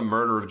about the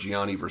murder of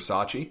Gianni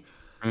Versace.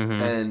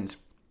 Mm-hmm. And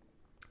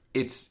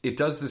it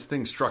does this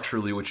thing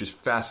structurally, which is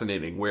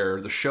fascinating,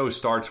 where the show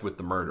starts with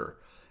the murder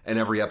and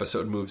every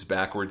episode moves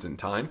backwards in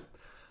time.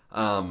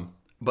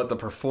 But the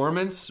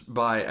performance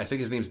by, I think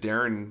his name's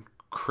Darren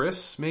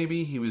Criss,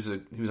 maybe he was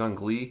on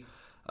Glee.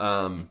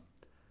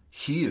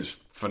 He is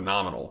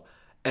phenomenal,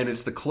 and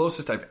it's the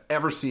closest I've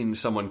ever seen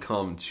someone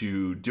come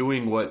to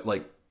doing what,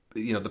 like,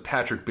 you know, the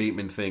Patrick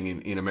Bateman thing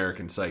in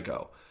American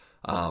Psycho.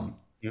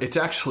 It's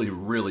actually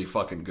really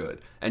fucking good,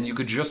 and you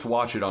could just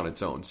watch it on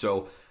its own.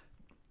 So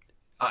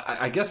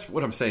I guess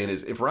what I'm saying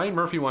is, if Ryan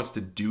Murphy wants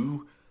to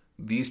do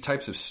these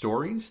types of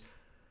stories,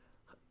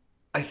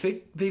 I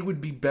think they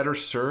would be better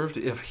served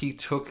if he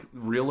took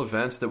real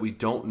events that we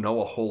don't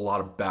know a whole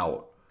lot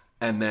about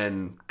and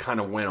then kind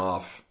of went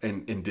off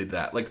and did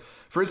that. Like,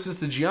 for instance,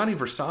 the Gianni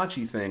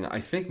Versace thing, I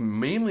think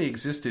mainly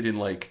existed in,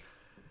 like,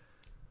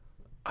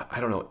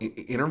 I don't know,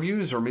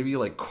 interviews or maybe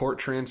like court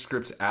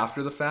transcripts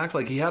after the fact.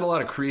 Like, he had a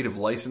lot of creative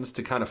license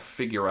to kind of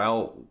figure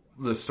out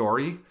the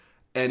story.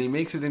 And he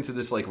makes it into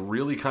this, like,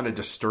 really kind of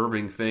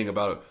disturbing thing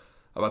about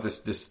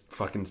this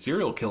fucking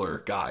serial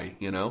killer guy,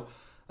 you know?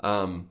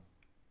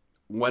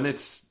 When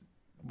it's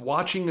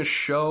watching a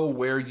show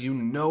where you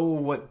know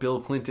what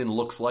Bill Clinton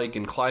looks like,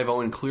 and Clive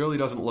Owen clearly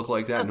doesn't look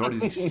like that, nor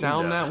does he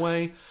sound that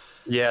way.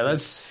 Yeah,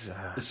 it's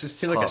just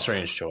seemed like a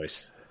strange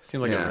choice.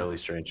 Seemed like a really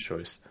strange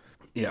choice.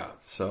 Yeah,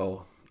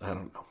 so I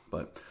don't know,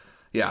 but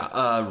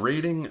yeah,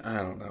 rating,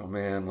 I don't know,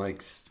 man,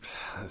 like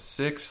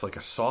 6, like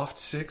a soft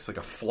 6, like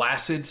a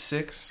flaccid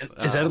 6.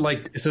 Is that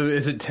like, so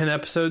is it 10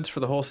 episodes for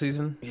the whole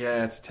season?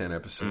 Yeah, it's 10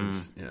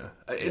 episodes. Yeah,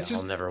 it's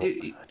just,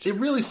 it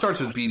really starts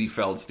with Beanie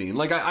Feldstein.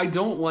 Like, I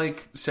don't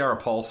like Sarah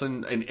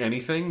Paulson in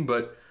anything,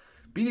 but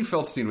Beanie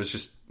Feldstein was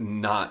just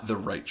not the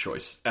right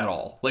choice at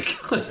all.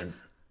 Listen,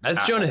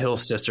 that's Jonah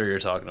Hill's sister you're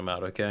talking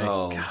about, okay?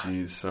 Oh,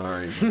 jeez,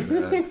 sorry.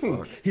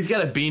 Fuck. He's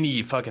got a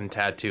beanie fucking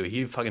tattoo.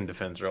 He fucking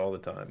defends her all the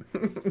time.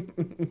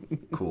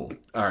 Cool.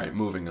 All right,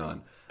 moving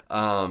on.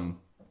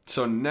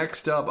 So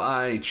next up,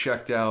 I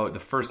checked out the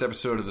first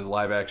episode of the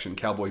live-action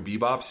Cowboy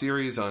Bebop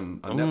series on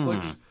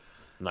Netflix.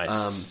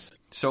 Nice.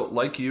 So,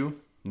 like you,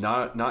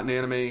 not an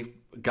anime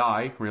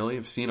guy, really.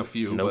 I've seen a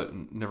few, but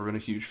never been a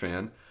huge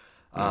fan.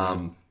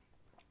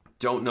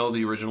 Don't know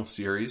the original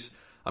series.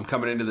 I'm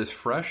coming into this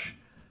fresh,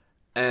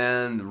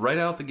 and right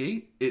out the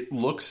gate, it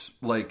looks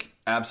like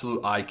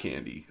absolute eye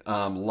candy.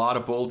 A lot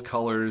of bold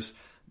colors,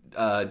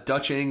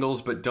 Dutch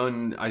angles, but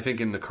done, I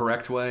think, in the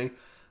correct way.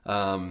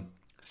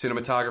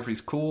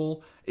 Cinematography's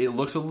cool. It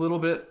looks a little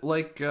bit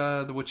like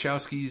the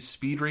Wachowskis'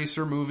 Speed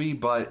Racer movie,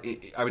 but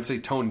I would say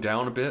toned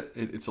down a bit.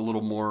 It's a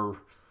little more...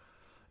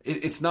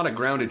 It's not a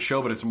grounded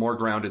show, but it's more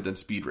grounded than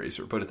Speed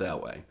Racer, put it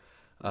that way.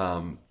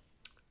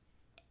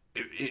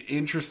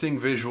 Interesting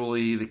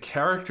visually. The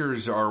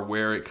characters are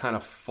where it kind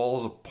of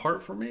falls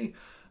apart for me.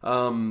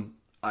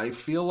 I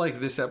feel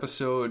like this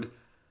episode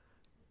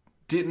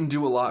didn't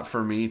do a lot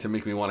for me to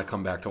make me want to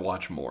come back to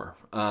watch more.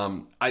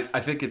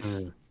 I think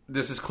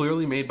this is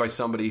clearly made by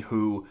somebody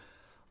who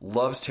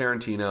loves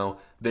Tarantino.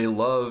 They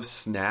love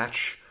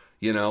Snatch,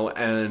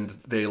 and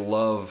they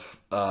love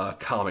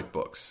comic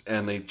books.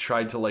 And they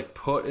tried to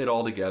put it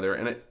all together.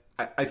 And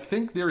I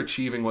think they're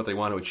achieving what they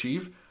want to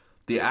achieve.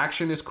 The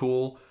action is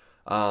cool.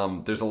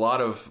 There's a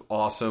lot of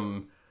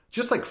awesome,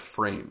 just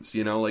frames,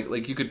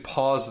 like you could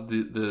pause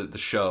the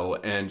show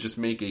and just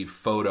make a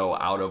photo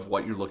out of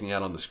what you're looking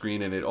at on the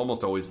screen, and it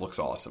almost always looks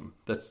awesome.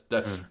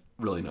 That's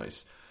really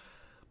nice.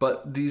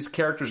 But these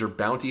characters are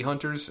bounty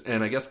hunters,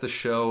 and I guess the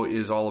show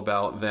is all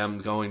about them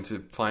going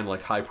to find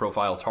high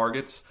profile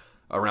targets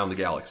around the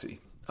galaxy.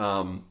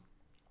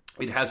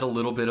 It has a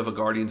little bit of a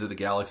Guardians of the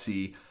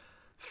Galaxy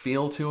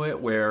feel to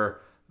it,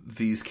 where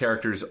these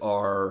characters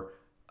are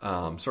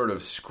sort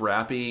of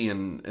scrappy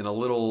and a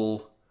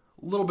little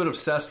bit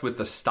obsessed with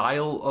the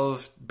style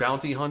of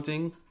bounty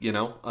hunting,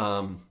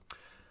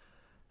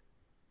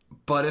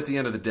 but at the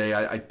end of the day,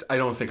 I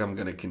don't think I'm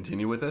going to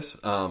continue with this.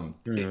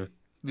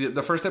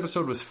 The first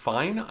episode was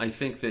fine. I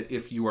think that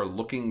if you are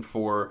looking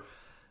for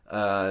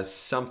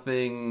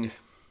something...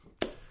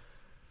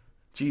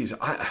 Geez,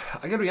 I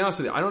gotta be honest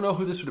with you. I don't know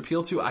who this would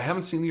appeal to. I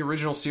haven't seen the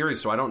original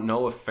series, so I don't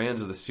know if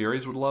fans of the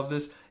series would love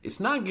this. It's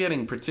not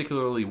getting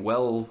particularly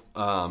well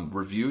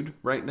reviewed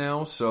right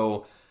now,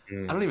 so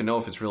I don't even know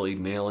if it's really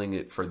nailing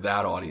it for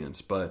that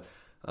audience. But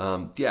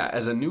yeah,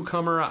 as a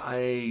newcomer,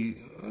 I'm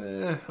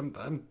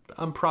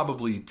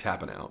probably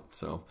tapping out.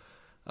 So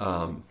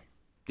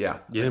yeah,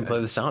 you didn't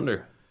play the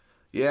sounder.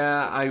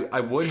 Yeah, I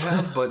would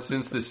have, but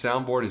since the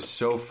soundboard is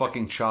so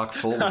fucking chock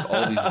full with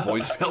all these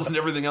voicemails and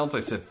everything else,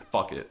 I said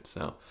fuck it.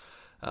 So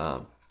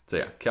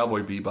yeah,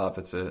 Cowboy Bebop.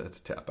 That's a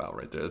tap out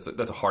right there.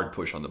 That's a hard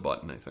push on the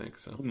button, I think.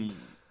 So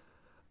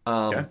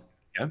yeah.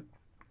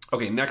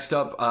 Okay, next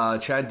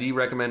up, Chad D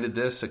recommended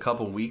this a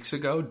couple weeks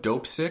ago.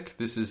 Dope Sick.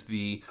 This is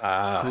the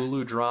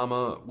Hulu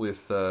drama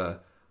with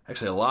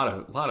actually a lot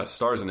of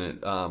stars in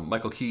it.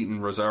 Michael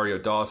Keaton, Rosario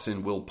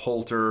Dawson, Will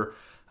Poulter,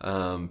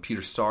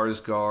 Peter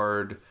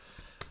Sarsgaard.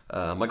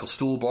 Michael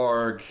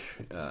Stuhlbarg,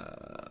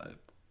 I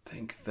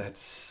think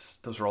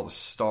those are all the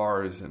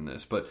stars in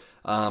this, but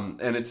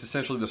and it's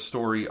essentially the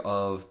story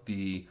of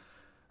the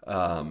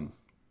the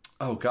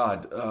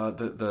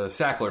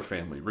Sackler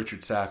family,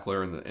 Richard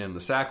Sackler and the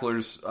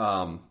Sacklers,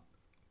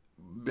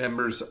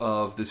 members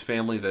of this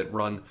family that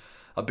run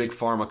a big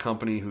pharma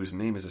company whose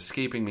name is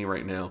escaping me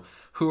right now,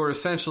 who are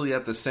essentially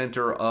at the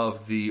center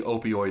of the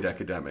opioid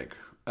epidemic.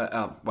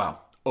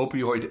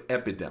 Opioid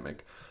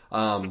epidemic.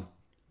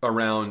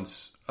 Around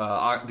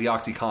the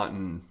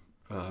OxyContin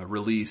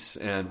release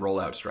and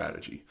rollout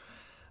strategy.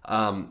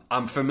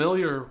 I'm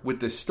familiar with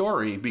this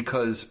story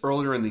because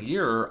earlier in the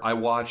year I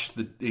watched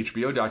the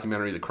HBO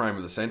documentary The Crime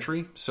of the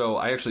Century, so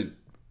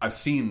I've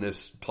seen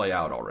this play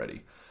out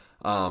already.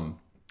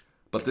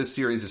 But this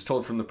series is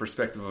told from the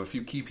perspective of a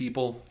few key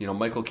people.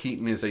 Michael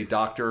Keaton is a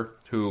doctor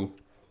who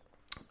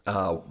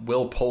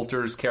Will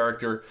Poulter's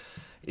character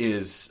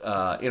is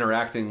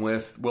interacting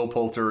with. Will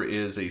Poulter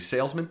is a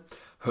salesman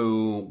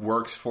who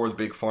works for the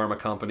big pharma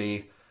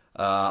company.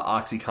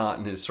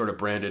 OxyContin is sort of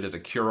branded as a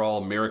cure-all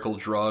miracle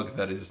drug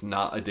that is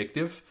not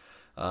addictive.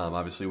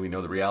 Obviously, we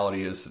know the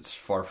reality is it's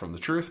far from the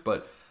truth,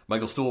 but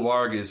Michael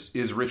Stuhlbarg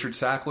is Richard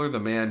Sackler, the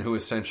man who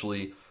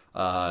essentially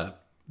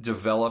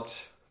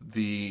developed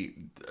the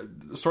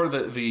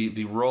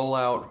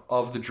rollout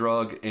of the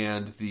drug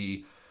and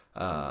the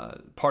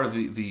part of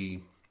the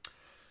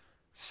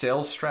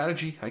sales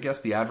strategy, I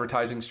guess, the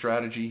advertising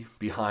strategy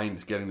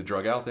behind getting the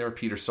drug out there.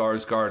 Peter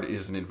Sarsgaard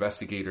is an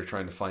investigator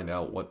trying to find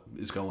out what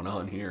is going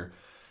on here.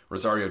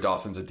 Rosario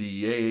Dawson's a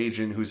DEA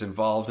agent who's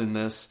involved in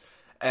this.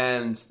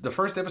 And the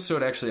first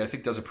episode actually, I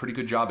think, does a pretty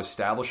good job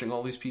establishing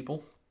all these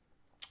people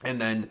and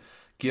then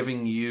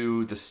giving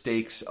you the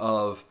stakes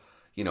of,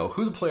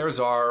 who the players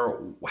are,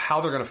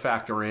 how they're going to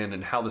factor in,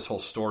 and how this whole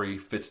story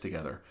fits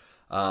together.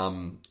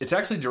 It's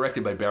actually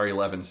directed by Barry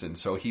Levinson,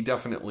 so he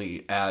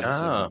definitely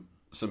adds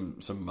some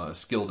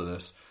skill to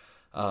this.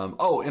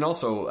 And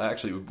also,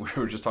 actually, we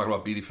were just talking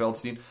about Beatty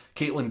Feldstein.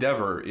 Caitlin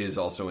Dever is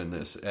also in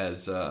this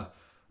as a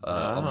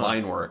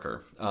mine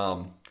worker.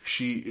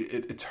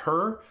 It's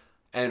her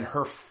and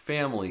her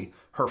family.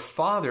 Her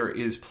father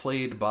is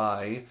played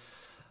by,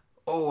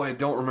 I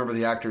don't remember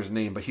the actor's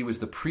name, but he was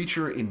the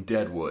preacher in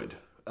Deadwood.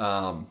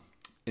 And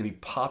he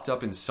popped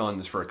up in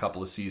Sons for a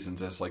couple of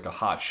seasons as like a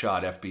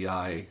hotshot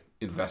FBI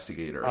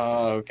investigator.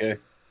 Oh, okay.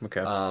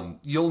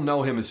 You'll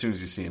know him as soon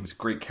as you see him. He's a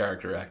great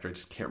character actor. I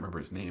just can't remember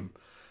his name.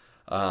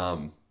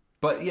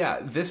 But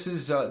yeah, this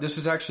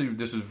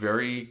was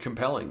very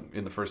compelling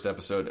in the first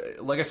episode.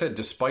 Like I said,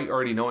 despite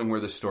already knowing where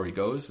this story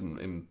goes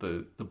and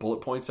the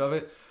bullet points of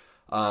it,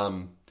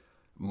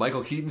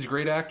 Michael Keaton's a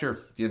great actor,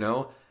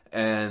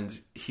 and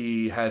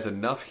he has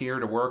enough here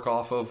to work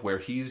off of where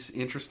he's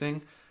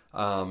interesting.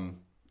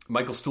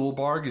 Michael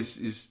Stuhlbarg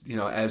is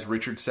as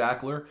Richard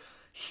Sackler,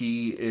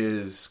 he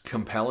is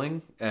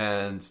compelling,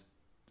 and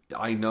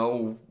I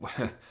know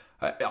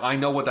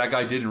what that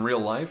guy did in real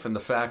life, and the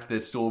fact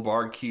that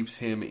Stuhlbarg keeps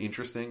him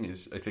interesting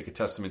is, I think, a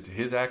testament to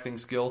his acting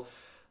skill.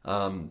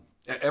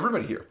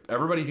 Everybody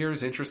here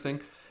is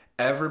interesting.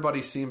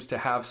 Everybody seems to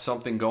have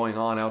something going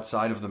on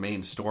outside of the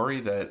main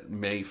story that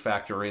may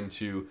factor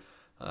into,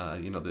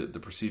 the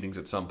proceedings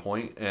at some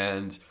point.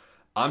 And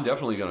I'm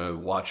definitely going to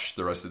watch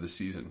the rest of the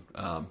season.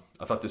 I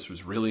thought this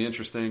was really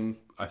interesting.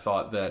 I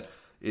thought that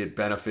it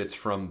benefits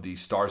from the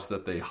stars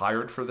that they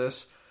hired for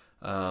this.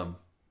 Do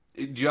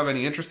you have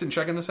any interest in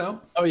checking this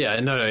out? Oh yeah,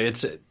 no.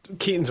 It's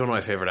Keaton's one of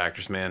my favorite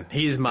actors, man.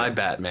 He's my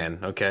Batman.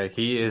 Okay,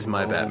 he is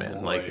my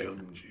Batman. Boy,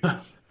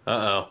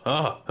 No,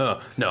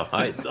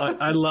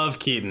 I love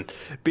Keaton.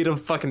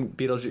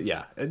 Beetlejuice.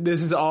 Yeah,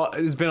 this is all.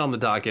 It's been on the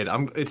docket.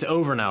 It's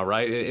over now,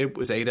 right? It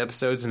was 8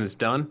 episodes and it's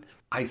done.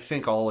 I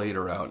think all 8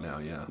 are out now.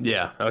 Yeah.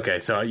 Yeah. Okay.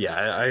 So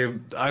yeah,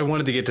 I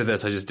wanted to get to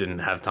this. I just didn't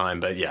have time.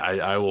 But yeah,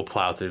 I will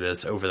plow through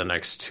this over the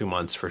next 2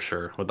 months for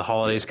sure. With the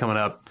holidays coming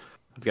up,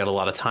 I've got a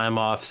lot of time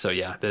off. So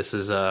yeah, this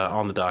is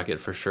on the docket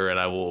for sure, and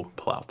I will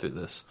plow through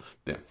this.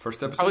 Yeah.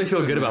 First episode. Probably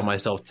feel good about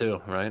myself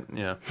too, right?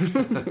 Yeah.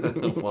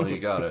 Well, you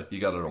gotta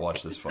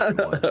watch this fucking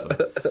one.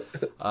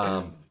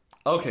 So.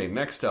 Okay.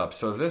 Next up.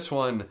 So this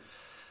one.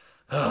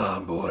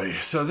 Oh boy.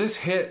 So this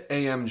hit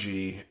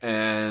AMG,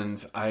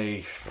 and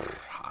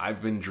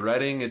I've been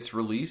dreading its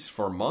release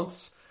for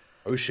months.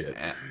 Oh shit.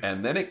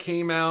 And then it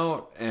came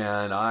out,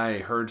 and I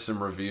heard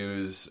some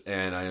reviews,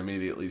 and I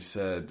immediately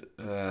said,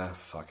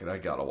 fuck it, I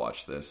gotta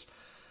watch this.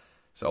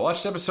 So I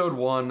watched episode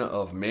 1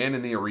 of Man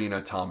in the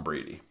Arena, Tom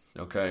Brady.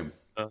 Okay.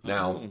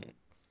 Now,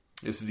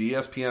 this is the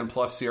ESPN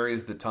Plus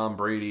series that Tom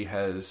Brady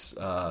has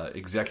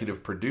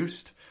executive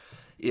produced.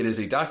 It is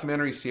a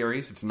documentary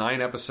series. It's 9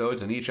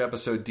 episodes, and each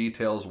episode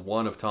details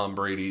one of Tom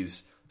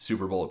Brady's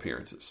Super Bowl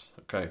appearances.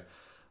 Okay.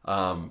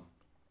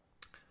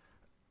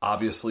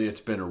 Obviously,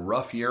 it's been a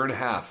rough year and a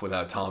half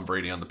without Tom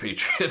Brady on the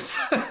Patriots.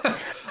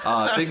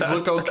 Things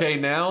look okay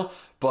now,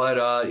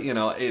 but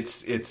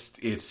it's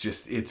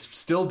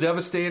still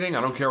devastating.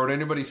 I don't care what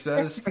anybody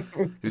says.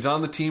 He was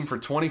on the team for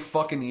 20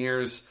 fucking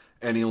years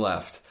and he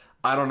left.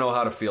 I don't know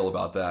how to feel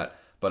about that,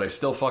 but I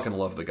still fucking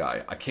love the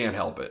guy. I can't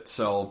help it.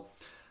 So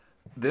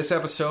this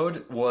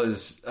episode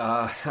was,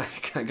 I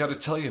got to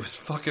tell you, it was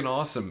fucking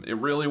awesome. It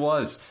really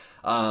was.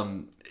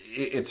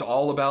 It's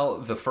all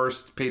about the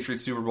first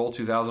Patriots Super Bowl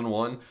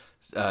 2001,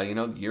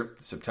 year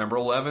September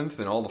 11th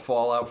and all the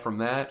fallout from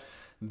that.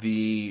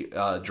 The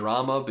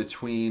drama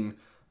between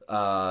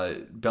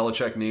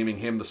Belichick naming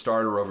him the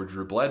starter over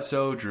Drew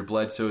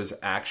Bledsoe's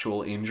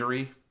actual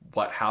injury,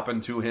 what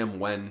happened to him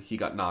when he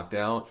got knocked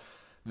out,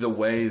 the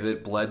way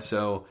that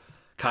Bledsoe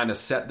kind of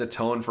set the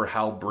tone for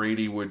how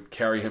Brady would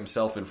carry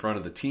himself in front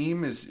of the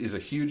team is a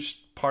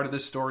huge part of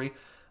this story.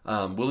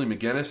 Willie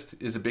McGinnis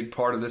is a big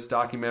part of this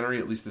documentary,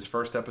 at least this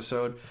first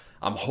episode.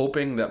 I'm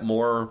hoping that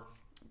more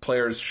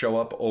players show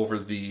up over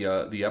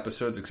the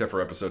episodes, except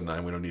for episode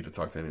 9. We don't need to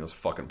talk to any of those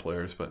fucking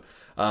players, but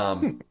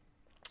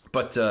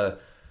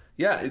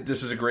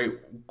this was a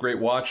great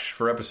watch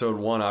for episode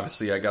 1.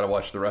 Obviously, I got to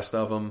watch the rest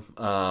of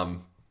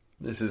them.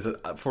 This is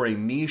for a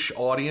niche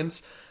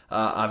audience.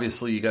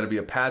 Obviously, you got to be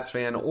a Pats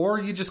fan, or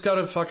you just got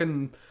to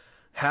fucking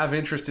have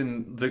interest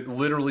in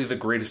literally the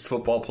greatest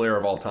football player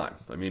of all time.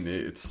 I mean,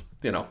 it's,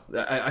 there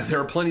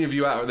are plenty of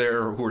you out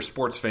there who are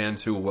sports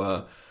fans who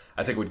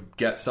I think would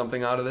get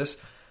something out of this.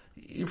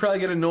 You probably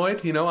get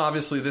annoyed.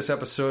 Obviously this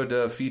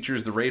episode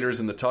features the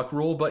Raiders and the Tuck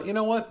rule, but you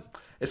know what?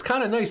 It's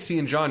kind of nice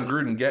seeing John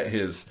Gruden get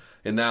his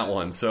in that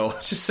one. So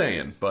just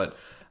saying, but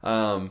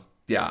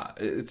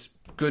it's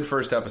good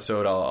first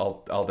episode.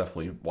 I'll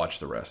definitely watch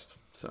the rest.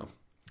 So,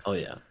 oh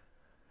yeah.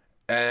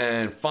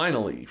 And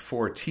finally,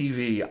 for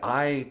TV,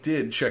 I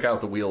did check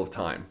out The Wheel of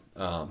Time.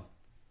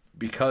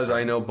 Because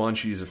I know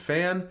Bunchy's a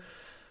fan,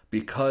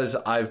 because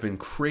I've been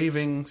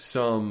craving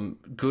some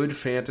good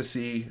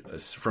fantasy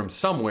from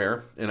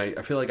somewhere, and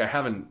I feel like I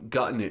haven't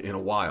gotten it in a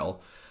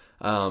while.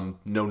 Know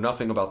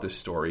nothing about this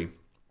story.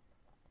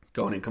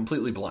 Going in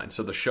completely blind.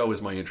 So the show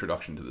is my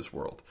introduction to this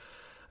world.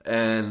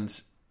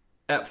 And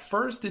at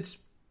first it's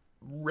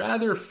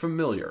rather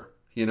familiar.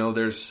 You know,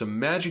 there's some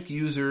magic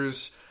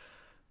users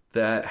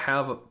that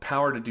have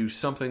power to do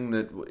something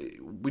that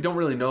we don't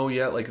really know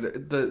yet. Like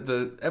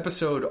the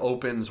episode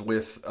opens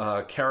with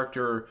a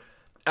character,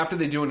 after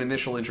they do an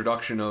initial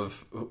introduction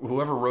of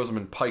whoever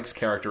Rosamund Pike's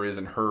character is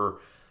and her,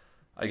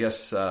 I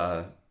guess,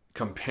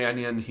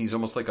 companion. He's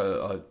almost like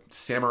a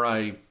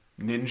samurai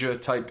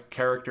ninja type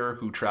character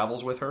who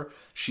travels with her.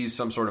 She's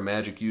some sort of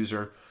magic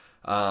user.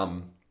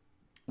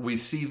 We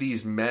see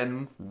these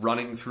men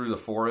running through the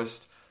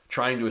forest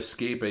trying to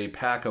escape a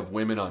pack of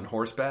women on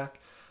horseback.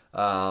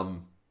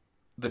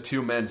 The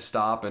two men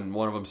stop, and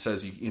one of them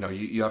says,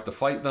 you have to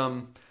fight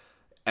them.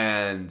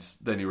 And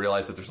then you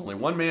realize that there's only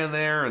one man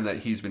there and that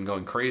he's been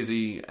going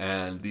crazy.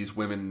 And these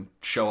women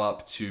show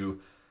up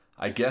to,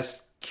 I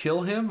guess,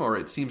 kill him, or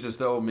it seems as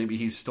though maybe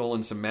he's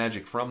stolen some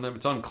magic from them.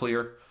 It's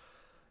unclear.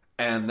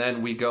 And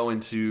then we go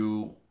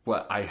into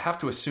what I have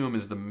to assume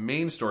is the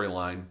main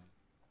storyline,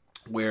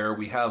 where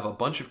we have a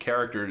bunch of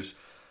characters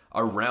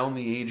around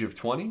the age of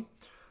 20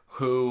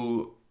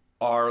 who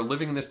are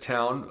living in this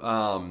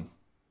town.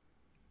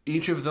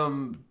 Each of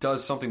them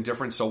does something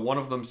different. So one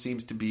of them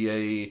seems to be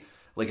an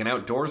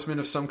outdoorsman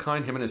of some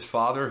kind. Him and his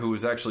father, who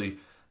was actually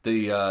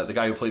the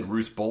guy who played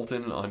Roose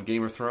Bolton on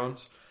Game of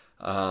Thrones.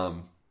 A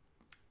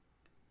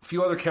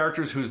few other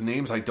characters whose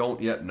names I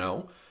don't yet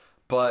know.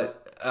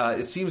 But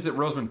it seems that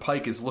Rosamund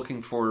Pike is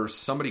looking for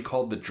somebody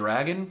called the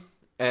Dragon,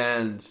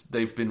 and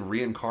they've been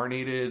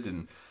reincarnated.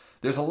 And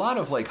there's a lot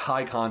of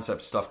high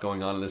concept stuff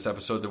going on in this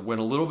episode that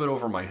went a little bit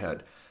over my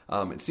head.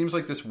 It seems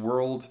like this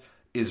world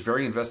is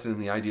very invested in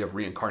the idea of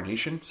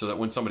reincarnation, so that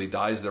when somebody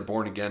dies, they're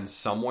born again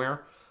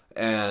somewhere,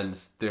 and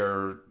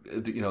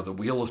the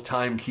wheel of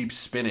time keeps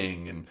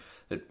spinning, and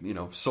that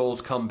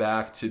souls come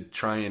back to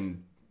try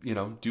and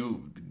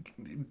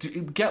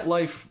get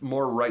life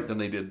more right than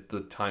they did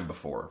the time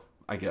before,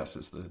 I guess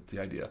is the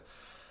idea.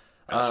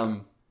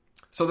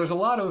 So there's a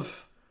lot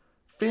of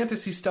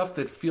fantasy stuff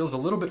that feels a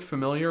little bit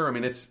familiar. I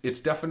mean,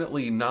 it's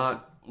definitely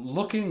not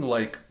looking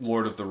like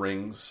Lord of the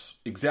Rings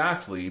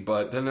exactly,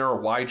 but then there are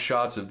wide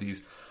shots of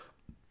these,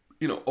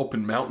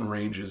 open mountain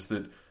ranges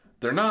that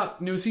they're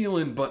not New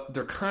Zealand, but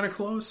they're kind of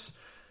close.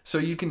 So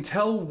you can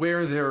tell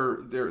where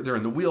they're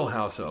in the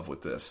wheelhouse of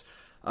with this.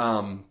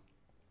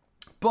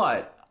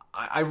 But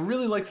I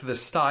really liked the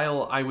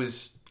style. I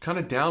was kind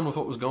of down with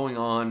what was going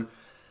on.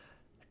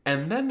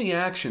 And then the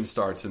action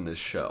starts in this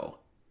show.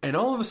 And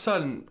all of a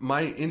sudden,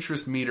 my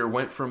interest meter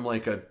went from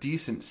a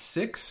decent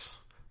 6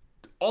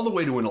 all the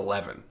way to an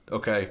 11,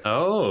 okay?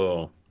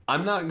 Oh.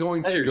 I'm not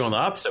going to... You're going the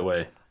opposite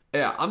way.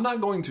 Yeah, I'm not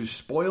going to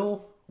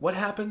spoil what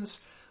happens,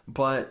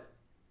 but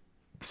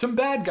some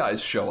bad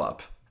guys show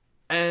up.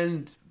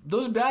 And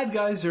those bad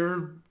guys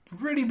are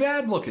pretty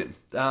bad looking.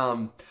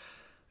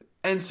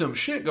 And some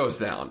shit goes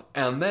down.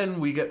 And then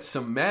we get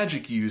some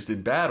magic used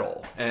in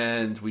battle.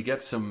 And we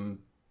get some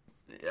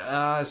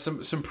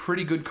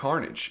pretty good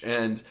carnage.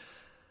 And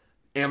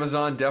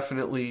Amazon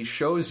definitely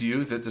shows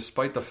you that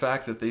despite the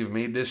fact that they've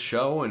made this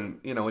show and,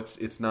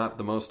 it's not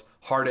the most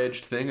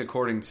hard-edged thing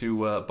according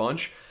to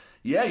Bunch,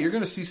 yeah, you're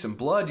going to see some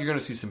blood, you're going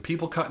to see some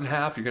people cut in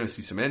half, you're going to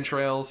see some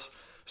entrails.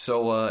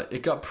 So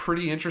it got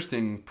pretty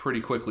interesting pretty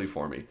quickly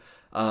for me.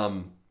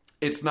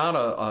 It's not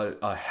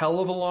a hell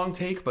of a long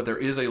take, but there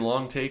is a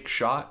long take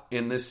shot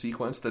in this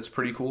sequence that's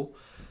pretty cool.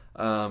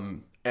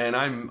 And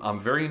I'm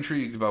very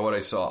intrigued by what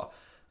I saw.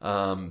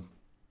 Won't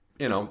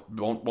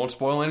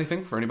spoil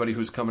anything for anybody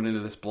who's coming into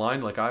this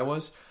blind like I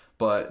was,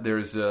 but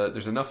there's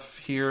enough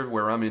here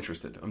where I'm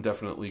interested. I'm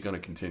definitely going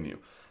to continue.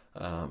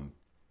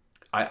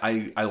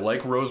 I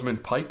like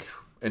Rosamund Pike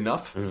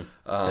enough.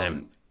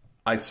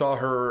 I saw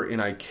her in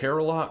I Care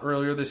a Lot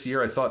earlier this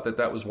year. I thought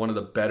that was one of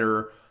the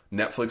better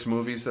Netflix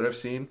movies that I've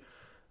seen.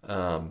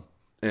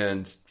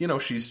 And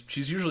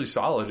she's usually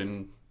solid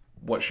in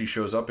what she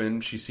shows up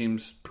in. She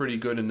seems pretty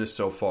good in this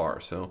so far.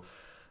 So,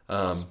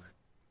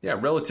 yeah,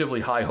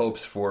 relatively high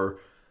hopes for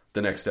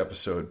the next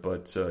episode.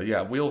 But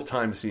Wheel of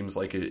Time seems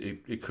like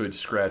it could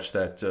scratch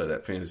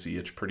that fantasy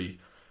itch pretty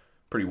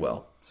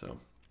well. So,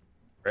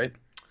 great.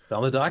 It's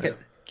on the docket.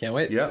 Yeah. Can't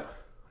wait. Yeah.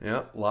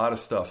 Yeah, a lot of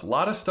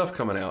stuff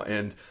coming out,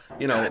 and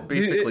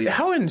basically,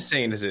 how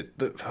insane is it?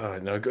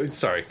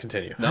 Sorry,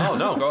 continue.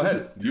 No, go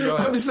ahead. You go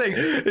ahead. I'm just saying,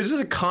 this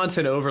is a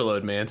content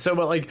overload, man. So,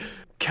 but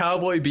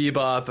Cowboy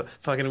Bebop,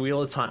 fucking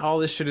Wheel of Time, all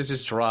this shit is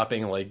just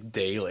dropping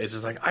daily. It's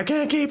just I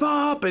can't keep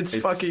up. It's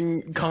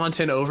fucking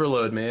content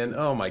overload, man.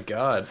 Oh my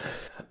god.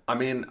 I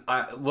mean,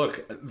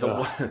 obviously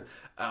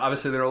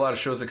there are a lot of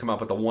shows that come out,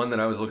 but the one that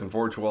I was looking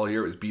forward to all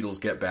year was Beatles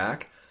Get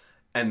Back,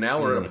 and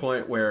now we're at a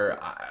point where.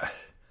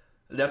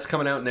 That's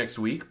coming out next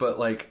week, but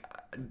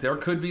there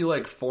could be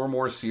 4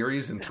 more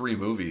series and 3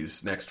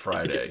 movies next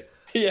Friday.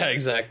 Yeah,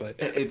 exactly.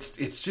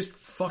 It's just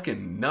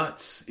fucking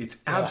nuts. It's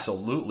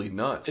absolutely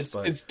nuts.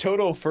 It's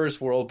total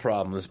first world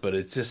problems, but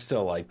it's just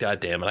still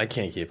God damn it, I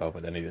can't keep up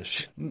with any of this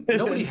shit.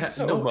 Nobody has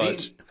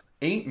much.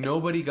 Ain't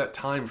nobody got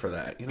time for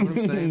that. You know what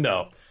I'm saying?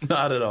 No,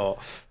 not at all.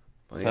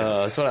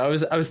 That's what I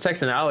was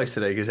texting Alex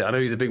today because I know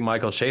he's a big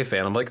Michael Che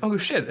fan. I'm like, oh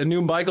shit, a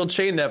new Michael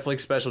Che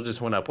Netflix special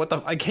just went up.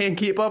 I can't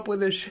keep up with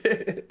this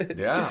shit.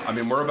 Yeah, I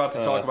mean, we're about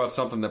to talk about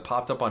something that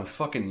popped up on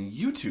fucking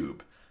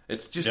YouTube.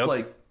 It's just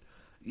like,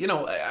 you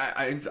know,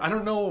 I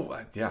don't know.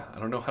 Yeah, I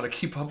don't know how to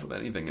keep up with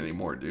anything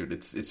anymore, dude.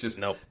 It's just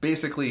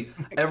basically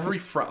every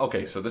Friday.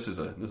 Okay, so this is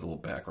a little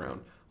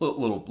background,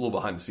 little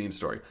behind the scenes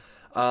story.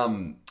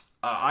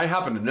 I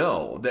happen to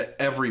know that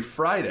every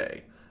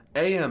Friday,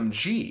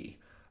 AMG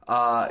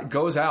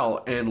goes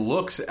out and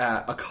looks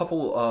at a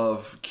couple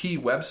of key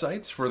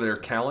websites for their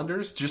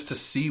calendars just to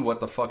see what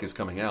the fuck is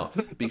coming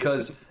out.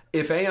 Because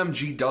if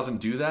AMG doesn't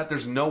do that,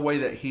 there's no way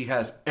that he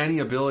has any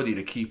ability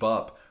to keep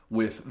up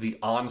with the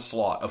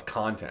onslaught of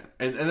content.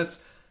 And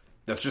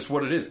that's just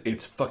what it is.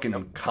 It's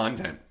fucking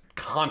content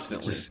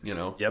constantly, you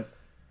know? Yep.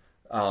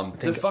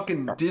 The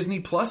fucking Disney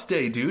Plus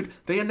Day, dude.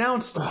 They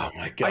announced, oh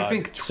my God, I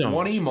think,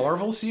 20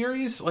 Marvel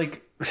series.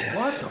 Like,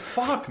 what the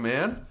fuck,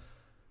 man?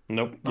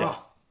 Nope. Yeah.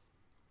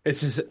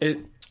 It's just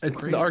the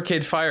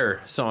Arcade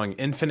Fire song,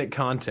 Infinite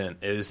Content,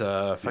 is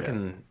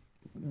fucking.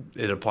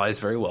 Yeah. It applies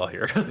very well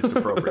here. It's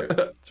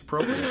appropriate. It's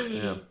appropriate.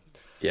 Yeah.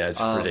 Yeah, it's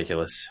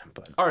ridiculous.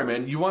 But all right,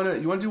 man. You want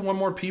to do one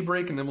more pee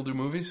break and then we'll do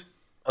movies?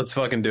 Let's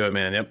fucking do it,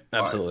 man. Yep,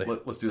 absolutely. Right,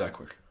 let's do that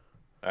quick.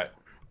 All right.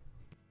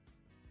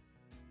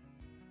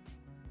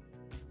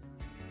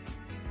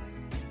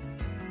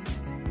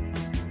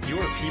 You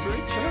want a pee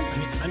break, Sean?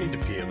 I need to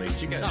pee at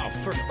least. You guys. Oh,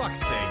 for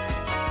fuck's sake.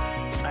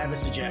 I have a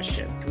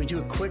suggestion. Can we do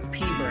a quick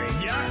pee break?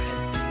 Yes.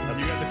 Have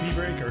you got the pee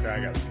break, or do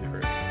I got the pee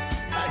break?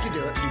 I can do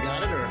it. You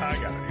got it, or I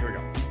got it. Here we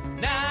go.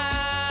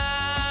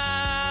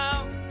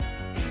 Now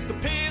the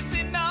piss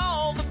in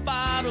all the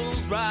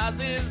bottles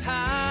rises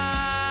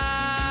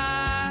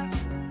high,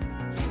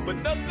 but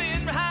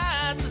nothing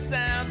hides the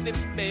sound it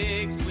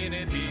makes when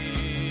it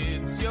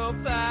hits your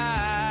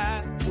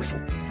thigh.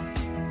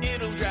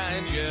 It'll dry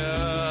in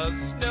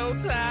just no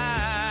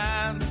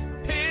time.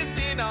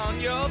 Pissing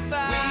on your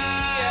thigh.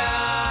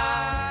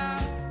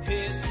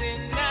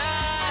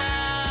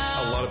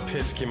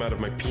 Piss came out of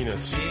my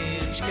penis.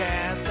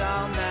 BingeCast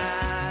all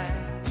night,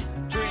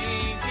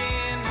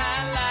 drinking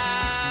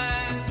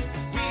high life.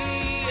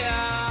 We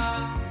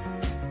are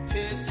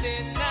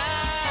pissing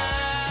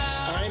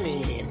now. I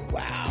mean,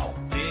 wow.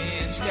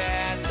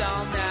 BingeCast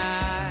all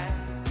night,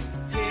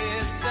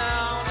 piss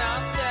on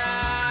our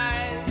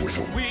thighs.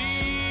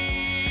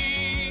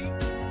 We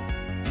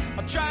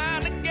are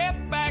trying to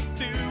get back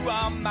to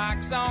our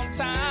mics on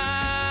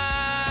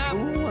time.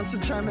 Who wants to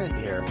chime in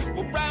here?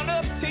 We'll round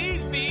up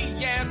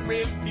TV and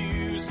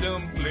review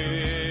some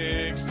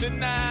flicks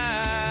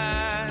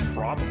tonight.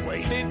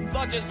 Probably. Then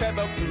we'll just have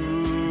a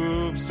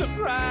poop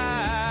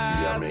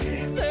surprise.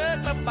 Yummy.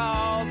 Set the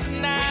balls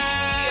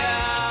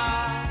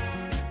tonight.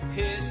 We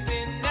are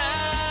pissing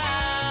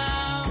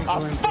now.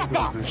 Oh, fuck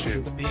off.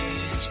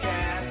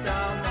 BingeCast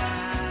all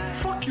night.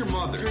 Fuck your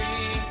mother. Drinking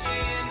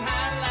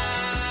high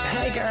life.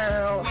 Hey,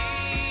 girl.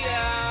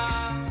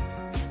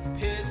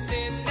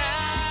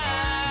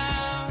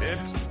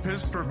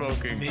 Piss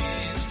provoking.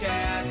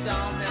 BingeCast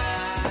all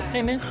night.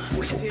 Hey, man.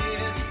 Piss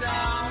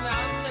on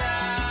our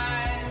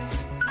thighs.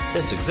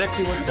 That's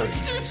exactly what Doug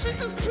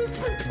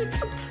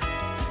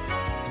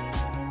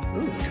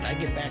Ooh, did I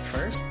get back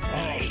first?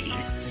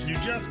 Nice. You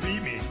just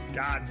beat me.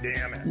 God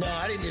damn it. No,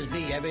 I didn't just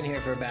beat you. I've been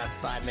here for about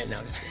 5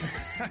 minutes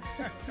now.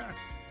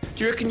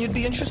 Do you reckon you'd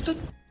be interested?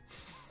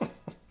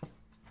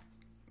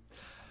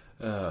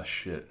 Oh,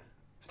 shit.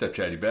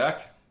 Stepchad, you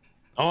back?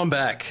 Oh, I'm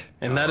back.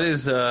 And that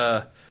is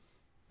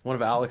one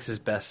of Alex's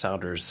best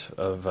sounders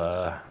of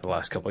the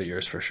last couple of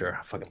years, for sure.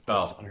 I fucking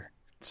love sounder.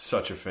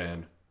 Such a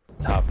fan.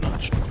 Top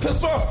notch.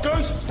 Piss off,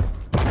 Ghost!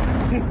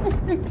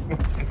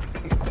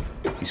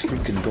 He's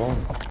freaking gone.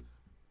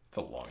 It's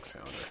a long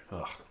sounder.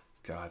 Oh,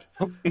 God.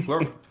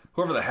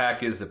 Whoever the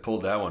hack is that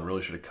pulled that one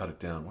really should have cut it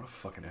down. What a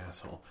fucking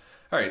asshole.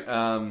 All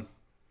right.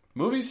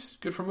 Movies?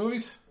 Good for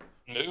movies?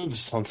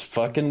 Moves. Let's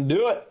fucking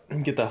do it.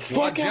 Get the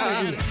fuck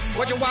out of here.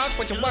 What you watch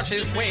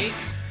this week?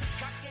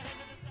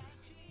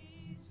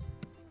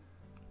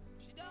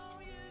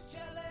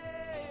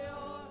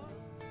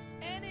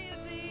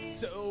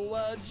 So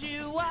what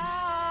you watch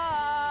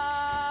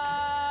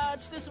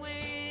this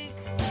week?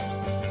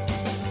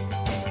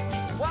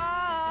 Watch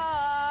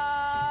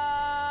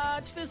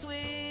this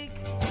week.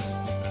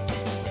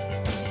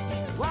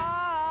 Watch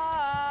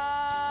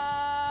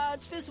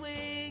this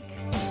week.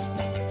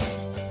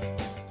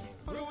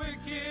 What a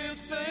wicked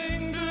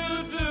thing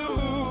to do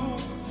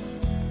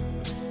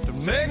to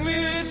make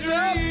me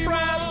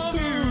surprise you.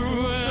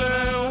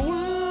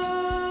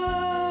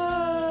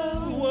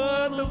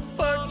 What the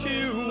fuck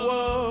you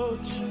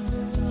watch?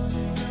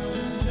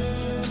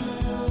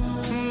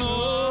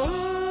 No,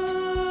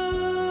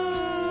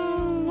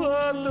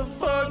 what the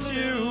fuck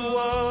you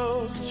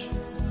watch?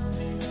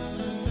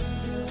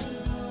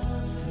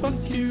 Fuck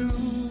you.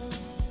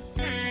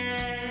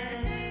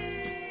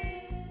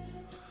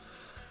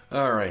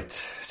 All right.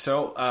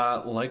 So,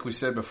 like we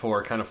said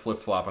before, kind of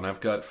flip-flopping.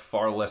 I've got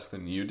far less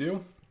than you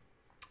do.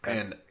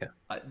 And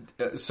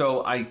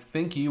so I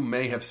think you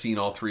may have seen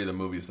all three of the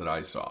movies that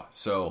I saw.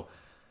 So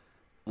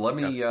let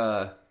me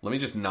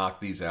just knock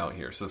these out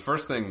here. So the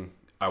first thing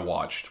I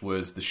watched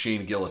was the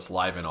Shane Gillis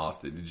Live in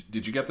Austin.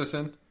 Did you get this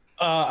in?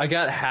 I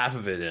got half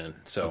of it in.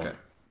 So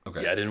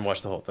okay. Yeah, I didn't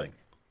watch the whole thing.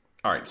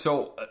 All right.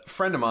 So a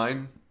friend of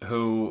mine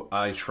who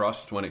I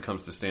trust when it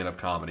comes to stand-up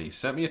comedy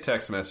sent me a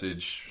text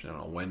message, I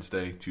don't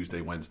know,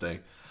 Tuesday,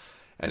 Wednesday.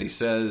 And he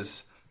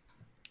says,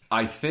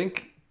 I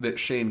think that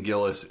Shane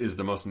Gillis is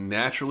the most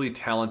naturally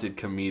talented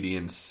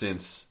comedian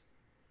since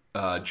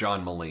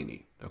John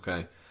Mulaney.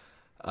 Okay.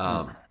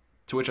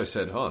 To which I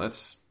said, oh,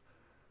 that's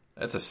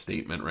a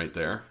statement right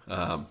there.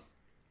 Got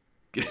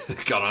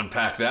to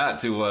unpack that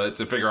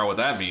to figure out what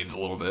that means a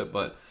little bit.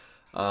 But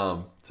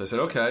so I said,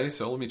 okay,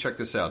 so let me check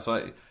this out.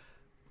 So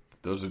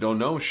those who don't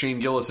know, Shane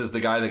Gillis is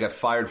the guy that got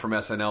fired from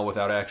SNL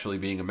without actually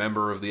being a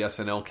member of the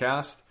SNL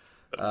cast.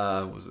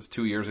 Was this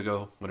 2 years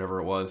ago?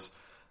 Whatever it was.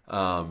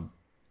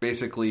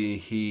 Basically,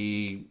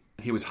 he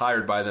was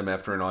hired by them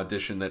after an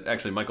audition that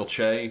actually Michael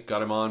Che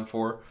got him on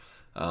for.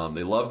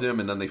 They loved him,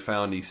 and then they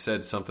found he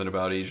said something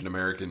about Asian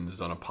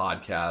Americans on a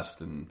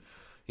podcast, and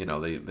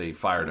they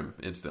fired him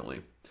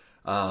instantly.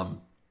 I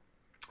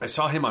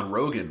saw him on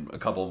Rogan a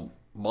couple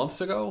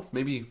months ago,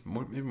 maybe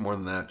more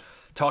than that,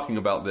 talking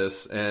about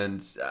this,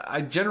 and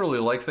I generally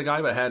liked the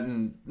guy, but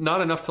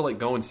not enough to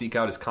go and seek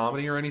out his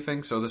comedy or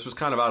anything. So this was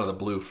kind of out of the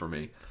blue for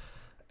me,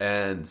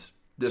 and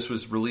this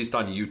was released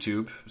on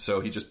YouTube, so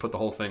he just put the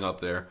whole thing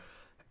up there.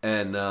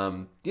 And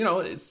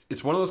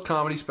it's one of those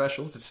comedy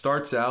specials. It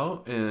starts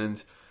out,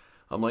 and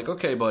I'm like,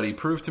 okay, buddy,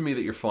 prove to me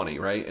that you're funny,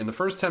 right? In the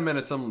first 10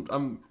 minutes,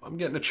 I'm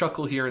getting a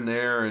chuckle here and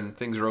there, and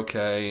things are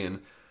okay,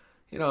 and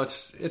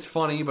it's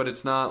funny, but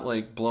it's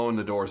not blowing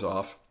the doors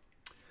off.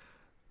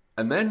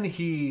 And then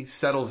he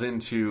settles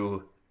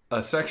into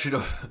a section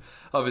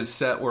of his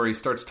set where he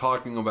starts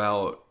talking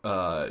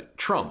about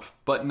Trump,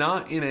 but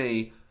not in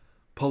a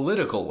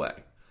political way.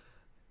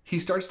 He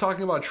starts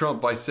talking about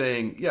Trump by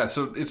saying, yeah,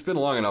 so it's been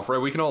long enough, right?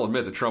 We can all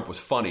admit that Trump was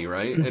funny,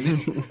 right?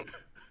 And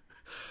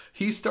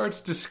he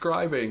starts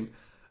describing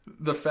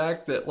the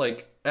fact that,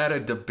 at a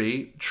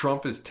debate,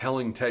 Trump is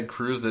telling Ted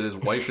Cruz that his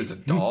wife is a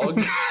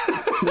dog.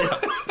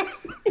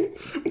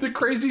 The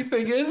crazy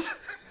thing is,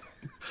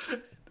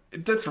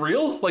 that's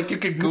real? You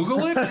could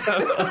Google it?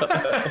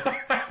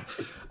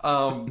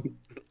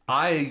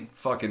 I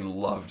fucking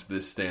loved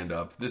this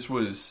stand-up. This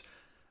was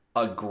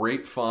a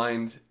great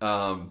find.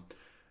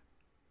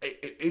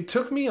 It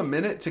took me a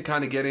minute to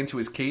kind of get into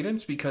his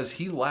cadence because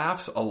he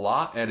laughs a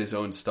lot at his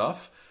own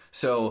stuff.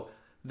 So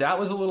that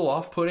was a little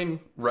off-putting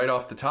right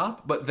off the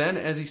top. But then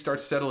as he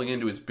starts settling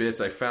into his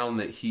bits, I found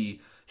that he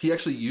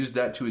actually used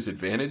that to his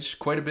advantage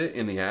quite a bit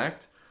in the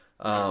act.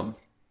 So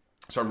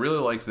I really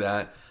liked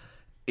that.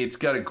 It's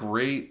got a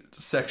great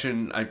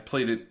section. I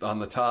played it on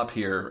the top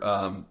here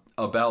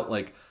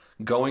about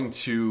going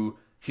to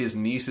his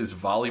niece's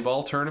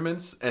volleyball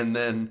tournaments, and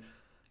then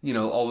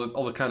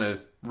all the kind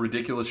of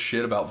ridiculous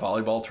shit about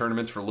volleyball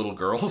tournaments for little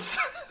girls,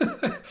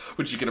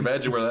 which you can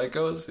imagine where that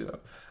goes.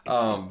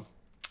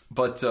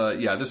 But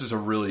this is a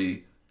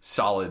really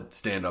solid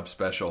stand-up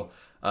special.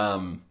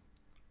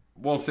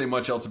 Won't say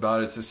much else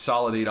about it. It's a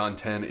solid 8 on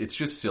 10. It's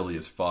just silly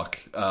as fuck.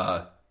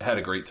 Had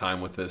a great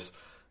time with this.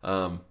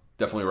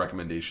 Definitely a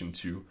recommendation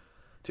to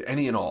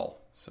any and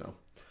all. So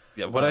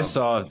yeah, what I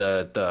saw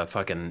the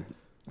fucking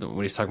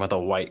when he's talking about the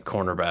white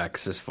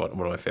cornerbacks is one of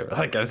my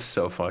favorite. That's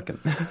so fucking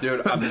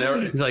dude. I've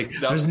never. He's like,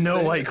 there's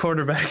no white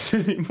cornerbacks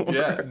anymore.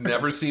 Yeah,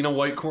 never seen a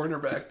white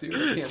cornerback,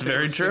 dude. It's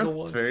very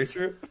true. It's very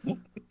true.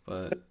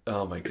 But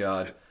oh my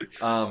god.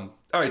 All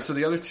right, so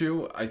the other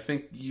two, I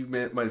think you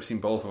might have seen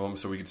both of them.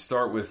 So we could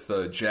start with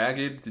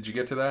Jagged. Did you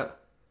get to that?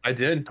 I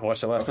did. I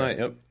watched it last night.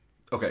 Yep.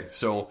 Okay,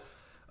 so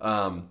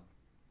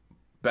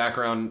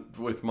background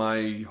with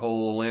my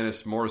whole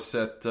Alanis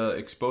Morissette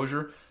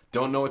exposure.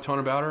 Don't know a ton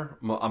about her.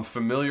 I'm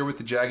familiar with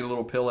the Jagged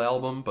Little Pill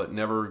album, but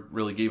never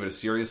really gave it a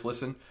serious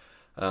listen.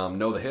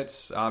 Know the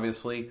hits,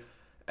 obviously,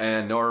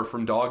 and know her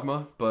from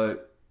Dogma,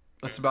 but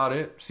that's about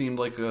it. Seemed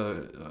like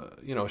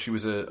she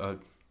was a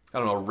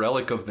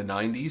relic of the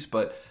 90s,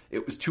 but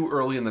it was too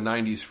early in the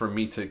 90s for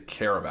me to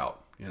care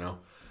about,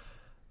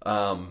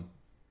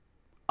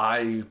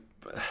 I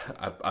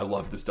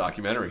love this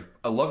documentary.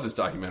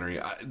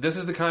 This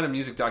is the kind of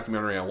music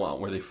documentary I want,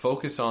 where they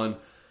focus on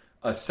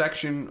a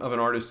section of an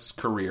artist's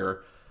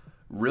career,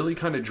 really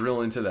kind of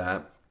drill into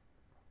that,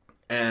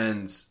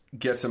 and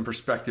get some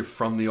perspective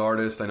from the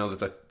artist. I know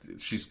that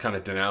she's kind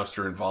of denounced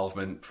her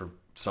involvement for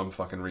some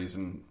fucking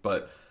reason,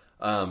 but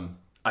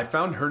I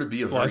found her to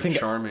be a very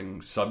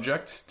charming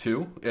subject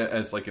too,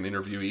 as an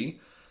interviewee.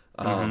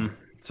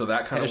 So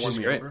that kind of won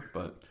me over.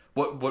 But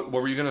what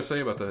were you going to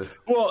say about the?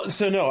 Well,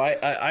 so no,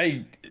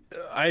 I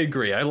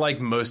agree. I like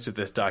most of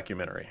this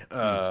documentary.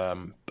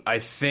 I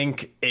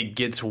think it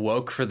gets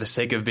woke for the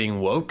sake of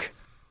being woke.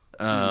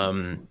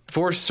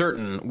 For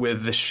certain,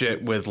 with the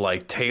shit with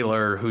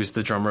Taylor, who's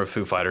the drummer of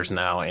Foo Fighters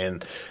now,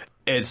 and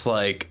it's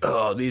like,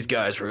 oh, these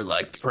guys were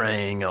like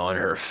preying on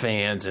her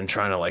fans and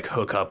trying to like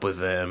hook up with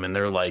them, and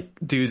they're like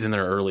dudes in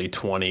their early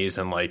 20s,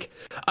 and like,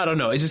 I don't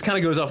know, it just kind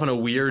of goes off on a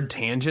weird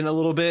tangent a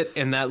little bit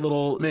in that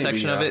little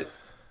section of it.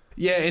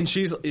 Yeah, and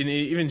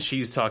even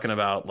she's talking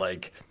about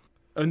like,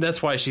 and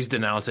that's why she's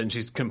denounced it, and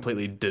she's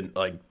completely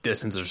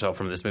distanced herself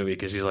from this movie,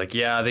 because she's like,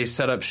 yeah, they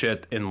set up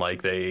shit and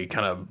like they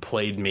kind of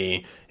played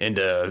me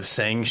into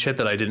saying shit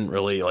that I didn't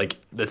really like.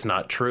 That's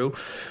not true.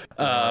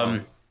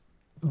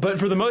 But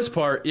for the most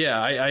part,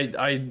 yeah,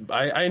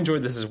 I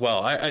enjoyed this as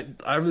well.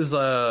 I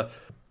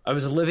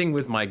was living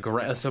with my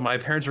so my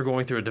parents were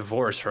going through a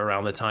divorce for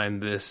around the time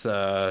this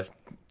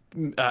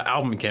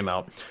album came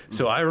out.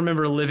 So I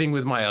remember living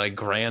with my like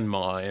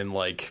grandma, and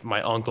like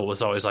my uncle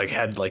was always like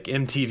had like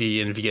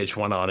MTV and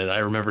VH1 on, and I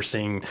remember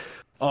seeing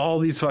all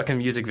these fucking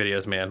music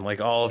videos, man,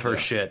 like all of her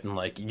shit, and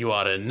like You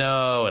Oughta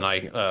Know and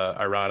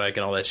Ironic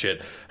and all that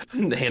shit,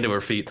 Hand Over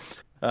Feet.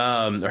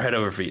 Or Head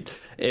Over Feet.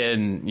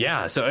 And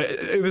yeah, so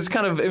it was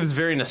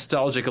very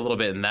nostalgic a little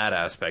bit in that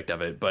aspect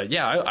of it. But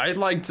yeah, I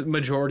liked the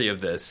majority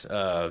of this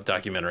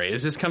documentary. It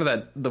was just kind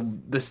of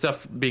the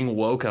stuff being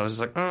woke. I was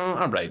just like, oh,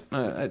 all right.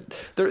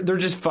 They're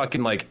just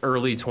fucking like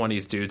early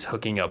 20s dudes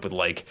hooking up with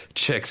like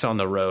chicks on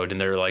the road, and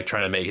they're like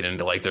trying to make it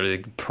into like they're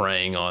like,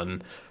 preying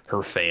on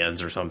her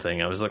fans or something.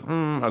 I was like,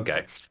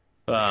 okay.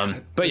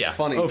 But yeah,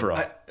 funny.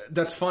 Overall.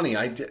 That's funny.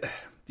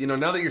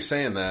 Now that you're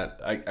saying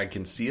that, I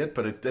can see it,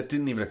 but that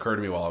didn't even occur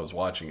to me while I was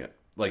watching it.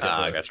 Like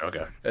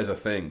as a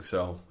thing.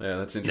 So yeah,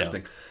 that's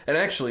interesting. Yeah. And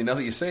actually, now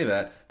that you say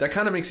that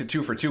kind of makes it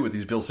 2 for 2 with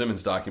these Bill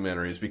Simmons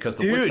documentaries, because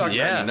the Woodstock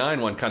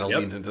 99 one kind of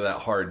leans into that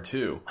hard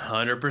too.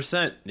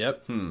 100%.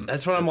 Yep.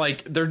 That's what I'm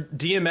like. Their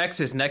DMX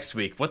is next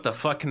week. What the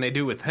fuck can they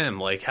do with him?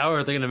 Like, how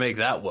are they going to make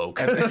that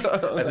woke? And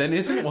then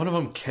isn't one of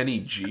them Kenny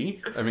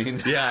G? I mean,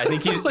 yeah, I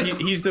think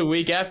he's the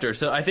week after.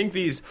 So I think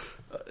these.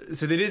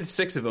 So they did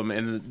 6 of them,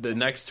 and the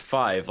next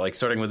 5, like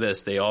starting with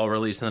this, they all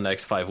release in the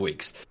next 5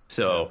 weeks.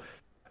 So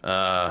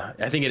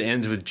I think it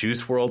ends with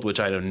Juice WRLD, which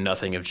I know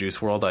nothing of Juice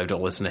WRLD. I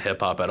don't listen to hip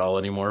hop at all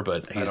anymore,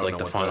 but he's like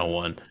the final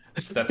one.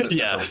 That's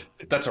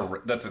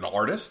an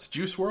artist,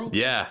 Juice WRLD.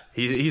 Yeah,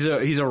 he's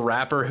a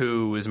rapper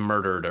who was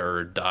murdered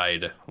or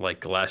died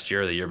like last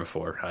year or the year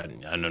before.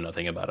 I know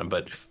nothing about him,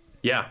 but.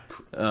 Yeah,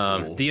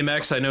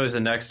 DMX I know is the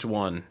next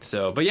one.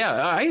 So, but yeah,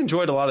 I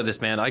enjoyed a lot of this,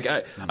 man.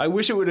 I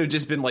wish it would have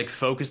just been like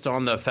focused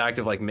on the fact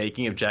of like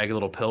making of Jagged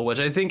Little Pill, which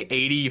I think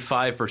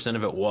 85%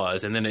 of it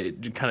was, and then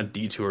it kind of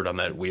detoured on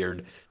that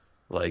weird,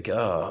 like,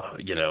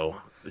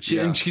 she's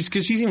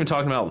even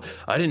talking about,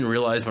 I didn't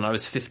realize when I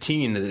was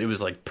 15 that it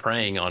was like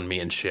preying on me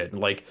and shit.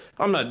 Like,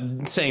 I'm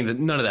not saying that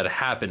none of that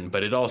happened,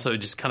 but it also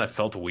just kind of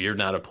felt weird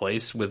and out of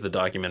place with the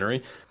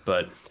documentary.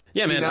 But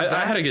yeah, man,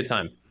 I had a good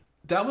time.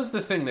 That was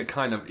the thing that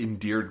kind of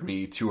endeared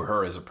me to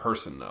her as a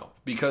person, though,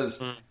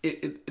 because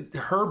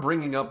her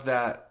bringing up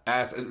that,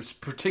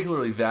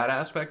 particularly that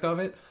aspect of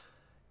it,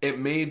 it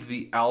made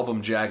the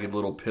album Jagged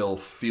Little Pill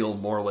feel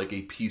more like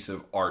a piece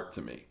of art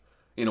to me,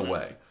 in a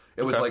way.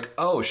 It was like,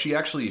 oh, she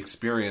actually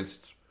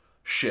experienced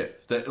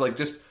shit. That, like,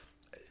 just,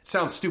 it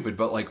sounds stupid,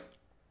 but, like,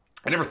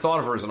 I never thought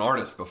of her as an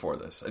artist before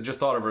this. I just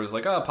thought of her as,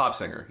 like, a pop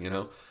singer,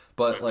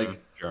 But,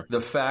 like,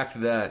 the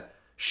fact that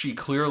she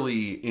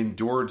clearly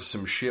endured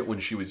some shit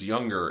when she was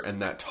younger,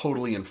 and that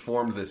totally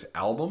informed this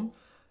album.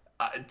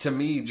 To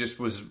me, just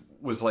was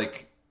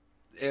like,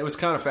 it was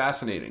kind of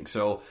fascinating.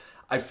 So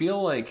I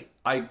feel like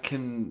I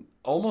can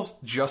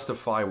almost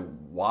justify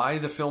why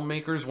the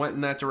filmmakers went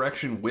in that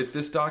direction with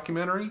this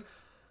documentary.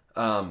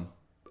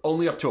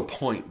 Only up to a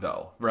point,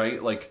 though,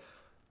 right? Like,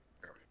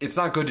 it's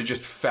not good to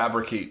just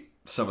fabricate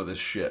some of this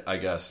shit, I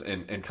guess,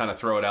 and kind of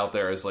throw it out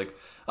there as like,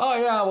 oh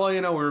yeah, well,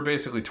 we were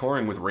basically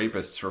touring with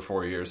rapists for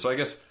 4 years, so I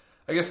guess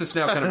this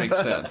now kind of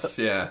makes sense.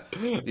 Yeah.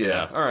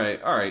 All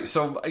right.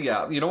 So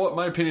yeah, you know what?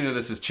 My opinion of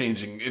this is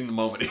changing in the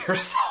moment here.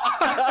 So.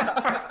 All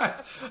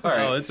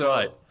right. Oh, it's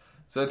right.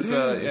 So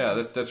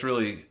that's that's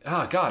really.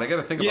 Oh God, I got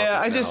to think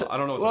about this now. I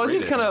don't know. Well, it's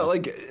just kind of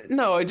like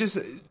I just.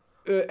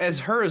 As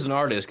her as an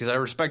artist, because I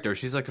respect her,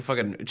 she's like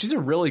she's a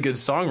really good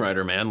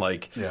songwriter, man.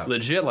 Like,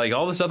 legit, like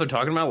all the stuff they're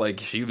talking about, like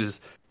she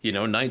was,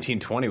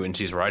 1920 when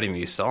she's writing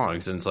these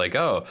songs, and it's like,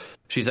 oh,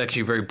 she's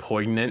actually very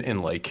poignant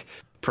and like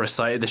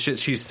precise. The shit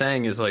she's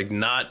saying is like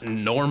not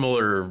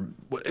normal,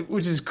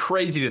 which is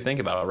crazy to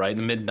think about, right? In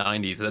the mid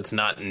 90s, that's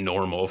not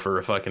normal for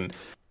a fucking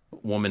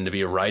woman to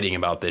be writing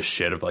about this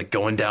shit of like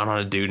going down on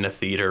a dude in a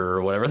theater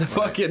or whatever the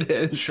fuck it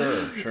is. Sure,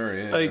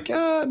 yeah. Like,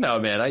 no,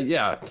 man,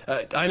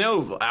 I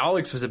know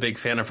Alex was a big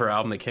fan of her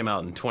album that came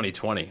out in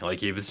 2020. Like,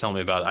 he was telling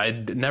me about it.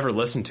 I'd never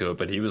listened to it,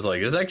 but he was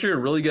like, it's actually a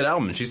really good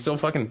album. She's still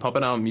fucking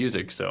pumping out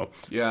music, so.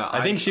 Yeah,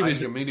 I think I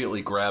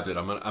immediately grabbed it.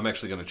 I'm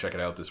actually going to check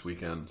it out this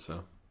weekend,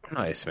 so.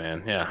 Nice,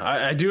 man. Yeah,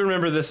 I do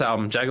remember this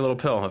album, Jagged Little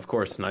Pill, of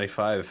course,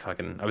 95.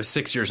 I was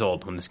 6 years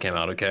old when this came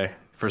out, okay?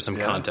 For some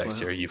context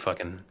here, you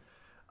fucking...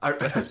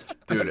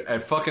 Dude,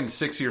 at fucking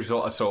 6 years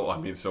old, so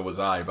was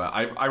I, but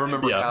I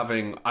remember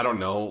having, I don't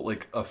know,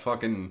 like a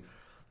fucking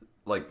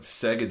like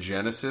Sega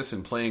Genesis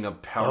and playing a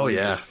Power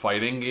Rangers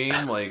fighting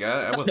game. Like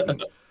I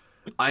wasn't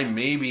I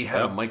maybe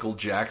had a Michael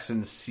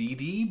Jackson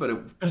CD, but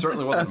it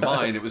certainly wasn't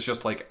mine. It was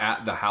just like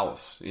at the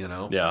house, you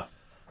know? Yeah.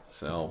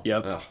 So,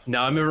 yep.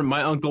 Now, I remember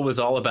my uncle was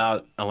all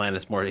about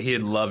Alanis Morissette. He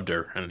had loved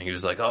her, and he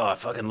was like, "Oh, I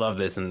fucking love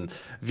this." And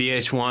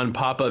VH1,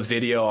 pop-up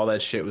video, all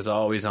that shit was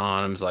always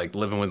on. I was like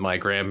living with my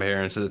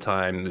grandparents at the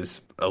time.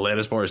 This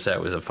Alanis Morissette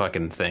was a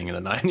fucking thing in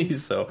the 90s.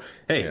 So,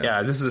 hey,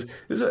 it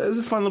was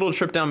a fun little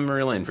trip down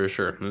memory lane for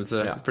sure. It was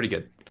pretty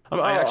good.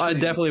 I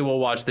definitely will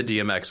watch the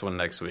DMX one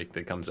next week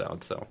that comes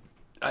out. So,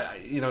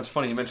 it's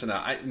funny you mentioned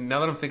that.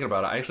 Now that I'm thinking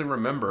about it, I actually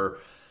remember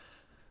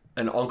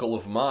an uncle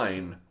of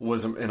mine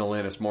was an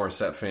Alanis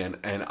Morissette fan,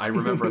 and I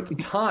remember at the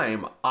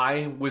time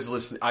I was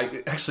listening.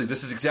 Actually,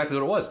 this is exactly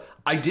what it was.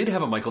 I did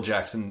have a Michael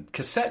Jackson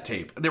cassette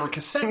tape. There were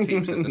cassette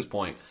tapes at this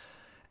point,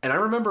 and I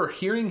remember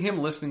hearing him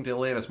listening to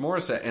Alanis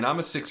Morissette, and I'm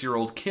a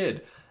 6-year-old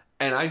kid,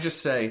 and I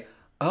just say,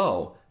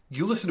 "Oh,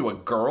 you listen to a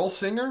girl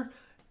singer?"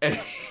 And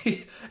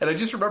I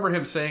just remember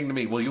him saying to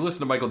me, "Well, you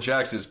listen to Michael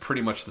Jackson, it's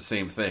pretty much the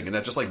same thing," and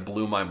that just like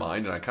blew my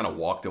mind, and I kind of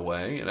walked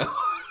away, you know.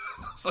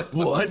 It's like,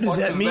 what does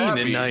that mean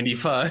in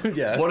 95?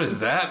 Yeah. What does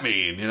that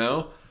mean, you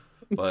know?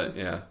 But,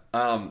 yeah.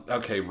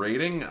 Okay,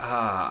 rating?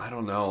 I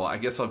don't know. I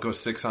guess I'll go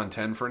 6 on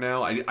 10 for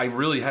now. I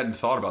really hadn't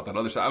thought about that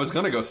other side. I was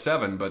going to go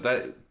 7, but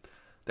that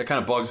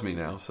kind of bugs me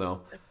now,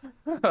 so.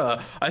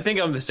 I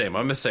think I'm the same.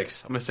 I'm a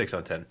 6. I'm a 6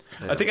 on 10.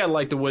 Yeah. I think I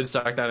like the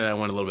Woodstock 99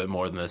 one a little bit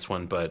more than this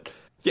one, but,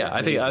 yeah,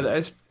 I think...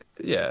 I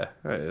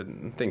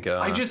think...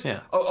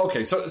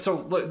 okay,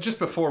 so just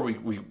before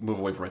we move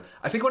away from it,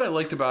 I think what I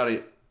liked about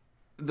it,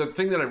 the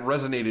thing that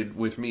resonated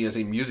with me as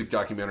a music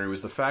documentary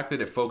was the fact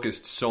that it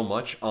focused so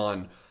much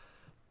on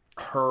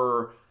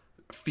her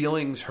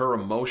feelings, her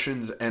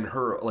emotions, and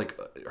her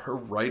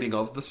writing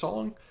of the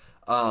song.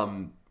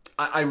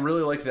 I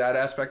really liked that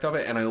aspect of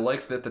it, and I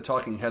liked that the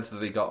talking heads that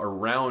they got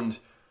around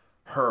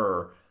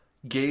her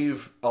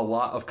gave a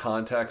lot of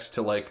context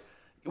to I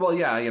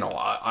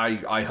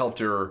helped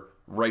her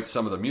write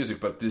some of the music,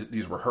 but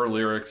these were her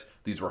lyrics,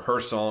 these were her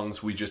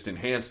songs, we just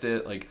enhanced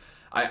it.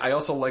 I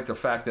also like the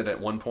fact that at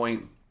one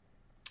point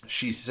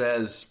she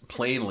says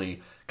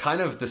plainly, kind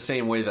of the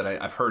same way that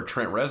I've heard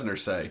Trent Reznor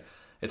say,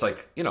 it's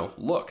like,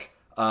 look,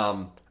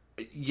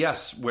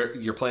 yes,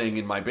 you're playing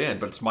in my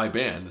band, but it's my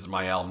band, this is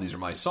my album, these are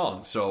my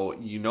songs. So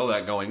you know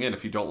that going in.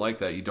 If you don't like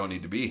that, you don't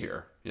need to be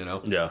here, you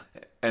know? Yeah.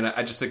 And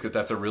I just think that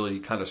that's a really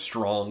kind of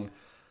strong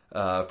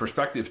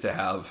perspective to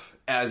have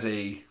as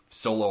a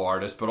solo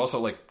artist, but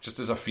also just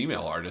as a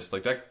female artist.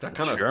 That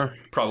kind of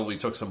probably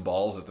took some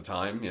balls at the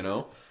time, you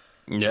know?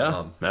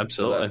 Yeah,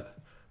 absolutely. So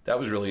that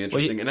was really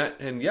interesting,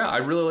 I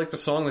really like the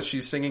song that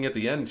she's singing at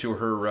the end to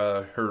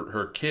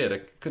her kid. I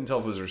couldn't tell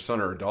if it was her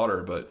son or her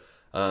daughter, but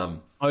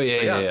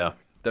yeah,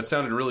 that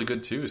sounded really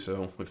good too.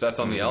 So if that's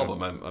on the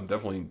album, I'm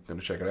definitely going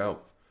to check it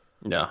out.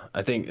 Yeah,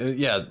 I think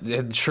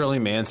Shirley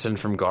Manson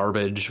from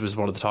Garbage was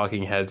one of the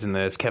talking heads in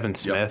this. Kevin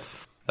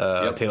Smith.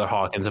 Taylor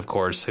Hawkins, of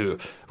course, who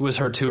was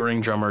her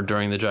touring drummer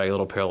during the Jagged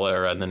Little Pill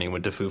era, and then he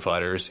went to Foo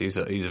Fighters. He's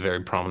a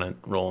very prominent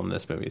role in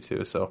this movie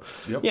too. So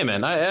yeah,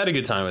 man, I had a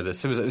good time with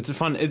this. It's a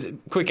fun, it's a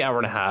quick hour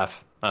and a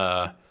half.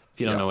 If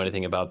you don't know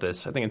anything about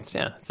this, I think it's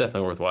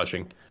definitely worth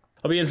watching.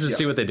 I'll be interested to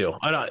see what they do.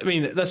 I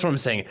mean, that's what I'm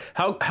saying.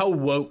 How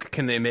woke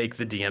can they make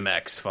the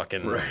DMX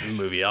fucking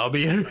movie? I'll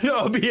be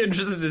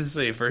interested to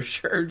see for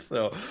sure.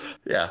 So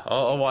yeah,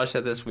 I'll watch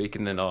that this week,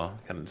 and then I'll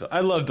kind of.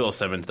 I love Bill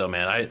Simmons though,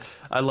 man.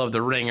 I love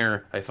The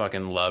Ringer. I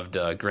fucking loved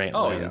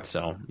Grantland.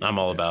 So I'm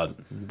all about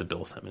the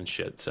Bill Simmons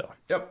shit. So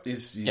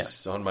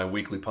he's on my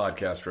weekly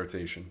podcast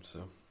rotation.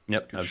 So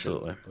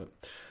absolutely.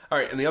 All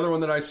right, and the other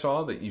one that I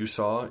saw that you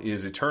saw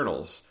is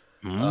Eternals.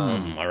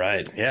 All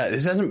right. Yeah,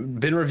 this hasn't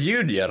been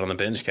reviewed yet on the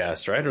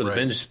BingeCast, right? Or the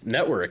Binge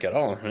Network at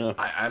all. Yeah.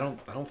 I don't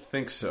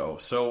think so.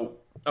 So,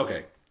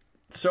 okay.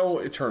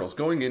 So, Eternals,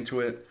 going into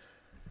it,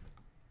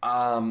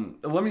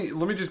 let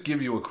me just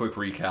give you a quick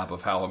recap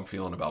of how I'm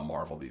feeling about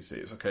Marvel these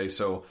days, okay?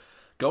 So,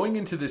 going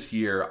into this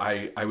year,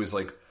 I was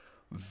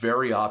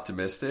very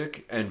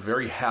optimistic and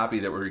very happy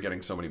that we were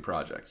getting so many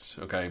projects,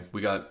 okay?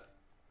 We got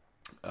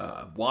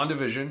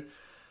WandaVision,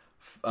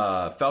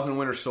 Falcon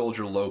Winter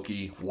Soldier,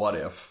 Loki, What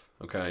If,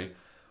 okay.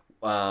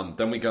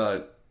 Then we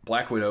got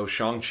Black Widow,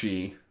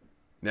 Shang-Chi,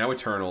 now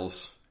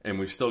Eternals, and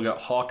we've still got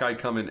Hawkeye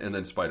coming, and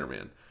then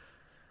Spider-Man.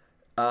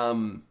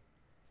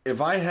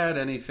 If I had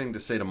anything to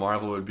say to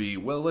Marvel, it would be,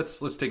 well, let's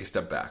take a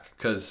step back,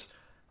 because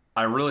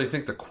I really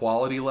think the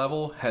quality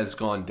level has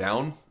gone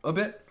down a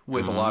bit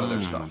with a lot of their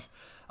stuff.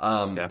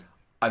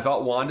 I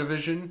thought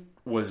WandaVision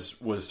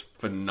was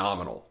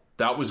phenomenal.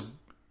 That was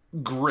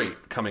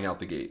great coming out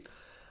the gate.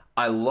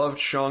 I loved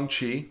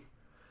Shang-Chi.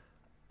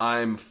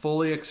 I'm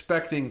fully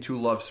expecting to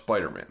love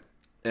Spider-Man.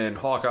 And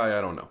Hawkeye, I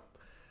don't know.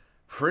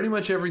 Pretty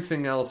much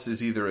everything else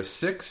is either a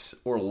 6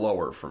 or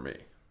lower for me.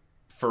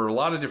 For a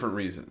lot of different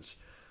reasons.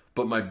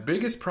 But my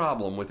biggest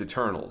problem with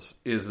Eternals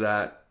is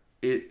that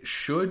it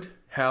should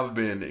have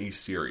been a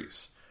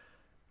series.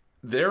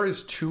 There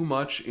is too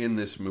much in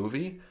this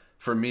movie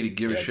for me to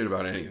give a shit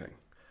about anything.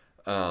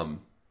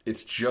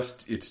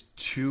 It's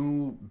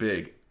too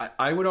big.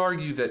 I would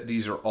argue that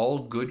these are all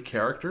good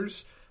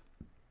characters,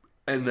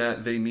 and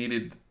that they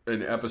needed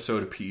an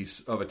episode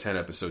apiece of a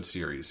 10-episode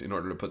series in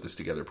order to put this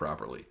together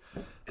properly.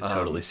 I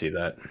totally see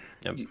that.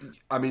 Yep.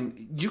 I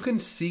mean, you can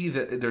see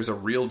that there's a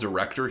real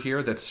director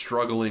here that's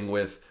struggling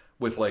with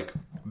like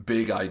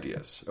big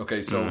ideas.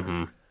 Okay,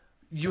 so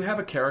you have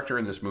a character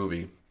in this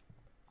movie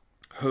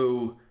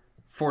who,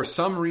 for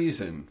some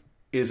reason,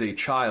 is a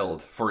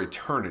child for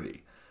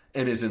eternity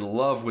and is in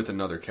love with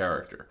another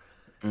character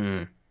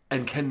and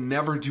can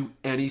never do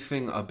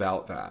anything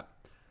about that.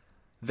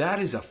 That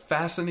is a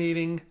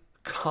fascinating,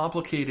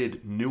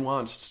 complicated,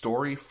 nuanced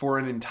story for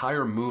an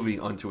entire movie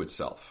unto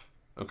itself.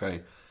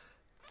 Okay?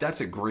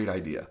 That's a great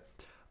idea.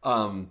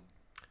 You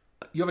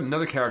have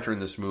another character in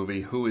this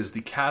movie who is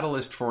the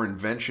catalyst for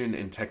invention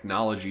and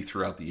technology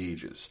throughout the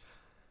ages.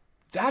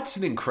 That's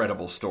an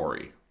incredible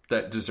story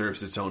that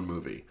deserves its own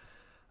movie.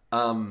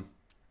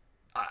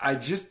 I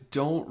just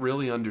don't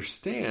really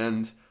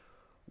understand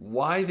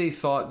why they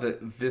thought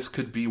that this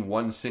could be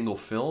one single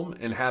film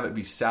and have it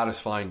be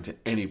satisfying to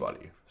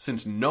anybody,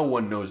 since no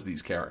one knows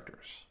these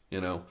characters, you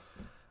know?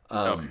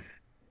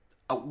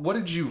 What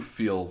did you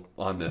feel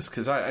on this?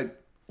 Because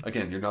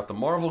again, you're not the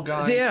Marvel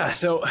guy. Yeah,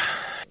 so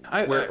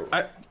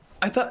I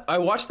thought I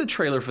watched the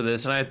trailer for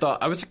this and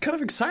I was kind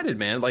of excited,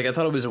 man. Like I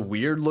thought it was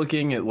weird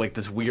looking, like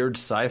this weird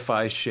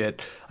sci-fi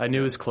shit. I knew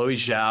it was Chloe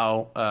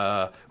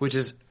Zhao, which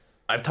is,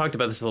 I've talked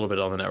about this a little bit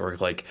on the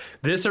network. Like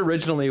this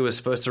originally was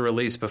supposed to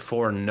release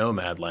before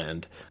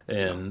Nomadland,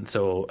 and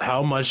so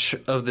how much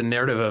of the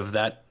narrative of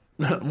that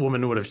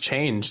woman would have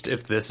changed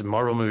if this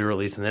Marvel movie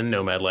released and then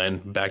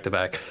Nomadland back to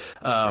back?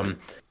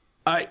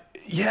 I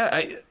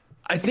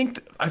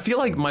feel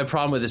like my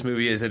problem with this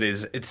movie is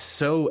it's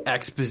so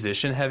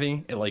exposition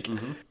heavy.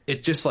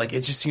 It just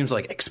seems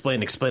like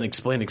explain,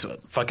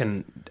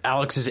 fucking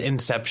Alex's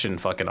Inception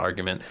fucking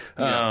argument.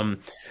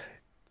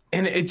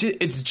 And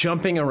it's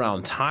jumping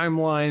around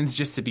timelines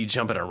just to be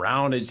jumping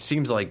around. It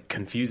seems like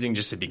confusing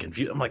just to be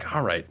confused. I'm like,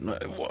 all right,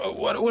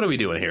 what are we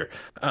doing here?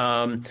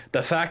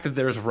 The fact that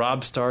there's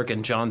Robb Stark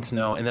and Jon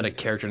Snow and then a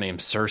character named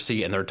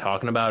Cersei and they're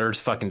talking about her is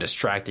fucking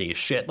distracting as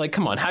shit. Like,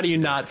 come on, how do you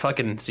not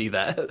fucking see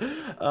that?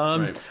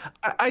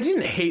 I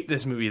didn't hate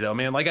this movie though,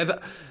 man. Like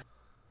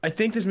I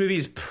think this movie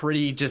is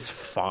pretty just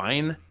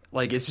fine.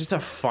 Like, it's just a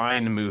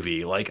fine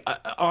movie. Like,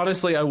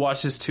 honestly, I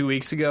watched this 2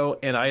 weeks ago,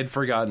 and I had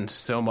forgotten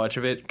so much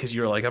of it, because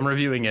you were like, I'm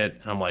reviewing it,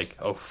 and I'm like,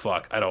 oh,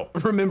 fuck, I don't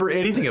remember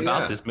anything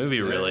about this movie,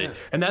 really.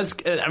 And that's,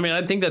 I mean,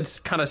 I think that's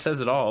kind of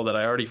says it all, that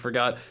I already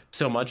forgot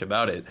so much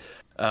about it.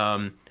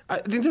 I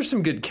think there's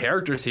some good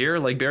characters here.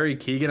 Like, Barry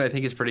Keoghan, I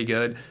think, is pretty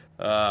good.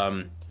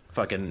 Brian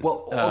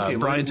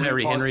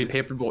Tyree Henry,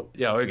 Paperboy.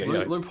 Yeah, okay.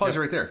 Let me pause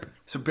right there.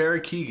 So,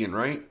 Barry Keoghan,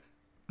 right?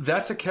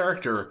 That's a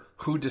character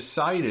who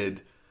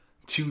decided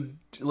to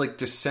like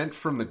dissent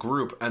from the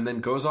group and then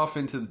goes off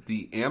into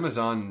the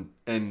Amazon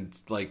and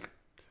like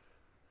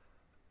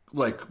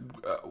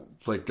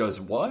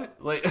does what?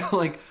 Like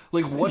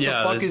what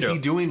the fuck is he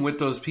doing with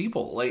those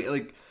people?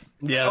 Like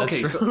yeah,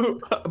 okay,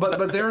 so,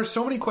 but there are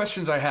so many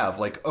questions I have.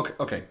 Like,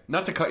 okay,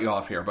 not to cut you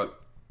off here, but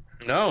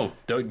no,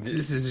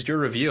 this is your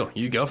review.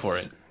 You go for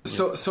it.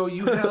 So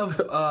you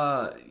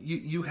have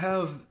you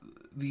have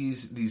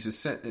these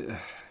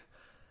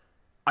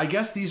I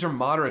guess these are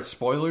moderate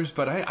spoilers,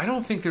 but I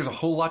don't think there's a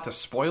whole lot to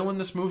spoil in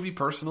this movie.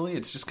 Personally,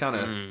 it's just kind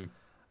of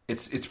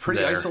it's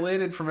pretty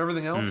isolated from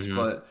everything else.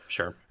 But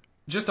sure,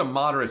 just a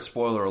moderate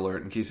spoiler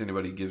alert in case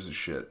anybody gives a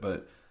shit.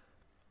 But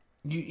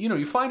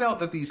you find out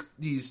that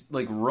these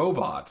like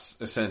robots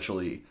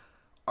essentially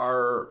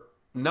are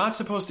not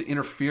supposed to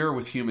interfere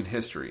with human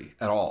history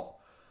at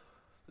all.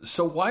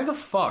 So why the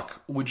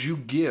fuck would you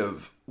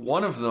give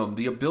one of them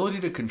the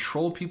ability to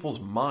control people's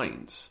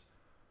minds?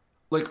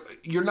 Like,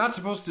 you're not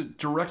supposed to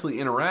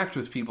directly interact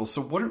with people,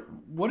 so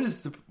what is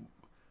the...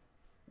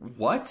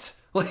 What?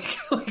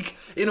 Like,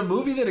 in a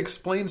movie that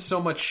explains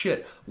so much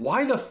shit,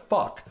 why the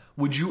fuck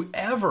would you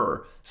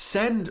ever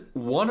send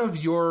one of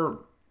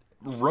your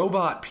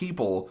robot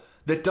people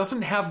that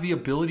doesn't have the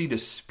ability to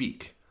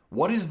speak?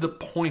 What is the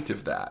point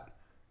of that?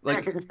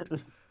 Like,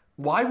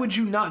 why would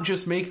you not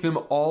just make them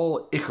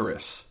all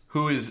Icarus,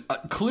 who is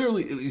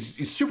clearly...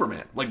 is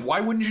Superman? Like,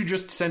 why wouldn't you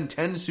just send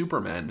 10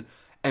 Supermen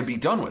and be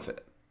done with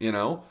it? You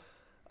know,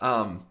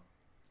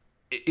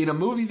 in a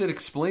movie that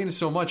explains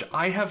so much,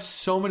 I have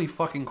so many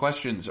fucking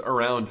questions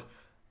around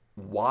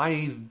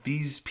why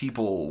these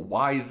people,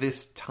 why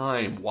this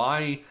time,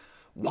 why,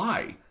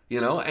 you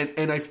know,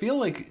 and I feel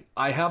like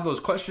I have those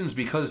questions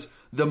because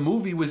the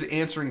movie was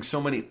answering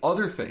so many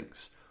other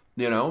things,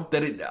 you know,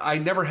 that I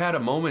never had a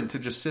moment to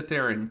just sit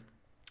there and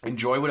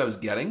enjoy what I was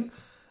getting.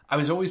 I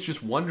was always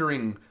just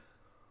wondering,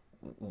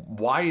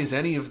 why is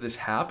any of this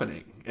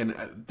happening?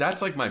 And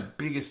that's like my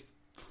biggest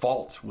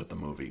fault with the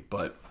movie,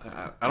 but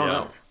I don't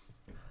know.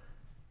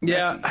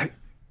 Yeah,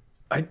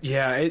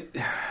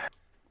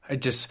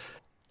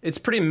 it's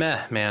pretty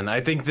meh, man.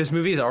 I think this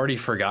movie is already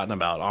forgotten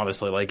about,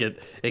 honestly. Like it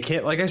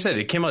can't, like I said,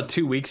 it came out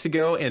 2 weeks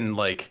ago, and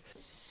like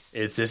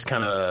it's just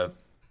kind of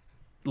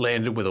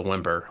landed with a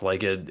whimper.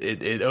 Like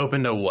it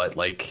opened to what,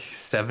 like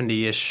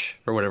 70-ish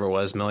or whatever it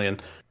was million,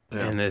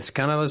 And it's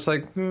kind of just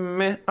like,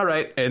 meh, all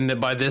right. And then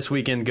by this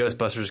weekend,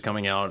 Ghostbusters is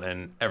coming out,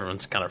 and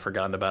everyone's kind of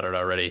forgotten about it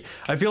already.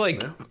 I feel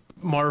like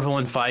Marvel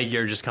and Feige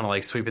are just kind of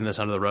like sweeping this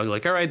under the rug.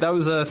 Like, all right, that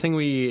was a thing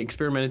we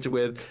experimented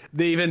with.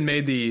 They even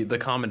made the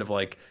comment of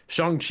like,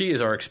 Shang-Chi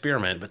is our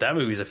experiment, but that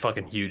movie's a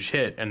fucking huge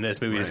hit, and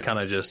this movie is kind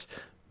of just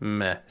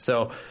meh.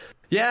 So,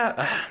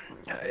 yeah,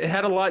 it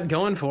had a lot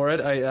going for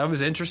it. I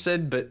was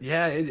interested, but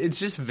yeah, it's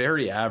just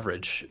very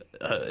average.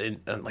 I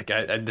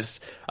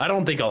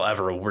don't think I'll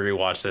ever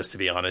rewatch this, to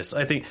be honest.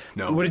 I think.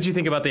 No. What did you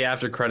think about the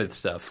after credits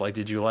stuff? Like,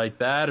 did you like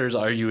that, or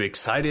are you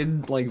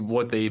excited like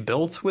what they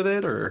built with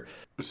it, or?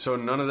 So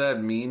none of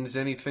that means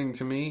anything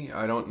to me.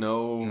 I don't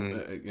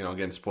know.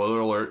 Again, spoiler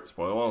alert.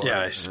 Spoiler alert.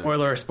 Yeah,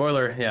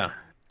 spoiler. Yeah.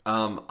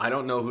 I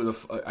don't know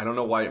I don't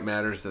know why it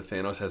matters that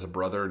Thanos has a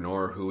brother,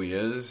 nor who he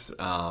is.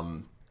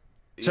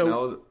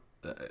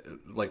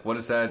 What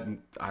is that?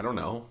 I don't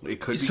know. It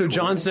could be so cool.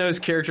 Jon Snow's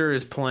character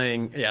is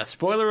playing,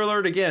 spoiler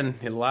alert again,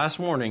 last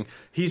warning,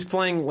 he's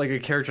playing like a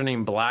character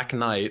named Black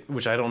Knight,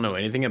 which I don't know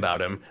anything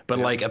about him, but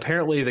like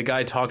apparently the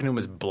guy talking to him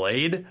was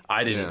Blade.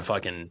 I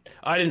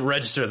didn't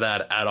register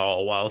that at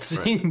all while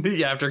seeing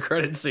the after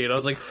credits scene.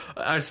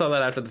 I saw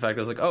that after the fact.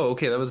 I was like, oh,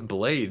 okay, that was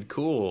Blade.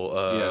 Cool.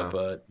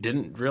 But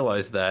didn't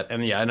realize that.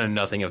 And I know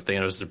nothing of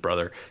Thanos'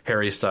 brother,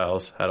 Harry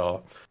Styles, at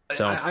all.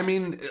 So I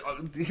mean,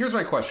 here's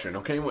my question,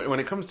 okay? When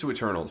it comes to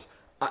Eternals,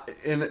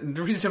 and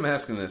the reason I'm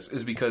asking this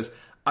is because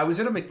I was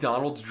at a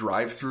McDonald's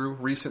drive-thru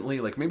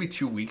recently, like maybe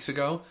 2 weeks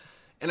ago,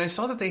 and I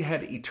saw that they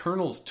had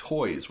Eternals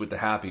toys with the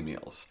Happy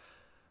Meals.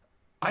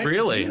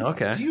 Really?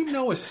 Okay. Do you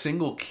know a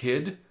single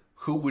kid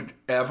who would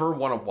ever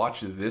want to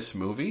watch this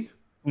movie?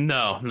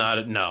 No.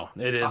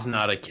 It is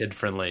not a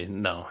kid-friendly.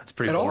 No, it's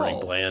pretty boring,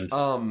 bland.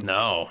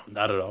 No,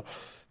 not at all.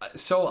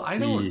 So I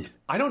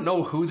don't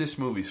know who this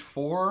movie's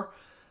for.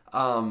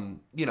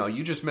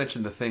 You just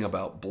mentioned the thing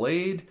about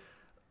Blade.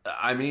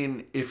 I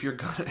mean, if you're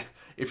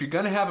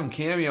gonna have him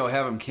cameo,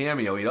 have him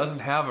cameo. He doesn't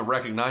have a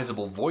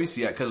recognizable voice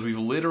yet because we've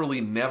literally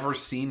never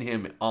seen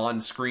him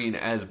on screen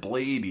as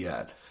Blade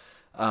yet.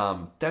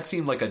 That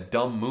seemed like a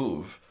dumb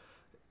move.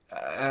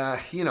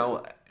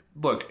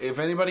 Look, if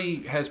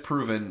anybody has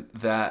proven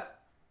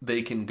that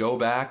they can go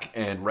back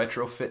and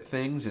retrofit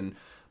things and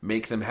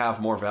make them have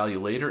more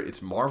value later,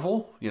 it's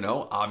Marvel.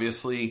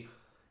 Obviously.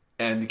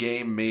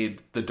 Endgame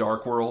made the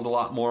Dark World a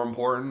lot more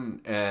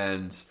important,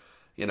 and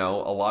a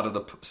lot of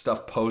the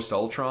stuff post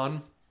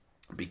Ultron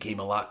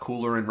became a lot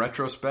cooler in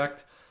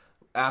retrospect.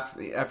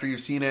 After you've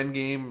seen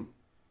Endgame,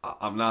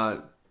 I'm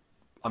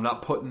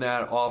not putting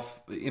that off.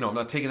 I'm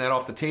not taking that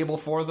off the table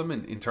for them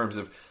in terms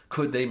of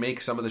could they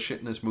make some of the shit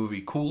in this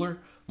movie cooler,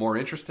 more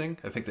interesting.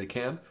 I think they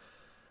can,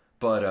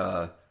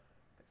 but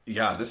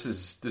this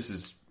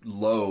is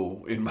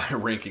low in my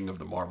ranking of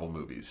the Marvel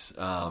movies.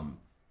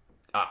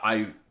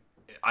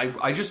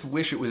 I just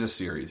wish it was a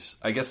series.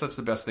 I guess that's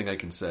the best thing I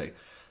can say.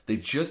 They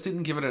just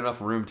didn't give it enough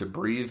room to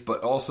breathe,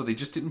 but also they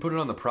just didn't put it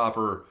on the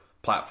proper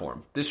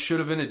platform. This should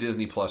have been a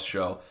Disney Plus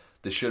show.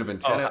 This should have been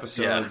 10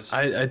 episodes.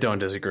 Yeah, I don't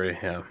disagree,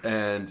 yeah.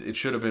 And it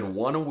should have been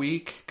one a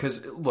week.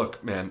 Because,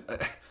 look, man,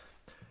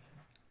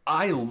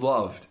 I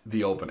loved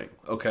the opening,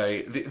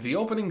 okay? The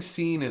opening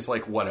scene is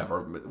like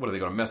whatever. What are they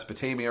going to,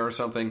 Mesopotamia or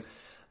something?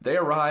 They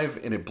arrive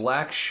in a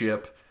black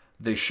ship.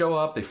 They show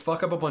up, they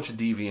fuck up a bunch of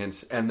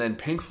deviants, and then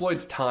Pink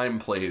Floyd's Time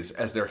plays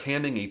as they're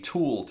handing a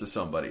tool to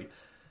somebody.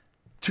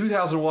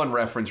 2001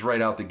 reference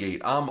right out the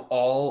gate. I'm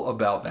all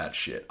about that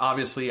shit.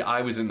 Obviously,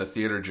 I was in the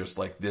theater just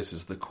like, this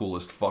is the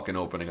coolest fucking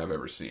opening I've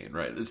ever seen,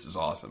 right? This is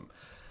awesome.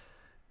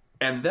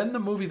 And then the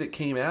movie that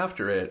came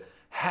after it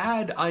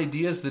had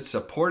ideas that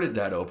supported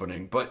that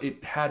opening, but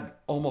it had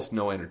almost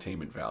no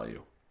entertainment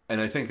value.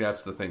 And I think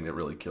that's the thing that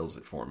really kills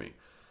it for me.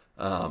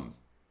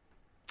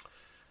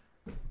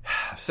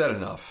 I've said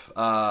enough.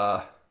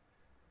 God.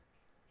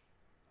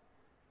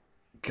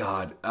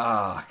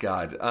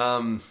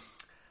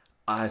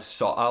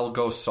 I'll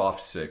go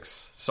soft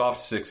 6.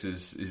 Soft 6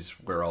 is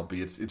where I'll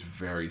be. It's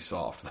very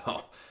soft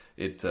though.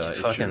 It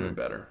should have been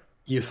better.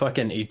 You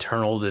fucking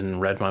eternaled and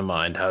read my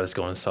mind. I was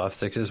going soft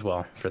 6 as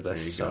well for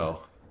this. There you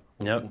go.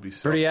 Yep. We'll be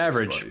pretty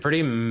average.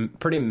 Buddies.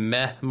 Pretty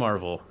meh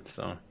Marvel.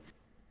 So.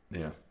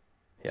 Yeah.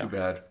 Too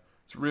bad.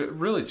 It's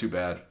really too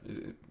bad.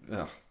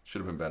 Should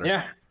have been better.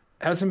 Yeah.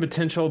 Had some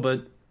potential,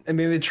 but I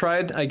mean, they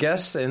tried, I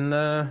guess, and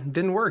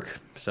didn't work.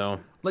 So,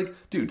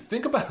 dude,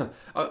 think about.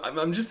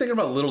 I'm just thinking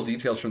about little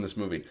details from this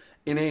movie.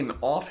 In an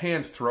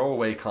offhand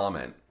throwaway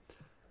comment,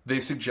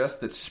 they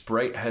suggest that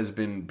Sprite has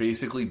been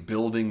basically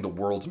building the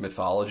world's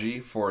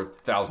mythology for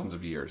thousands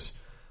of years.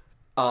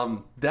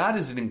 That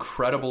is an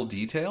incredible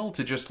detail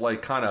to just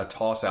kind of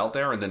toss out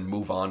there and then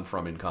move on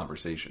from in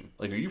conversation.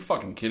 Are you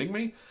fucking kidding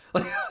me?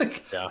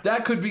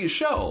 That could be a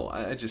show.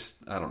 I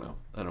don't know.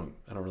 I don't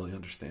really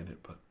understand it,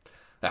 but.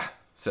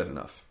 Said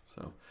enough.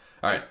 So,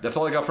 all right, that's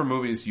all I got for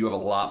movies. You have a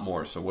lot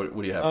more. So, what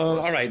do you have? For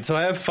us? All right, so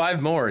I have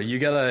 5 more. You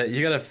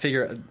gotta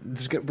figure.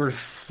 We're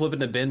flipping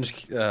to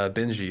binge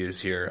views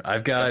here.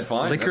 I've got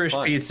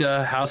Licorice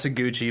Pizza, House of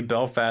Gucci,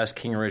 Belfast,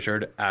 King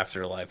Richard,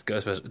 Afterlife,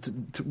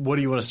 Ghostbusters. What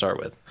do you want to start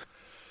with?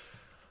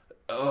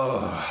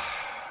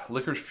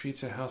 Licorice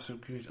Pizza, House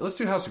of Gucci. Let's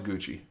do House of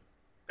Gucci.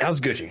 House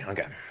of Gucci.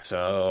 Okay.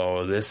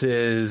 So this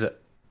is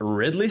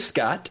Ridley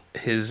Scott,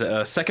 his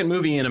second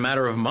movie in a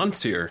matter of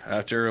months here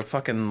after a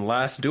fucking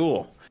Last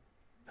Duel.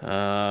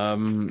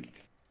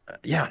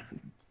 Yeah.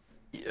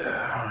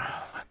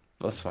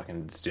 Let's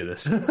fucking just do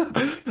this.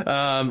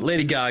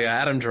 Lady Gaga,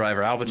 Adam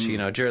Driver, Al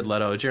Pacino, Jared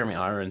Leto, Jeremy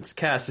Irons.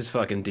 Cast is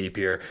fucking deep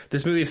here.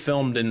 This movie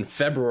filmed in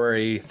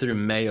February through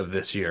May of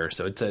this year,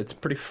 so it's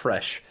pretty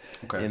fresh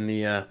in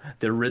the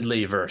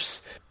Ridley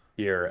verse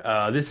here.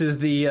 This is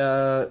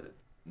the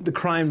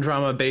crime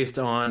drama based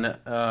on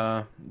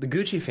the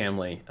Gucci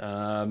family.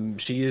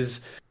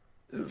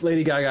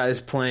 Lady Gaga is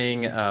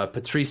playing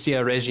Patricia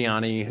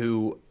Reggiani,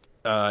 who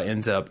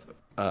ends up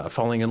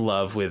falling in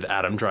love with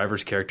Adam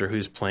Driver's character,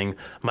 who's playing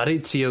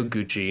Maurizio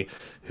Gucci,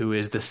 who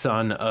is the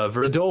son of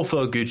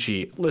Rodolfo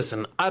Gucci.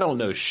 Listen, I don't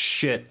know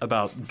shit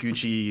about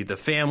Gucci, the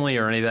family,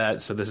 or any of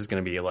that, so this is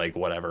going to be like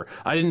whatever.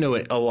 I didn't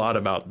know a lot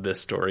about this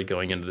story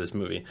going into this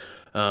movie.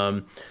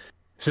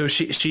 So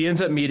she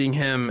ends up meeting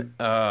him.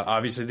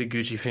 Obviously, the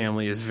Gucci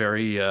family is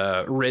very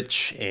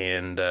rich,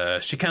 and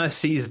she kind of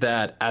sees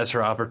that as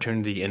her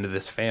opportunity into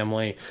this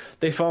family.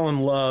 They fall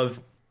in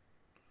love,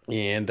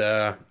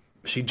 and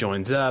she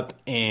joins up,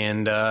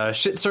 and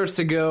shit starts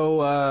to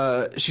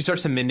go. She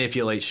starts to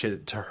manipulate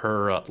shit to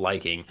her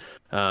liking.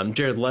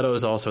 Jared Leto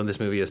is also in this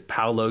movie as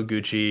Paolo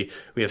Gucci.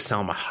 We have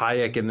Salma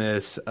Hayek in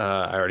this.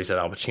 I already said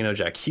Al Pacino.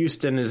 Jack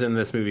Houston is in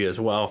this movie as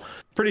well.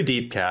 Pretty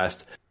deep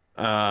cast.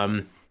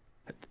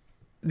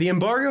 The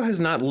embargo has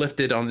not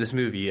lifted on this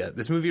movie yet.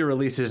 This movie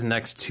releases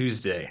next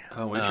Tuesday.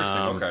 Oh,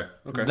 interesting.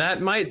 Okay. That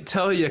might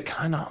tell you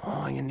kind of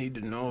all you need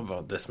to know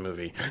about this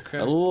movie. Okay.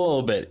 A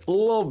little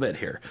bit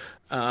here.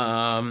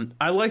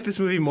 I like this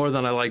movie more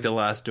than I like The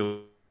Last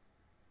Duel.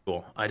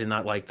 I did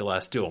not like The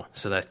Last Duel,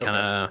 so that's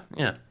kind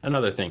of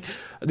another thing.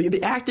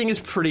 The acting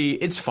is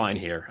it's fine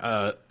here.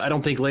 I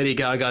don't think Lady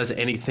Gaga is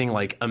anything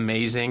like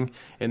amazing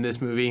in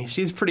this movie.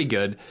 She's pretty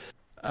good.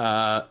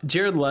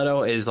 Jared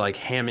Leto is like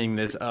hamming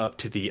this up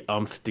to the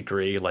umpth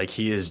degree. Like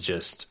he is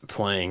just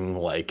playing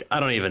like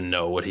I don't even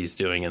know what he's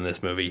doing in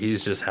this movie.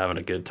 He's just having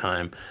a good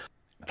time.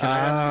 Can I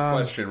ask a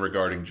question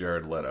regarding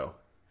Jared Leto?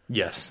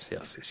 Yes, you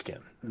can.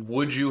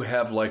 Would you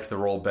have liked the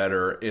role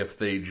better if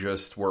they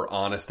just were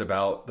honest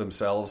about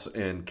themselves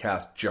and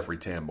cast Jeffrey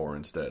Tambor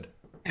instead?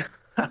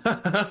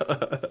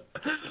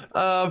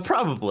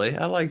 Probably.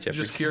 I like Jeffrey.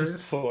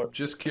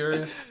 Just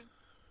curious.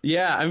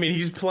 Yeah, I mean,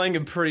 he's playing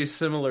a pretty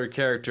similar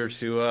character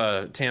to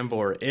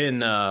Tambor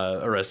in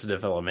Arrested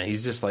Development.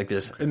 He's just like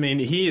this. I mean,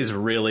 he is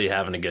really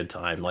having a good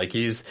time. Like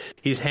he's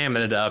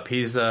hamming it up.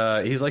 He's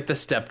like the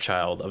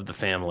stepchild of the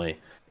family.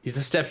 He's the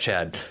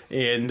stepchad,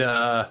 and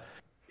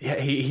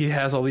he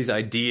has all these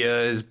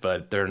ideas,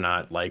 but they're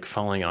not like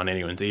falling on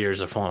anyone's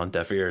ears or falling on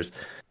deaf ears.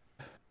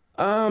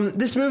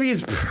 This movie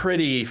is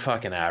pretty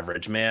fucking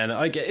average, man.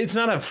 Like, it's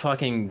not a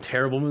fucking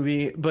terrible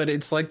movie, but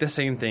it's like the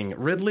same thing.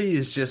 Ridley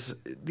is just,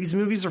 these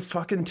movies are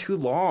fucking too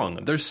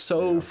long. They're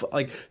so,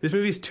 this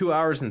movie's 2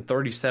 hours and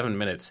 37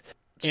 minutes.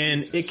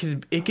 Jesus.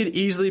 And it could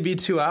easily be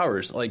 2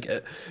 hours. Like,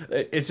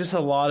 it's just a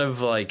lot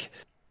of, like,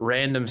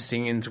 random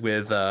scenes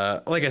with,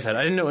 like I said,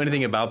 I didn't know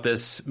anything about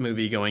this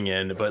movie going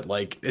in, but,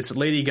 like, it's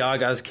Lady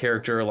Gaga's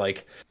character,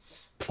 like,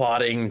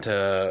 plotting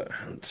to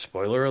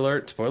spoiler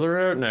alert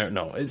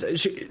no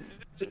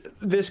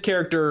this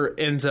character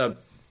ends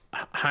up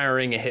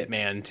hiring a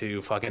hitman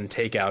to fucking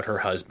take out her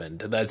husband.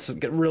 That's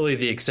really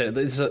the extent.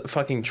 It's a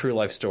fucking true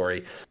life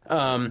story,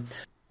 and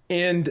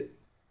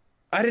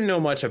I didn't know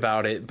much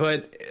about it,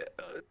 but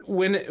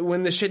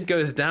when the shit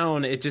goes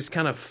down, it just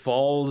kind of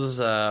falls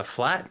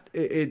flat.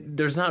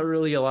 There's not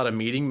really a lot of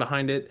meaning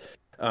behind it.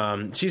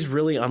 She's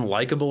really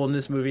unlikable in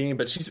this movie,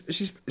 but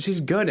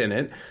she's good in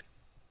it.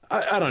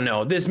 I don't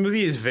know. This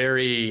movie is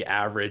very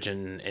average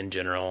in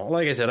general.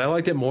 Like I said, I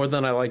liked it more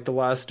than I liked The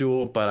Last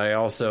Duel, but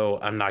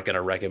I'm not going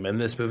to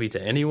recommend this movie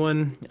to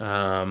anyone.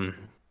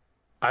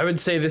 I would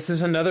say this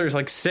is another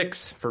like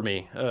 6 for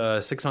me,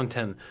 6 on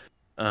 10.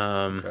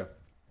 Okay.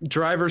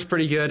 Driver's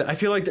pretty good. I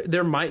feel like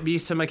there might be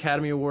some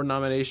Academy Award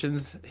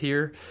nominations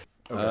here.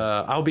 Okay.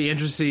 I'll be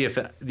interested to see if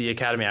the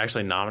Academy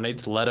actually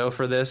nominates Leto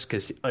for this,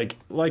 because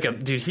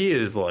dude, he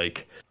is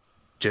like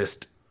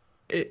just.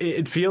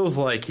 It feels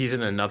like he's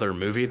in another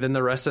movie than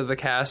the rest of the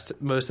cast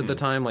most of the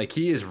time. Like,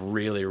 he is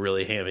really,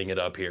 really hamming it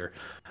up here.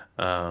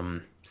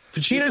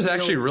 Pacino's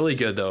actually really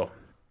good, though.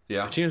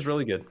 Yeah. Pacino's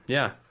really good.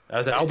 Yeah.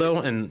 As Aldo,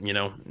 and,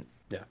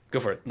 go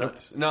for it. No,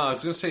 I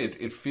was going to say,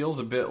 it feels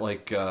a bit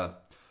like...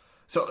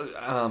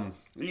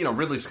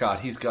 Ridley Scott,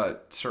 he's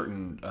got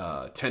certain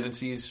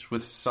tendencies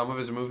with some of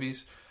his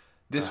movies.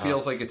 This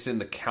feels like it's in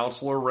the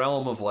counselor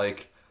realm of,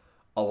 like,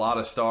 a lot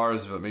of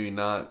stars, but maybe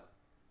not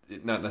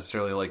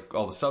necessarily like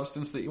all the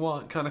substance that you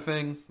want kind of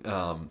thing.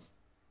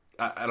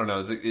 I don't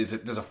know. Does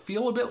it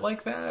feel a bit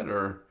like that,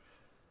 or?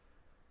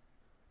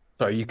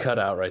 Sorry, you cut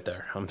out right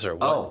there. I'm sorry.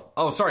 What?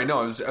 Oh, sorry. No,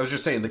 I was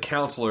just saying The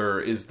Counselor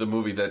is the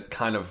movie that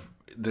kind of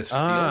this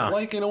feels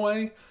like in a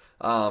way,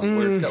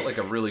 where it's got like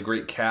a really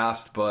great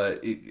cast,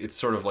 but it's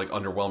sort of like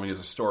underwhelming as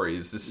a story.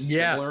 Is this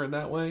similar in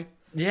that way?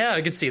 Yeah,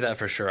 I could see that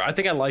for sure. I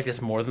think I like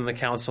this more than The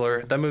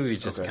Counselor. That movie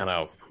just kind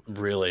of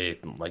really,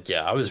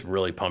 I was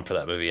really pumped for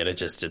that movie, and it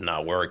just did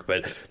not work.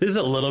 But this is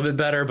a little bit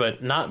better,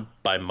 but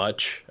not by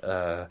much.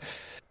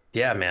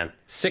 Yeah, man.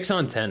 6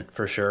 on 10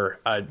 for sure.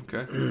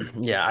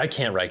 Yeah, I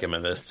can't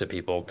recommend this to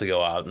people to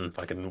go out and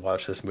fucking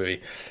watch this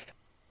movie.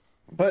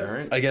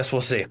 But I guess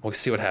we'll see. We'll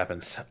see what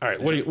happens. All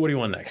right, what do you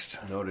want next?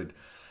 Noted.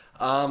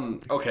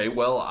 Okay,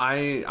 well,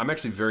 I'm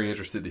actually very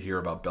interested to hear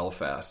about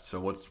Belfast. So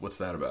what's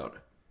that about?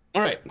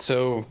 All right,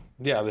 so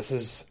yeah, this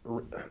is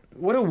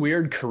what a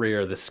weird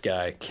career this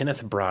guy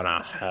Kenneth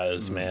Branagh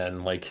has,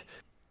 man. Like,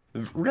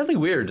 really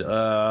weird.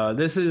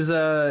 This is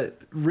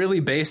really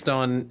based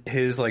on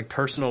his like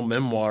personal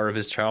memoir of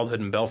his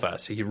childhood in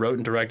Belfast. He wrote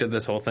and directed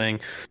this whole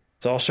thing.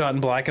 It's all shot in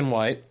black and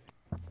white.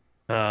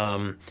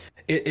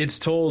 It's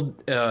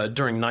told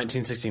during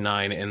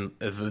 1969 in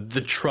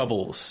the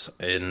Troubles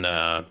in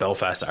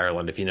Belfast,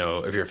 Ireland, if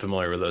you're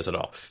familiar with those at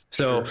all.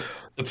 So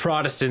the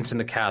Protestants and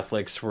the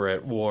Catholics were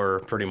at war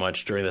pretty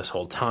much during this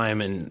whole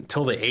time, and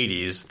until the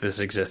 80s this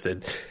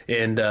existed.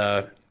 And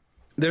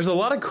there's a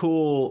lot of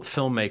cool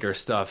filmmaker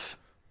stuff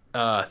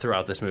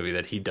throughout this movie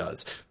that he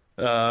does.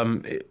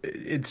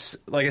 It's,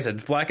 like I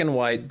said, black and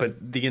white,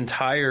 but the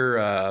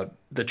entire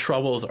the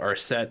Troubles are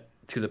set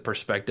to the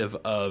perspective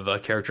of a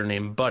character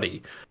named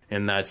Buddy,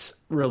 and that's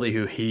really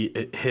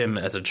him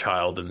as a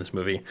child in this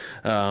movie.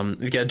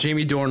 We got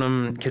Jamie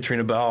Dornan,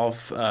 Katrina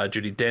Balfe,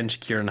 Judi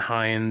Dench, Kieran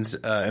Hines,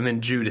 and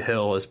then Jude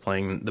Hill is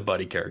playing the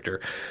Buddy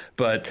character.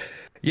 But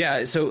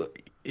yeah, so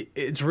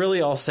it's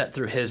really all set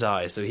through his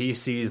eyes. So he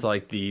sees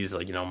like these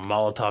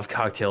Molotov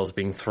cocktails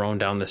being thrown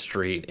down the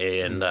street,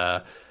 and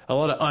a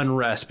lot of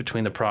unrest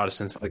between the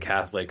Protestants and the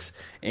Catholics,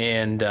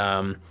 and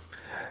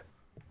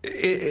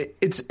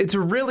it's a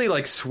really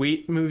like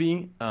sweet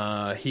movie.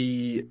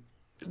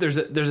 There's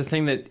a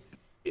thing that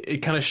it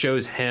kind of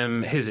shows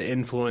his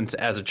influence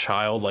as a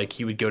child. Like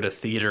he would go to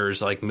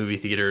theaters, like movie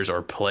theaters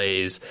or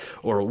plays,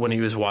 or when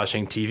he was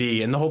watching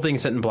TV, and the whole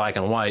thing's set in black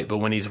and white. But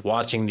when he's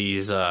watching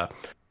these the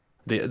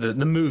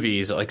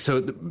movies, like,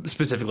 so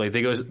specifically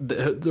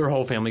their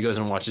whole family goes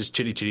and watches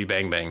Chitty Chitty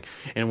Bang Bang,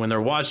 and when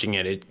they're watching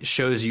it, it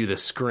shows you the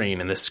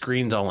screen, and the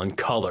screen's all in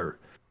color.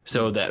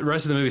 So the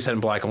rest of the movie's set in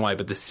black and white,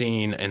 but the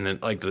scene and then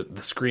like the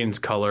screen's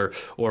color.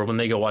 Or when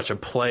they go watch a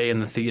play in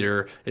the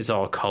theater, it's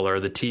all color.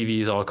 The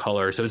TV's all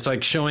color. So it's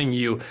like showing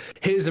you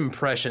his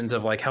impressions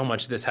of like how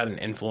much this had an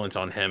influence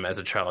on him as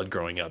a child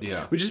growing up.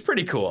 Yeah, which is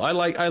pretty cool. I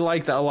like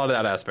that, a lot of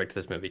that aspect of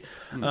this movie.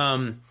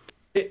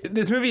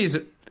 This movie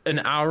is an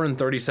hour and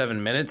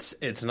 37 minutes.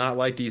 It's not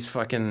like these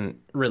fucking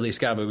Ridley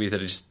Scott movies that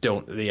just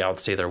they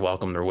outstay their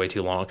welcome. They're way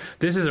too long.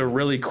 This is a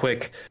really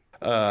quick,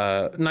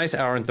 nice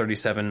hour and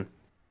 37.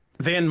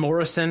 Van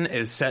Morrison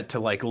is set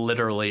to like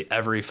literally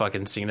every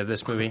fucking scene of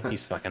this movie.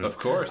 He's fucking of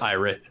course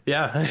Irish.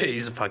 Yeah,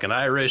 he's fucking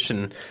Irish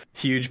and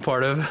huge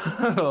part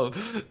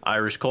of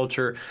Irish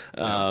culture.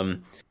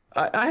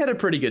 I had a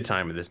pretty good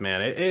time with this,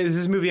 man. Is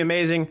this movie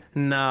amazing?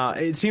 Nah.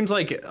 It seems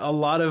like a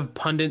lot of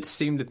pundits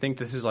seem to think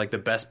this is like the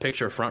best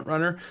picture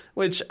frontrunner,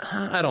 which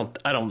I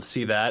don't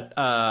see that.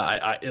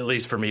 At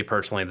least for me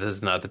personally, this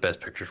is not the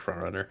best picture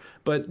frontrunner.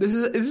 But this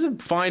is a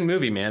fine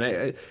movie, man.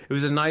 It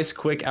was a nice,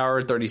 quick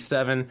hour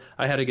 37.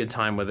 I had a good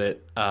time with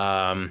it.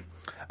 I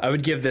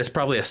would give this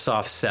probably a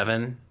soft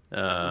 7.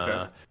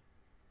 Okay.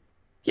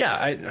 Yeah,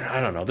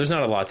 I don't know. There's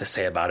not a lot to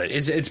say about it.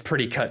 It's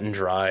pretty cut and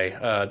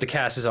dry. The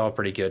cast is all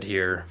pretty good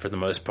here for the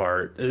most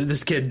part.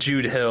 This kid,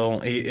 Jude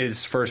Hill,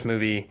 his first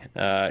movie,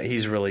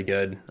 he's really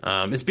good.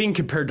 It's being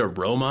compared to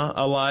Roma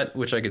a lot,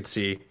 which I could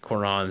see.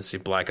 Quaron, see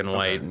black and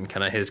white, and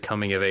kind of his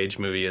coming of age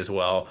movie as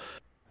well.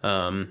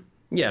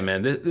 Yeah,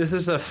 man, this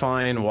is a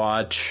fine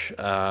watch.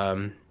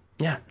 Yeah,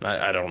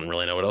 I don't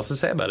really know what else to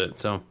say about it.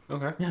 So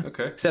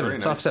okay, 7,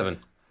 soft 7.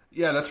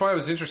 Yeah, that's why I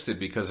was interested,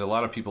 because a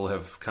lot of people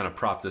have kind of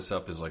propped this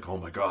up as like, oh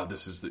my god,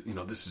 this is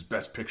this is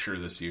best picture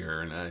this year,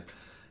 and I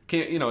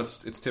can't,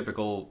 it's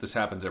typical. This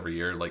happens every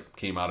year. Like,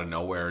 came out of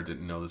nowhere,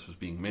 didn't know this was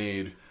being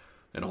made,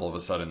 and all of a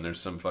sudden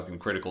there's some fucking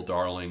critical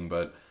darling.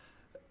 But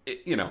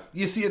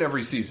you see it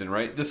every season,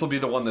 right? This will be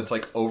the one that's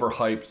like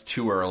overhyped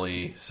too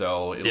early,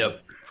 so it'll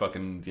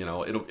fucking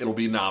it'll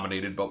be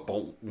nominated, but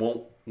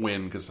won't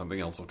win because something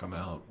else will come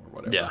out or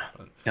whatever. Yeah,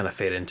 kind of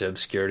fade into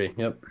obscurity.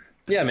 Yep.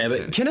 Yeah, man,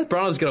 but Kenneth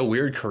Branagh's got a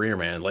weird career,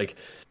 man. Like,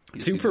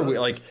 super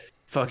weird. Like,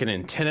 fucking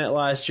in Tenet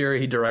last year,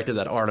 he directed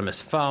that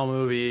Artemis Fowl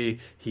movie.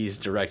 He's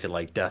directed,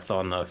 like, Death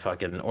on the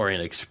fucking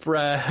Orient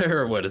Express,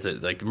 or what is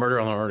it? Like, Murder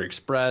on the Orient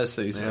Express.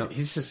 He's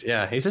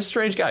a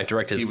strange guy.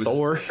 Directed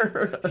Thor.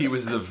 He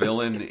was the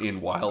villain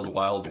in Wild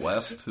Wild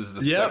West. This is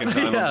the second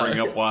time I bring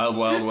up Wild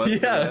Wild West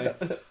today.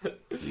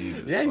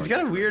 Jesus, he's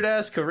got a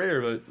weird-ass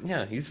career, but,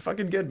 yeah, he's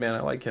fucking good, man.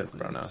 I like Kenneth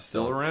Branagh.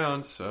 Still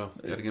around, so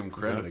gotta give him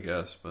credit, I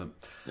guess. But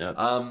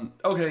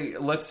okay,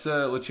 let's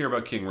hear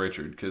about King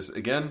Richard, because,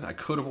 again, I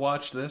could have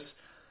watched this.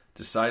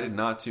 Decided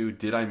not to.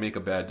 Did I make a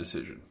bad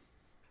decision?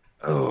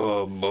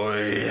 Oh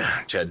boy,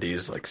 Chad D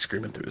is like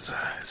screaming through his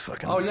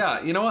fucking. Oh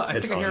yeah, you know what? I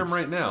think I hear him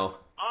right now.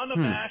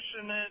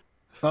 Unabashedness.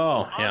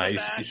 Oh yeah,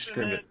 he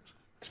screamed it.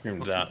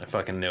 Screamed it out. I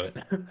fucking knew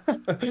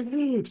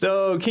it.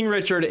 So, King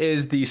Richard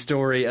is the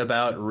story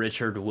about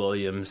Richard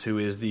Williams, who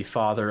is the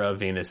father of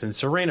Venus and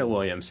Serena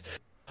Williams.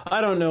 I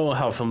don't know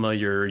how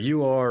familiar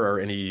you are or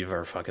any of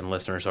our fucking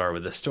listeners are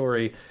with this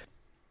story.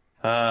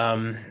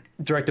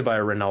 Directed by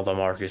Ronaldo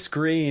Marcus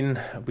Green.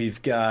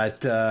 We've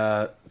got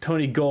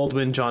Tony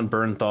Goldwyn, John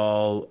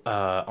Bernthal,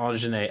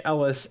 Anjanae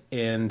Ellis,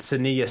 and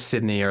Sania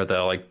Sidney are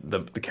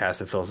the cast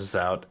that fills this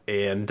out.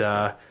 And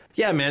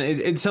yeah, man,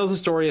 it tells the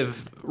story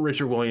of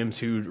Richard Williams,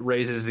 who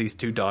raises these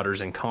two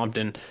daughters in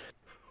Compton.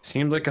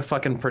 Seemed like a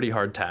fucking pretty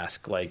hard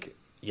task. Like,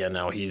 you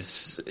know,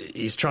 he's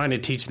trying to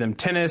teach them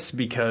tennis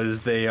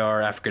because they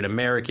are African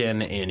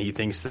American, and he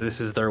thinks this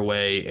is their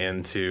way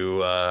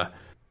into,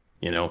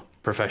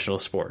 professional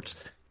sports.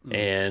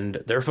 And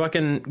they're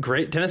fucking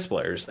great tennis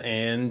players.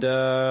 And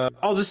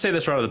I'll just say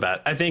this right off the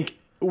bat. I think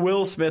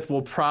Will Smith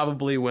will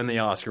probably win the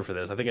Oscar for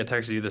this. I think I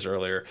texted you this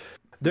earlier.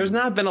 There's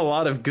not been a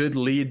lot of good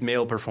lead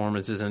male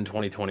performances in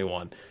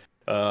 2021.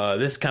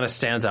 This kind of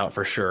stands out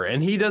for sure.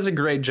 And he does a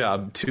great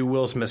job, to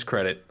Will Smith's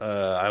credit.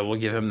 I will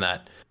give him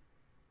that.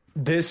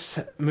 This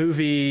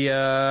movie,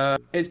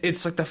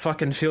 it's like the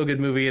fucking feel-good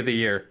movie of the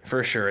year,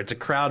 for sure. It's a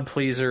crowd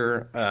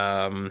pleaser.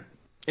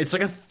 It's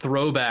like a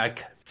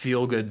throwback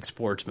feel-good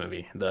sports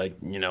movie. Like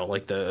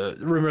the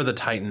Rumor of the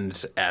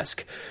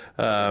Titans-esque.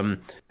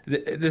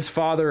 This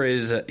father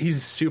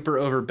he's super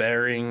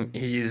overbearing.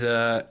 He's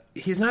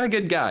not a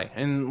good guy.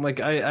 And like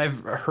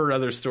I've heard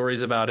other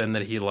stories about him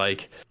that he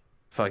like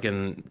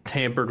fucking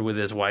tampered with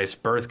his wife's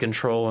birth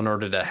control in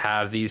order to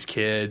have these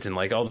kids and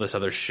like all this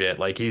other shit.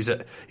 Like he's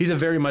a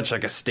very much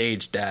like a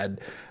stage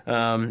dad.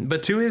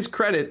 But to his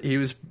credit, he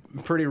was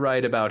pretty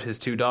right about his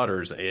two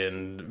daughters,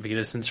 and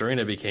Venus and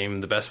Serena became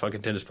the best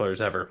fucking tennis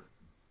players ever.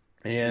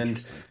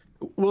 And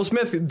Will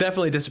Smith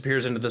definitely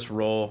disappears into this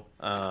role.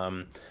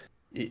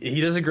 He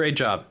does a great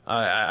job.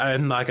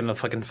 I'm not going to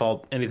fucking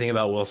fault anything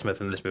about Will Smith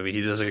in this movie.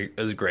 He does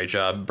a great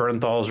job.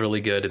 Bernthal's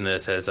really good in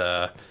this as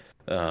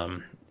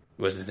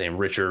what's his name?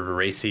 Richard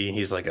Racy.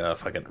 He's like a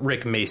fucking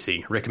Rick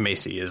Macy. Rick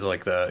Macy is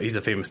like he's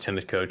a famous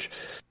tennis coach.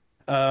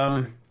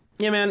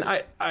 Yeah, man,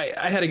 I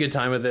had a good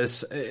time with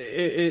this.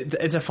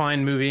 It's a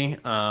fine movie.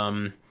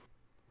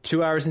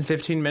 2 hours and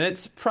 15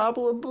 minutes,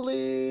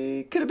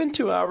 probably could have been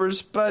 2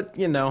 hours, but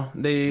you know,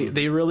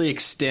 they really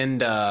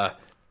extend,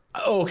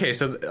 okay,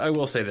 so I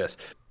will say this.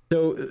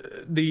 So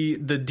the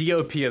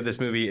DOP of this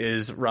movie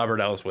is Robert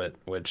Elswit,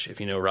 which if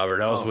you know Robert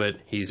Elswit,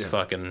 he's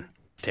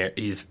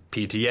he's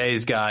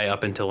PTA's guy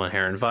up until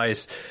Inherent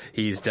Vice.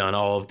 He's done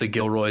all of the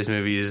Gilroy's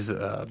movies,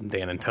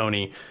 Dan and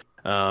Tony.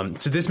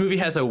 So this movie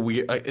has a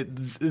weird, like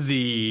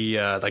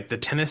the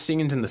tennis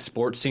scenes and the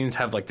sports scenes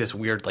have like this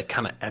weird, like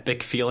kind of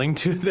epic feeling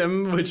to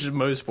them, which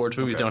most sports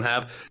movies don't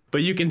have.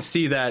 But you can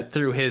see that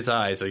through his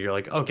eyes. So you're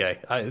like, okay,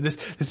 this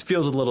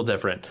feels a little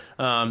different.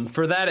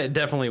 For that, it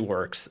definitely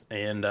works.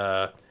 And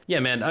yeah,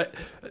 man,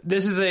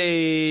 this is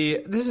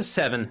a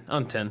 7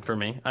 on 10 for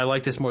me. I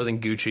like this more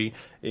than Gucci,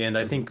 and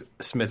I think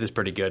Smith is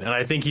pretty good. And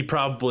I think he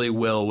probably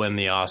will win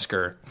the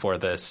Oscar for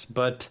this.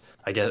 But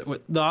I guess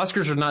the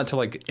Oscars are not till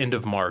like end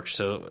of March,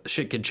 so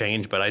shit could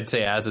change. But I'd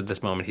say as of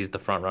this moment, he's the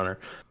front runner.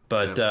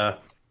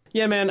 But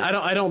yeah, man,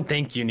 I don't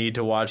think you need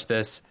to watch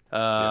this.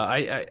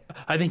 I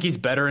think he's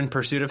better in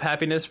Pursuit of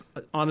Happiness,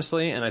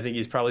 honestly, and I think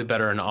he's probably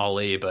better in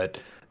Ali. But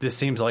this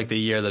seems like the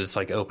year that it's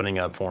like opening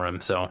up for him.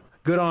 So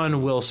good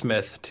on Will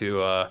Smith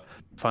to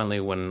finally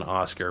win an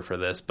Oscar for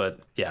this. But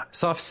yeah,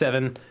 soft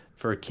 7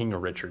 for King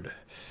Richard.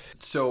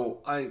 So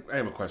I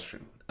have a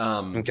question.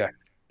 Okay.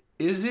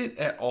 Is it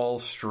at all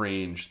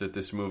strange that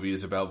this movie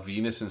is about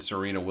Venus and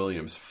Serena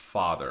Williams'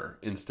 father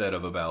instead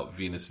of about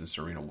Venus and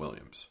Serena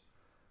Williams?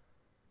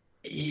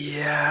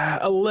 Yeah,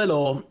 a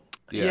little.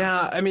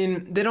 Yeah, I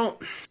mean, they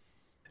don't...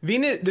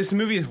 This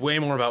movie is way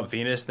more about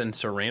Venus than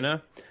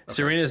Serena. Okay.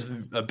 Serena's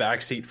a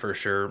backseat for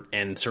sure,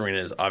 and Serena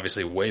is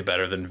obviously way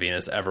better than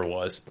Venus ever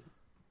was.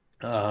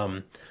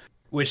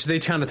 Which they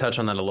kind of touch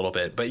on that a little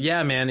bit. But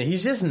yeah, man,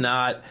 he's just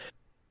not...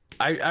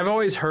 I've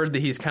always heard that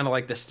he's kind of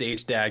like the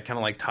stage dad, kind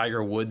of like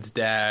Tiger Woods'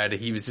 dad.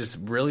 He was just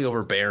really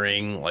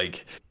overbearing.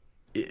 Like,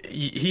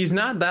 he's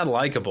not that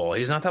likable.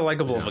 He's not that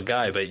likable of a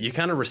guy, but you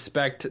kind of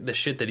respect the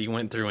shit that he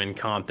went through in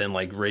Compton,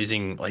 like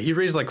he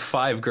raised like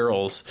 5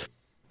 girls.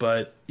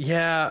 But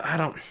yeah, I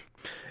don't...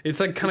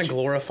 It's like kind of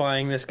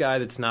glorifying this guy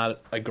that's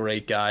not a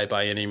great guy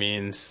by any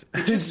means.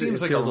 It just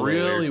seems like a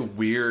really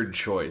weird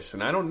choice.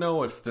 And I don't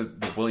know if the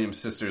Williams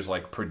sisters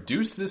like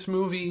produced this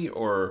movie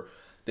or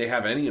they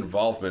have any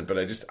involvement, but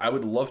I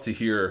would love to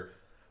hear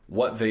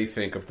what they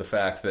think of the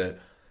fact that,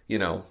 you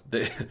know,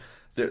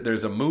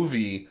 there's a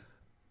movie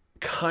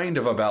kind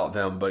of about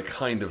them, but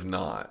kind of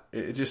not.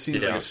 It just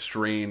seems like a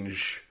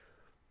strange...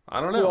 I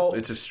don't know. Well,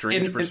 it's a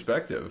strange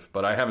perspective,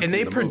 but I haven't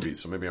seen the movie,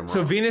 so maybe I'm wrong.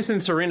 So Venus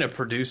and Serena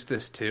produced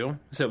this too.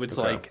 So it's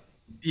like,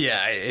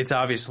 yeah, it's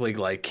obviously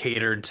like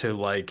catered to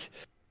like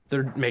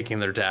they're making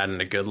their dad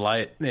in a good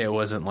light. It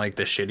wasn't like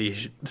the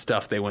shitty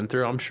stuff they went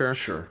through, I'm sure.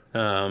 Sure.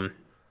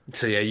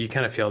 So yeah, you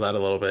kind of feel that a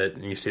little bit,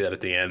 and you see that at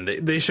the end.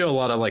 They show a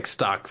lot of like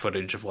stock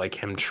footage of like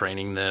him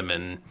training them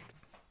and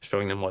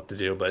showing them what to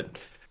do. But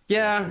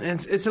Yeah,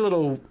 it's a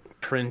little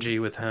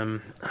cringy with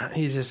him.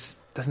 He just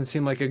doesn't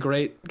seem like a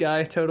great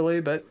guy,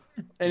 totally.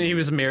 And he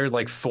was married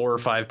like 4 or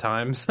 5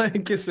 times. I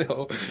guess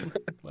so.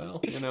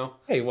 Well,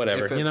 hey,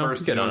 whatever. If at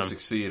first you good on don't him.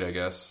 succeed, I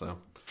guess. So,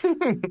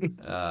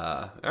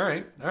 all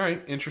right,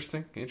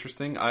 interesting.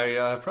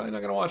 I probably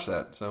not gonna watch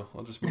that, so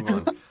I'll just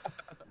move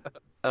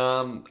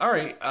on. All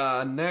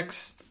right,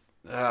 next.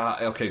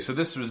 Okay, so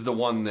this was the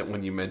one that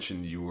when you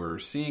mentioned you were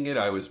seeing it,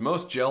 I was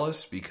most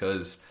jealous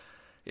because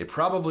it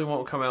probably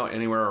won't come out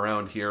anywhere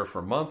around here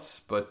for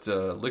months. But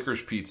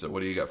Licorice Pizza, what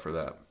do you got for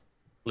that?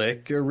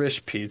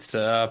 Licorice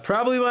Pizza,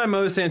 probably my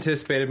most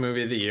anticipated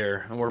movie of the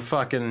year. We're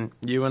fucking,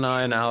 you and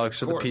I and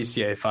Alex are the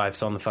PCA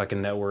 5s on the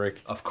fucking network.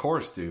 Of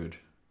course, dude.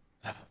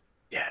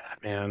 Yeah,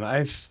 man,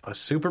 I was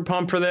super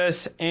pumped for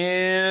this.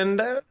 And,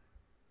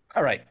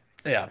 all right,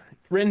 yeah.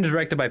 Written and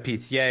directed by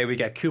PTA. We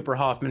got Cooper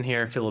Hoffman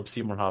here, Philip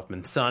Seymour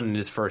Hoffman's son, in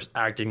his first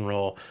acting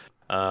role.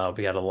 We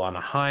got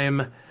Alana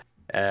Haim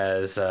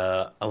as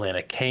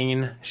Alana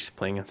Kane. She's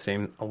playing the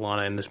same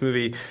Alana in this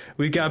movie.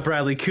 We've got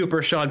Bradley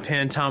Cooper, Sean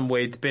Penn, Tom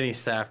Waits, Benny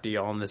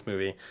Safdie all in this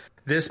movie.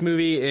 This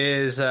movie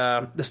is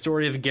the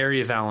story of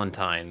Gary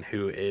Valentine,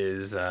 who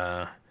is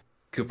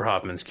Cooper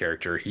Hoffman's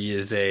character. He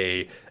is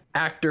a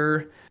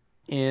actor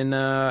in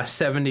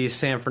 70s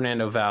San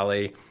Fernando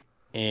Valley,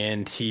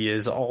 and he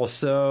is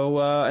also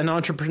an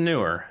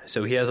entrepreneur,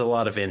 so he has a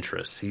lot of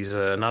interests. He's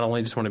not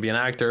only just want to be an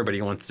actor, but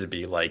he wants to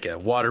be like a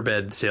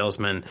waterbed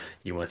salesman.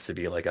 He wants to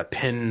be like a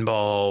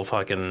pinball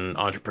fucking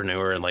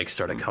entrepreneur and like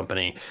start a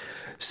company.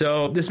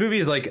 So this movie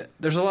is like,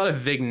 there's a lot of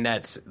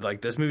vignettes.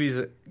 Like this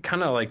movie's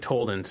kind of like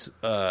told in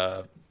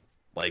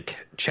like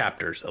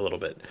chapters a little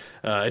bit.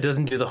 It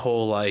doesn't do the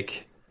whole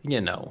like,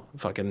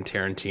 fucking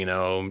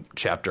Tarantino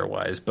chapter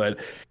wise, but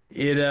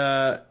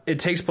it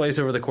takes place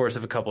over the course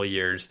of a couple of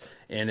years,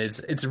 and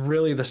it's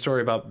really the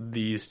story about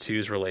these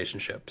two's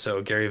relationship.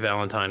 So Gary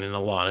Valentine and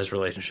Alana's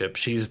relationship.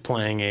 She's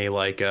playing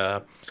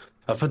a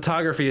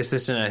photography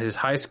assistant at his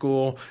high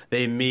school.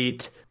 They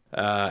meet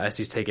as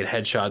he's taking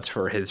headshots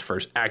for his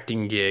first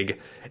acting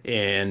gig,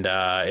 and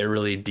it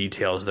really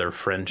details their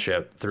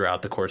friendship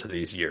throughout the course of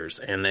these years.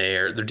 And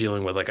they're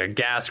dealing with like a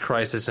gas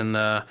crisis in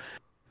the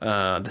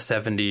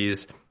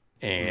 70s.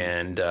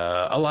 And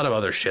a lot of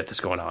other shit that's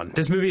going on.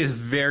 This movie is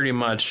very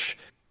much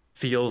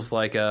feels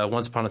like a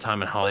Once Upon a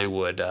Time in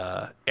Hollywood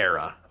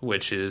era,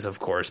 which is, of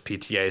course,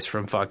 PTA's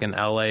from fucking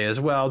LA as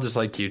well, just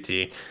like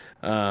QT.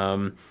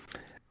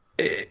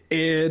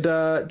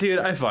 Dude,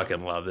 I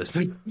fucking love this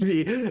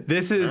movie.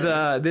 This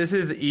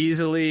is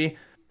easily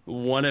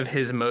one of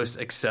his most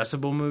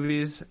accessible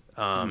movies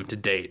to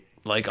date.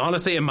 Like,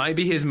 honestly, it might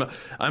be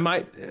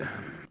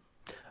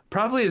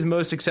probably his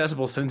most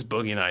accessible since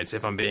Boogie Nights,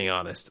 if I'm being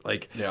honest.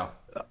 Like, yeah,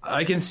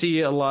 I can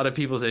see a lot of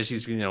people's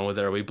issues, with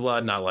There Will Be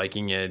Blood, not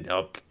liking it.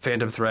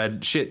 Phantom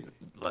Thread, shit.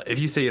 If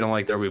you say you don't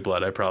like There Will Be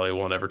Blood, I probably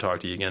won't ever talk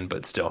to you again.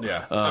 But still,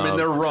 yeah. I mean,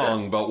 they're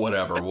wrong, but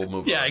whatever. We'll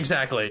move on. Yeah,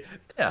 exactly.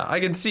 Yeah, I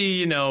can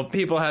see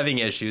people having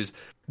issues.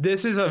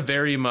 This is a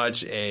very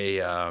much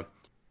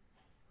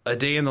a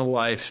day in the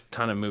life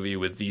kind of movie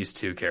with these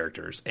two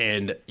characters,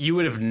 and you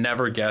would have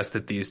never guessed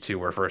that these two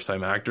were first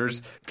time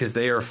actors because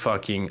they are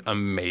fucking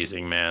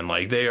amazing, man.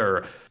 Like, they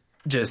are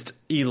just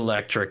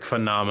electric,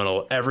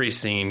 phenomenal. Every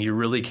scene, you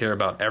really care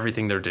about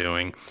everything they're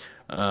doing.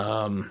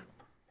 It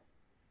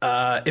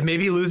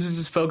maybe loses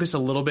its focus a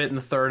little bit in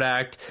the third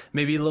act,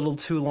 maybe a little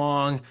too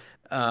long.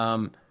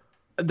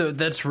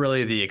 That's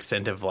really the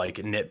extent of like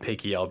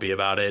nitpicky I'll be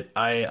about it.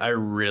 I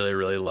really,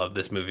 really love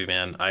this movie,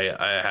 man. I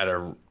had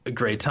a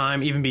great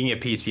time, even being a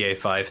PTA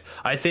 5.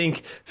 I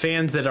think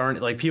fans that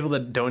aren't like people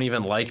that don't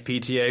even like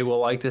PTA will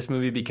like this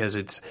movie because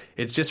it's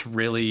just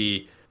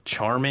really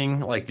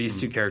charming. Like,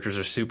 these two characters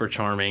are super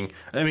charming.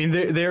 I mean,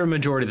 they're a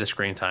majority of the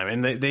screen time,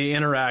 and they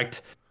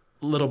interact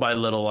little by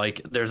little.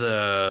 Like, there's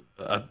a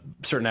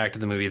certain act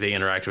of the movie they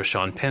interact with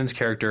Sean Penn's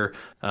character.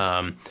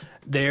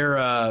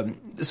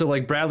 So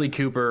like Bradley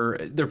Cooper,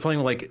 they're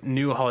playing like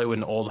new Hollywood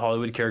and old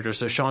Hollywood characters.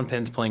 So Sean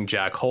Penn's playing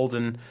Jack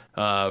Holden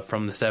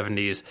from the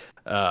 70s.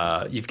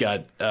 You've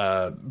got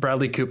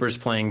Bradley Cooper's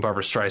playing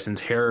Barbara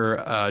Streisand's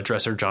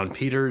hairdresser John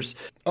Peters.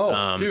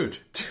 Oh, dude.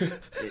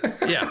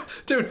 Yeah.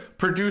 Dude,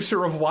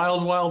 producer of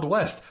Wild Wild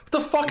West. What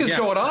the fuck is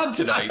going on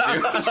tonight,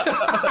 dude?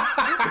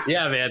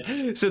 Yeah,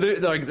 man. So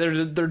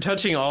they're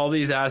touching all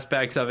these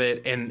aspects of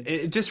it, and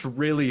it just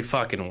really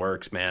fucking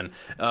works, man.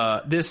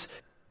 This,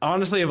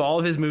 honestly, of all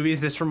of his movies,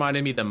 this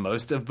reminded me the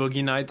most of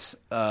Boogie Nights.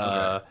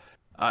 Okay.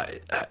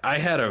 I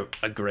had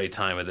a great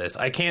time with this.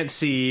 I can't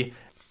see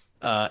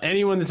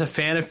anyone that's a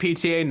fan of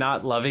PTA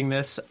not loving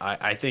this.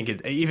 I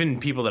think even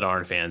people that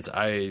aren't fans,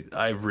 I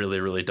really,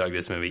 really dug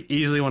this movie.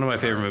 Easily one of my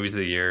favorite movies of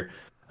the year.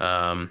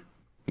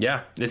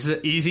 Yeah, this is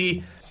an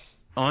easy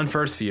on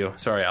first view.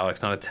 Sorry,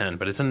 Alex, not a 10,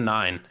 but it's a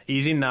 9.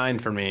 Easy 9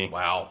 for me.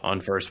 Wow.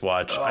 On first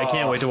watch. I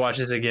can't wait to watch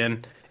this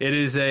again. It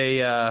is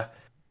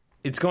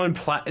it's doing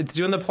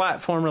the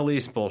platform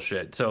release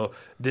bullshit. So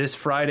this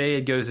Friday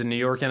it goes to New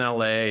York and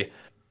LA.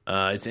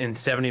 It's in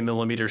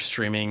 70mm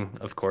streaming,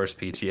 of course.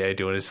 PTA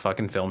doing his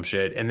fucking film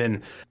shit, and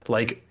then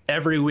like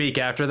every week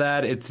after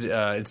that,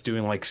 it's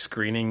doing like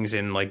screenings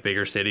in like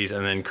bigger cities,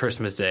 and then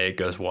Christmas Day it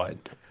goes wide.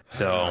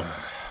 So.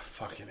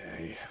 Fucking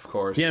A, of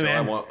course. Yeah, so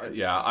man.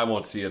 I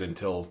won't see it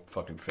until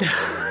fucking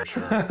February, I'm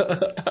sure.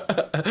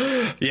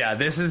 Yeah,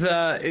 this is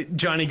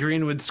Johnny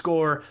Greenwood's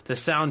score, the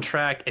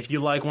soundtrack. If you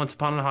like Once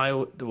Upon a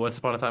Time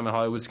in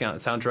Hollywood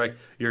soundtrack,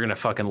 you're gonna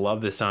fucking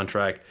love this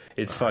soundtrack.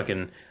 It's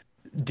fucking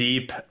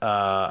deep.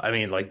 I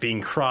mean, like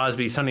Bing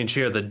Crosby, Sonny and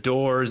Cher, The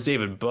Doors,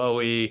 David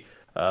Bowie.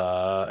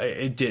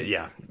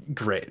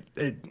 Great.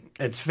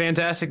 It's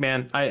fantastic,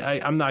 man.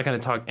 I'm not gonna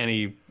talk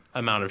any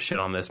amount of shit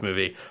on this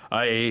movie.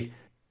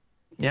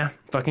 Yeah,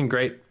 fucking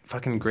great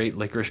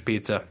licorice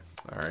pizza.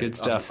 All right. Good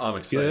stuff. I'm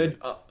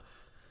excited. Good.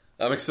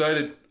 I'm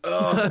excited.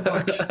 Oh,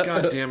 fuck.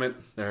 God damn it.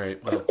 All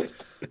right. Well,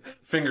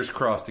 fingers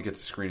crossed it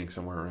gets a screening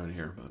somewhere around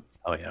here. But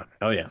Oh, yeah.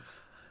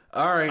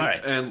 All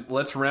right. And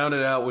let's round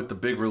it out with the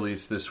big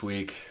release this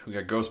week. We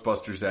got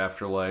Ghostbusters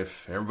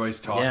Afterlife. Everybody's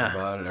talking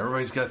about it.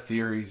 Everybody's got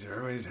theories.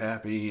 Everybody's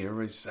happy.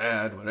 Everybody's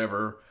sad,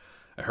 whatever.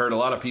 I heard a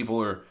lot of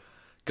people are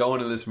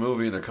going to this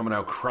movie and they're coming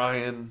out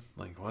crying.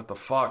 Like, what the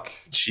fuck?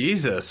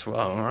 Jesus.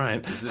 Well, all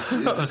right. Is this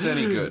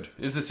any good?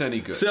 Is this any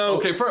good? So,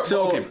 okay,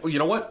 you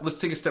know what? Let's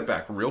take a step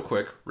back real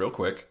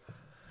quick.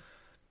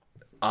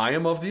 I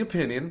am of the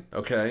opinion,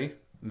 okay,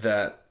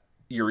 that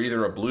you're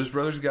either a Blues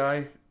Brothers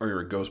guy or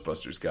you're a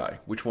Ghostbusters guy.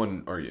 Which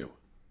one are you?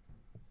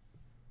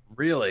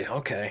 Really?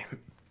 Okay.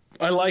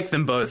 I like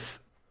them both.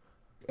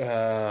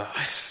 I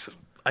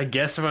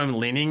guess if I'm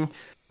leaning,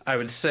 I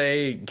would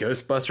say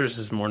Ghostbusters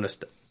is more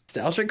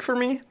nostalgic for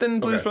me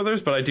than Blues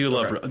Brothers, but I do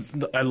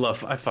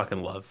love. I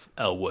fucking love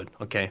Elwood.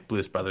 Okay,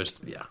 Blues Brothers.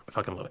 Yeah, I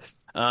fucking love it.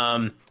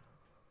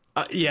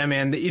 Yeah,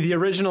 man. The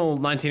original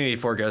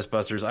 1984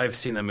 Ghostbusters. I've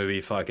seen that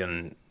movie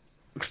fucking,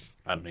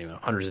 I don't even know,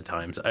 hundreds of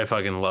times. I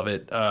fucking love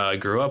it.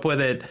 Grew up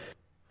with it.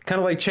 Kind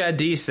of like Chad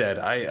D said,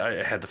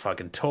 I had the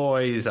fucking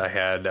toys.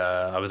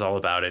 I was all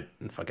about it.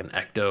 And fucking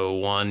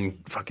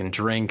Ecto-1, fucking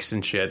drinks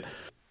and shit.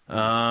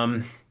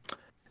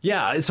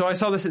 Yeah, so I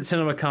saw this at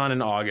CinemaCon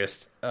in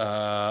August.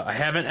 I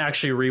haven't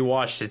actually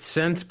rewatched it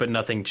since, but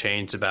nothing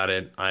changed about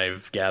it,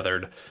 I've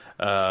gathered.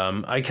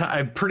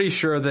 I'm pretty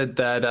sure that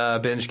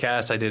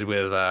BingeCast I did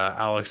with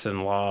Alex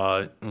and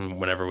Law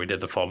whenever we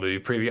did the fall movie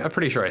preview, I'm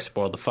pretty sure I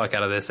spoiled the fuck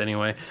out of this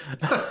anyway.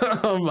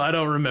 I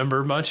don't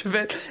remember much of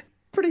it.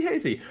 Pretty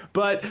hazy.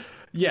 But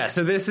yeah,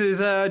 so this is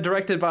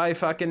directed by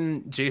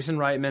fucking Jason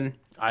Reitman.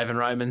 Ivan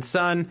Reitman's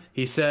son.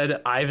 He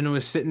said Ivan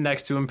was sitting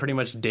next to him pretty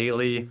much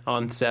daily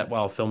on set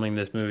while filming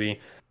this movie.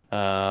 We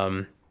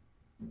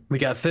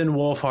got Finn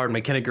Wolfhard,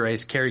 McKenna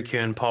Grace, Carrie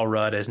Coon, Paul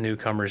Rudd as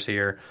newcomers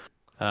here.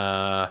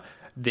 They're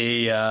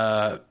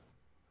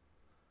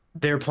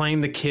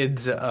playing the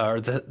kids,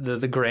 or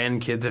the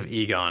grandkids of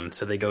Egon.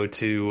 So they go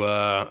to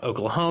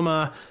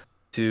Oklahoma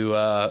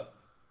to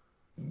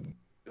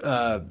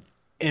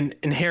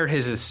inherit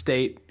his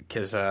estate,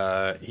 because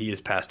he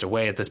has passed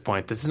away at this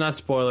point. This is not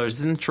spoilers. This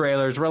is in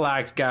trailers.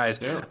 Relax, guys.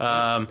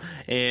 Yeah.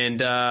 And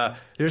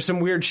there's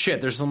some weird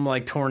shit. There's some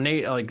like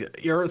tornado,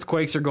 like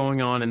earthquakes are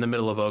going on in the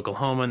middle of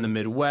Oklahoma in the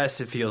Midwest.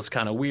 It feels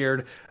kind of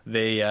weird.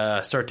 They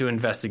start to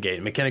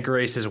investigate. McKenna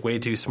Grace is way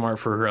too smart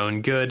for her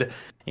own good,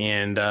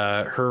 and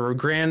her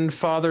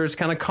grandfather is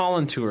kind of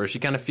calling to her. She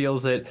kind of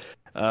feels it.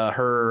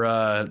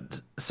 Her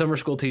summer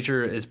school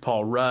teacher is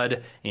Paul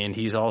Rudd, and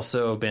he's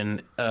also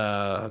been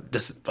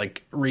just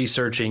like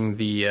researching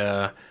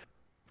the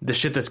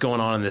shit that's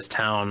going on in this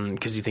town,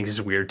 because he thinks it's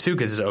weird too,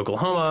 because it's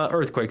Oklahoma,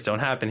 earthquakes don't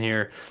happen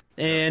here,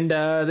 and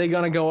they're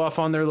gonna go off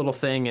on their little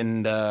thing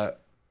and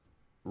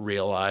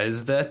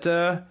realize that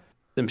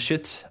them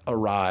shit's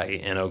awry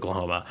in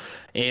Oklahoma.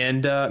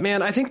 And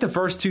man, I think the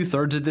first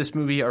 2/3 of this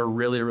movie are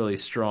really, really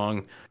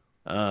strong.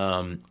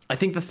 I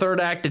think the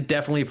third act, it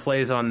definitely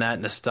plays on that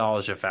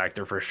nostalgia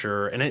factor for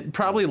sure, and it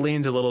probably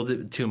leans a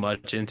little too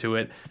much into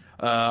it.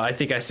 I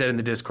think I said in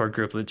the Discord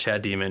group that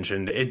Chad D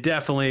mentioned, it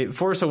definitely,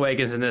 Force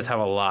Awakens and this have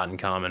a lot in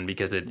common,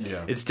 because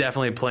it's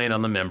definitely playing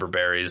on the member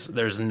berries.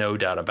 There's no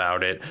doubt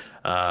about it.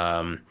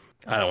 I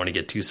don't want to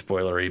get too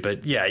spoilery,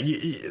 but yeah,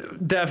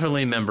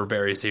 definitely member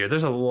berries here.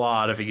 There's a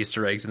lot of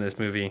Easter eggs in this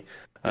movie.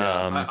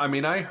 I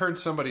mean, I heard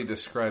somebody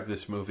describe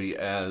this movie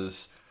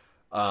as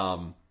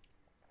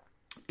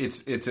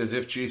it's as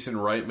if Jason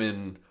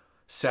Reitman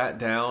sat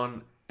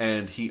down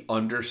and he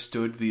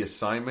understood the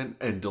assignment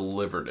and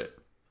delivered it.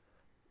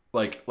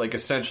 Like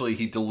essentially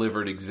he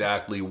delivered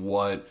exactly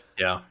what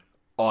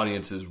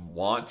audiences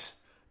want,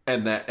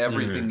 and that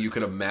everything you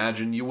could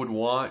imagine you would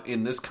want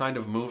in this kind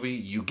of movie,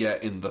 you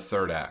get in the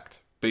third act,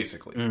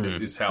 basically,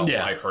 is how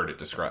I heard it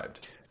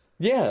described.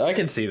 Yeah, I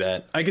can see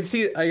that. I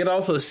could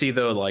also see,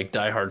 though, like,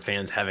 diehard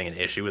fans having an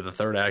issue with the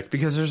third act,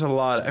 because there's a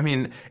lot. I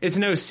mean, it's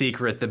no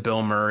secret that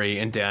Bill Murray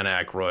and Dan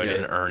Aykroyd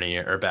and Ernie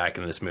are back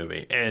in this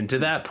movie. And to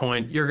that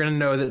point, you're going to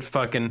know that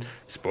fucking,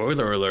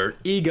 spoiler alert,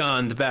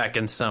 Egon's back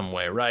in some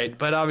way, right?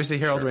 But obviously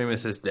Harold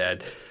Ramis is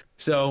dead.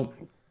 So,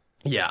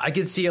 yeah, I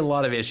could see a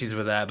lot of issues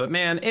with that. But,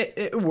 man,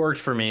 it worked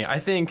for me. I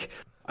think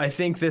I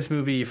think this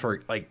movie,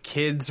 for like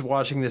kids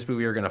watching this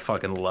movie, are gonna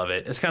fucking love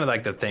it. It's kind of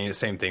like the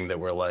same thing that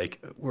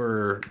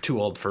we're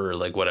too old for,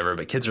 like, whatever,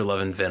 but kids are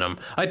loving Venom.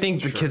 I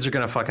think the kids are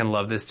gonna fucking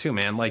love this too,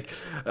 man. Like,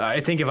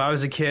 I think if I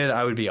was a kid,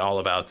 I would be all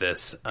about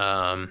this.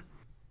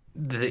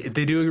 They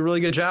do a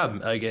really good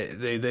job. Like,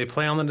 they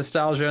play on the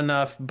nostalgia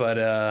enough,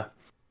 but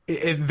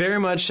it very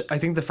much, I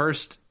think the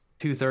first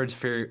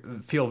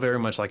 2/3 feel very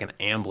much like an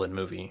Amblin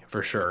movie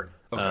for sure.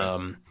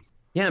 Okay.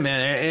 Yeah,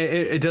 man,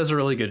 it does a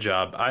really good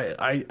job.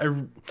 I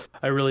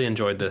really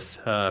enjoyed this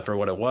for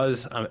what it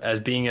was.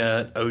 As being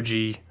a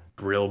OG,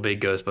 real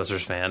big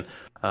Ghostbusters fan,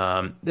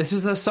 this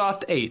is a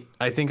soft 8.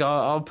 I think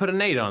I'll put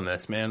an 8 on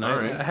this, man.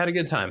 I had a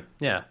good time.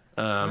 Yeah.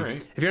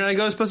 If you're not a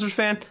Ghostbusters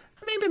fan,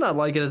 maybe not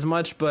like it as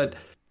much, but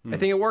I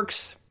think it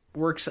works.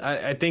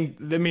 I think,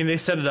 I mean, they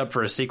set it up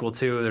for a sequel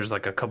too. There's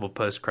like a couple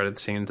post-credit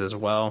scenes as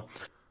well.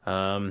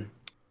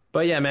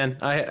 But yeah, man,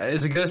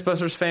 as a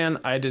Ghostbusters fan,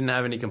 I didn't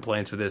have any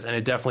complaints with this, and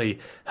it definitely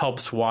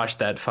helps wash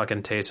that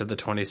fucking taste of the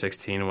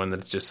 2016 one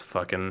that's just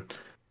fucking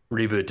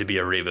reboot to be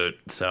a reboot.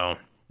 So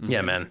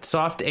yeah, man,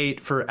 soft 8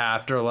 for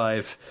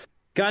Afterlife.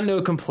 Got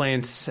no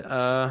complaints. It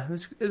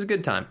was a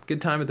good time.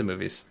 Good time at the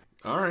movies.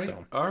 All right.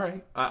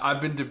 I've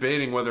been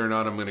debating whether or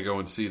not I'm going to go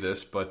and see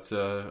this, but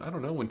I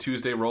don't know. When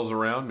Tuesday rolls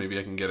around, maybe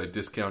I can get a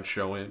discount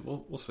show in.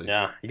 We'll see.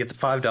 Yeah, you get the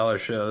 $5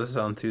 show. This is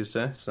on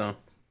Tuesday, so.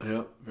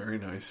 Yeah, very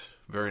nice.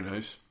 Very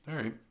nice. All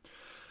right.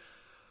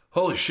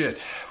 Holy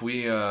shit.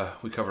 We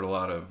covered a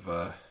lot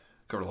of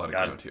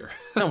ground here.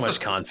 So much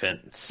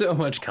content. So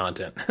much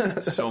content.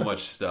 So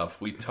much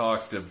stuff. We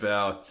talked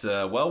about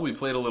we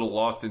played a little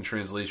Lost in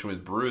Translation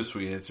with Bruce.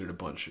 We answered a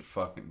bunch of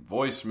fucking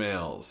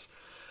voicemails.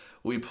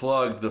 We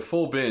plugged the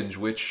full binge,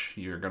 which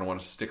you're going to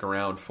want to stick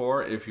around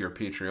for if you're a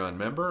Patreon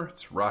member.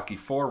 It's Rocky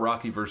 4,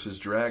 Rocky vs.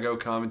 Drago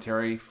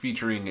commentary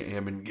featuring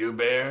Ammon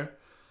Gilbert.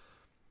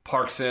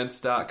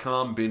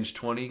 Parksense.com, binge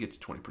 20 gets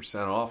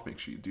 20% off. Make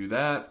sure you do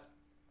that.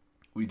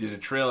 We did a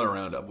trailer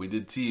roundup. We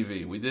did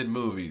TV. We did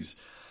movies.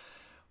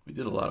 We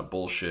did a lot of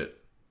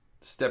bullshit.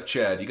 Step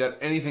Chad, you got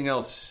anything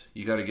else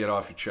you got to get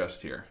off your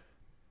chest here?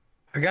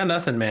 I got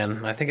nothing,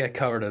 man. I think I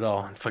covered it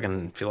all. I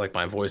fucking feel like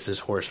my voice is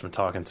hoarse from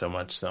talking so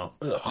much, so.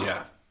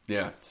 Ugh.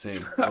 Yeah,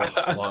 same.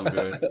 Long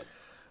good.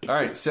 All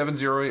right,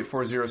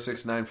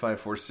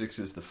 708-406-9546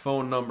 is the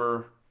phone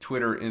number.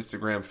 Twitter,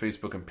 Instagram,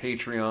 Facebook, and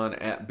Patreon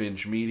at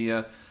Binge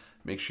Media.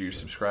 Make sure you're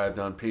subscribed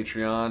on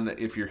Patreon.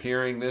 If you're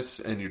hearing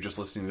this and you're just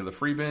listening to the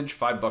free binge,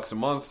 $5 a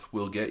month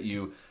will get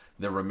you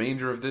the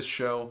remainder of this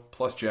show,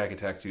 plus Jack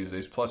Attack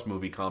Tuesdays, plus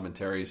movie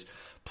commentaries,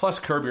 plus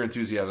Curb Your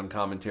Enthusiasm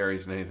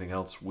commentaries, and anything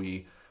else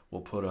we will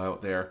put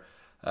out there.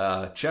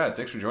 Chad,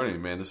 thanks for joining me,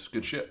 man. This is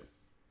good shit.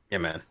 Yeah,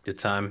 man. Good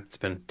time. It's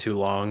been too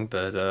long,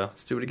 but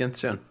let's do it again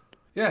soon.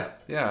 Yeah,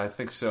 I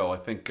think so. I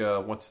think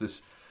once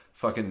this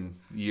fucking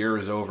year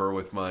is over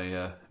with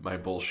my my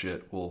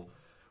bullshit, we'll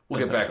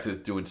get back to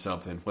doing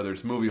something, whether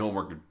it's movie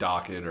homework or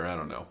docket or I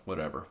don't know,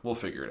 whatever. We'll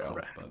figure it out.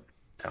 Right. But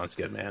sounds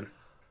good, man.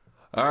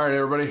 All right,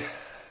 everybody,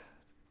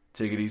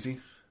 take it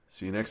easy.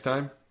 See you next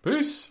time.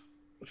 Peace.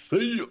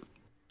 See you.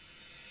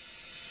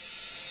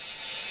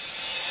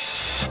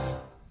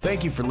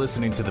 Thank you for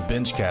listening to the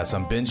BingeCast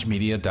on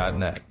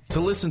BingeMedia.net. To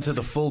listen to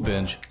the full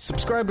binge,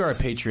 subscribe to our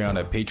Patreon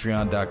at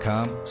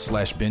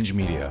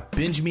patreon.com/BingeMedia.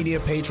 Binge Media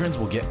patrons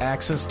will get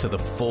access to the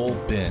full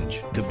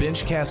binge, the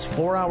BingeCast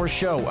 4-hour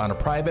show on a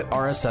private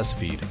RSS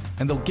feed,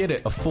 and they'll get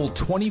it a full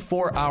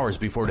 24 hours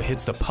before it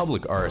hits the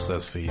public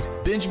RSS feed.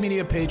 Binge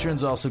Media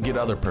patrons also get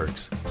other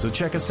perks, so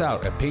check us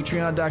out at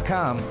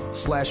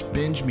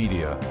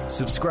patreon.com/BingeMedia.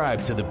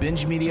 Subscribe to the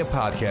Binge Media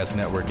Podcast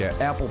Network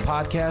at Apple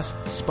Podcasts,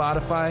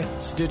 Spotify,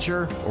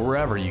 Stitcher, or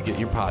wherever you get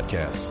your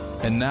podcasts.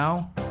 And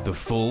now, the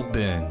full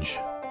binge.